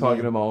Oh, like I'm that's talking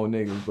mean. to my own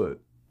niggas, but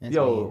That's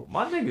yo, mean.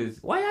 my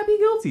niggas, why y'all be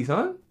guilty,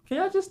 son? Can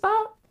y'all just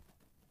stop?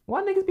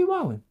 Why niggas be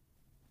wilding?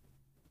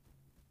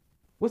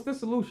 What's the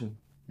solution?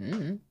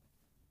 Mm-hmm.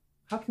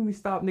 How can we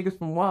stop niggas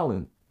from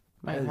wilding?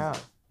 Mike, how?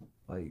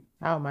 Like,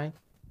 How, Mike?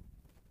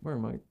 where,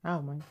 Mike?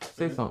 How, Mike?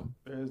 Say something.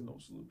 There is no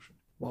solution.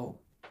 Whoa.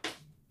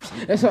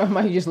 That's why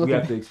Mike just We looking.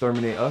 have to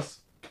exterminate us.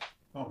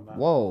 Oh, nah.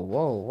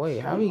 Whoa, wait,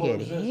 how we get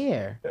coexist.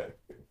 here?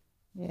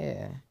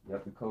 Yeah. We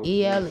have to coexist.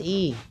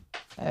 ELE.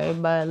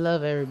 Everybody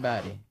love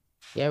everybody.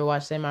 You ever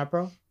watch Semi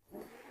Pro?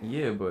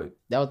 Yeah, but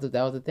That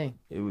was the thing.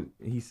 it was.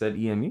 He said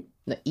EME.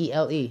 The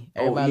ELE.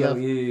 Oh, Everybody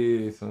love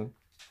yeah, son.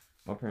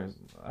 My parents.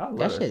 I love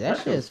that shit. That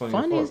shit is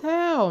funny as fuck.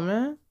 hell,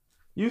 man.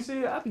 You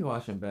see, I be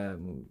watching bad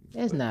movies.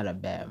 It's but not a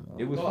bad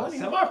movie. It was funny.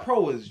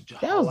 Semi-Pro was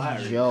That was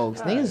hilarious. jokes.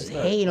 God, Niggas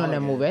yeah, hate on that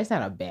okay. movie. That's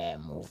not a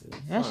bad movie.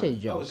 That shit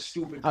That was jokes.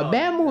 stupid. A comedy.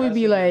 bad movie That's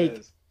be what it like-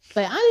 is.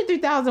 Like Andre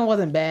 3000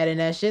 wasn't bad in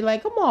that shit.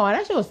 Like, come on,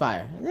 that shit was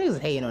fire. Niggas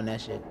hating on that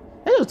shit.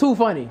 That shit was too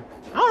funny.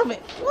 I don't know if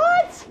it.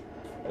 What?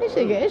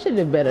 It should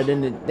have better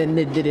than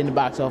it did in the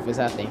box office.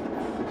 I think.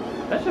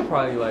 That shit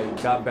probably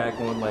like got back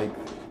on like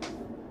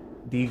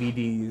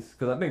DVDs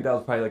because I think that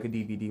was probably like a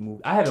DVD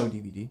movie. I had it on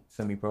DVD,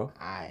 semi-pro.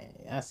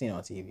 I seen it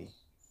on TV.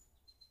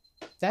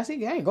 I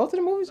ain't go to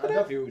the movies I for that.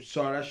 definitely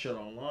saw that shit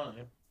online.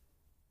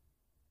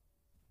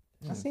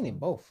 I seen it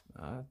both.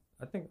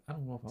 I think I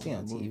don't know if I Seen it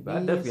saw on the movie, TV. but I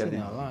definitely seen had it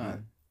it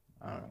online.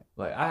 All right.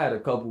 Like I had a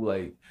couple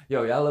like,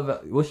 yo, y'all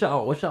love what's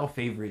y'all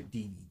favorite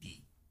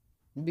DVD?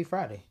 It'd be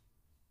Friday.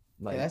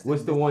 Like that's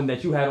what's the one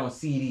that you had on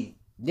CD?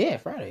 Yeah,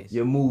 Fridays.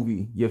 Your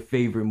movie, your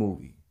favorite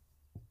movie.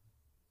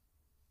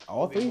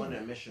 All three. One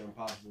of the Mission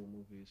Impossible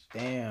movies.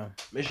 Damn.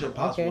 Mission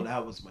Impossible, Okay.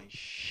 that was my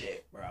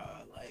shit, bro.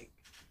 Like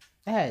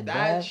That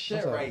that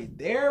shit right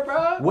there,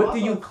 bro. What do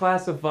you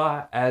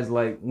classify as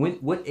like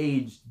what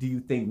age do you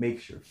think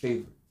makes your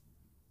favorite?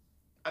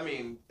 I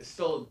mean,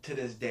 still to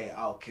this day,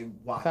 I can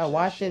watch. If I that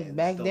watched shit it and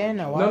back still then,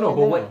 I enjoy watched it. No, it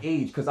but now. what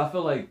age? Because I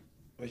feel like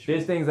Which there's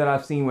one? things that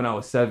I've seen when I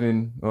was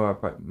 7,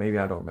 or maybe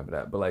I don't remember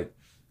that, but like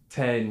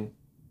 10,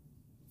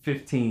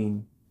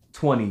 15,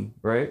 20,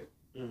 right?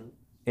 Mhm.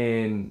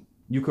 And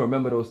you can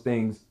remember those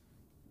things,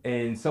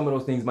 and some of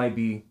those things might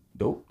be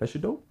dope. That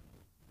shit dope.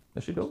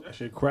 That shit dope. That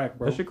shit crack,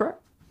 bro. That shit crack.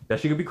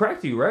 That shit could be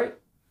crack to you, right?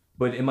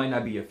 But it might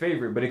not be your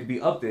favorite, but it could be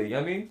up there. You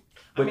know what I mean?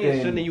 But so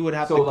then you would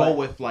have so to like- go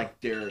with like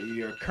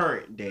your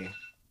current day,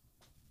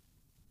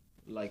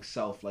 like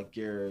self, like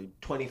your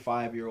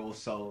 25-year-old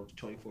self,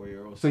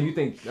 24-year-old. So you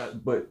think,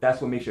 but that's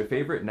what makes your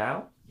favorite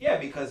now? Yeah,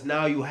 because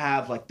now you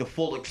have like the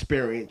full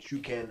experience. You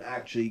can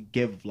actually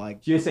give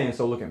like You're saying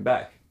so looking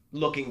back.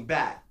 looking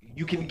back.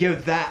 You can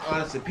give that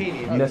honest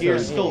opinion. Oh, If that's you're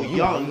right. still Yeah, you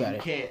young, got you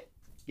it. can't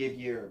give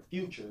your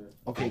future.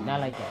 Okay, not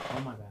like that. Oh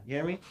my god. You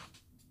hear me?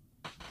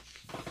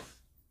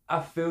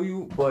 I feel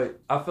you, but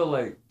I feel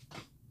like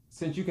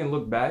since you can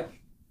look back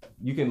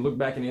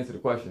and answer the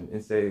question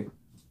and say,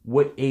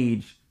 what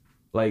age,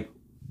 like,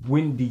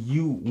 when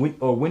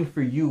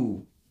for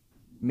you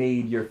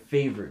made your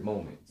favorite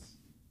moments?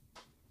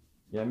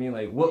 You know what I mean?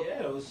 Like, what,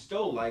 Yeah, it was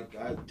still like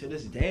to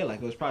this day,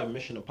 like it was probably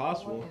Mission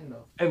Impossible.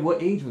 and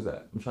what age was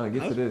that? I'm trying to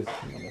get to this.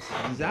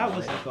 'Cause that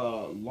was like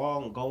a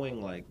long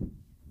going like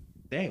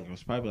thing. It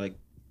was probably like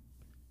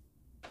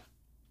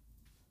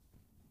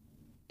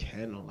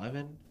 10,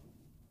 11.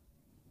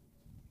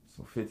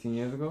 So 15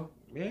 years ago?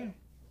 Yeah,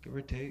 give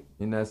or take.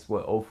 And that's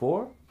what,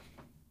 04?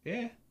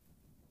 Yeah.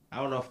 I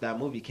don't know if that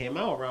movie came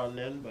out around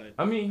then, but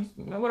I mean,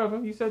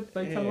 whatever. You said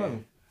like 10, Yeah.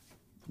 11.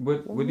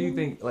 What do you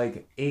think,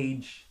 like,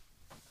 age?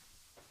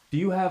 Do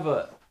you have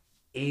a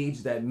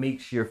age that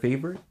makes your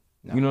favorite?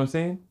 No. You know what I'm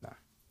saying? Nah.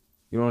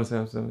 You know what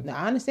I'm saying? No,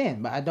 I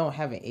understand, but I don't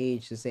have an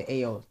age to say,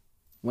 hey, yo,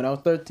 when I was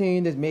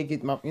 13, just make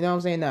it my, you know what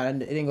I'm saying? No, it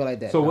didn't go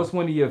like that. So no. what's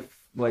one of your,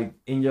 like,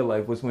 in your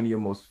life, what's one of your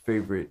most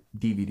favorite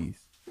DVDs?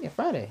 Yeah,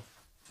 Friday.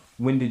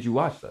 When did you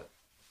watch that?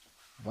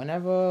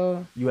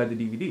 Whenever, You had the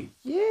DVD.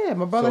 yeah,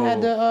 my brother So-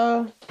 had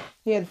the,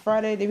 he had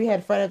Friday, we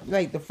had Friday,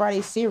 like the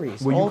Friday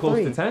series. Were you all close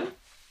three. to 10?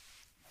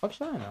 Fuck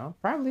sure, no,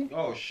 probably.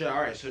 oh shit! All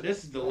right, so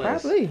this is the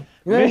list. Probably.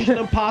 Mission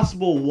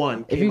Impossible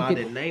 1 If came you out could-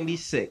 in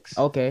 '96.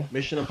 Okay,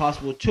 Mission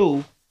Impossible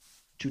 2,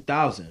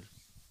 2000.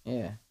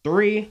 yeah.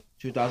 3,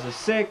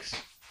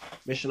 2006.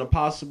 Mission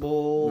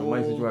Impossible. No,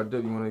 Mike said you had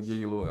you want to give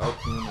you a little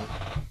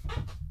outro?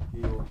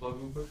 Give you a little plug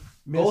real quick?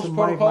 Ghost Mr. Mike,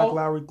 Protocol? Mike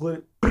Lowry,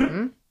 Glitter.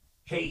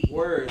 Hey,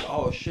 word.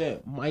 Oh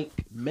shit, Mike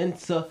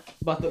Mensa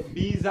about to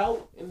bees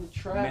out in the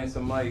trap. Mansa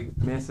Mike,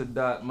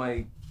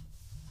 Mansa.Mike.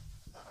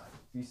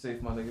 Be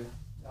safe, my nigga.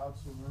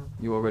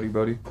 You already,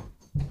 buddy?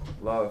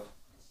 Love.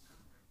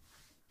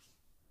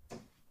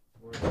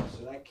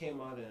 So that came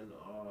out in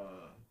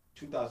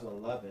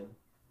 2011.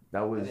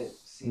 That I was didn't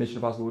see- Mission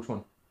Impossible. Which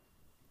one?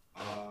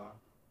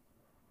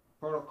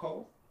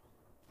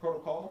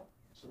 Protocol,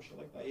 some shit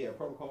like that. Yeah,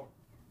 Protocol.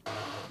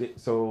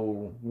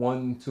 So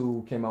 1,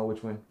 2 came out.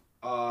 Which one?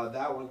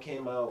 That one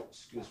came out.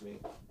 Excuse me.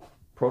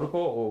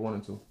 Protocol or 1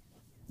 and 2?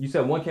 You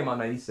said 1 came out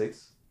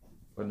 96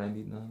 or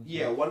 99?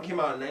 Yeah, one came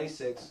out in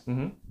 '96.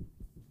 Mm-hmm.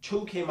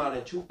 2 came out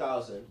in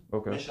 2000.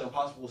 Okay. Mission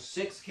Impossible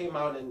 6 came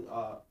out in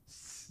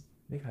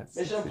They got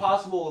Mission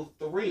Impossible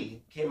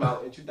 3 came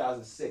out in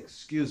 2006.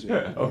 Excuse me.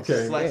 Okay.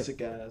 Dyslexic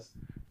ass.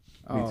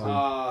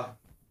 Oh,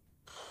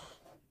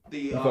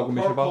 The fuck with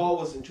Mission Protocol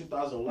was in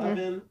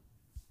 2011.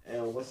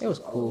 And what's It was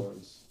the other cool.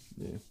 ones?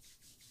 Yeah.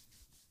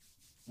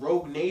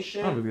 Rogue I have a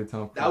Nation. good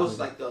time. That was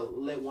like the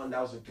lit one.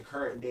 That was like the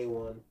current day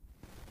one.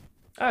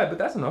 All right, but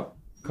that's enough.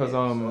 Cause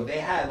Yeah, so they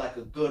had like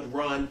a good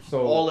run.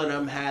 So- all of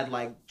them had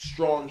like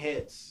strong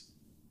hits.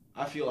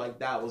 I feel like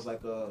that was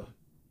like a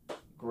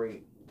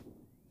great.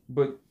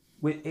 but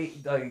with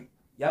it, like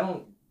y'all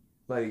don't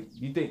like.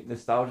 You think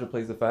nostalgia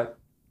plays a fact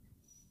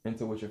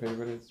into what your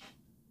favorite is?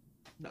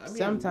 I mean,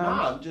 Sometimes.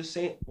 Nah, I'm just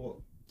saying.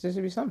 Well, just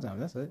should be sometimes.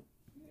 That's it.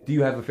 Do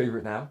you have a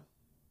favorite now,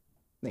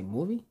 Like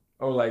movie.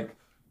 or like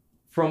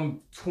from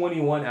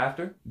 21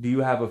 after? Do you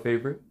have a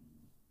favorite?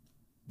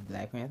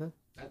 Black Panther.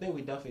 I think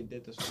we definitely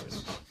did this already.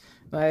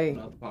 Like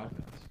Not the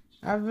podcast.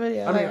 I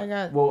really, I mean, I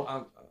got.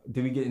 well,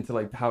 did we get into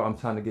like how I'm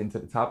trying to get into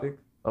the topic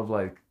of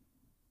like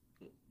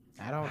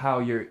I don't. how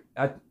you're?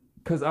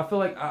 Because I feel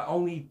like I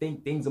only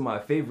think things are my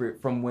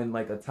favorite from when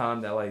like a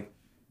time that like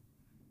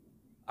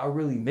I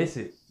really miss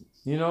it.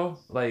 You know,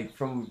 like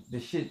from the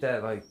shit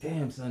that like,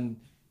 damn son,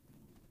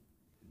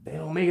 they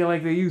don't make it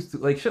like they used to,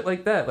 like shit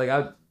like that.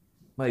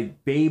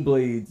 Like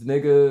Beyblades,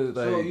 nigga.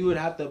 Like So you would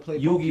have to play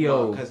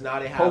Yu-Gi-Oh, because now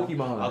they have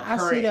Pokemon. a I see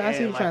current that- I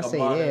see and, what you're trying to a say,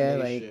 modern yeah, day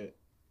like- shit.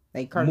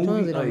 Like cartoons,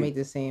 Movie, they don't like- make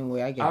the same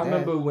way. I get I that.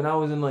 remember when I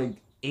was in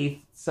like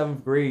 8th,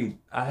 7th grade,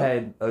 I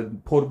had a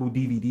portable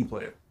DVD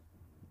player.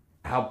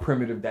 How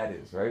primitive that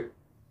is, right?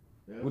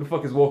 Yeah. Who the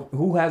fuck is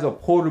who has a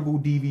portable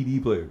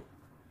DVD player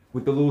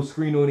with the little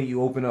screen on it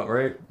you open up,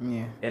 right?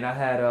 Yeah. And I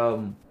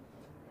had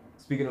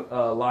speaking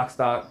of Lock,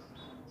 Stock,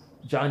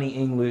 Johnny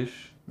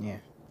English. Yeah.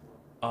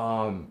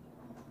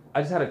 I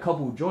just had a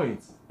couple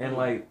joints, and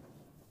like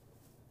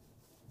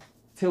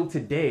till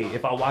today,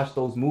 if I watch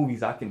those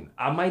movies,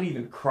 I might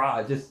even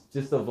cry just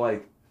of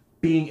like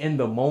being in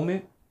the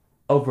moment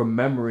of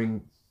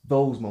remembering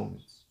those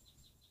moments.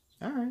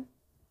 All right.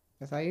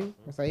 That's how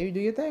you do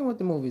your thing with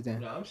the movies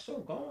then. No, I'm still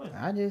going.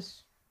 I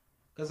just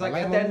Because I like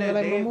like at my the end of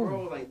the movie, I like day, my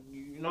bro, like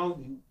you know,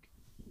 you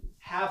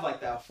have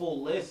like that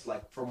full list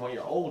like from when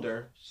you're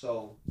older.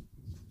 So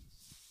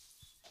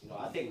you know,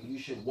 I think you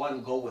should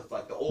go with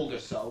like the older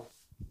self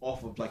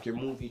off of like your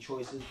movie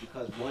choices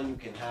because one, you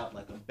can have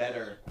like a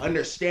better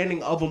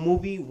understanding of a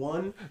movie.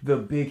 One, The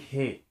Big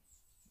Hit,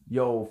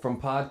 yo, from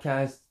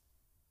podcast.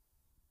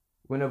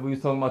 Whenever we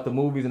was talking about the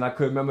movies, and I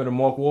couldn't remember the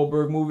Mark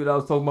Wahlberg movie that I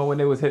was talking about when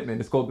they was Hitman.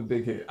 It's called The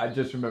Big Hit. I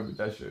just remembered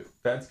that shit.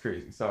 That's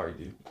crazy. Sorry,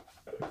 dude.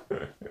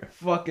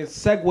 fucking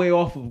segue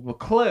off of a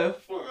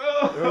cliff.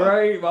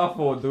 Right, my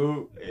fault,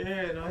 dude.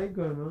 Yeah, no, you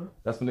good, man.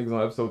 That's when niggas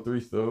on episode 3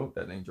 still.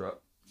 That name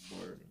dropped.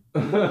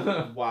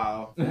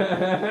 Wow.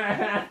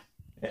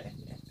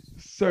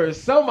 Sir,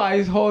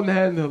 somebody's holding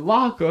that in the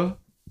locker.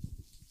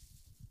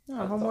 no,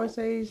 homeboy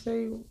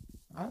say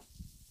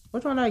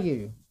which one did I give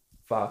you?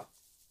 5.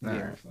 Nah,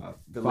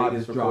 The Five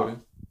latest is dropped.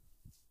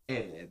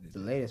 recording. the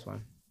latest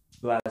one.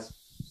 Last.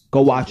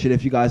 Go watch it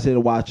if you guys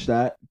didn't watch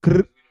that.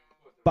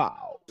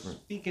 Bow.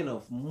 Speaking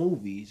of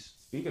movies,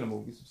 Speaking of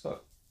movies, what's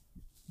up?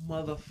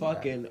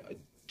 motherfucking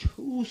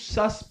 2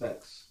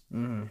 suspects,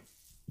 Mm.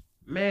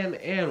 man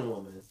and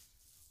woman,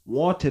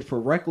 wanted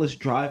for reckless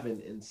driving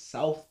in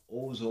South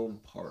Ozone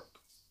Park.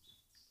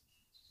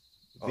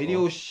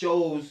 Video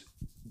shows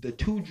the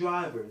 2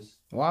 drivers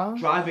Wow.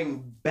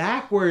 driving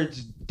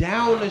backwards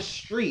down the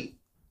street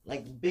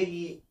like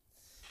Biggie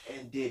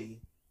and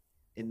Diddy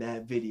in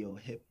that video,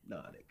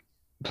 Hypnotic.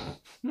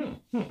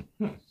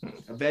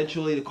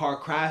 Eventually, the car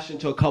crashed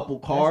into a couple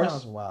That cars,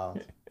 sounds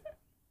wild.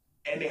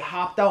 and they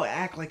hopped out and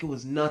act like it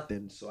was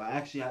nothing. So I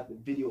actually have the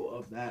video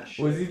of that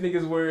shit. Was these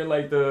niggas wearing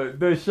like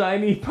the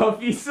shiny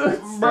puffy suits?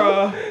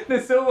 Bruh. The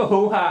silver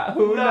hoo-ha.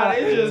 Nah,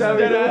 they just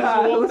dead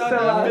ass walked out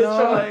that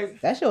bitch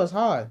like, That shit was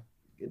hard.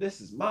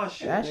 this is my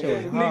shit. That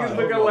shit was nigga. hard. Niggas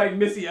looking like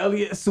Missy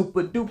Elliott,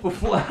 super duper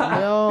fly.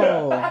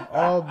 Yo,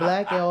 all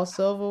black and all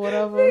silver,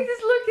 whatever.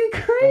 Niggas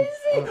looking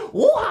crazy.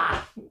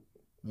 Wah!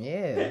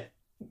 Yeah.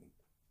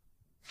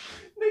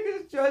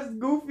 Niggas dressed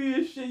goofy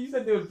as shit. You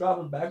said they was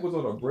driving backwards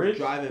on a bridge?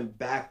 Driving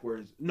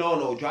backwards.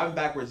 No, driving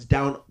backwards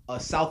down a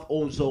South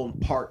Ozone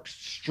Park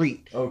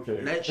street. Okay.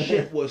 And that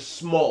shit was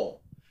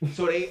small.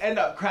 So they end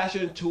up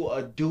crashing into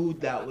a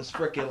dude that was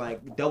freaking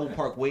like double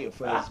park waiting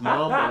for his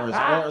mom or his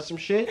aunt or some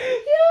shit. Yo,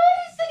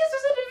 these niggas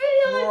was in the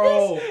video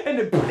Bro, like this. And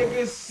the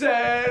nigga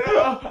said,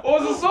 what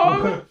was the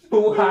song?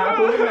 hoo-ha,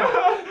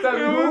 hoo-ha. Tell me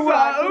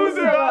Who's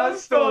that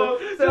store?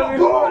 Tell me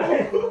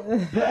who.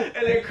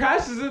 And it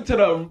crashes into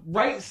the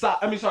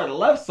the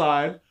left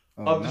side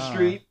of the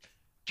street,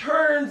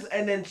 turns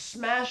and then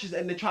smashes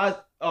and then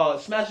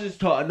smashes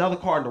to another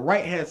car on the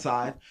right hand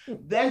side,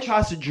 then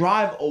tries to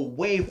drive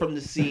away from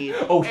the scene.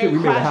 Oh, shit, and we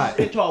made it crashes hot.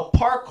 into a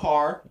parked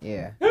car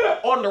Yeah.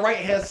 on the right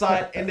hand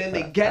side, and then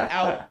they get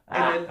out,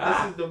 and then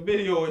this is the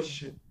video and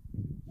shit.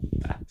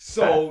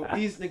 So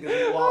these niggas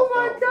Oh walked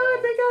my out, god,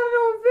 bro, they got it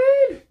on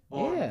vid.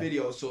 on Yeah.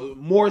 video. So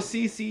more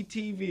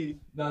CCTV.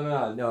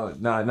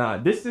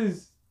 No. This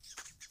is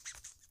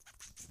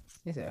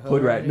He said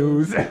Hood Rat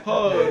News.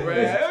 Hood,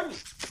 man.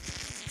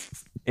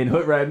 in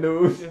Hood Rat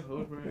News.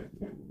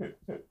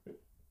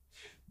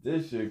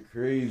 This shit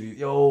crazy.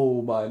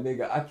 Yo, my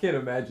nigga, I can't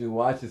imagine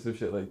watching some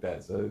shit like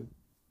that, son.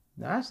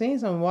 Nah, I've seen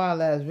some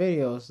wild ass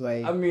videos.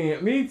 Like, I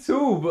mean, me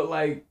too, but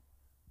like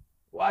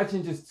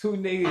watching just two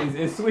niggas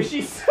in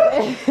swishy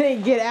stuff. they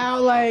get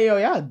out like, yo,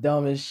 y'all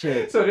dumb as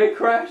shit. So they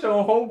crash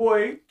on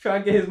homeboy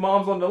trying to get his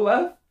mom's on the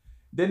left.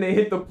 Then they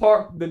hit the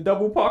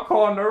double park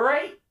car on the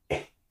right.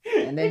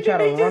 And then try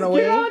to they run just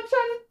away. Get on trying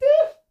to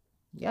dip.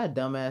 Y'all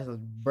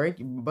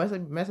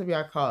dumbass mess up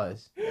your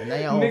cars. And now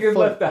y'all on Niggas foot.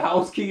 left the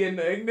house key in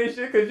the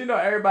ignition because you know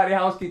everybody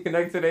house key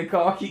connects to their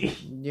car key.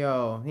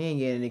 Yo, he ain't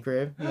getting in the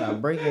crib. He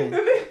got break in.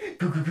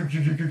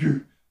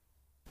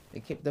 They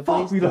keep the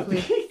Fuck, police. we The left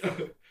the police,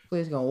 key.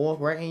 police gonna walk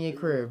right in your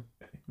crib.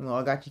 You know,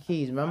 I got your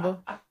keys, remember?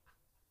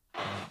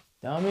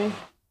 Dummy.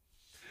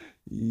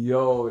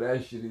 Yo,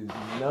 that shit is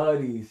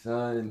nutty,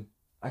 son.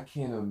 I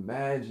can't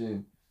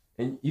imagine.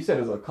 And you said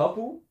it was a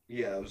couple?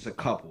 Yeah, it was a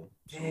couple.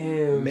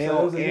 Damn, Male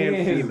so it was a nigga and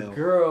and his female.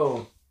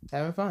 girl.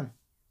 Having fun.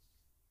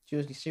 She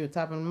was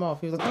topping them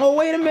off. He was like, oh,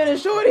 wait a minute,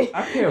 shorty.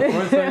 I can't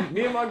front, son.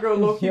 Me and my girl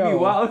low-key be Yo.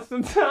 wild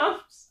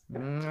sometimes. Nah.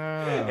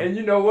 And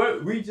you know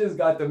what? We just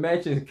got the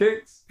matching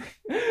kicks.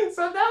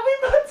 So now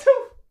we about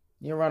to...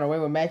 You run away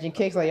with matching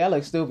kicks like y'all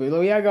look stupid. Look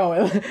where y'all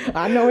going.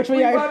 I know which way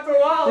We y'all about to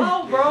wild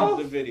out, bro.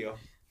 The video.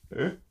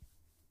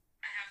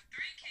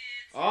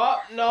 Oh,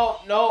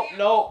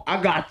 no.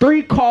 I got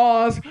 3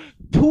 cars,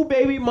 2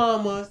 baby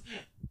mamas,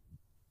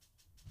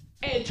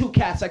 and 2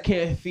 cats I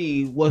can't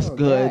feed. What's Oh,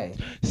 good? dang.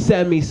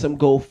 Send me some How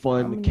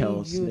GoFund many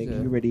accounts, views nigga.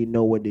 are- You already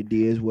know what it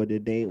is, what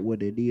it ain't,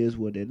 what it is,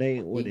 what it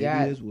ain't, what You it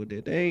got- is, what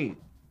it ain't.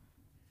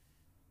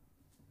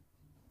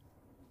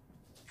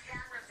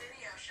 Camera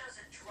video shows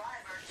a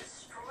driver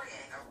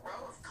destroying a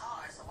row of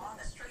cars along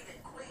a street in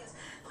Queens.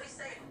 Police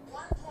say at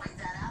one point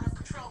that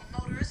out-of-control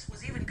motorist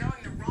was even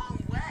going the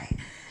wrong way.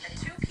 And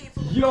 2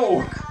 people Yo.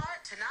 in the car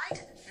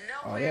tonight,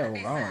 Oh, nowhere yeah, to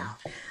be wrong. found.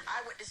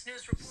 Eyewitness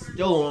News reporter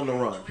Still on the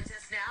run. joins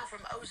us now from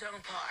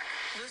Ozone Park.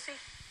 Lucy?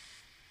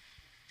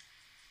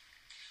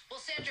 Well,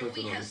 Sandra,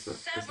 we have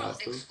several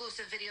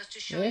exclusive videos to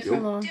show Yeah, you come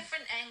from on.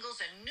 different angles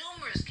and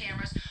numerous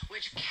cameras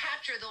which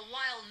capture the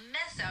wild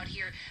mess out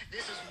here.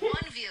 This is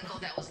one vehicle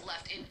that was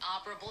left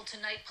inoperable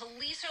tonight.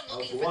 Police are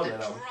looking for one the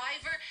of them.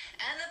 driver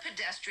and the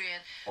pedestrian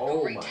Oh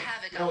who my- wreaked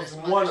havoc that on was this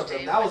one Mother's of them.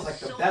 Day That was when like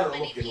the so better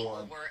many looking people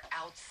one. were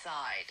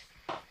outside.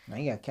 Now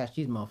you gotta catch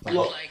these motherfuckers.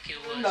 Look. Like it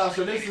was Nah,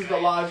 so this is the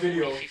live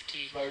video.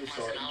 50 Very miles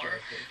sorry. an hour.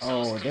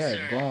 Oh,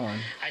 they're gone.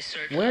 I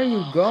started, Where are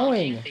you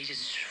going? They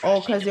just Oh,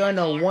 crashed 'cause into they're on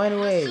my the car. one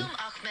way.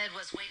 Masum Ahmed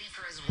was waiting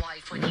for his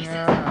wife when he sees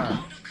an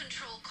Nah.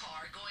 out-of-control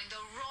car going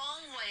the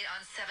wrong way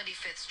on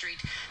 75th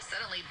Street,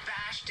 suddenly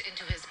bashed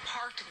into his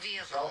parked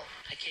vehicle.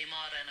 I came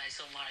out and I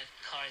saw my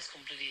car is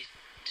completely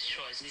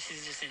destroyed. This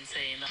is just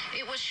insane.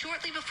 It was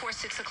shortly before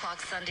 6 o'clock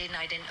Sunday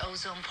night in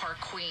Ozone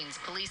Park, Queens.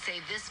 Police say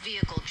this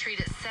vehicle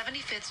treated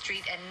 75th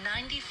Street and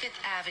 95th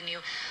Avenue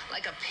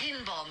like a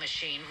pinball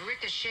machine,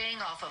 ricocheting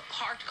off of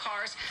parked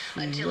cars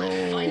until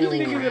it finally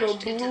Nigga got a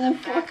crashed into blue the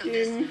back of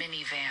this fucking-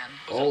 minivan.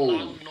 It was a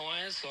loud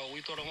noise, so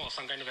we thought it was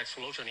some kind of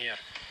explosion here.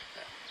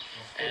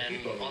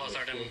 And all of a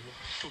sudden,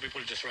 2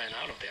 people just ran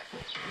out of there.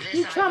 This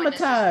You eyewitness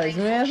is traumatized,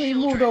 thankful man. So you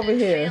moved children over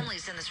and here.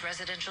 Families in this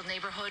residential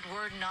neighborhood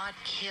were not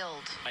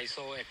killed. I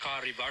saw a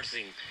car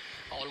reversing,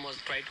 almost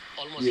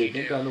Yeah, hit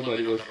thank a God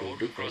nobody woman on was the road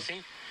killed.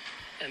 crossing.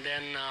 And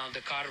then the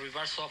car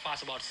reversed so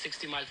fast, about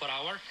 60 miles per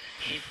hour.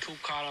 Hit 2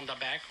 cars on the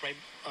back, right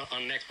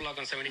on next block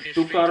on 75th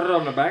Two Street. car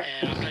on the back.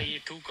 And after he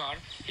hit 2 cars,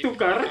 he Two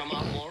car? come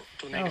up more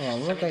to Oh,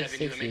 97th look like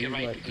Avenue, 60, make a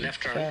right, like,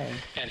 left turn, fast.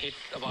 and hit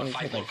about It's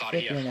 5 like more a cars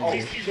 50 here. and a- Oh,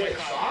 This is my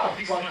car.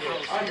 This is my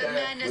house. The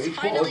madness we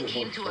finally paused it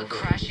came for- to a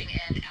crashing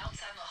end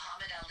outside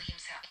Muhammad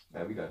Alim's house.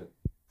 Yeah, we got it.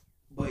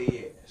 But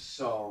yeah,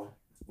 so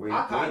Wait,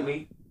 I kinda-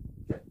 wait.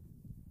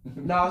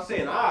 no, I'm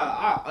saying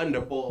I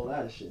underball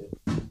that shit.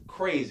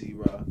 Crazy,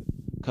 bro.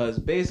 Cause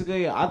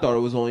basically I thought it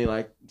was only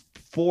like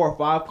 4 or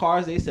 5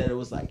 cars. They said it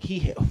was like he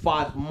hit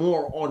 5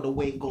 more on the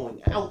way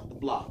going out the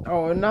block.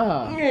 Oh,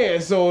 nah. Yeah,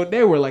 so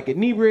they were like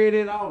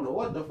inebriated. I don't know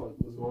what the fuck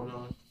was going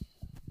on.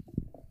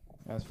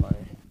 That's funny.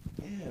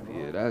 Yeah, bro.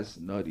 Yeah, that's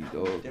nutty,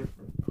 dog.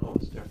 Different. Bro.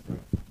 It's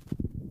different.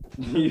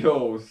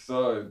 Yo,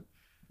 son.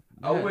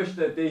 I Yeah. wish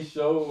that they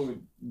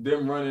showed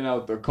them running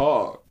out the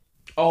car.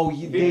 Oh,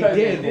 yeah, they Because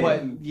they did, but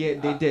didn't. yeah,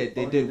 they did.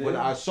 They Oh, did. they When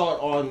did? I saw it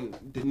on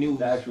the news,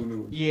 The actual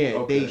news. yeah,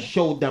 Okay. they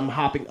showed them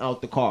hopping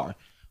out the car.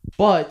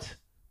 But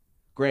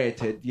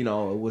granted, you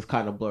know, it was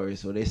kind of blurry,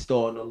 so they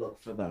still on the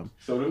look for them.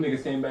 So them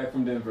niggas came back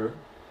from Denver,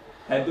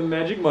 had the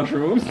magic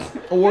mushrooms.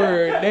 Or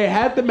they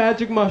had the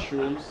magic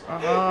mushrooms. They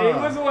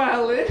was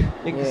wildin'.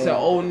 Nigga Yeah. said,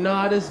 "Oh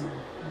nah, this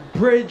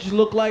bridge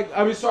look like.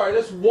 I mean, sorry,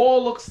 this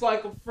wall looks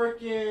like a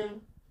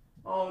freaking.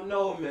 Oh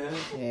no, man.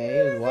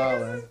 Yeah, he was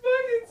wildin'.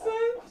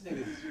 This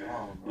nigga's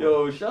wild, bro.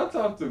 Yo, shout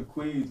out to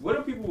Queens. What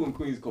are people in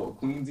Queens called?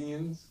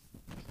 Queensians?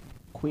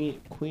 Queen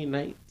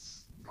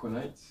Knights.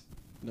 Queenites?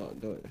 No,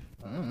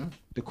 Mm.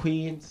 the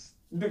Queens.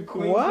 The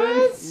Queens.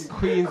 What?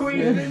 Queens.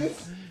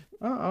 Queens.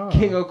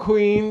 King of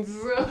Queens.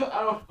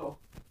 I don't know.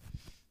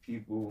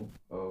 People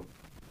of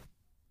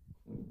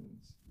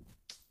Queens.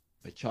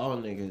 But y'all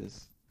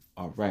niggas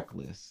are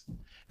reckless.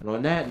 And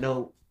on that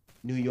note,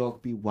 New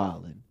York be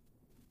wildin'.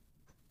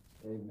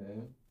 Hey,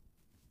 man.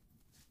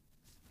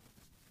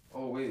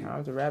 Oh, wait.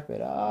 Time to wrap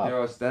it up. There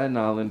are Staten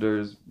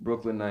Islanders,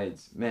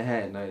 Brooklynites,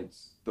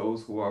 Manhattanites,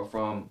 those who are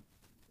from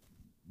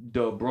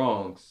the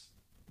Bronx.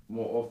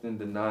 More often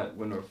than not,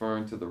 when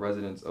referring to the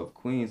residents of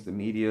Queens, the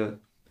media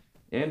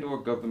and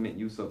or government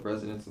use of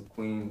residents of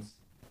Queens,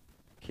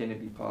 can it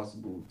be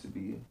possible to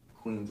be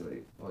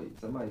Queensite? Oh, yeah,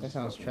 somebody. That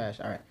sounds trash.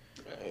 All right.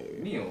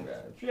 Neon guy.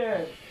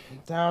 Trash.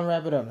 Time to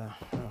wrap it up now.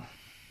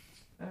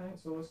 All right,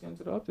 so let's get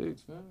into the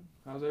updates, man.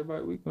 How's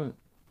everybody week went?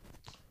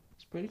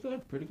 It's pretty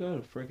good.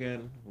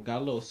 Freaking got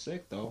a little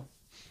sick though.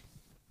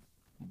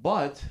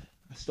 But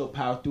I still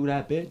powered through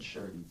that bitch.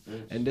 Dirty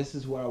bitch. And this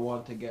is where I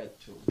want to get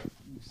to.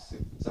 You sick.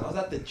 So I was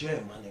at the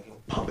gym, my nigga.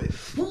 Pump it.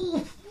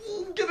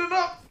 Get it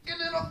up. Get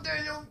it up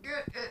there, yo.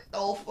 Get it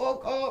the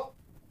fuck up.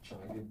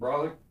 Trying to get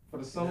brolic for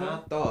the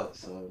summer. I thought,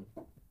 son.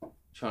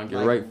 Trying to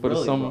get right for the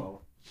really, summer.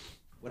 bro.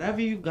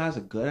 Whatever you guys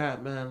are good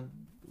at, man.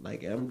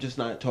 Like, I'm just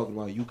not talking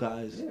about you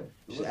guys. Yeah.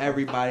 Just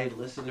everybody,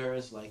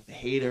 listeners, like the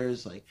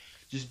haters, like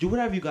just do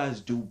whatever you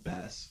guys do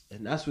best,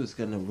 and that's what's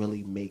gonna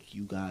really make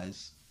you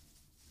guys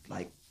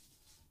like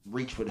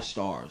reach for the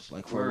stars,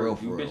 like for real,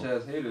 for you real. bitch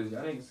ass haters,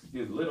 y'all niggas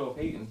get lit off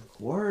hating.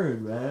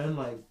 Word, man,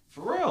 like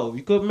for real.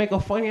 You could make a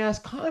funny ass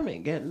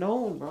comment, get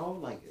known, bro.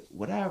 Like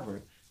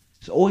whatever.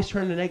 So always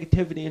turn the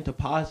negativity into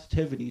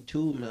positivity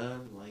too,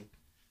 man. Like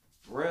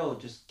for real,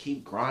 just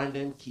keep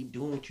grinding, keep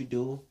doing what you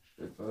do.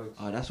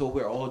 That's what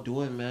we're all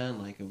doing,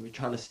 man. Like, and we're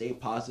trying to stay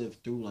positive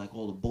through like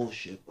all the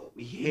bullshit. But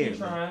we here, We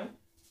trying.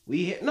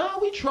 We here. No,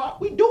 we try.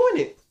 We doing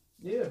it.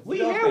 Yeah. We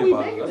y'all here. stay We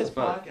positive. making That's this a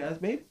fact.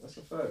 podcast, baby. That's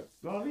a fact.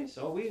 You know what I mean?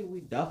 So we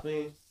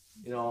definitely,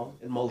 you know,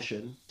 in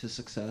motion to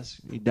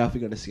success. You're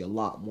definitely gonna see a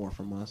lot more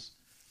from us.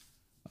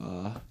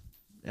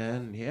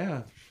 And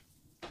yeah.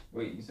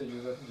 Wait, you said you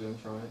was at the gym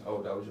trying?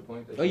 Oh, that was your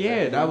point? Oh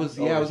yeah, that was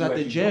I was at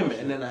the gym,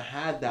 and then I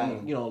had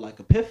that, you know, like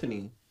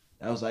epiphany.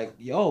 I was like,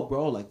 yo,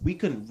 bro, like we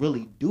can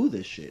really do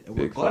this shit, and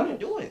Big we're gonna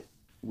fact. do it.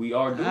 We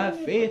are doing Have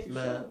it, faith, like you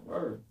man. said.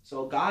 Word.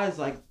 So guys,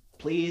 like,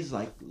 please,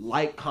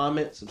 like,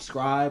 comment,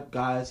 subscribe,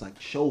 guys. Like,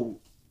 show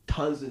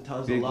tons and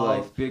tons Big of love.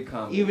 life, big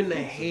comment. Even the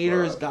big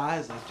haters, subscribe.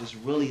 guys, like, just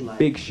really like,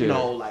 Big you shit.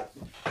 know, like,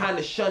 kind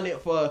of shun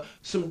it for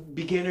some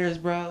beginners,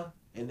 bro,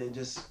 and then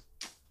just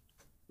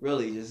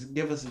really just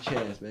give us a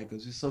chance, man,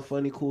 because we're some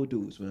funny, cool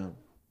dudes, man.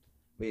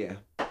 But yeah,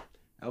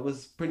 that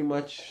was pretty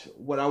much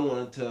what I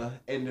wanted to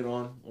end it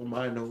on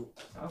my note.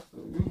 I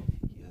feel you.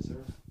 Yes, sir.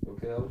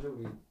 Okay, how was your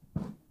week?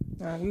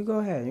 Nah, you go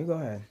ahead.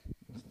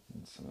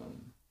 It's,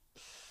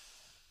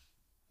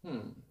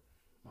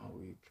 my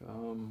week.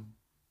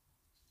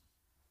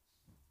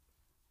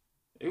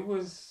 It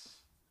was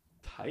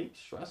tight,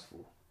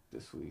 stressful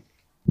this week.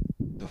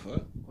 The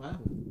fuck? What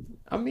happened?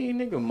 I mean,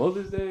 nigga,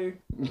 Mother's Day.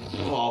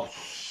 Oh,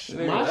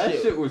 Nigga, my that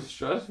shit. shit was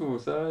stressful,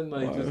 son.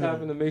 Like, just Word.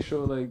 having to make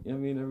sure, like, I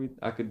mean,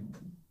 I could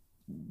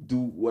do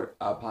what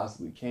I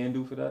possibly can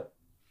do for that,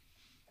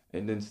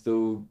 and then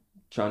still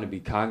trying to be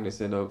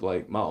cognizant of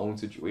like my own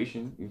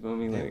situation. You feel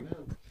me? Like,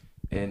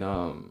 and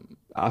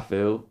I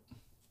failed.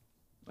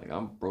 Like,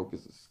 I'm broke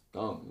as a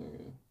scum,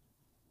 nigga.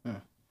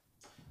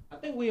 I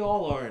think we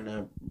all are in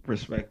that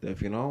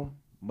perspective, you know?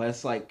 But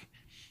it's like,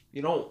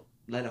 you don't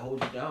let it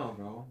hold you down,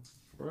 bro.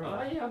 For real.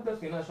 Yeah, I'm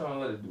definitely not trying to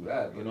let it do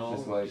that. But You know,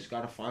 it's just like, just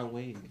gotta find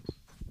ways.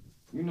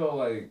 you know,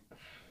 like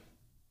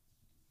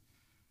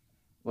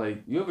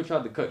you ever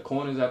tried to cut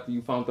corners after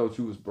you found out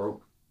you was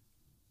broke?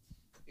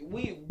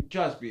 We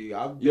just be.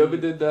 You ever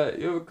did that?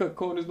 You ever cut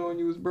corners knowing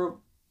you was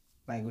broke?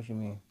 Like, what you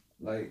mean?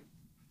 Like,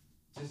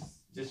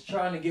 just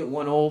trying to get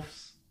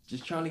one-offs.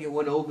 Just trying to get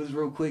one-overs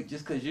real quick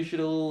just because you should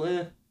a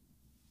little,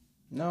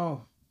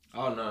 No.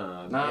 Oh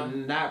no. Nah.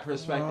 In that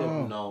perspective,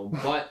 No. no.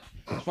 But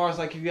as far as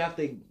like if you have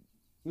to,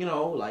 you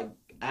know, like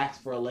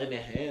ask for a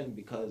lending hand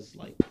because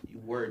like you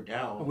were I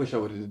down. wish I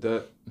would have did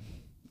that.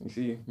 You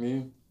see,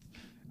 me?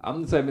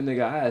 I'm the type of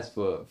nigga I ask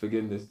for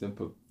forgiveness than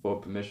for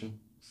permission.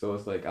 So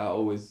it's like I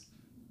always,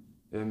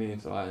 you know what I mean?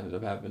 So I ended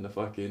up having to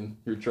fucking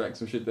retract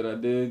some shit that I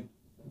did.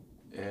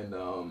 And,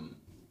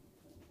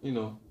 you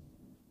know,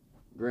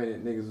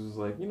 granted, niggas was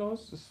like, you know,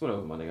 it's just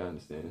whatever, my nigga, I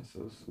understand. So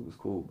it was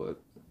cool, but,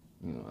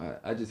 you know,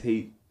 I just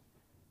hate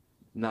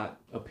not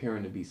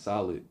appearing to be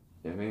solid.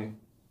 You know what I mean?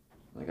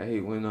 Like, I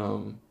hate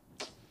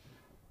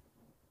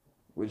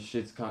when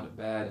shit's kind of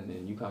bad and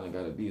then you kind of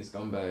got to be a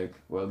scumbag.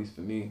 Well, at least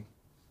for me.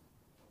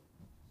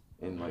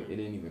 And, like, it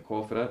didn't even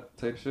call for that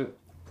type shit.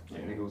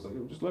 And nigga was like,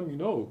 yo, just let me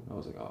know. I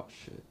was like, oh,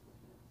 shit.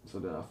 So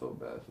then I felt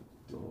bad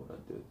for doing what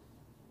I did.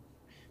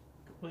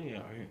 Well, yeah,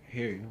 I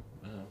hear you.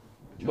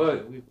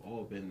 But we've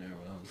all been there.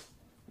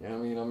 Yeah, I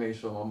mean, I made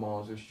sure my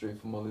mom's was straight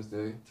for Mother's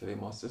Day. Today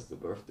my sister's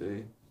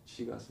birthday.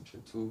 She got some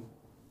shit too.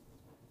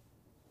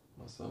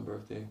 My son's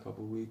birthday in a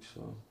couple weeks,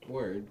 so.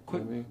 Word.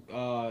 Quick, You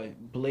know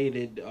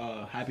belated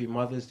Happy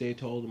Mother's Day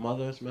to all the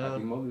mothers, man.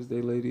 Happy Mother's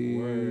Day, lady.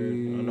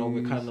 Word. I know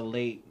we're kind of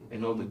late.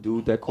 And all the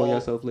dude that call All-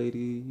 yourself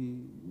lady.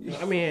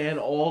 I mean, and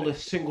all the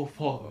single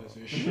fathers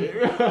and shit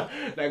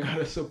that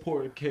gotta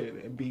support a kid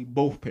and be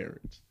both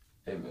parents.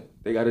 Hey man,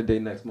 they got a day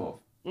next month.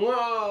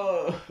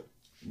 Whoa.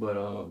 But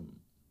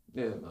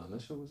yeah, man,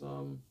 that shit was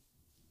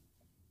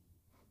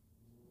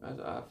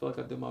I feel like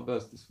I did my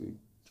best this week,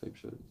 type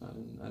shit. I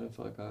didn't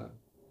feel like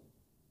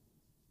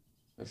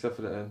except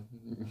for the end.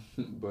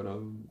 But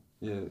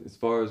yeah, as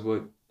far as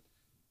what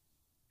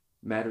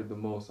mattered the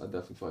most, I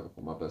definitely feel like I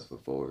put my best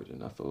foot forward,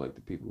 and I feel like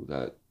the people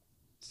that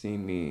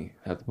seen me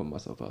have to put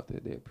myself out there,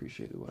 they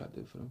appreciated what I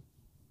did for them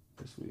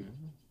this week.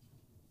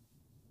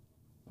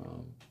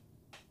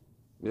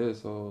 Yeah,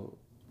 so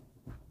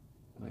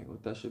like,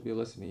 that should be a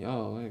lesson to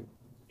y'all. Like,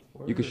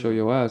 you can show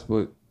your ass,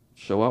 but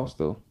show out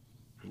still.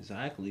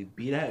 Exactly.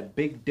 Be that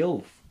big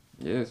dilf.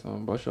 Yeah, so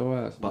bust your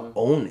ass, but man.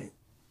 own it.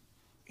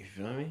 You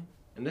feel me?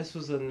 And this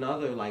was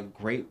another like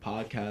great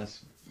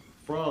podcast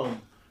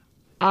from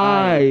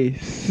I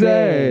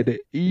said